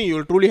you really think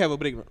you'll truly have a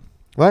break?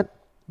 What?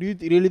 Do you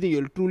really think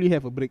you'll truly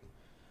have a break?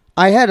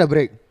 I had a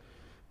break.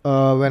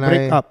 When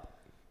break I up?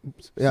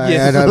 Yeah,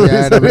 Yes. I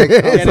had a break.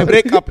 He had a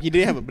break up. He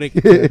didn't have a break.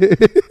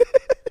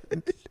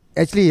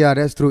 Actually, yeah,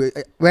 that's true.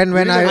 When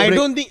I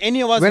don't think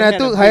any of us. when had I a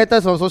took break.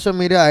 hiatus on social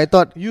media, I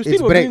thought You it's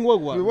still were break. doing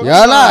work. What?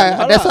 Yeah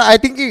lah. That's why I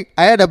thinking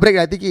I had a break.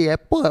 I thinking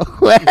Apple.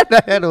 When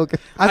I had okay.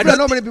 I feel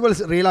not many people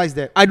realize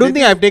that. I don't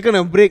think I've taken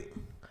a break.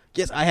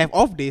 Yes, I have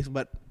off days,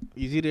 but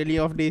is it really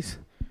off days?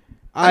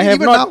 I have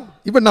even not. now.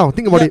 Even now,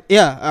 think about it.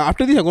 Yeah,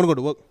 after this, I'm going to go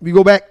to work. We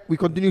go back. We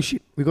continue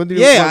shit. We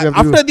continue. Yeah, what we have to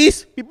after do.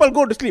 this, people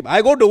go to sleep.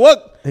 I go to work.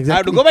 I have to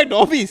Exactly. go back to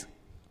office.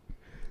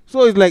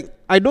 So it's like,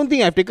 I don't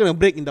think I've taken a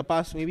break in the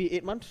past maybe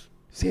 8 months.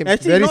 Same.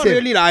 Actually, Very not same.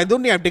 really. I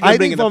don't think I've taken I a break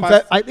think in the from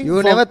past. I think You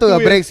from never took 2 a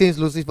years- break since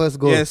Lucifer's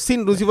goal. Yes,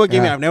 since Lucifer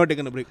came Yeah. in, I've never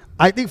taken a break.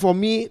 I think for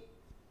me,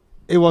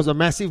 it was a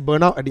massive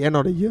burnout at the end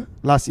of the year,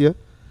 last year.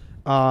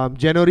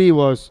 January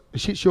was a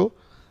shit show,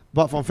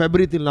 but from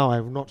February till now, I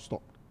have not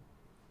stopped.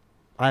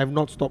 I have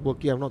not stopped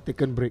working. I have not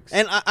taken breaks.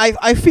 And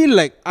I feel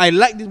like I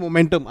like this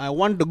momentum. I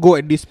want to go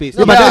at this pace.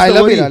 Yeah, If but that's I the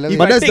love worry. it. I love if it.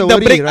 But I that's take the the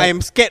worry, break, right? I am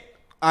scared.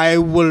 I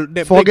will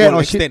that Forget break will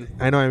or shit. extend.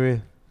 I know what I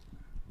mean.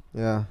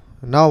 Yeah.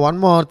 Now one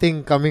more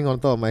thing coming on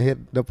top of my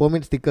head. The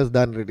permit sticker's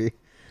done already.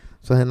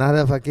 So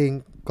another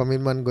fucking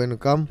commitment going to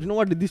come. You know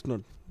what is this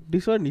not?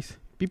 This one is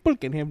people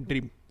can have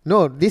dream.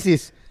 No, this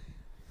is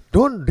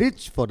don't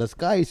reach for the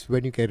skies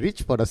when you can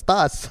reach for the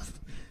stars.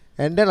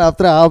 And then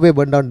after halfway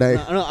burn down die.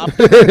 No,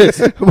 after this,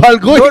 While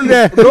going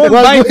there, don't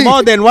while buy going-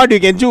 more than what you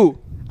can chew.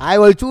 I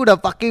will chew the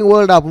fucking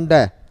world up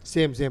there.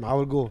 Same. I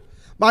will go.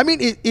 But I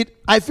mean,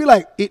 I feel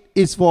like it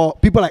is for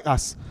people like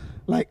us,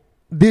 like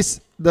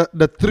this,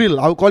 the thrill.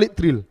 I would call it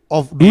thrill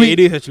of doing. It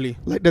is actually.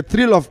 Like the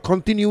thrill of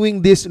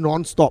continuing this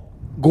non-stop,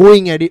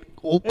 going at it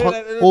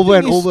over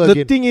and over The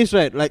again. thing is,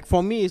 right, like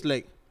for me, it's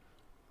like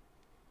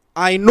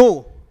I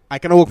know I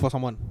cannot work for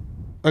someone.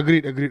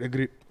 Agreed.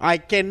 I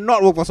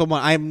cannot work for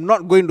someone. I'm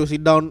not going to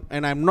sit down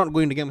and I'm not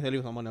going to get my salary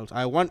with someone else.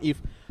 I want if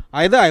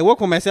either I work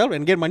for myself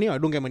and get money or I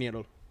don't get money at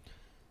all.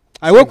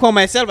 I work for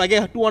myself, I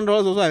get $200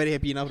 also, I'm very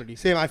happy enough already.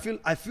 Same. I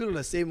feel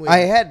the same way. I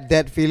had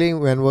that feeling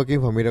when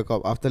working for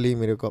Mediacorp after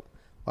leaving Mediacorp.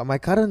 But my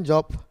current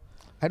job,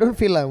 I don't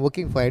feel like I'm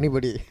working for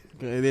anybody.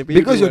 They pay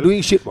because you you're well.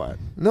 doing shit, what?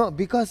 No,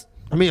 because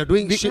I mean, you're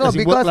doing be- shit no, as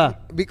in work lah.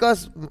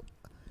 because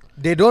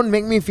they don't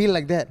make me feel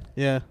like that.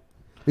 Yeah.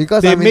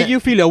 Because They I'm in make a- you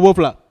feel your worth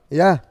lah.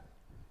 Yeah.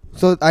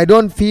 So I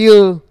don't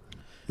feel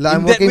like In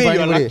I'm that working way, for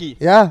you're anybody. lucky.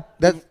 Yeah.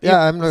 That's If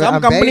I'm some I'm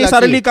very company lucky.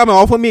 suddenly come and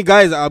offer me,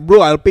 guys,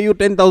 bro, I'll pay you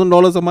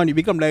 $10,000 a month. You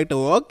become director.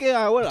 Okay,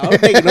 I'll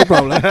take it, no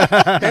problem.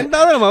 10,000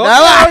 a month.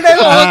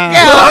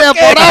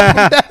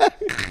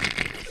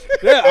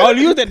 Yeah, I'll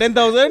use that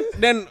 10,000.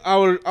 Then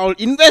I'll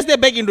invest that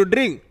back into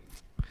drink.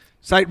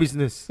 Side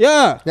business.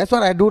 Yeah, That's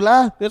what I do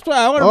lah. that's why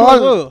I want to All,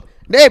 do. Also.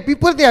 hey,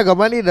 people think I got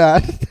money dah.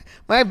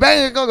 My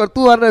bank account got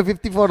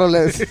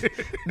 $254.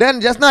 Then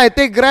just now I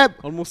take Grab.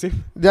 Almost safe.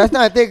 Just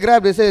now I take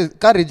Grab. They say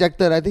car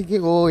rejected. I thinking,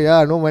 oh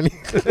yeah, no money.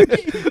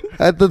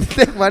 I had to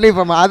take money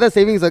from my other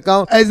savings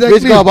account. Exactly.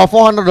 Which got about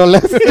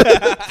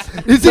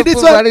 $400. You see, So this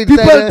put one money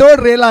people inside there.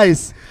 don't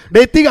realize.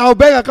 They think our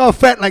bank account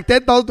fat like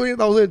 10,000,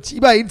 20,000.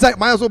 Chiba inside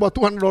mine also about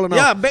 $200 now.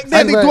 Yeah, back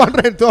I then. think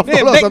 $212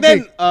 Hey, or back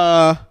something.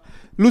 then,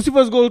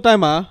 Lucifer's Gold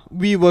time,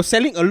 we were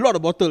selling a lot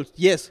of bottles.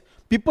 Yes,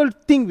 people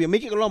think we're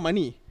making a lot of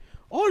money.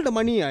 All the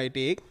money I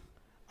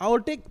will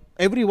take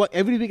every week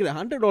like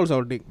 $100 I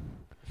will take.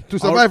 To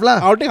survive lah.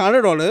 I'll take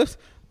 $100.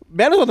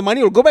 Balance of the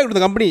money will go back to the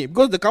company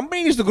because the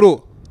company needs to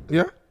grow.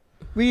 Yeah.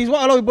 Which is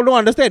what a lot of people don't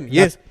understand.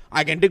 Yes,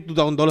 I can take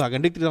 $2,000. I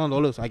can take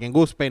 $3,000. I can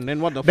go spend.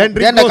 Then what the Then fuck?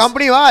 drink Then the close.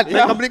 company what?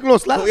 Then company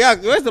close lah. So, yeah,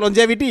 where's the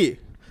longevity?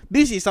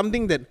 This is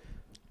something that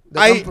The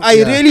I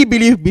yeah. really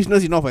believe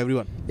business is not for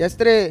everyone.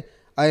 Yesterday,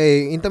 I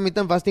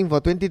intermittent fasting for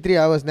 23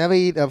 hours. Never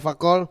eat a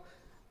fuck all.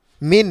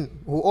 Min,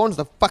 who owns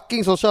the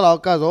fucking social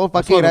outcast, whole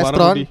fucking That's what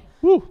restaurant, Varanasi.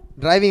 Woo.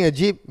 driving a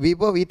jeep. We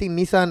both eating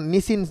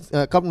Nissin's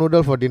cup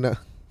noodle for dinner.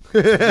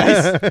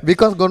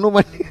 Because got no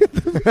money.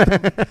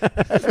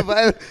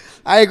 But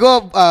I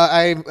go.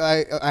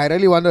 I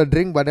really want to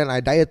drink, but then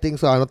I dieting,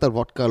 so I wanted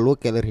vodka, low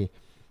calorie.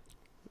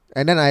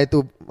 And then I had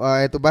to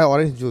buy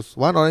orange juice.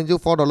 One orange juice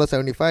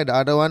 $4.75. The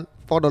other one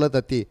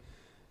 $4.30.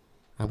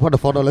 I bought the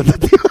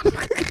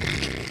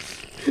 $4.30.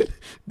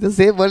 Just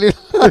save money.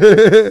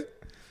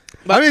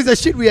 I mean, it's the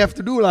shit we have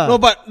to do lah. No,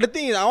 but the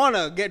thing is, I want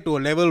to get to a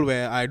level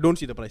where I don't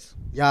see the price.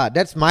 Yeah,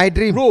 that's my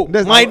dream. Bro,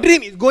 That's my our-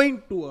 dream is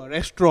going to a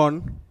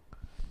restaurant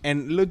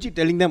and legit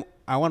telling them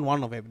I want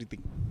one of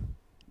everything.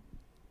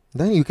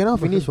 Then you cannot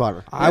finish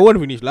what? I won't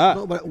finish lah.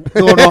 No, but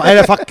no,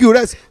 and fuck you.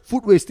 That's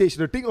food wastage.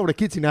 The thing of the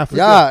kids in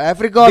Africa. Yeah,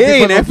 Africa. They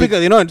people in don't Africa,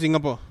 they're not in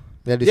Singapore.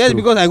 That is Just true.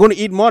 because I'm going to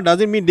eat more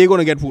doesn't mean they're going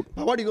to get food.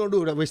 But what are you gonna do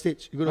with the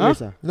wastage? You gonna Huh?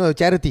 waste? No,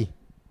 charity.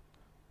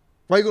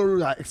 What are you gonna do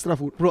with the extra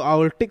food? Bro, I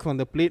will take from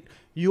the plate.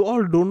 You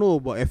all don't know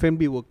about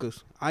F&B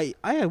workers. I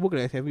have worked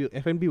as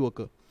F&B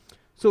worker.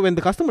 So when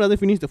the customer doesn't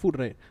finish the food,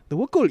 right, the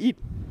worker will eat.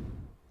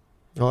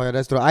 Oh yeah,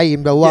 that's true. I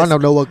am the one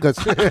of the workers.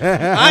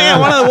 I am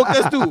one of the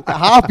workers too.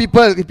 Half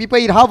people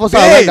eat half also.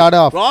 I Hey, like the other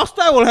half.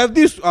 Rasta will have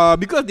this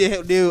because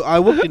I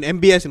worked in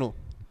MBS, you know.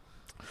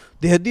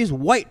 They had this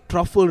white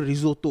truffle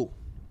risotto.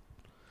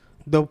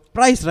 The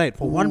price, right,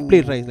 for one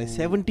plate, right, is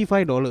like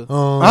 $75.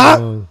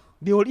 Oh.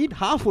 They will eat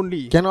half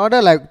only. Can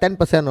order like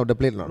 10% of the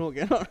plate, no? No,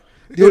 cannot.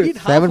 They will eat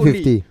half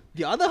only. $7.50.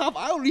 The other half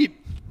I will eat.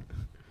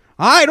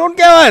 I don't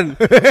care, man.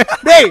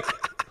 Hey,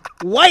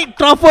 white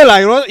truffle,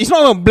 you know, it's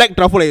not a black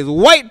truffle, it's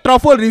white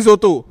truffle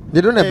risotto.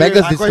 They don't have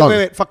beggars discount.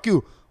 Wait, fuck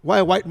you.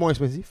 Why white more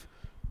expensive?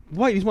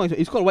 White is more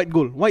expensive. It's called white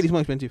gold. White is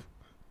more expensive.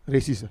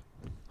 Racist.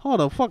 How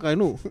the fuck I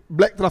know?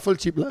 Black truffle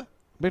cheap lah.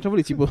 Black truffle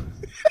is cheaper.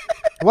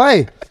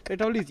 Why? Black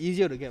truffle is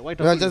easier to get. White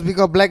Well, truffle just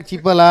because black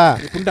cheaper lah.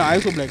 Punta, I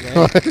also black,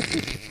 right?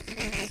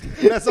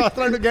 That's what I was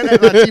trying to get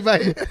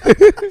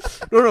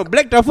at. No,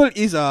 black truffle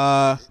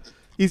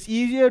is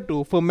easier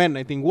to ferment,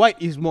 I think. White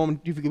is more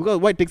difficult because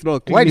white takes a lot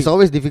of cleaning. White is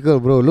always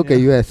difficult, bro. Look at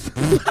US.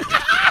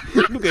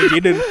 Look at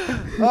Jaden.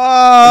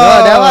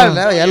 That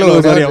one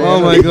yellow. Sorry, Oh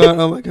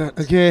my god.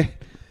 Okay.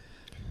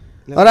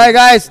 Alright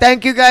guys,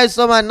 thank you guys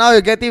so much. Now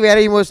you're getting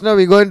very emotional.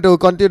 We're going to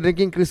continue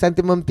drinking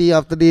chrysanthemum tea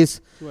after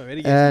this.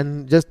 Very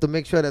And just to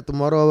make sure that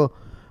tomorrow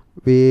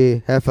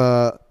we have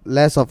a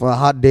less of a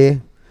hard day.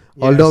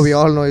 Although we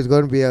all know it's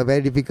going to be a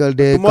very difficult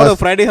day. Tomorrow,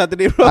 Friday,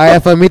 Saturday, bro. I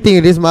have a meeting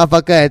with this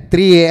motherfucker at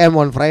 3 a.m.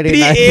 on Friday 3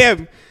 night.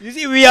 a.m. You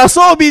see, we are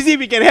so busy,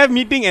 we can have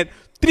meeting at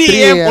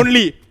 3 a.m.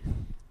 only.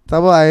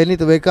 Sabo, I need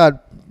to wake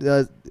up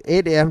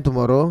 8 a.m.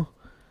 tomorrow.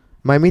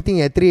 My meeting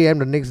at 3 a.m.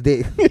 the next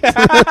day.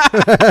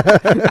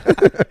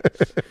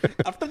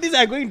 After this,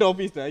 I'm going to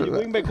office. You're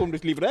going back home to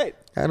sleep, right?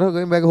 I'm not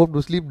going back home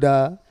to sleep,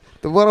 da.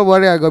 Tomorrow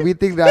morning I got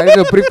meeting. I need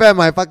to prepare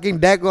my fucking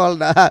deck all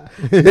da.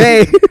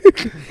 Hey,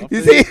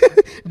 you see,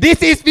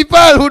 this is people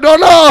who don't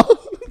know.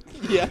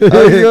 Yeah.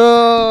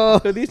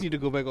 Aiyo. So this need to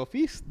go back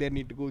office, then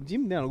need to go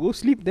gym, then I'll go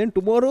sleep. Then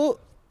tomorrow,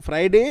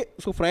 Friday.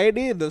 So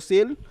Friday the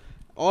sale,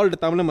 all the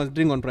Tamil must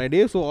drink on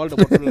Friday. So all the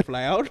bottle will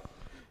fly out.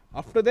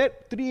 After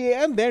that, 3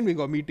 a.m. then we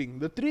got meeting.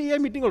 The 3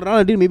 a.m. meeting will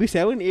run until maybe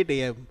 7, 8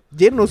 a.m.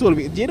 Jaden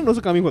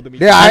also coming for the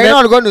meeting. Yeah, I'm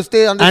not going to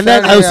stay on the And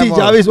then I'll see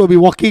Jarvis will be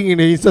walking in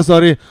the Insta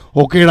story.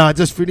 Okay lah,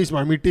 just finished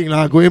my meeting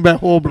lah, going back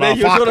home lah. Then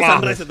he'll show the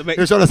sunrise at the back.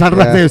 He'll show the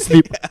sunrise, then he'll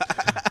sleep.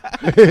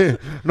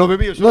 No,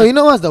 maybe you should. No, you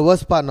know what's the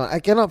worst part? No, I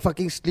cannot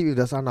fucking sleep with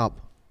the sun up.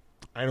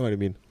 I know what you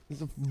mean.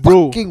 It's the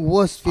Bro, fucking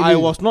worst feeling. I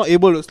was not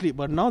able to sleep,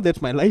 but now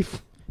that's my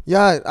life.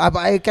 Yeah,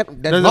 I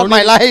can't. That's That's not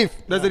my life.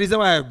 That's the reason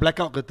why I have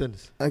blackout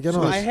curtains. I So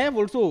cannot. I have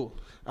also.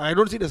 I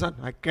don't see the sun.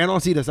 I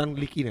cannot see the sun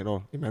leaking at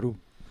all in my room.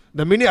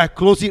 The minute I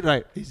close it,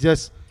 right, it's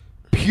just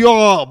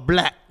pure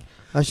black.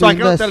 So I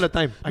cannot tell the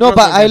time. No,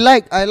 but I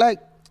like.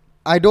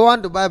 I don't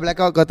want to buy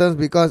blackout curtains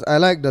because I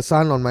like the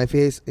sun on my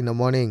face in the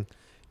morning.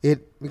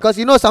 Because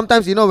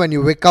sometimes when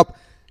you wake up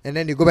and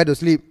then you go back to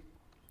sleep,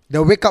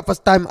 the wake up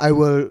first time I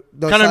will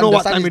Kinda know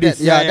what time it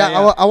is.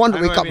 I want to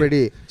I know wake what up I mean.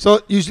 ready. So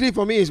usually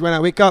for me is when I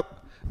wake up.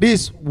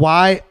 This is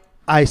why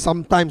I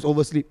sometimes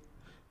oversleep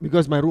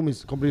because my room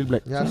is completely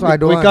black. Yeah, so so I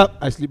don't wake want. up,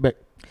 I sleep back.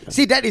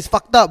 See, that is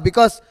fucked up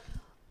because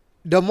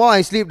the more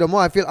I sleep, the more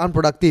I feel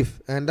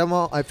unproductive, and the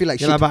more I feel like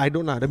Yeah, shit. but I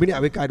don't. The minute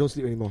I wake up, I don't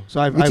sleep anymore. So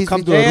I've Which is-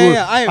 come to yeah, a yeah, rule.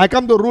 yeah, I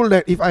come to a rule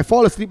that if I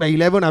fall asleep at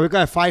 11, I wake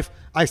up at 5.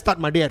 I start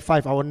my day at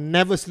 5. I will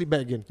never sleep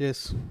back again.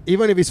 Yes.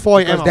 Even if it's 4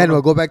 a.m. Because then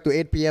we'll go back to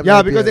 8 p.m. Yeah,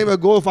 9 because they p.m. will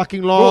go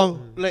fucking Bro,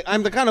 long. like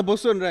I'm the kind of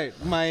person, right?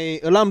 My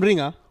alarm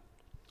ring,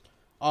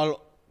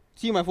 I'll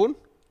see my phone.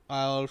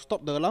 I'll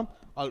stop the alarm.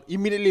 I'll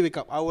immediately wake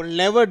up. I will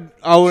never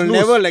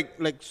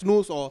like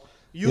snooze or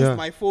use Yeah.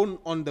 my phone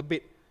on the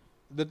bed.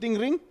 The thing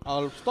ring,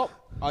 I'll stop.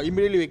 I'll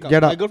immediately wake up.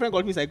 Get up. My girlfriend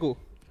called me psycho.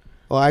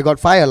 Oh, I got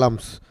 5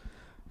 alarms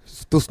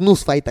to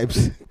snooze 5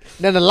 times.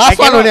 Then the last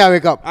I one cannot- only I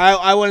wake up.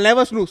 I will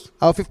never snooze.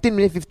 15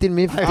 minutes, 15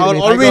 minutes. 15 I'll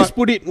minutes. always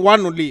put it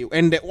one only,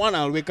 and that one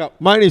I'll wake up.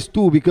 Mine is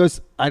 2 because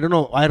I don't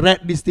know. I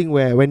read this thing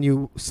where when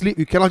you sleep,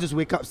 you cannot just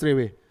wake up straight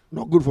away.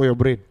 Not good for your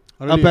brain.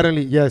 Really?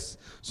 Apparently, yes.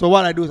 So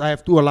what I do is I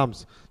have 2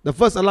 alarms. The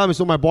first alarm is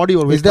so my body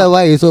will wake Is that up.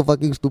 why you're so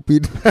fucking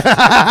stupid?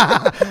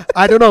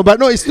 I don't know, but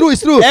no, it's true.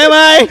 It's true. Am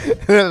I?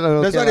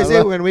 That's why they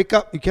say when wake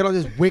up, you cannot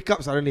just wake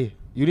up suddenly.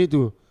 You need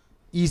to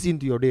ease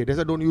into your day. That's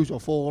why don't use your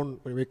phone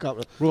when you wake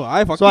up. Bro,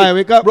 I fucking. So I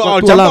wake up, Bro, got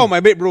I'll 2 jump alarm. out of my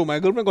bed, bro. My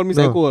girlfriend called me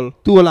psycho.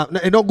 2 alarm.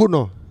 No, not good,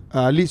 no.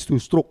 Leads to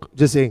stroke.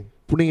 Just saying.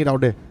 Putting it out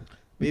there.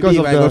 Because Maybe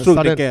of if I got the stroke,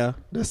 sudden, take care.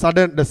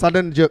 the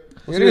sudden jerk.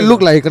 You really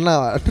look like you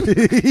kena.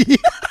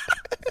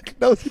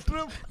 That was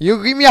true.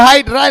 You give me a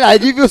height, right? I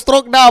give you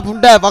stroke now.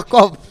 Punda, fuck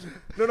off.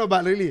 No,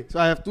 but really. So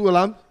I have 2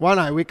 alarms. One,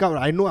 I wake up.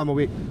 I know I'm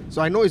awake.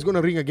 So I know it's going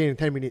to ring again in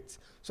 10 minutes.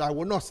 So I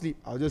will not sleep.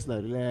 I'll just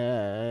like,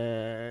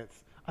 relax.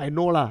 I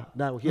know lah.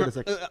 Then I will hear the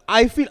second.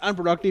 I feel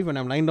unproductive when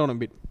I'm lying down a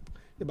bit.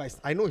 Yeah, but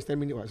I know it's 10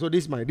 minutes. So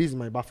this is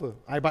my buffer.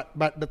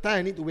 But the time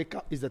I need to wake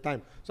up is the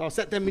time. So I'll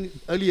set 10 minutes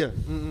earlier.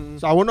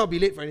 So I will not be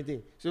late for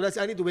anything. So let's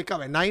say I need to wake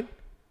up at 9,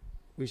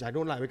 which I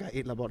don't like. Wake up at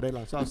 8 about that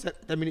lah. So I'll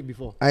set 10 minutes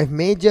before. I have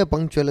major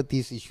punctuality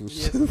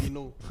issues. Yes, I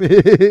know.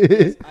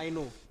 Yes, I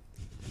know.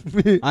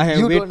 I have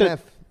You waited. don't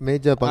have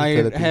major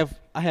punctuality.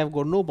 I have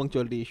got no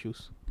punctuality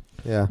issues.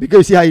 Yeah.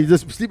 Because yeah, you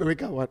just sleep and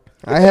wake up. What?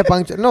 I have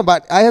puncture. No,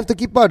 but I have to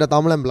keep out the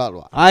Tamilan blood.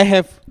 What? I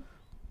have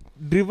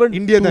driven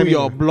Indian to timing.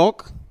 your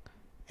block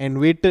and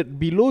waited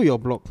below your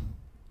block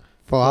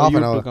For half you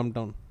an to hour. come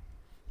down.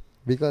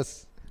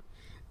 Because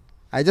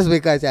I just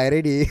wake up and say, I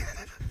ready.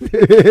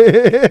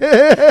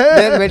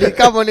 Then when he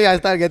come only, I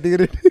start getting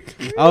ready.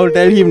 I will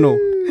tell him no.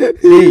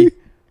 Hey,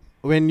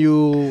 when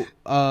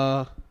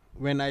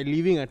I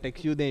leaving, I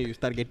text you, then you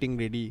start getting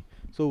ready.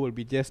 So it will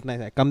be just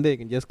nice. I come there, you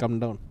can just come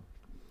down.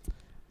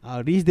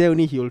 I'll reach there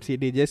only, he will say,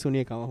 they just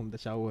only come out from the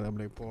shower. I'm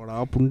like,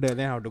 poda, punda,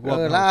 then I have to go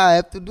No, up. lah, I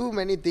have to do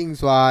many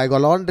things. I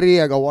got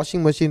laundry, I got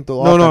washing machine to No,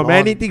 off no, and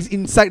many on. things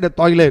inside the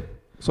toilet.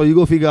 So you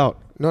go figure out.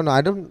 No,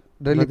 I don't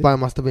really Nothing? buy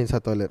masturbate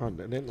inside toilet.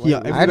 Then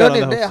Yeah, I don't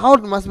need, how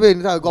masturbate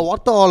inside? I got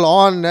water all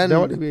on. Then Then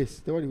what you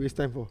waste? Then what you waste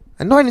time for?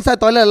 and not inside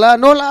toilet lah.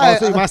 No lah. Oh,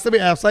 so you masturbate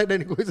outside,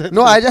 then you go inside.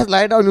 No, I just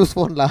lie down use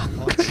phone lah.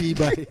 Gee,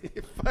 bye.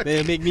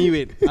 They make me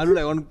wait. I look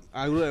like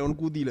one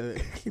kudi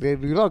like that.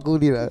 You're not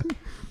goody lah.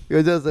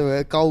 You're just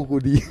a cow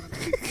goody.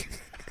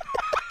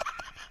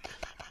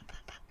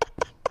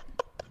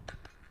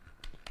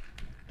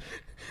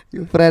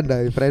 You friend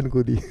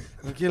goody.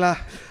 Okay lah.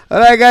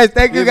 Alright guys,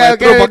 thank you guys. My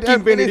throat Okay,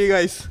 fucking pain already,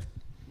 guys.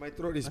 My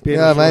throat is pain.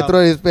 yeah, also my lah.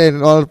 throat is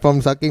pain all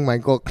from sucking my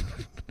cock.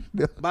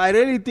 But I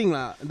really think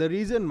the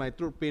reason my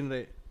throat pain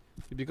right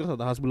is because of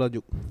the Hasbullah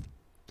joke.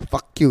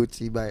 Fuck you,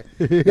 Chibai.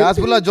 The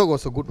Hasbullah joke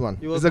was a good one.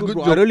 It was It's a good, good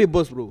bro. joke. I really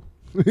burst, bro.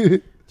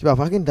 Chibai,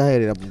 fucking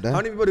tired. How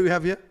many people do we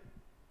have here?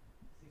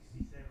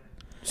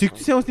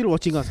 67 still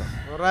watching us.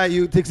 Alright,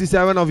 you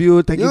 67 of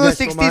you. Thank you, You guys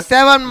so much.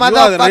 67 You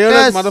are the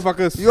realest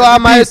motherfuckers. motherfuckers. You are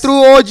my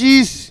true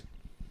OGs.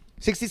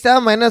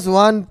 67 minus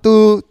 1,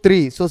 2,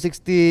 3. So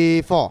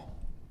 64.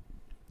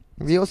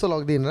 We also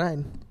logged in, right?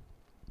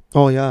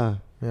 Oh yeah.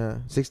 Yeah,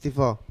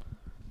 64.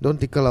 Don't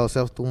tickle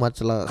ourselves too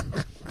much lah.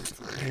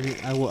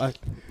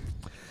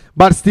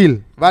 But still.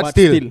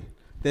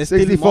 There's still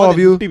 64 more of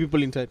than you. 50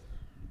 people inside.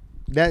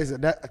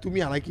 That to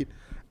me I like it.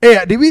 Hey,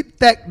 did we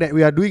tag that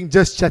we are doing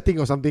just chatting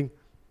or something?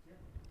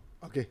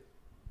 Okay.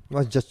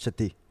 What's just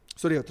chatty?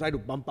 So they'll try to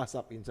bump us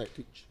up inside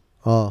Twitch.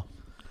 Oh.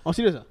 Oh,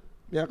 serious?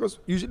 Yeah, because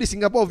usually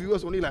Singapore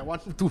viewers only like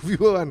 1 2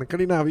 viewers and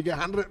Karina we get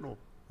 100 no.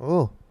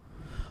 Oh.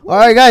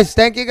 Alright guys,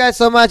 thank you guys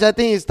so much. I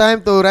think it's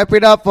time to wrap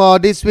it up for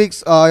this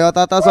week's Your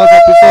Tata Sauce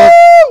episode.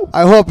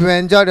 I hope you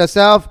enjoyed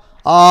yourself.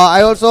 I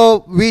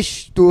also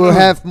wish to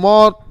have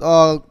more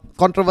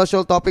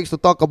controversial topics to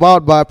talk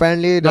about, but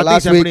apparently the Nothing's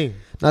last happening.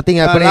 week nothing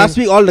happening. Last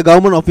week all the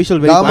government official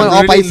Government all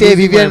I'm really paise,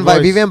 losing my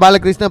voice. Vivian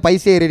Balakrishna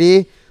paise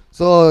already.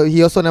 So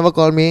he also never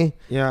called me.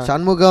 Yeah.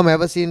 Shanmugam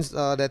ever since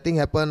that thing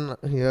happened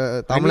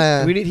here.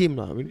 We need him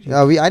now.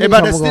 Yeah, I need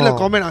but there's still a Shanmugam.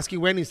 comment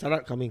asking when is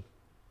Sarat coming.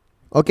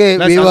 Okay,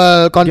 Let's we ask-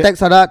 will contact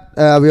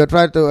Sadat. We will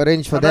try to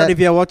arrange for Sadat, that. if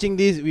you are watching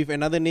this with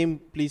another name,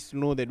 please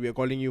know that we are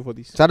calling you for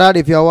this. Sadat,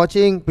 if you are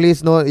watching,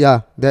 please know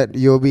that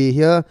you'll be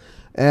here.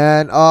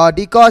 And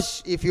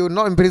Dikosh, if you're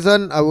not in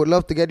prison, I would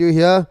love to get you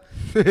here.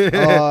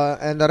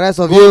 And the rest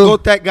of Go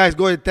tag guys,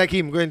 go and tag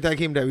him. Go and tag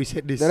him that we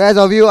said this. the rest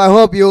of you, I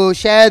hope you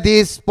share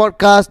this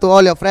podcast to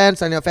all your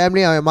friends and your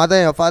family and your mother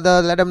and your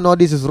father. Let them know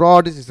this is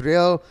raw, this is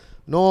real.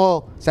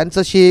 No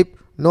censorship.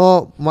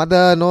 No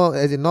mother, no,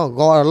 as in no,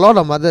 got a lot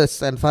of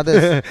mothers and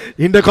fathers.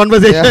 In the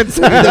conversations.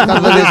 In the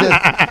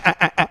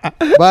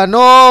conversation. But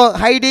no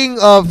hiding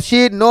of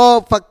shit, no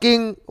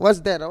fucking,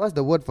 what's that? What's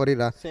the word for it?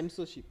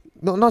 Censorship.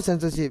 No, not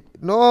censorship.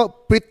 No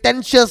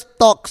pretentious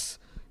talks.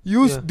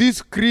 Use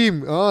this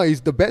cream. It's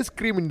the best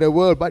cream in the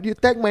world. But you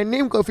tag my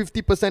name, got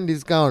 50%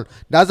 discount.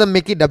 Doesn't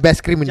make it the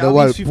best cream in the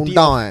world. Chavis 50 Pun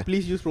down, off.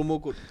 Please use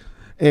promo code.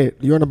 Hey,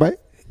 you wanna buy?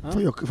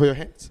 For your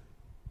hands?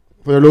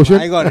 For your lotion?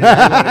 I got it.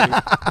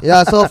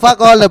 Yeah, so fuck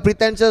all the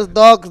pretentious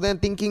dogs, then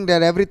thinking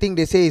that everything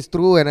they say is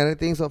true and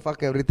everything, so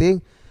fuck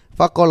everything.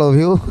 Fuck all of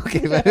you. Okay,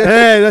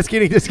 Hey, just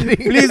kidding.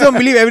 Please don't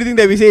believe everything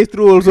that we say is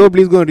true also.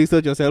 Please go and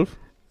research yourself.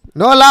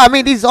 No lah, I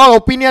mean this is all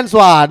opinions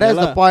what. That's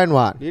Yeah the lah. point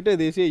what. Later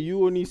they say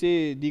you only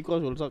say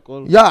Dikosh will suck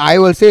all. Yeah, I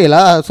will say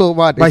lah. So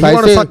what? But if he I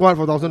wanna say, suck what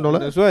for $1,000?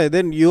 That's why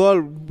then you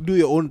all do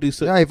your own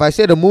research. yeah, if I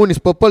say the moon is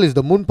purple, is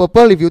the moon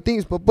purple? If you think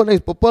it's purple, then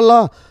it's purple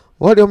lah.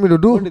 What do you want me to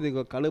What do? do they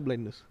got color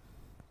blindness?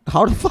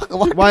 How the fuck?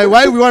 What?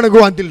 Why we wanna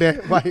go until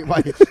there? Why?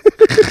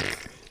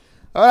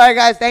 Alright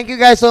guys, thank you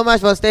guys so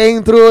much for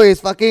staying through.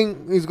 It's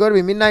going to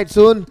be midnight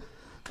soon.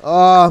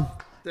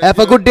 Have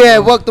a good day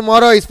at work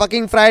tomorrow. It's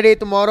fucking Friday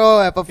tomorrow.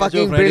 Have a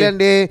fucking Friday. brilliant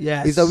day.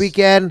 Yes. It's a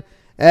weekend.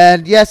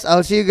 And yes,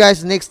 I'll see you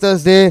guys next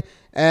Thursday.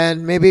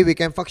 And maybe we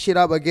can fuck shit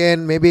up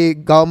again. Maybe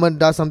government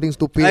does something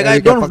stupid. Hey, and guys,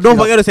 we can fuck don't shit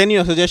up. forget to send in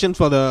your suggestions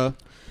for the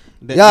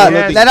Yeah,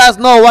 yellow thing. let us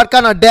know what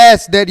kind of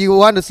dares that you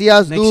want to see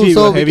us Next do, week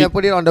so we'll we have can it.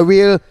 put it on the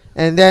wheel,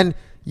 and then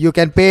you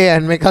can pay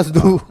and make us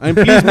do. And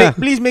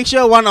please make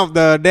sure one of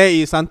the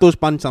day is Santosh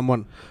punch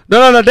someone.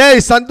 No, there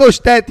is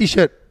Santosh Tare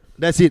t-shirt.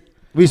 That's it.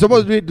 We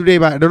supposed to do it today,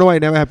 but I don't know why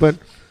it never happened.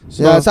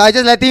 So I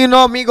just letting you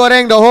know, Me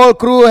Goreng, the whole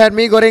crew had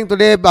Me Goreng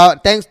today,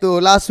 but thanks to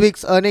last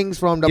week's earnings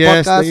from the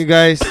yes, podcast. thank you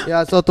guys.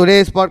 Yeah, so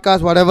today's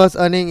podcast, whatever's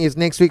earning is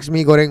next week's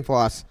Me Goreng for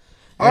us.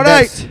 And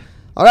Alright. that's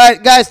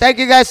Alright, guys, thank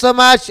you guys so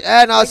much,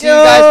 and I'll see you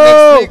guys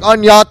next week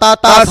on your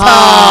Tata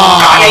Sound.